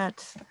looking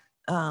at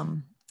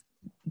in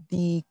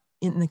the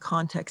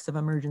context of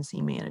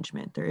emergency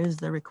management. There is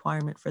the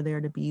requirement for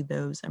there to be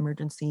those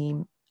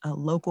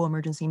local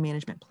emergency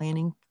management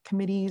planning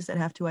committees that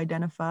have to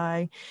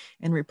identify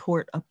and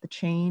report up the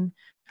chain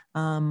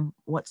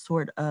what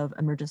sort of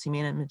emergency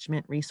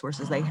management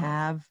resources they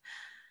have.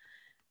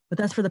 But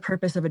that's for the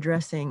purpose of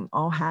addressing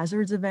all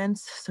hazards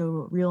events,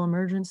 so real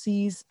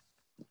emergencies.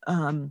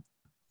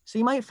 So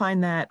you might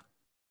find that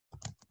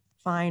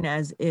fine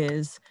as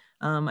is.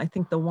 I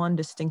think the one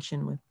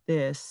distinction with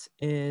this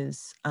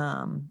is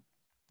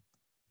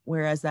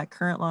whereas that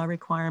current law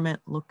requirement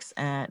looks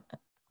at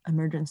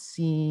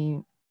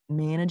emergency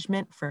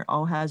management for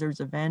all hazards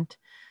event,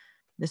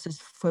 this is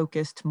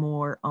focused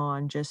more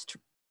on just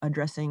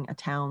addressing a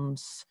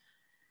town's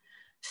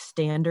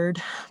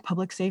standard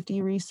public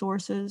safety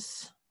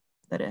resources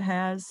that it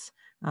has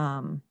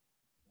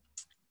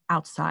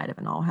outside of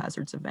an all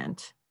hazards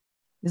event.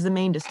 Is the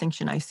main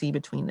distinction I see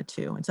between the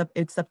two.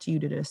 It's up to you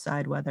to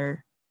decide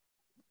whether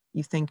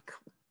you think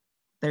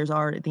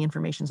the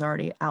information's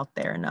already out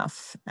there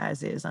enough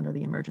as is under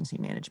the emergency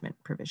management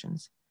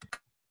provisions.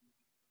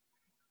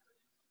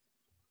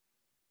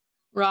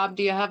 Rob,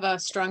 do you have a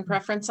strong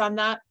preference on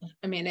that?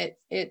 I mean,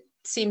 it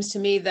seems to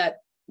me that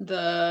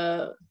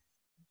the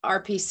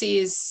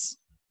RPC's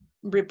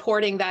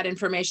reporting that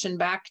information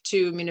back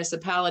to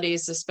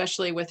municipalities,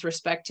 especially with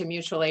respect to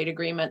mutual aid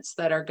agreements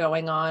that are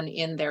going on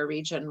in their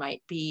region,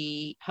 might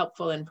be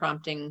helpful in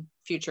prompting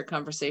future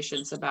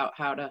conversations about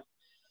how to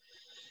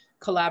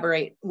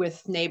collaborate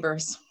with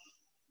neighbors.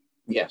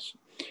 Yes,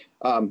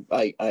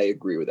 I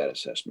agree with that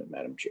assessment,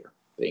 Madam Chair.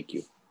 Thank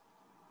you.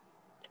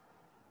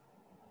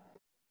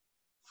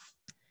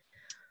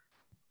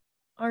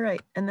 All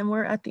right, and then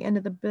we're at the end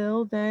of the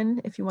bill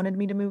then. If you wanted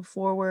me to move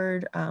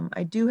forward,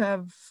 I do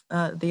have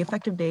the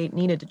effective date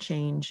needed to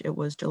change. It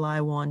was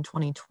July 1,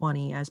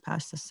 2020 as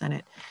passed the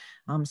Senate.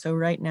 So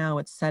right now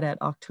it's set at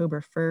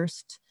October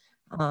 1st,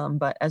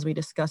 but as we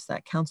discussed,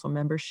 that council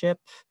membership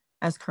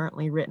as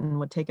currently written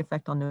would take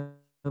effect on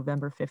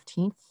November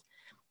 15th.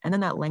 And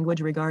then that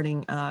language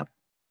regarding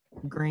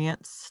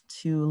grants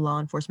to law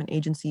enforcement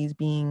agencies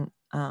being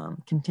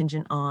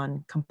contingent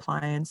on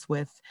compliance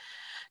with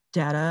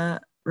data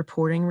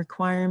reporting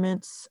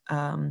requirements.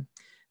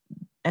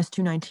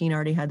 S.124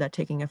 already had that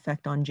taking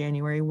effect on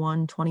January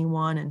 1,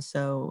 21. And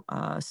so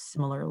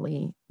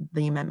similarly,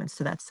 the amendments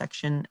to that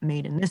section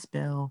made in this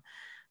bill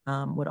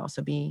would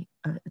also be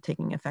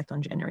taking effect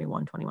on January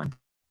 1, 21.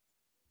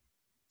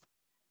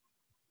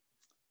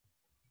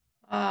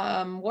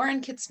 Warren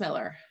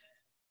Kitzmiller.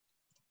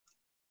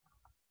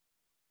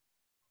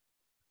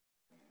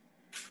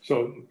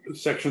 So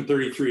section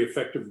 33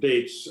 effective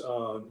dates.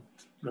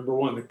 Number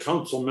one, the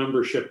council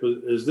membership.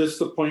 Is this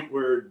the point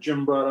where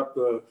Jim brought up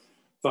the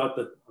thought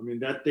that, I mean,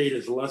 that date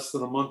is less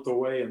than a month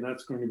away and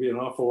that's going to be an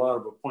awful lot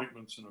of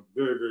appointments in a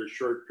very, very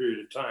short period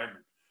of time.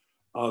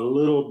 A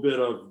little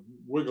bit of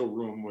wiggle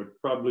room would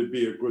probably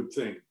be a good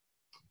thing.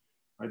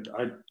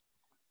 I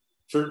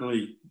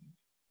certainly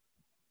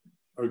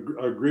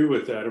agree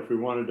with that if we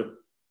wanted to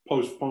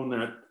postpone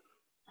that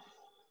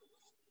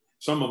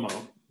some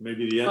amount,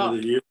 maybe the end of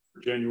the year,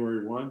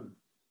 January 1.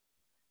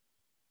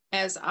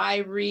 as I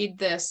read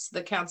this,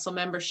 the council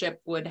membership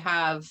would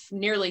have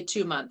nearly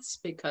 2 months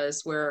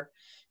because we're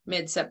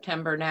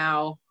mid-September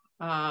now.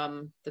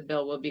 The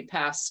bill will be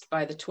passed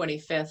by the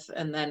 25th,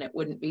 and then it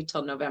wouldn't be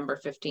till November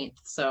 15th.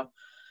 So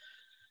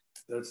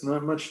that's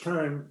not much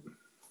time.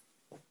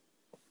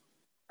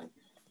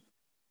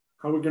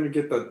 How are we going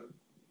to get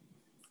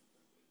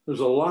there's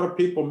a lot of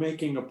people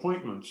making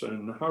appointments,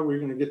 and how are we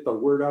going to get the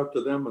word out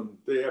to them? And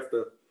they have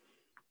to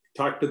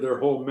talk to their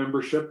whole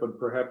membership and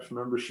perhaps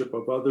membership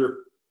of other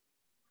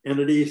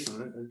entities.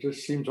 And it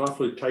just seems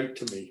awfully tight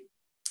to me.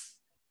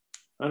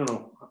 I don't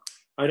know.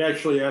 I'd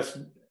actually ask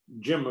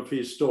Jim if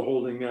he's still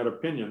holding that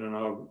opinion, and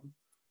I'll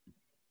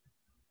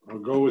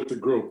go with the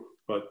group,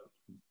 but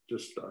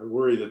just I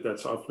worry that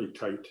that's awfully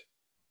tight.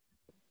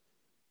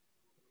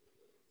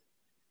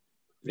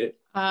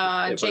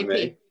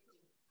 JP.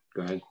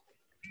 Go ahead.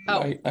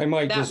 Oh, I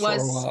might just throw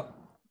out.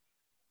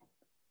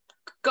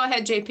 Go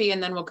ahead, JP,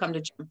 and then we'll come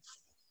to Jim.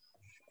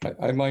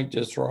 I might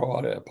just throw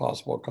out a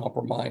possible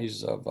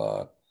compromise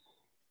of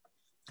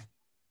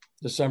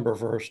December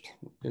 1st.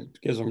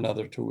 It gives them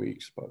another 2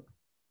 weeks, but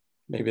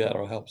maybe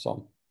that'll help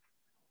some.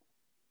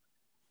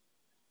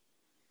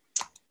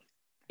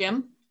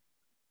 Jim?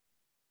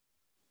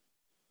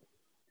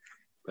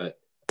 But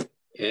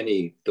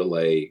any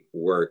delay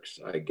works.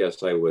 I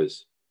guess I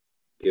was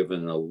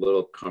given a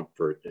little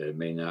comfort that it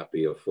may not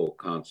be a full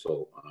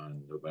council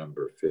on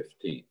November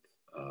 15th.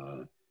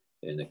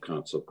 And the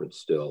council could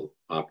still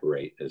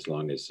operate as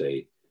long as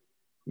they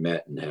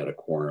met and had a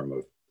quorum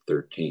of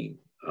 13.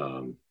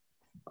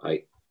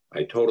 I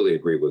totally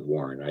agree with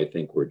Warren. I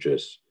think we're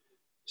just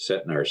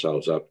setting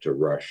ourselves up to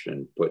rush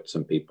and put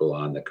some people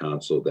on the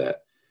council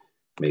that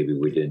maybe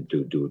we didn't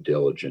do due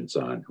diligence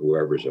on,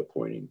 whoever's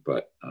appointing,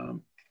 but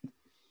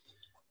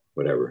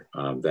whatever.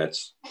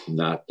 That's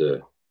not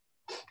the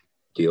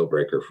deal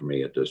breaker for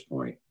me at this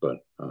point,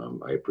 but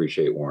I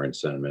appreciate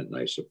Warren's sentiment and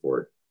I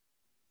support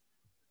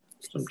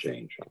some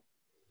change.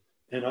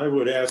 And I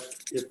would ask,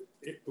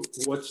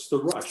 what's the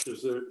rush?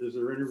 Is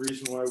there any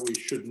reason why we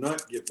should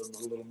not give them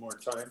a little more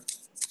time?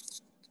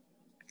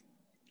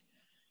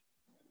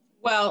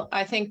 Well,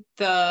 I think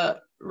the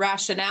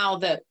rationale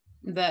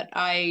that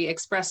I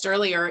expressed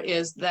earlier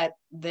is that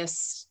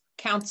this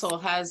council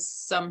has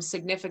some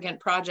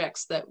significant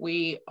projects that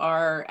we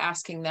are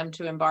asking them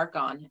to embark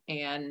on,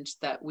 and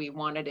that we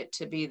wanted it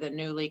to be the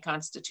newly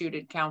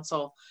constituted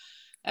council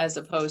as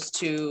opposed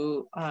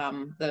to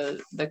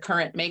the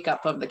current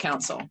makeup of the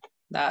council.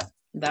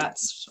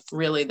 That's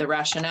really the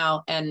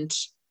rationale. And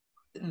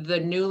the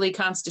newly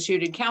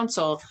constituted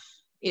council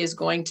is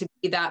going to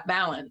be that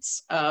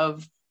balance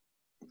of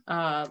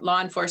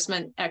law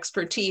enforcement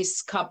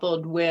expertise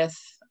coupled with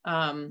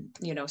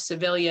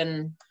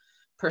civilian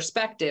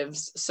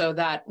perspectives, so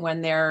that when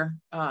they're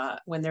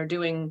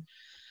doing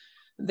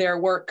their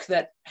work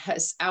that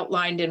has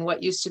outlined in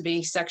what used to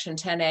be Section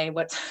 10A,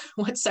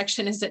 what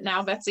section is it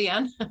now, Betsy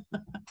Ann?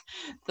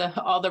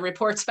 All the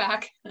reports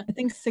back? I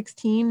think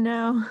 16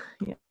 now.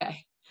 Yeah.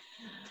 Okay.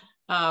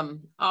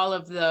 All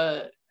of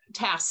the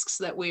tasks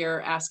that we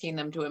are asking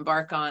them to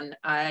embark on,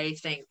 I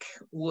think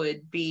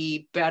would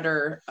be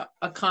better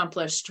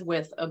accomplished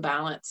with a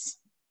balance.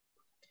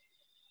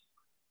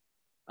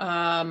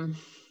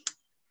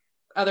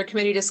 Other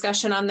committee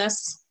discussion on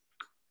this?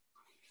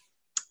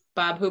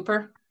 Bob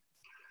Hooper?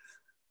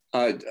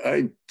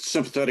 I'm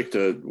sympathetic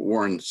to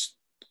Warren's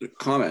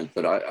comment,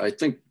 but I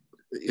think,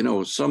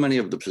 so many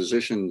of the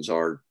positions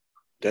are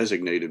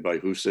designated by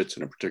who sits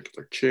in a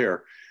particular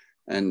chair.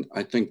 And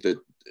I think that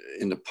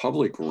in the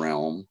public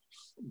realm,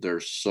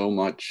 there's so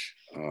much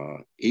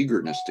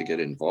eagerness to get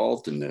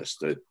involved in this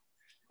that,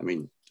 I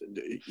mean,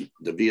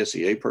 the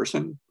VSEA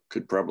person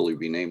could probably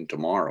be named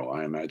tomorrow.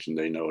 I imagine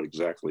they know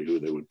exactly who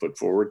they would put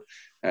forward,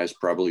 as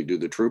probably do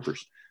the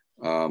troopers.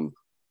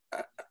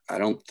 I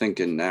don't think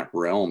in that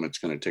realm it's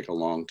going to take a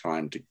long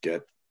time to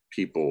get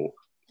people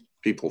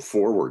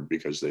forward,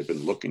 because they've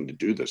been looking to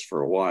do this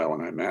for a while,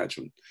 and I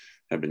imagine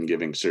have been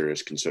giving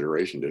serious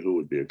consideration to who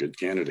would be a good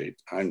candidate.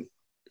 I'm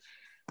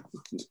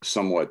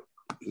somewhat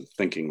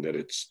thinking that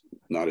it's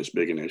not as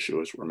big an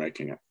issue as we're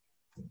making it.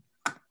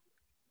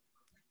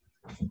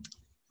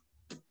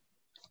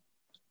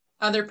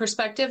 Other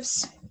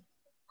perspectives?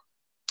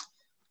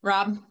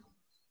 Rob?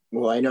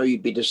 Well, I know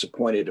you'd be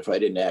disappointed if I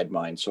didn't add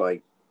mine, so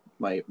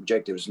my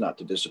objective is not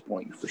to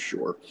disappoint you for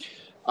sure.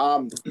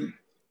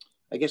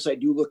 I guess I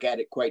do look at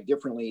it quite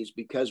differently, is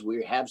because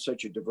we have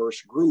such a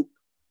diverse group,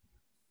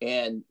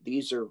 and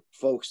these are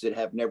folks that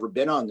have never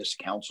been on this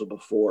council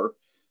before.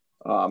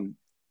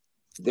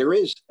 There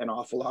is an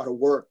awful lot of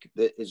work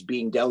that is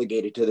being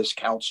delegated to this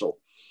council,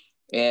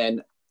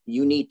 and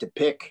you need to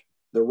pick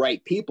the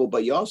right people,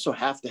 but you also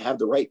have to have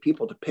the right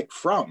people to pick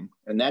from.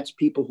 And that's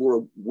people who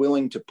are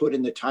willing to put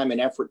in the time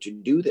and effort to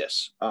do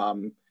this.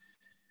 I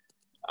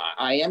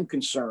am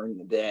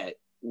concerned that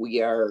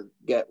we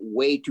get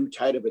way too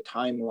tight of a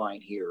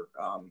timeline here.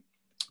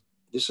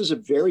 This is a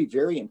very,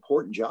 very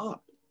important job,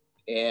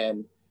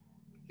 and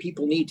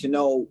people need to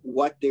know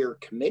what they're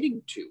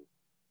committing to.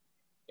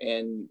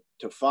 And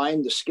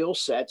find the skill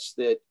sets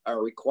that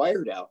are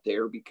required out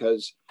there,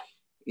 because,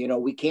 you know,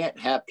 we can't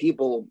have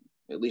people,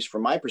 at least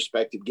from my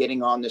perspective,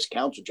 getting on this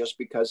council just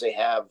because they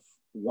have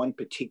one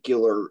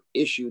particular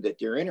issue that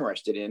they're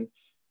interested in.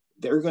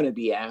 They're going to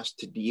be asked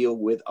to deal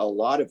with a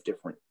lot of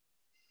different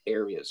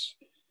areas.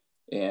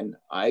 And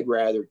I'd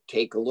rather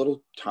take a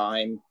little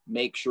time,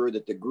 make sure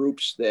that the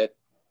groups that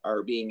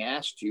are being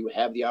asked to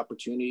have the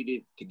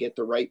opportunity to get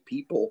the right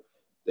people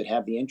that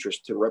have the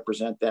interest to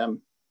represent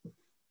them.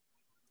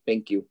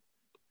 Thank you.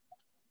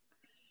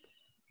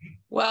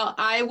 Well,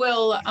 I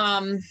will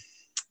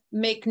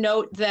make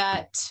note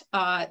that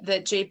that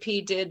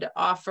JP did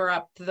offer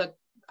up the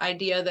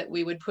idea that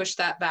we would push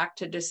that back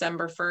to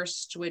December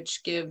 1st,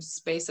 which gives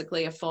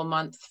basically a full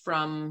month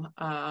from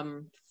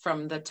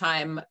the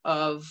time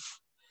of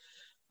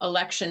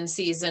election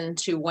season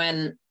to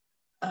when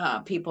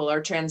people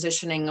are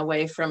transitioning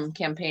away from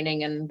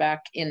campaigning and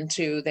back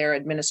into their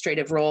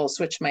administrative roles,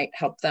 which might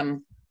help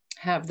them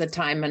have the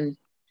time and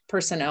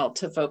personnel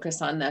to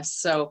focus on this.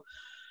 So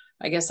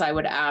I guess I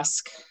would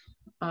ask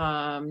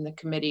the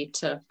committee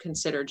to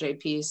consider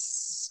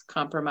JP's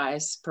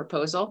compromise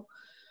proposal.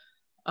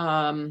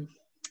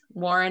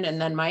 Warren and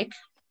then Mike.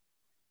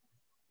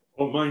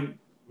 Oh,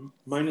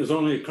 mine is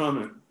only a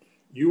comment.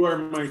 You are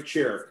my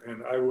chair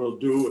and I will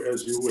do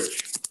as you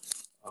wish,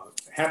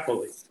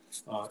 happily.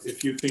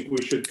 If you think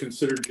we should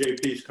consider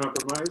JP's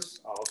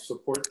compromise, I'll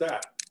support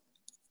that.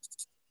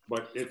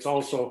 But it's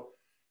also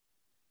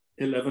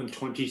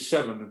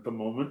 11:27 at the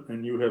moment,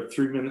 and you have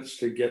 3 minutes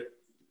to get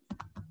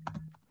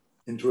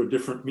into a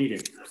different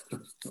meeting.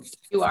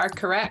 You are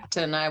correct,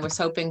 and I was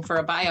hoping for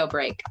a bio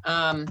break.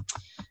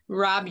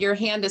 Rob, your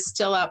hand is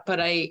still up, but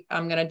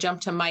I'm going to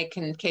jump to Mike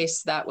in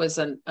case that was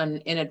an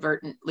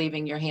inadvertent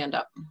leaving your hand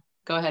up.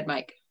 Go ahead,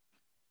 Mike.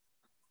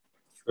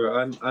 Sure,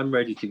 I'm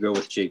ready to go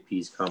with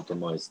JP's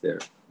compromise there.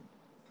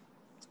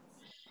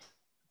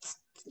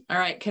 All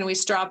right, can we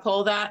straw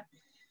poll that?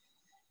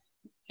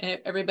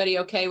 Everybody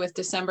okay with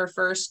December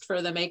 1st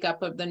for the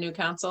makeup of the new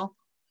council?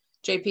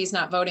 JP's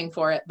not voting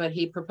for it, but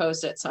he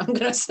proposed it, so I'm going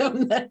to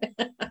assume that.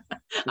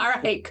 All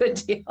right, good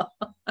deal.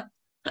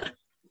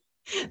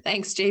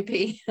 Thanks,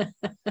 JP.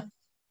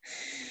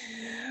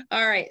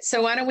 All right,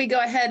 so why don't we go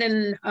ahead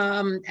and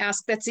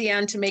ask Betsy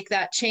Ann to make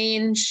that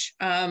change.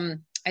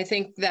 I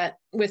think that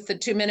with the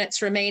 2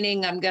 minutes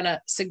remaining, I'm going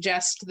to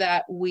suggest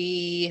that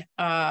we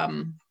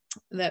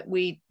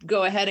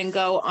go ahead and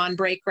go on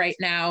break right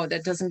now.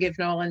 That doesn't give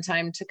Nolan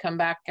time to come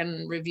back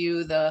and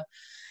review the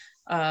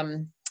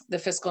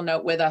fiscal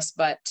note with us,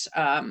 but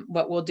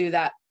we'll do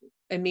that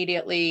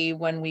immediately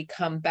when we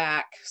come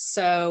back.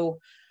 So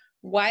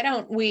why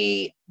don't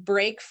we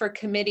break for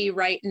committee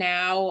right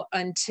now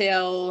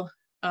until,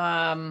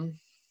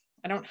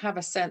 I don't have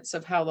a sense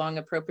of how long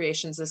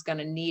appropriations is going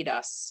to need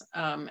us.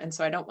 And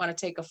so I don't want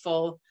to take a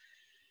full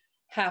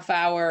half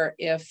hour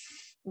if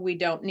we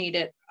don't need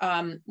it.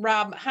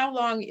 Rob, how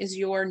long is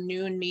your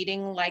noon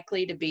meeting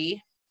likely to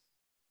be?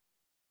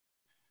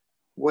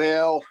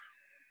 Well,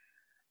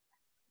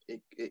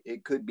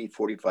 it could be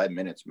 45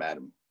 minutes,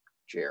 Madam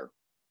Chair.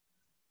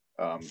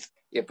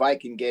 If I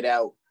can get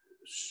out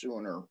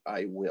sooner,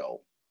 I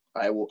will.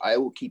 I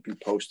will keep you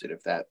posted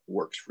if that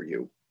works for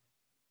you.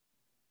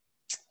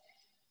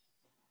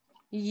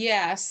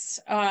 Yes.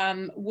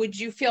 Would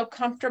you feel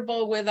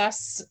comfortable with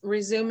us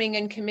resuming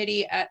in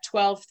committee at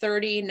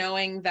 12:30,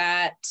 knowing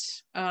that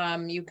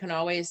you can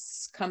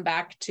always come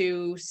back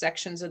to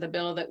sections of the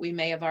bill that we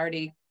may have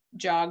already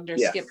jogged or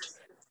skipped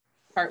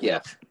partly?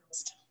 Yeah,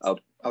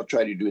 I'll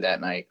try to do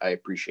that, and I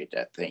appreciate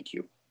that. Thank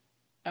you.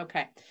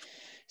 Okay.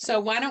 So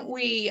why don't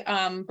we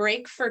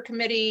break for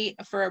committee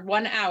for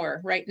 1 hour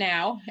right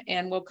now,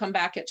 and we'll come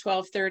back at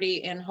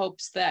 12:30 in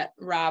hopes that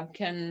Rob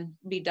can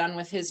be done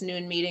with his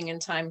noon meeting in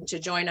time to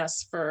join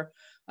us for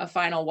a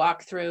final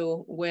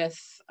walkthrough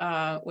with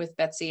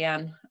Betsy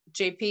Ann.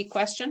 JP,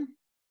 question?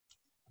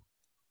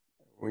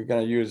 We're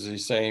going to use the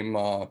same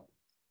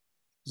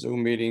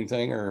Zoom meeting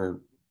thing or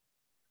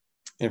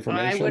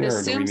information, I would or do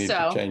we assume need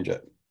so. to change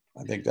it?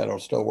 I think that'll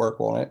still work,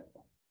 won't it?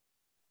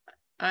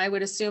 I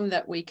would assume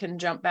that we can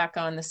jump back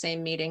on the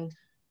same meeting.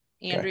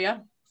 Andrea?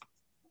 Okay.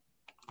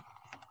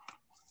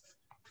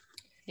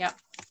 Yeah.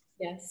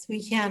 Yes,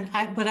 we can.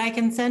 But I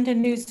can send a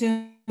new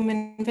Zoom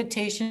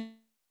invitation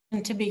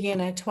to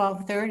begin at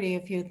 12:30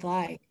 if you'd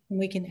like.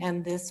 We can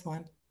end this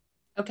one.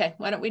 Okay,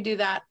 why don't we do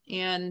that?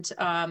 And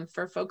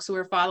for folks who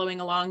are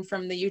following along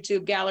from the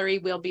YouTube gallery,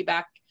 we'll be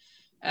back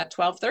at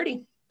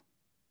 12:30.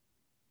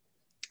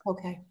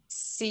 Okay.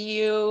 See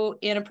you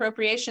in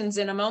appropriations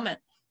in a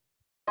moment.